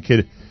number that we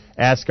could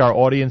ask our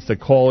audience to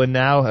call in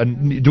now.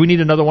 And do we need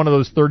another one of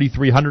those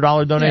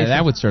 $3,300 donations? Yeah,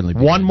 that would certainly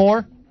be one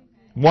more.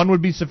 One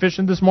would be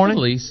sufficient this morning.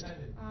 At least,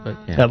 but,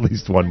 yeah. At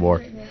least one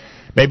more.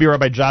 Maybe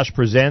Rabbi Josh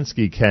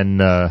Przansky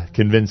can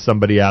convince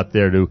somebody out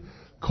there to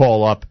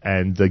call up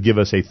and give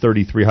us a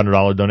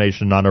 $3,300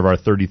 donation in honor of our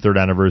 33rd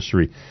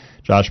anniversary.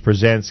 Josh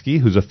Przansky,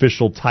 whose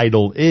official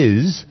title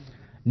is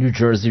New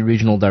Jersey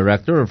Regional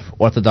Director of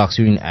Orthodox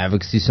Union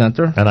Advocacy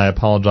Center. And I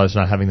apologize for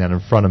not having that in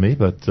front of me,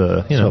 but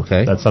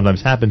okay. That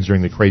sometimes happens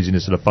during the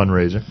craziness of the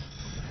fundraiser.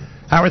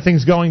 How are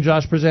things going,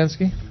 Josh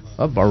Przansky?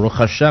 Baruch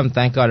Hashem,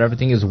 thank God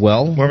everything is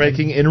well. We're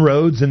making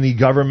inroads in the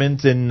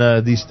government in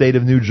the state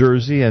of New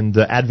Jersey and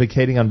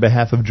advocating on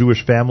behalf of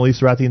Jewish families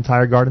throughout the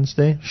entire Garden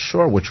State?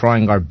 Sure, we're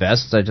trying our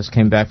best. I just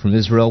came back from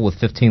Israel with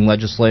 15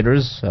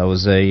 legislators. I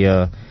was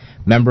a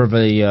member of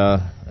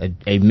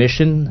a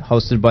mission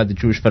hosted by the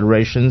Jewish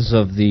Federations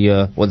of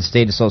the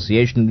State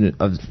Association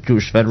of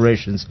Jewish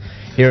Federations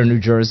here in New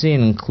Jersey,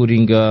 and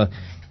including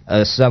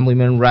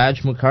Assemblyman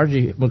Raj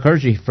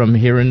Mukherjee from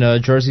here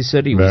in Jersey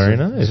City. Very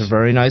nice. It was a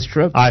very nice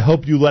trip. I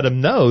hope you let him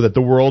know that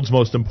the world's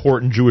most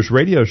important Jewish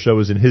radio show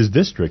is in his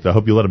district. I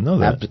hope you let him know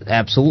that.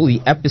 Absolutely.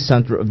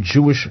 Epicenter of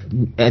Jewish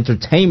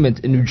entertainment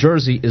in New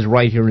Jersey is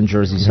right here in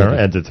Jersey City.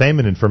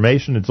 Entertainment,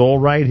 information, it's all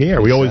right here.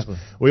 Exactly.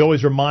 We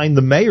always remind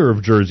the mayor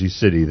of Jersey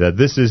City that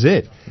this is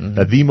it,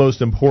 that the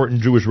most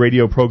important Jewish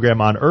radio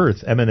program on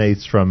earth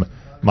emanates from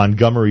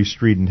Montgomery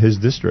Street in his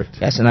district.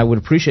 Yes, and I would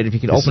appreciate it if you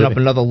could open up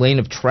another lane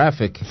of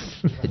traffic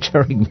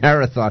during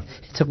Marathon.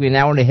 It took me an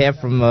hour and a half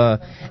from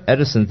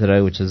Edison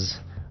today, which is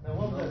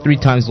 3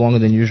 times longer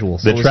than usual.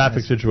 So the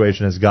traffic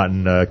situation has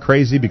gotten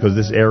crazy because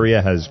this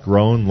area has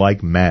grown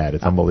like mad.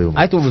 It's unbelievable.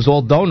 I thought it was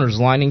all donors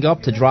lining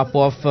up to drop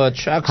off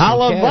checks.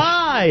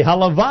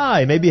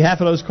 Halavai! Maybe half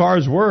of those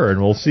cars were,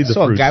 and we'll see the fruits.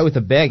 I saw fruits. a guy with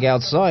a bag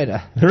outside.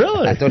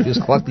 Really? I thought he was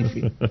collecting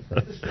fees.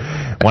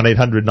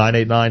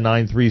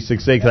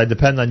 1-800-989-9368. Can I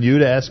depend on you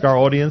to ask our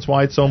audience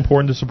why it's so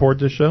important to support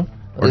this show?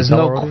 There's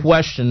no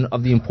question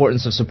of the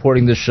importance of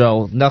supporting this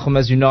show. Nachum,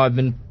 as you know,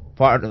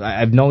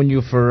 I've known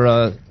you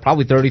for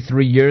probably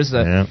 33 years.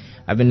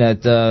 I've been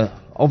at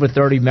over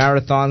 30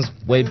 marathons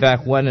way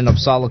back when in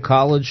Uppsala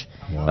College,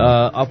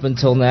 up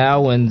until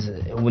now, and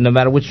no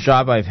matter which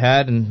job I've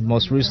had, and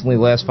most recently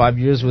last 5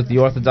 years with the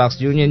Orthodox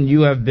Union,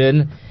 you have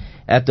been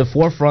at the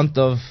forefront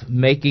of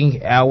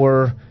making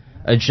our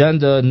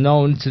agenda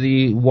known to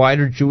the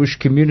wider Jewish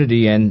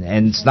community, and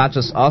it's not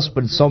just us,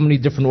 but it's so many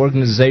different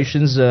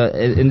organizations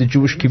in the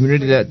Jewish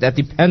community that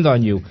depend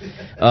on you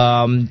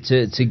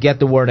to get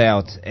the word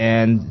out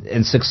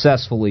and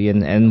successfully,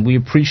 and we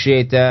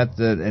appreciate that,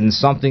 and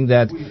something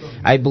that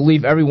I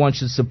believe everyone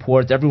should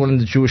support, everyone in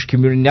the Jewish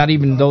community, not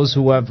even those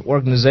who have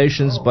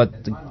organizations,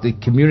 but the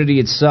community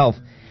itself.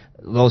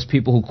 Those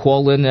people who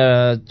call in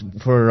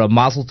for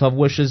Mazel Tov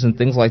wishes and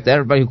things like that.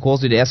 Everybody who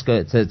calls you to ask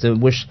to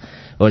wish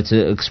or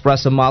to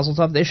express a Mazel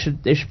Tov, they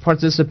should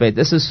participate.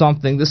 This is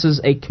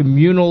a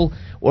communal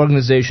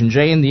organization.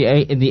 Jay in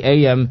the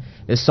AM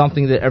is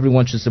something that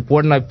everyone should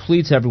support, and I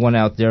plead to everyone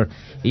out there.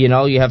 You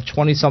have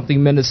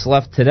 20-something minutes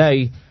left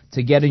today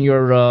to get in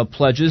your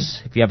pledges.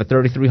 If you have a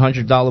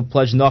 $3,300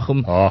 pledge,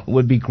 Nachum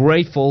would be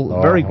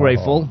grateful, very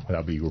grateful.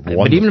 That'd be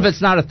wonderful. But even if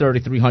it's not a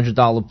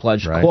 $3,300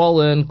 pledge, call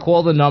in,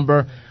 call the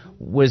number.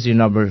 Where's your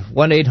number?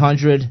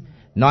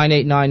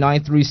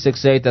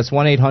 1-800-989-9368. That's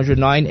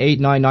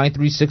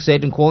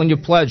 1-800-989-9368, and call in your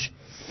pledge.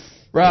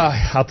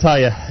 Right, I'll tell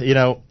you,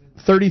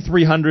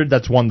 $3,300,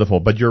 that's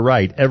wonderful, but you're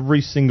right.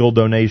 Every single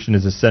donation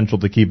is essential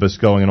to keep us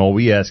going, and all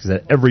we ask is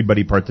that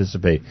everybody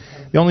participate.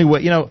 The only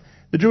way,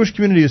 the Jewish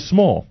community is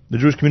small. The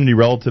Jewish community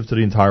relative to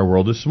the entire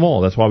world is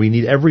small. That's why we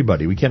need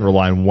everybody. We can't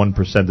rely on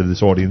 1% of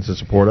this audience to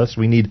support us.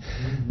 We need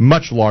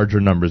much larger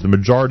numbers, the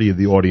majority of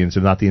the audience,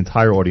 if not the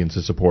entire audience,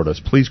 to support us.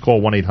 Please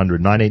call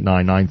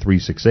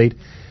 1-800-989-9368.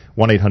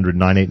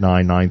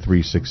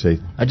 1-800-989-9368.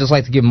 I'd just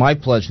like to give my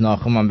pledge,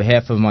 Nachum, on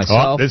behalf of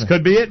myself. This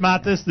could be it,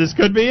 Matis. This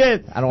could be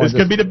it. This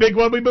could be the big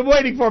one we've been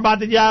waiting for,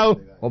 Matis.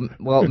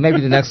 Well, maybe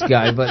the next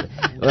guy, but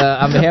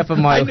on behalf of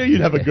my... I knew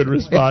you'd have a good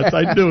response.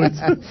 I knew it.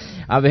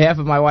 On behalf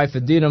of my wife,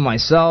 Adina,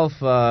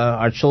 myself,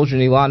 our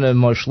children, Ilana and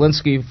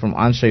Moshlinsky from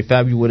Anshe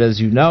Fabuwood, as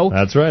you know.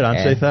 That's right,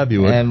 Anshe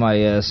Fabuwood. And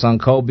my son,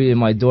 Kobe, and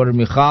my daughter,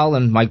 Michal,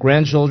 and my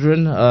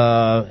grandchildren,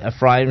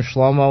 Ephraim,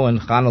 Shlomo,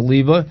 and Chana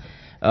Liba.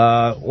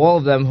 All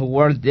of them who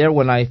weren't there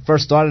when I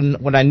first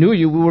started. When I knew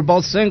you, we were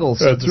both single.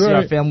 So to see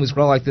our families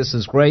grow like this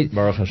is great.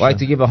 I'd like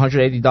to give a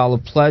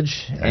 $180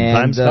 pledge.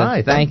 And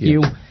thank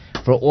you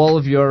for all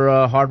of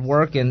your hard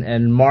work,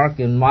 and Mark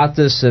and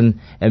Matis and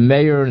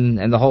Mayor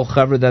and the whole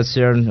chevra that's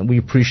there. And we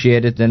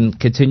appreciate it, and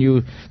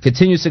continue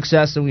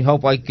success. And we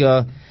hope, like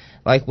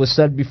was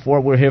said before,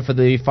 we're here for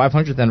the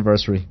 500th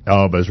anniversary.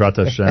 Oh, Bezrat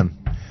Hashem.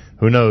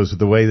 Who knows? With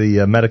the way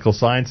the medical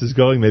science is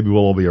going, maybe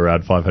we'll all be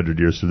around 500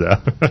 years from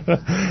now.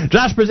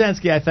 Josh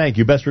Przansky, I thank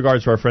you. Best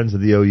regards to our friends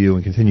at the OU,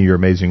 and continue your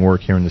amazing work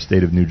here in the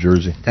state of New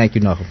Jersey. Thank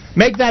you, Nachum.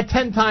 Make that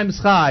 10 times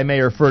high,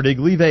 Mayor Ferdig.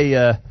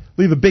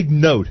 Leave a big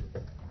note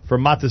for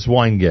Matis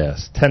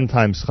Weingas. 10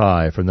 times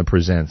high from the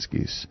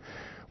Przanskys.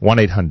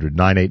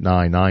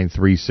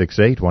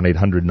 1-800-989-9368.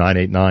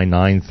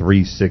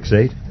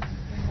 1-800-989-9368.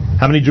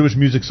 How many Jewish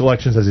music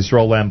selections has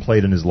Yisrael Lamb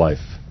played in his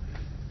life?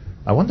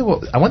 I wonder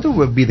what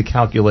would be the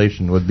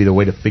calculation, would be the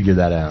way to figure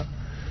that out.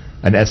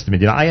 An estimate.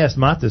 You know, I asked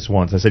Matt this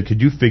once. I said,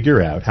 could you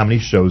figure out how many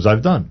shows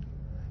I've done?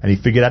 And he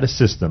figured out a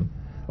system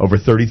over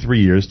 33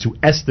 years to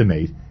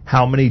estimate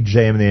how many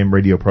JM and AM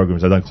radio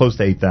programs I've done. Close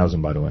to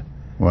 8,000, by the way.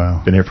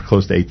 Wow. Been here for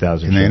close to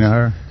 8,000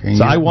 shows.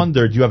 So I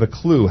wonder, do you have a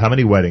clue how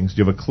many weddings?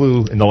 Do you have a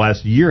clue in the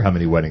last year how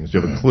many weddings? Do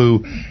you have a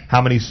clue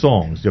how many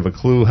songs? Do you have a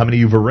clue how many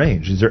you've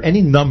arranged? Is there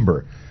any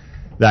number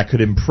that could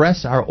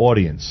impress our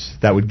audience,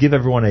 that would give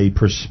everyone a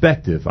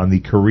perspective on the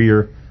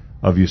career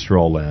of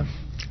Yisrael Lamb?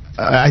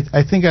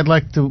 I think I'd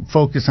like to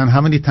focus on how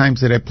many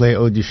times did I play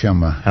Odi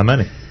Shama? How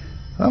many?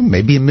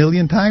 Maybe 1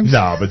 million times.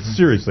 No, but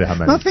seriously, how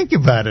many? No, think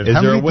about it. Is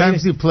how there many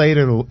times you played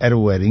at a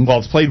wedding? Well,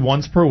 it's played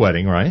once per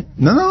wedding, right?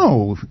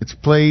 No. It's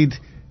played,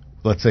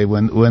 let's say,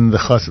 when the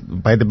chas,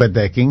 by the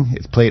bedecking,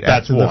 it's played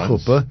after the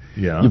chuppah.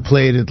 Yeah. You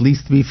play it at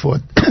least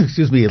 3-4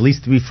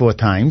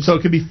 times. So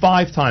it could be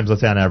 5 times, let's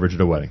say, on average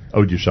at a wedding.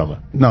 Odi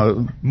Shama.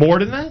 No. More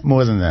than that?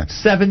 More than that.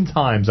 7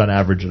 times on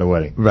average at a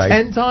wedding. Right.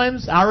 10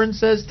 times? Aaron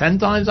says 10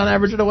 times on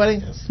average at a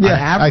wedding? Yeah, on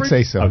average? I'd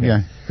say so, okay.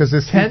 yeah. Because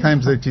there's 3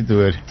 times that you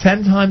do it.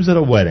 10 times at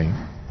a wedding.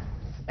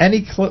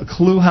 Any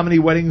clue how many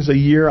weddings a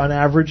year on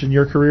average in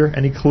your career?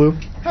 Any clue?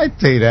 I'd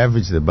say it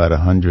averaged about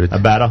 100.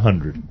 About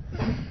 100.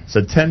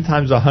 So 10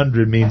 times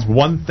 100 means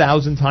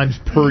 1,000 times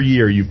per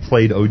year you've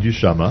played Odi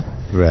Shama.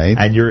 Right.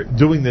 And you're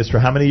doing this for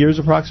how many years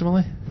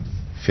approximately?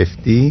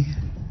 50.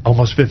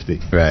 Almost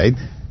 50. Right.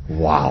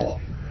 Wow.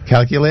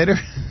 Calculator?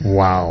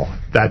 Wow.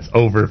 That's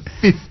over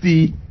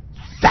 50,000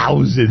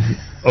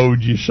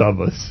 Odi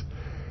Shamas.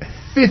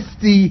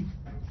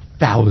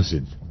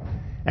 50,000.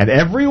 And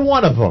every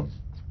one of them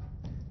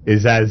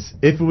is as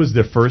if it was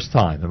their first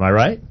time. Am I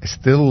right? I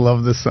still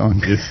love the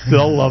song. You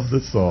still love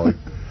the song.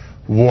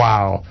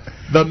 Wow.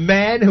 The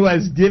man who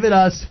has given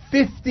us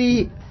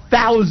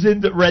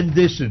 50,000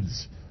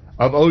 renditions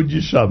of Odi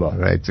Shama.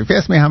 Right. So if you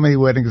ask me how many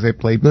weddings I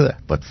played,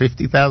 but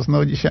 50,000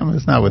 Odi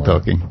Shamas, now we're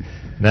talking.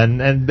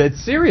 And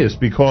it's serious,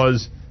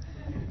 because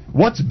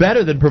what's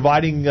better than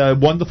providing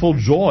wonderful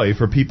joy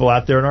for people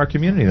out there in our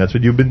community? That's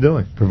what you've been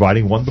doing,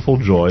 providing wonderful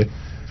joy.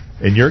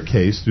 In your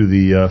case, through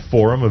the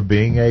forum of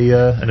being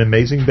an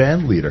amazing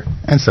band leader.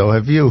 And so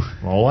have you.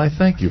 Well, I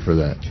thank you for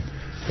that.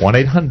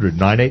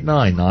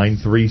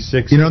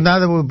 1-800-989-9368. You know, now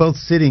that we're both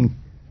sitting,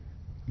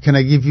 can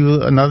I give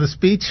you another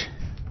speech?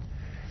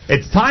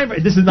 It's time.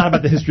 This is not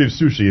about the history of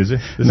sushi, is it?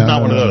 This is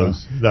not one of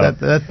those. No.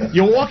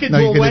 You walk into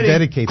a wedding.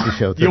 Dedicate the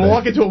show to You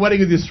walk into a wedding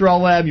with Yisrael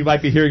Lamb. You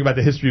might be hearing about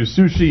the history of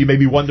sushi. You may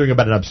be wondering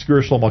about an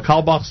obscure Shlomo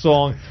Kalbach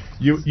song.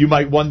 You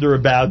might wonder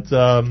about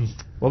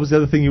what was the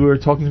other thing you were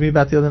talking to me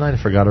about the other night? I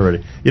forgot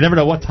already. You never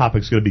know what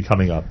topic's going to be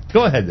coming up.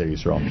 Go ahead there,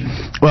 Yisrael.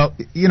 Well,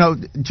 you know,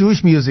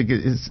 Jewish music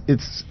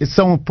it's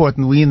so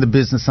important. We in the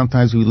business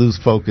sometimes we lose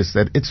focus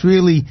that it's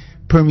really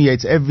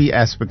permeates every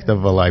aspect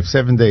of our life,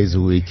 7 days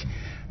a week.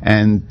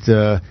 And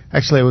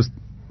actually, I was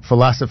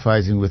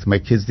philosophizing with my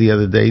kids the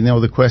other day. You know,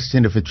 the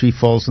question: if a tree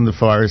falls in the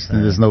forest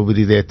and there's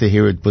nobody there to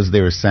hear it, was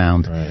there a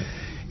sound? Right.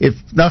 If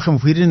Nachum,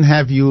 if we didn't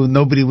have you,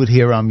 nobody would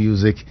hear our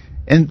music.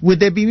 And would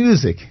there be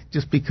music?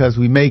 Just because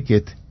we make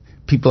it,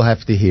 people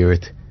have to hear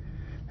it.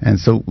 And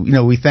so, you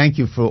know, we thank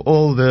you for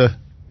all the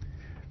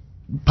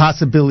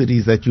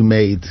possibilities that you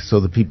made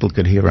so that people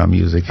could hear our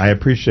music. I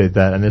appreciate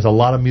that. And there's a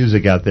lot of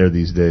music out there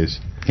these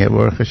days. Yeah,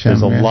 Baruch Hashem,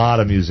 there's a lot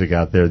of music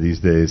out there these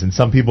days. And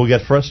some people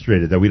get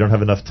frustrated that we don't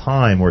have enough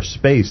time or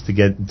space to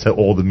get to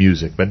all the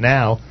music. But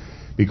now,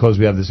 because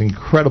we have this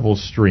incredible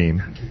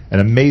stream, an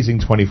amazing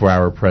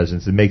 24-hour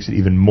presence, it makes it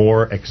even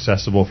more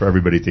accessible for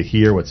everybody to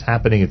hear what's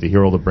happening and to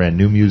hear all the brand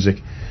new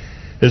music.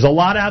 There's a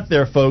lot out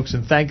there, folks,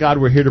 and thank God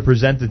we're here to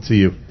present it to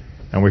you.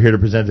 And we're here to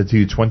present it to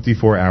you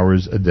 24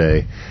 hours a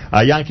day.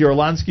 Yanki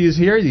Orlansky is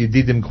here, the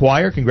Yedidim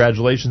Choir.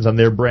 Congratulations on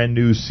their brand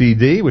new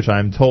CD, which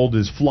I'm told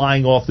is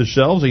flying off the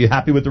shelves. Are you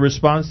happy with the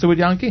response to it,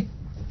 Yanki?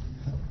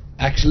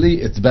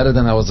 Actually, it's better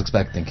than I was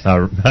expecting.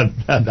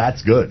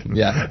 That's good.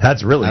 Yeah.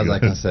 That's really good. As I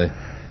can say.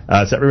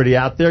 So everybody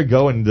out there,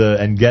 go and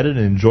get it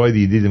and enjoy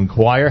the Yedidim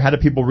Choir. How do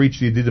people reach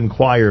the Yedidim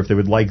Choir if they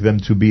would like them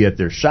to be at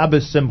their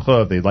Shabbos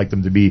Simcha, if they'd like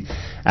them to be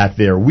at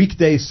their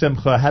weekday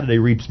Simcha? How do they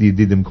reach the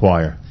Yedidim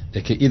Choir?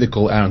 They can either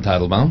call Aaron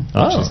Teitelbaum,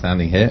 which is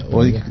standing here,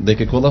 or they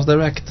can call us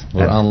direct.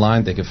 Or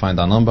online, they can find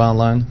our number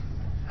online.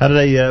 How do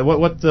they?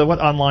 What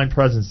online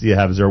presence do you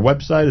have? Is there a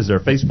website? Is there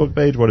a Facebook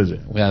page? What is it?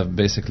 We have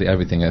basically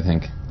everything, I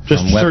think.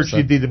 Just search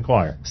Yedidim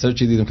Choir. Search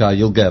Yedidim Choir,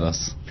 you'll get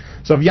us.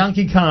 So if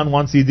Yanki Khan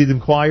wants the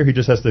Yedidim Choir, he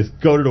just has to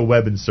go to the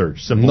web and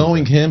search. Simple.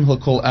 Knowing him, he'll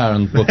call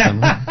Aaron. Book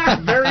him.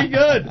 Very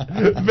good.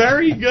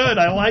 Very good.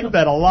 I like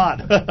that a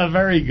lot.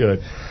 Very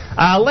good.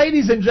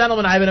 Ladies and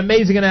gentlemen, I have an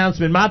amazing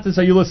announcement. Matis,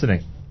 are you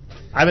listening?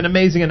 I have an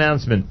amazing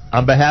announcement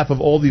on behalf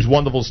of all these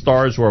wonderful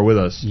stars who are with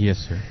us.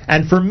 Yes, sir.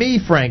 And for me,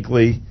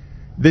 frankly,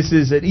 this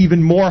is an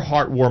even more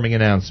heartwarming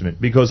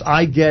announcement because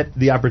I get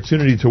the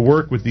opportunity to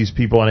work with these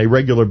people on a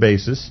regular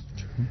basis,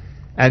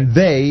 and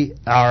they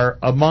are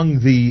among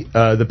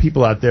the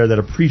people out there that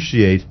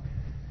appreciate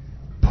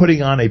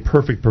putting on a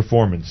perfect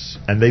performance,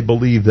 and they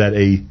believe that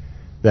a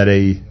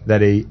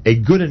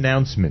good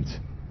announcement,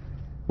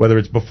 whether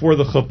it's before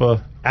the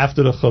chuppah,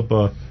 after the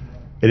chuppah,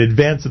 in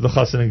advance of the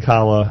chassan and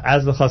kala,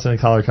 as the chassan and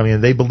kala are coming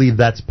in, they believe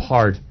that's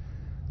part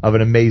of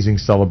an amazing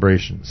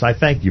celebration. So I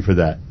thank you for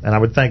that. And I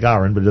would thank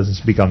Aaron, but he doesn't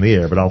speak on the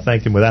air, but I'll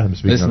thank him without him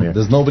speaking on the air.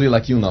 There's nobody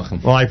like you,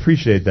 Nachum. Well, I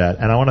appreciate that,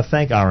 and I want to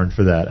thank Aaron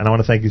for that, and I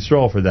want to thank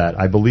Yisrael for that.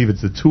 I believe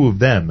it's the two of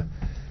them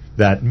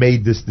that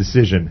made this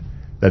decision,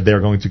 that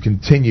they're going to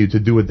continue to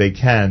do what they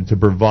can to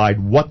provide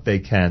what they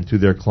can to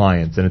their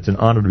clients, and it's an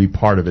honor to be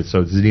part of it,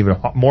 so it's an even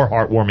more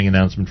heartwarming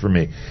announcement for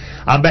me.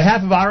 On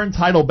behalf of Aaron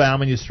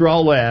Teitelbaum and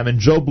Yisrael Lamb and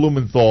Joe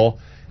Blumenthal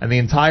and the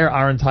entire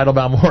Aaron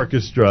Teitelbaum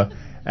Orchestra,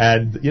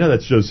 and you know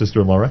that's Joe's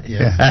sister-in-law, right?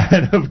 Yeah.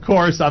 And of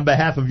course, on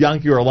behalf of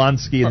Yanki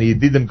Orlansky and the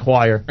Yedidim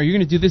Choir. Are you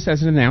going to do this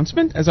as an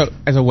announcement, as a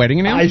wedding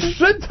announcement? I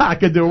should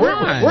Taka do.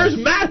 Where's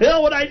Matt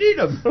Hill when I need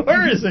him?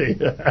 Where is he?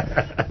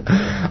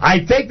 I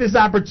take this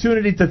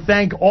opportunity to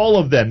thank all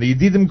of them, the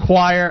Yedidim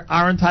Choir,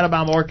 Aaron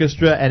Teitelbaum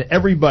Orchestra, and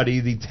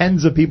everybody, the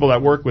tens of people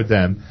that work with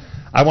them.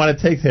 I want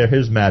to take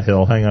here's Matt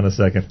Hill. Hang on a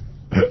second.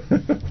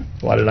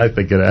 Why did I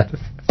think of that?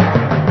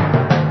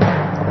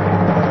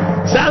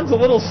 Sounds a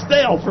little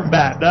stale for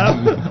Matt, no?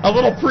 A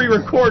little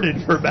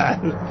pre-recorded for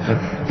Matt.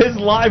 His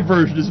live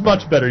version is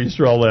much better,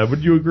 Yisrael Lamb.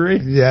 Would you agree?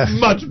 Yeah.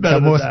 Much better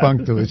than more that.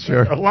 spunk to it,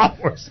 sure. A lot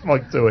more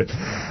spunk to it.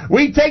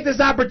 We take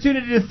this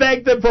opportunity to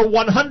thank them for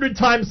 100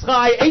 times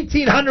high,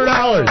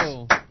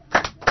 $1,800.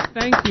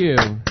 Thank you.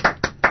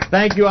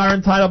 Thank you,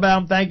 Aaron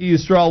Teitelbaum. Thank you,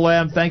 Yisrael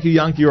Lamb. Thank you,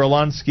 Yanki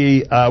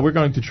Orlansky. We're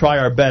going to try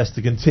our best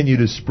to continue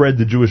to spread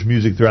the Jewish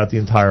music throughout the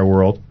entire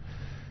world.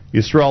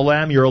 Yisrael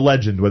Lamb, you're a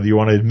legend, whether you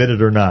want to admit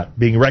it or not.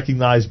 Being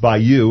recognized by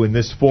you in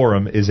this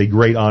forum is a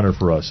great honor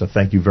for us, so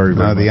thank you very,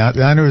 very much.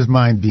 The honor is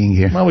mine being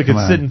here. Well, we could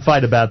sit and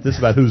fight about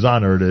whose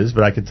honor it is,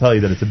 but I can tell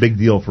you that it's a big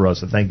deal for us,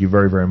 so thank you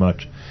very, very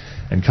much.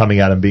 And coming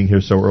out and being here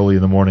so early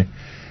in the morning.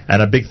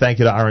 And a big thank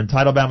you to Aaron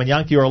Teitelbaum and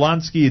Yanki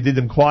Orlansky,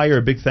 Yedidim Choir.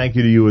 A big thank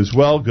you to you as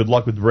well. Good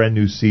luck with the brand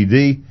new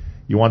CD.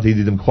 You want the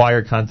Yedidim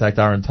Choir, contact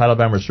Aaron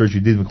Teitelbaum or search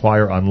Yedidim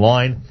Choir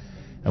online.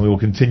 And we will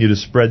continue to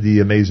spread the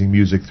amazing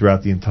music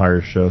throughout the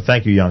entire show.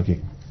 Thank you,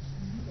 Yanki.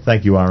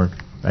 Thank you, Aaron.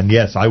 And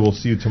yes, I will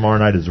see you tomorrow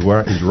night is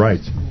right.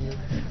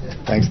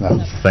 Thanks,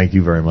 Nat. Thank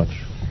you very much.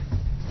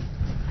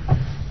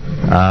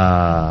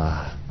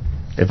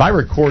 If I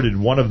recorded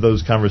one of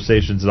those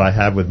conversations that I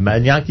have with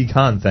Matt, Yanki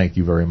Khan, thank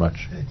you very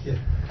much. Thank you.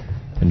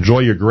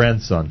 Enjoy your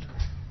grandson.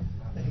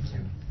 Thank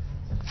you.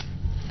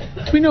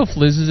 Do we know if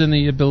Liz is in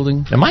the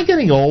building? Am I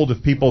getting old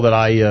if people that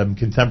I am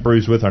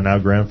contemporaries with are now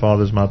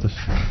grandfathers, Matas?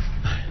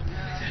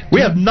 We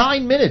have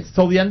 9 minutes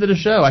till the end of the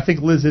show. I think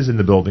Liz is in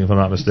the building, if I'm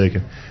not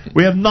mistaken.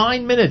 We have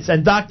 9 minutes,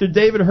 and Dr.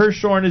 David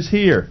Hirschhorn is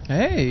here.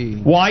 Hey.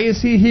 Why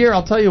is he here?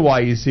 I'll tell you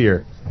why he's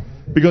here.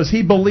 Because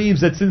he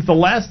believes that since the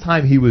last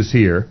time he was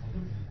here,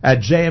 at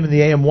JM and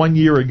the AM 1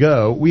 year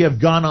ago, we have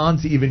gone on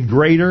to even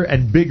greater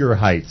and bigger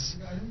heights.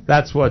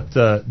 That's what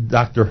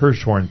Dr.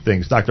 Hirschhorn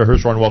thinks. Dr.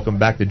 Hirschhorn, welcome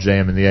back to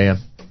JM and the AM.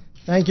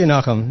 Thank you,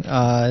 Nachum.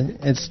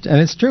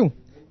 It's true.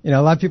 You know,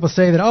 a lot of people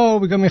say that,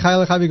 we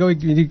go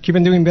you keep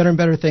on doing better and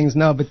better things.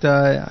 No, but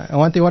I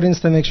want the audience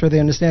to make sure they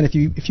understand.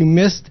 If you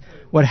missed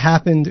what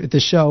happened at the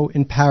show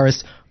in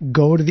Paris,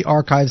 go to the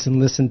archives and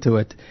listen to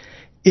it.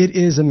 It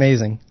is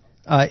amazing.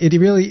 It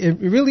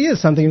really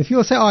is something. If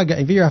people say, I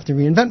have to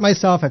reinvent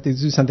myself, I have to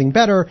do something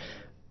better,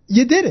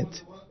 you did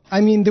it. I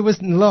mean, there was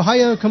lo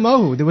haya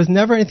kamohu. There was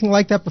never anything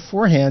like that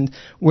beforehand,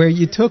 where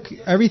you took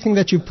everything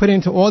that you put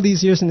into all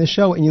these years in the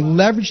show and you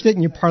leveraged it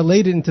and you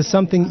parlayed it into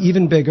something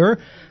even bigger.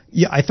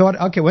 Yeah, I thought,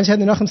 okay, once you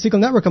had the Nachum Segal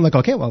Network, I'm like,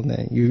 okay, well,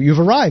 you've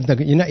arrived.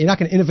 You're not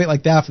going to innovate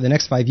like that for the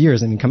next 5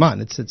 years. I mean, come on,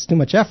 it's too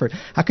much effort.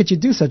 How could you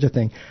do such a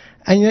thing?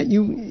 And yet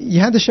you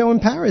had the show in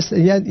Paris.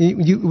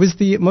 It was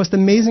the most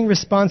amazing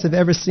response I've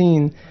ever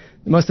seen,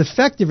 the most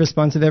effective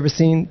response I've ever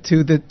seen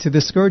to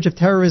the scourge of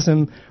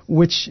terrorism,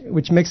 which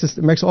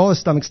makes all the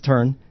stomachs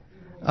turn.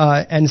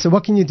 And so,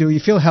 what can you do? You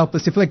feel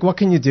helpless. You feel like, what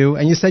can you do?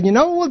 And you said, you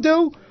know what we'll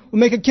do?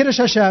 We'll make a Kiddush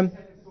Hashem.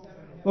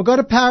 We'll go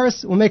to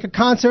Paris, we'll make a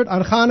concert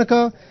on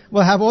Hanukkah,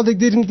 we'll have all the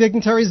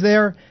dignitaries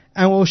there,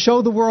 and we'll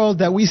show the world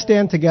that we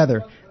stand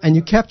together. And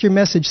you kept your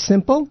message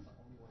simple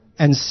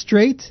and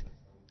straight,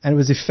 and it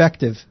was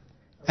effective,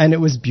 and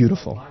it was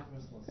beautiful.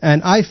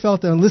 And I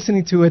felt,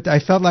 listening to it, I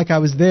felt like I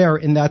was there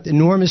in that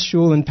enormous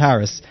shul in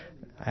Paris.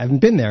 I haven't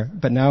been there,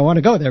 but now I want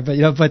to go there. And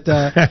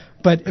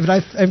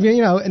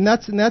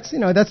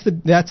that's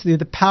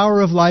the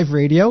power of live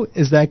radio,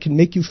 is that it can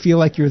make you feel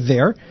like you're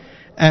there.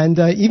 And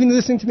even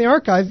listening to the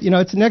archive,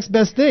 it's the next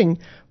best thing.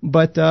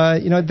 But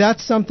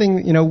that's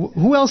something.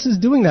 Who else is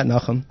doing that,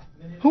 Nachum?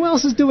 Who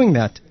else is doing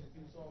that?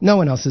 No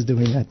one else is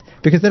doing that,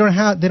 because they don't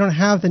have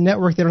the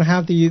network, they don't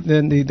have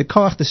the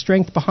koach, the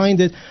strength behind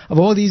it of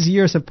all these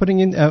years of putting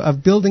in,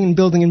 of building and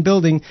building and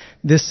building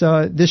this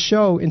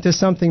show into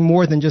something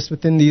more than just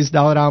within these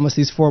Dalet Amos,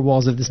 these four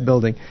walls of this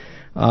building.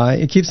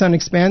 It keeps on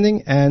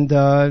expanding, and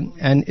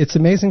it's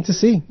amazing to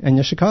see. And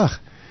yeshikach.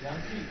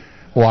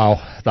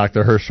 Wow,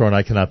 Dr. Hirschhorn,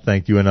 I cannot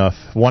thank you enough.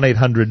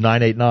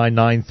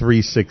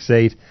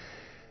 1-800-989-9368.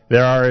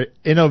 There are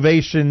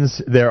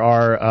innovations, there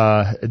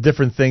are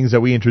different things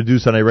that we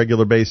introduce on a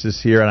regular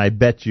basis here, and I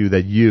bet you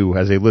that you,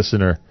 as a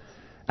listener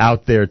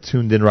out there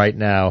tuned in right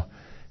now,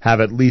 have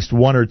at least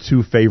one or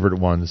two favorite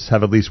ones,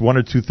 have at least one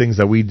or two things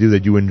that we do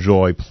that you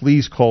enjoy.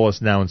 Please call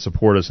us now and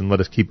support us and let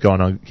us keep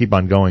on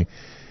going.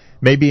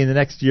 Maybe in the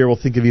next year we'll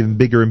think of even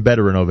bigger and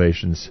better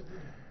innovations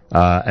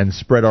and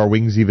spread our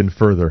wings even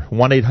further.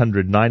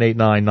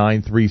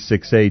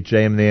 1-800-989-9368,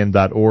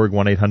 jmnam.org,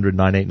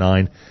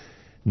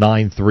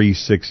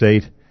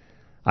 1-800-989-9368.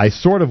 I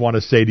sort of want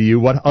to say to you,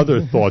 what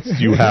other thoughts do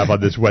you have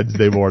on this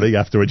Wednesday morning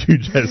after what you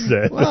just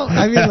said? Well,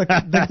 I mean, look,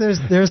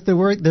 there's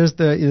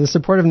the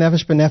supportive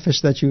nefesh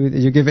b'nefesh that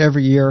you give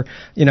every year.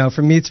 You know,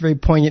 for me, it's very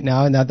poignant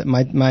now that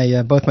my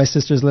both my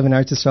sisters live in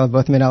Eretz Yisrael,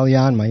 both made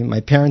Aliyah, and my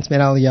parents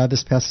made Aliyah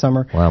this past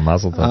summer. Wow,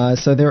 mazel tov.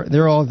 So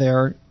they're all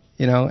there,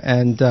 you know,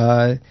 and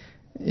it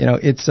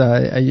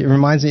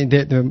reminds me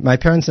that my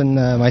parents and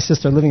my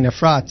sister are living in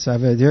Efrat. So I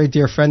have a very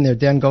dear friend there,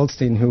 Dan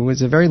Goldstein, who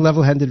is a very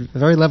level-headed,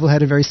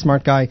 very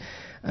smart guy.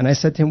 And I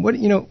said to him, what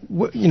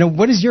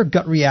is your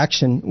gut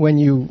reaction when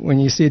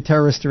you see a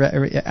terrorist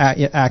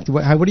act?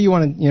 What do you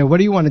want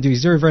to do?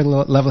 He's a very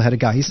level-headed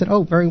guy. He said,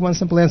 very one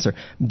simple answer: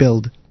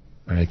 build.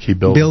 Right, keep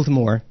building. Build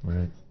more.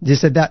 Right. He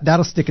said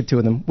that'll stick it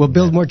to them. We'll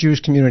build more Jewish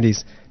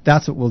communities.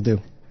 That's what we'll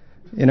do.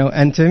 You know,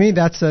 and to me,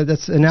 that's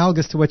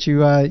analogous to what you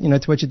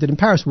did in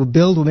Paris. We'll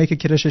build. We'll make a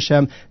Kiddush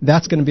Hashem.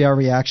 That's going to be our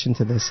reaction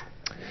to this.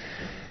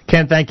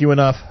 Can't thank you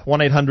enough.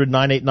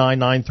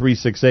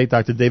 1-800-989-9368.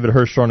 Dr. David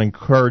Hirschhorn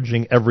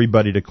encouraging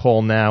everybody to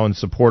call now and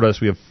support us.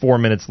 We have 4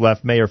 minutes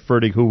left. Mayor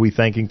Fertig, who are we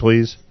thanking,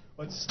 please?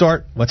 Let's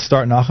start,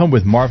 Nachum,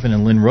 with Marvin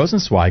and Lynn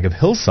Rosenzweig of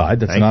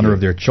Hillside. That's in honor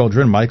of their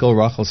children, Michael,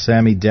 Rachel,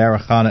 Sammy, Dara,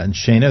 Chana, and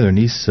Shana, their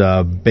niece,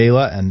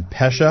 Bela, and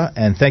Pesha.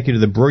 And thank you to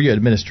the Bruria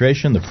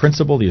administration, the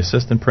principal, the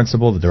assistant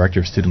principal, the director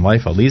of student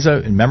life,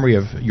 Aliza, in memory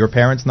of your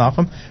parents,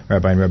 Nachum,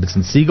 Rabbi and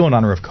Rebbetzin Siegel, in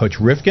honor of Coach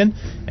Rifkin,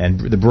 and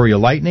the Bruria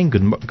Lightning.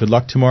 Good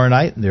luck tomorrow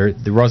night. The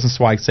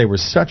Rosenzweig say we're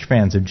such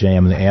fans of JM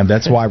and the AM.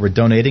 That's why we're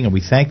donating, and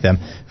we thank them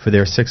for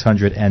their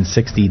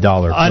 $660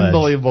 pledge.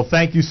 Unbelievable.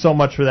 Thank you so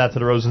much for that to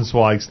the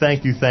Rosenzweigs.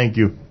 Thank you.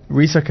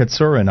 Risa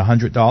Katsurin,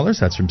 $100.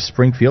 That's from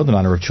Springfield in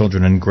honor of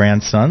children and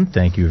grandson.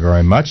 Thank you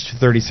very much.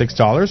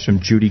 $36 from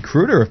Judy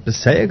Kruder of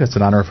Passaic. That's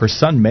in honor of her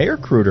son, Mayor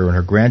Kruder, and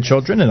her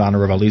grandchildren, in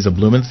honor of Aliza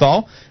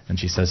Blumenthal. And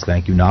she says,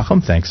 thank you,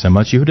 Nachum. Thanks so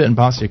much. Yehuda and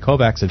Basia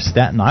Kovacs of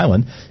Staten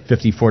Island,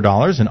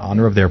 $54 in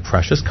honor of their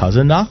precious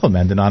cousin, Nachum,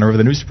 and in honor of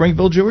the new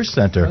Springville Jewish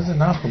Center. Cousin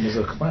Nachum is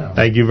a clown.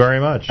 Thank you very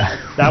much.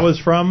 That was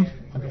from?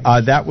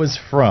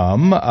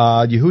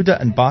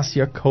 Yehuda and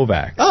Basia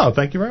Kovacs. Oh,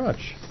 thank you very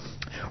much.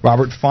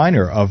 Robert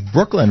Feiner of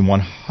Brooklyn,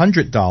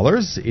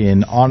 $100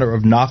 in honor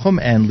of Nachum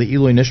and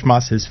Le'ilui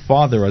Nishmas, his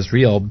father,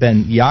 Azriel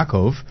Ben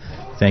Yaakov.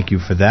 Thank you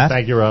for that.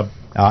 Thank you, Rob.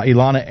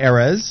 Ilana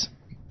Erez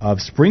of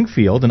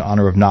Springfield in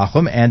honor of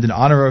Nachum and in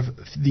honor of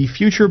the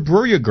future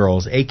Bruria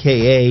girls,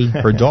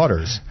 a.k.a. her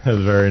daughters. That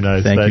was very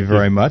nice. Thank you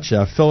very much.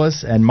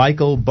 Phyllis and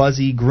Michael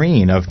Buzzy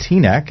Green of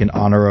Teaneck in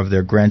honor of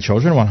their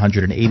grandchildren,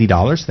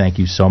 $180. Thank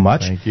you so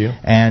much. Thank you.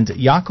 And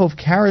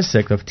Yaakov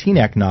Karasik of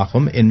Teaneck,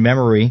 Nachum, in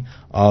memory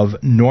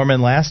of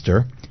Norman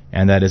Laster,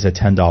 and that is a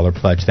 $10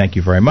 pledge. Thank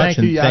you very much.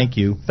 Thank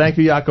you,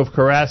 Yaakov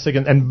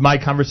Karasik. And my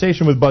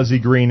conversation with Buzzy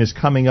Green is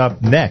coming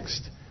up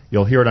next.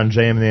 You'll hear it on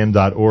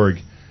jmnam.org.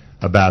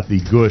 About the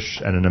Gush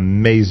and an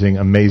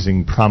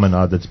amazing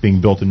promenade that's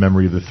being built in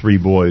memory of the three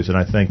boys, and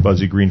I thank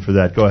Buzzy Green for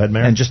that. Go ahead,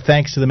 Mayor. And just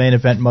thanks to the Main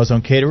Event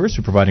Muzone caterers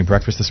for providing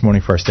breakfast this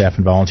morning for our staff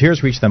and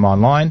volunteers. Reach them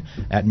online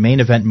at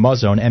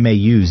maineventmuzone,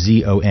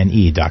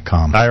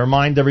 MAUZONE.com. I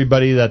remind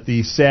everybody that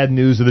the sad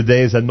news of the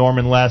day is that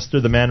Norman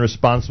Laster, the man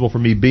responsible for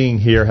me being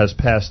here, has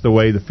passed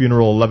away. The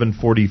funeral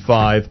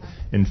 11:45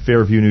 in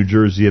Fairview, New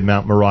Jersey at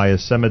Mount Moriah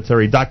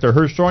Cemetery. Dr.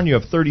 Hirschhorn, you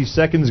have 30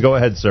 seconds. Go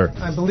ahead, sir.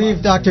 I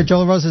believe Dr.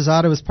 Joel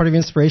Rosenzada was part of the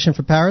inspiration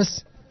for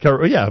Paris.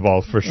 Yeah,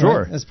 well, for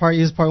sure. Right.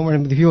 He was part of one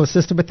of the people who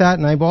assisted with that,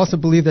 and I also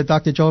believe that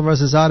Dr. Joel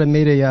Rosenzada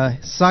made a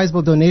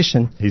sizable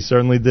donation. He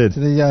certainly did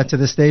to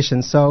the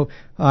station. So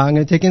I'm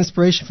going to take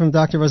inspiration from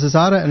Dr.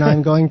 Rosenzada, and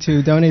I'm going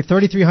to donate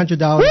 $3,300 to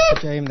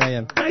JM and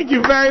AM. Thank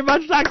you very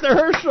much, Dr.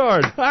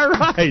 Hirschhorn. All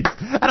right,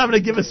 and I'm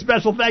going to give a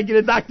special thank you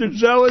to Dr.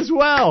 Joe as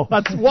well.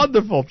 That's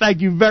wonderful.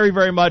 Thank you very,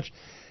 very much.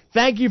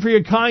 Thank you for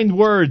your kind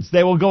words.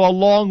 They will go a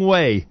long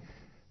way.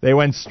 They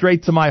went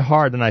straight to my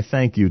heart, and I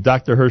thank you.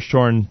 Dr.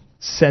 Hirschhorn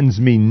sends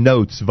me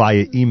notes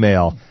via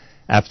email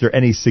after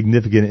any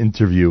significant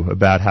interview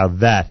about how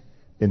that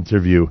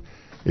interview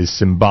is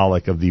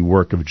symbolic of the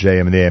work of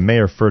JM and AM.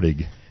 Mayor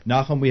Fertig.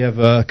 Nachum, we have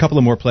a couple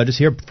of more pledges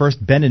here.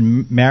 First, Ben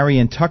and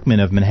Marion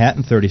Tuckman of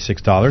Manhattan,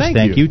 $36.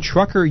 Thank you.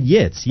 Trucker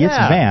Yitz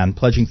Van,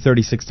 pledging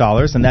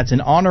 $36, and that's in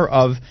honor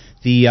of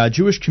the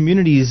Jewish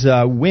community's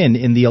win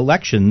in the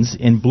elections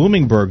in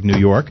Bloomingburg, New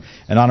York,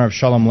 in honor of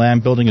Shalom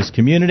Lamb building his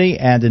community,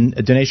 and in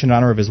a donation in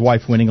honor of his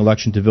wife winning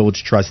election to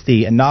village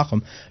trustee. And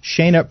Nachum,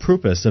 Shana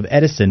Prupus of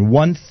Edison,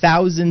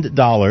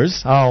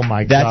 $1,000. Oh,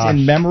 my gosh. That's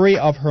in memory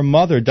of her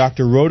mother,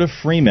 Dr. Rhoda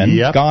Freeman,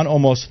 gone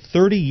almost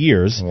 30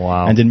 years.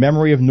 Wow. And in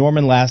memory of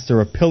Norman Laster,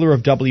 a pillar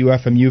of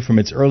WFMU from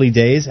its early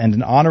days. And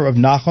in honor of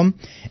Nachum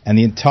and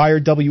the entire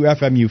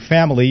WFMU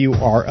family, you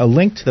are a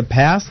link to the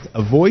past,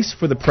 a voice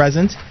for the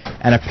present,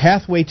 and a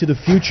pathway to the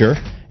future.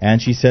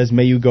 And she says,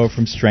 may you go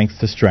from strength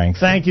to strength.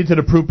 Thank you to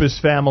the Prupus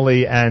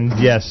family. And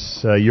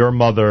yes, your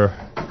mother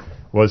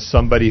was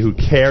somebody who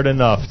cared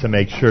enough to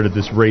make sure that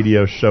this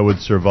radio show would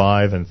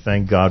survive. And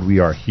thank God we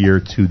are here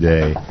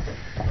today.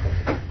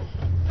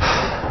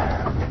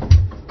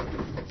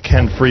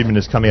 Ken Friedman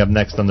is coming up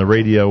next on the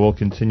radio. We'll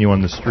continue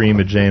on the stream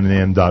at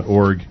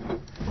jmam.org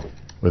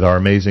with our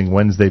amazing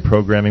Wednesday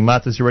programming.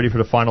 Matis, you ready for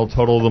the final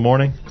total of the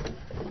morning?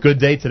 Good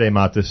day today,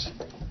 Matis.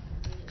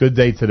 Good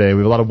day today. We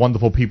have a lot of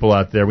wonderful people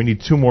out there. We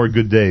need 2 more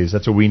good days.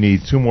 That's what we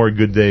need, 2 more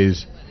good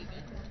days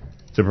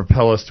to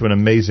propel us to an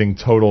amazing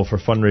total for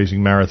Fundraising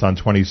Marathon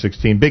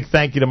 2016. Big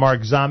thank you to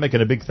Mark Zamek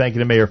and a big thank you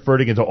to Mayor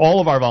Fertig and to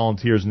all of our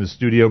volunteers in the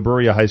studio,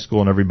 Berea High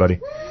School and everybody.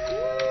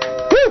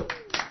 Woo!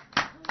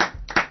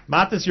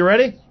 Matis, you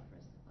ready?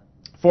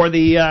 For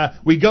the,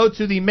 we go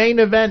to the main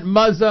event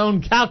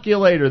Muzzone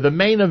calculator. The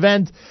main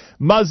event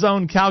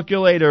Muzzone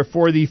calculator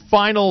for the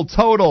final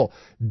total.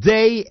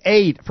 Day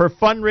 8 for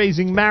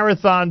Fundraising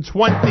Marathon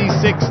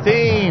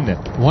 2016.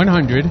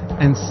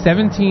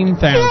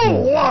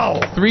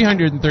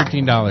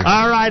 $117,313.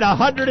 All right,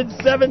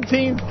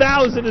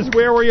 117,000 is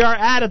where we are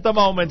at the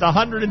moment.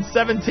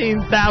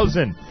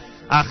 117,000.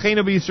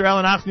 Achenu b'Yisrael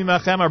and Achni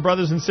Machem, our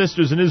brothers and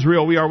sisters in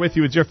Israel. We are with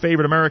you. It's your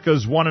favorite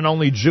America's one and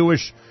only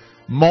Jewish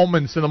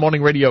Moments in the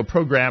Morning radio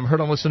program.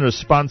 Heard on listeners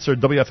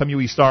sponsored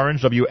WFMU East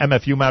Orange,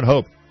 WMFU Mount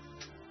Hope.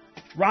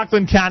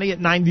 Rockland County at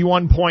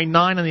 91.9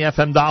 on the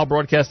FM dial,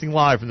 broadcasting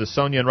live from the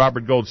Sonia and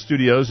Robert Gold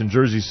studios in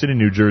Jersey City,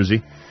 New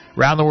Jersey.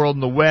 Around the world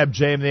on the web,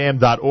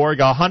 jmam.org.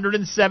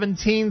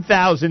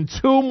 117,000.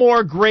 2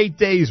 more great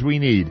days we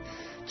need.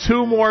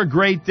 2 more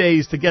great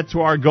days to get to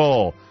our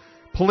goal.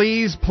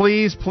 Please,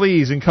 please,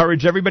 please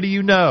encourage everybody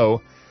you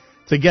know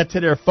to get to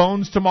their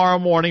phones tomorrow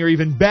morning, or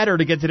even better,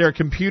 to get to their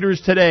computers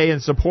today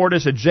and support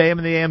us at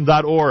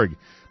jmam.org.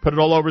 Put it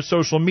all over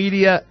social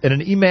media, in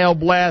an email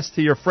blast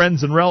to your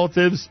friends and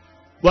relatives.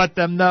 Let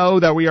them know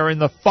that we are in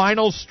the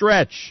final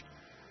stretch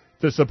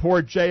to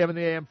support JM and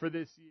the AM for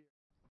this year.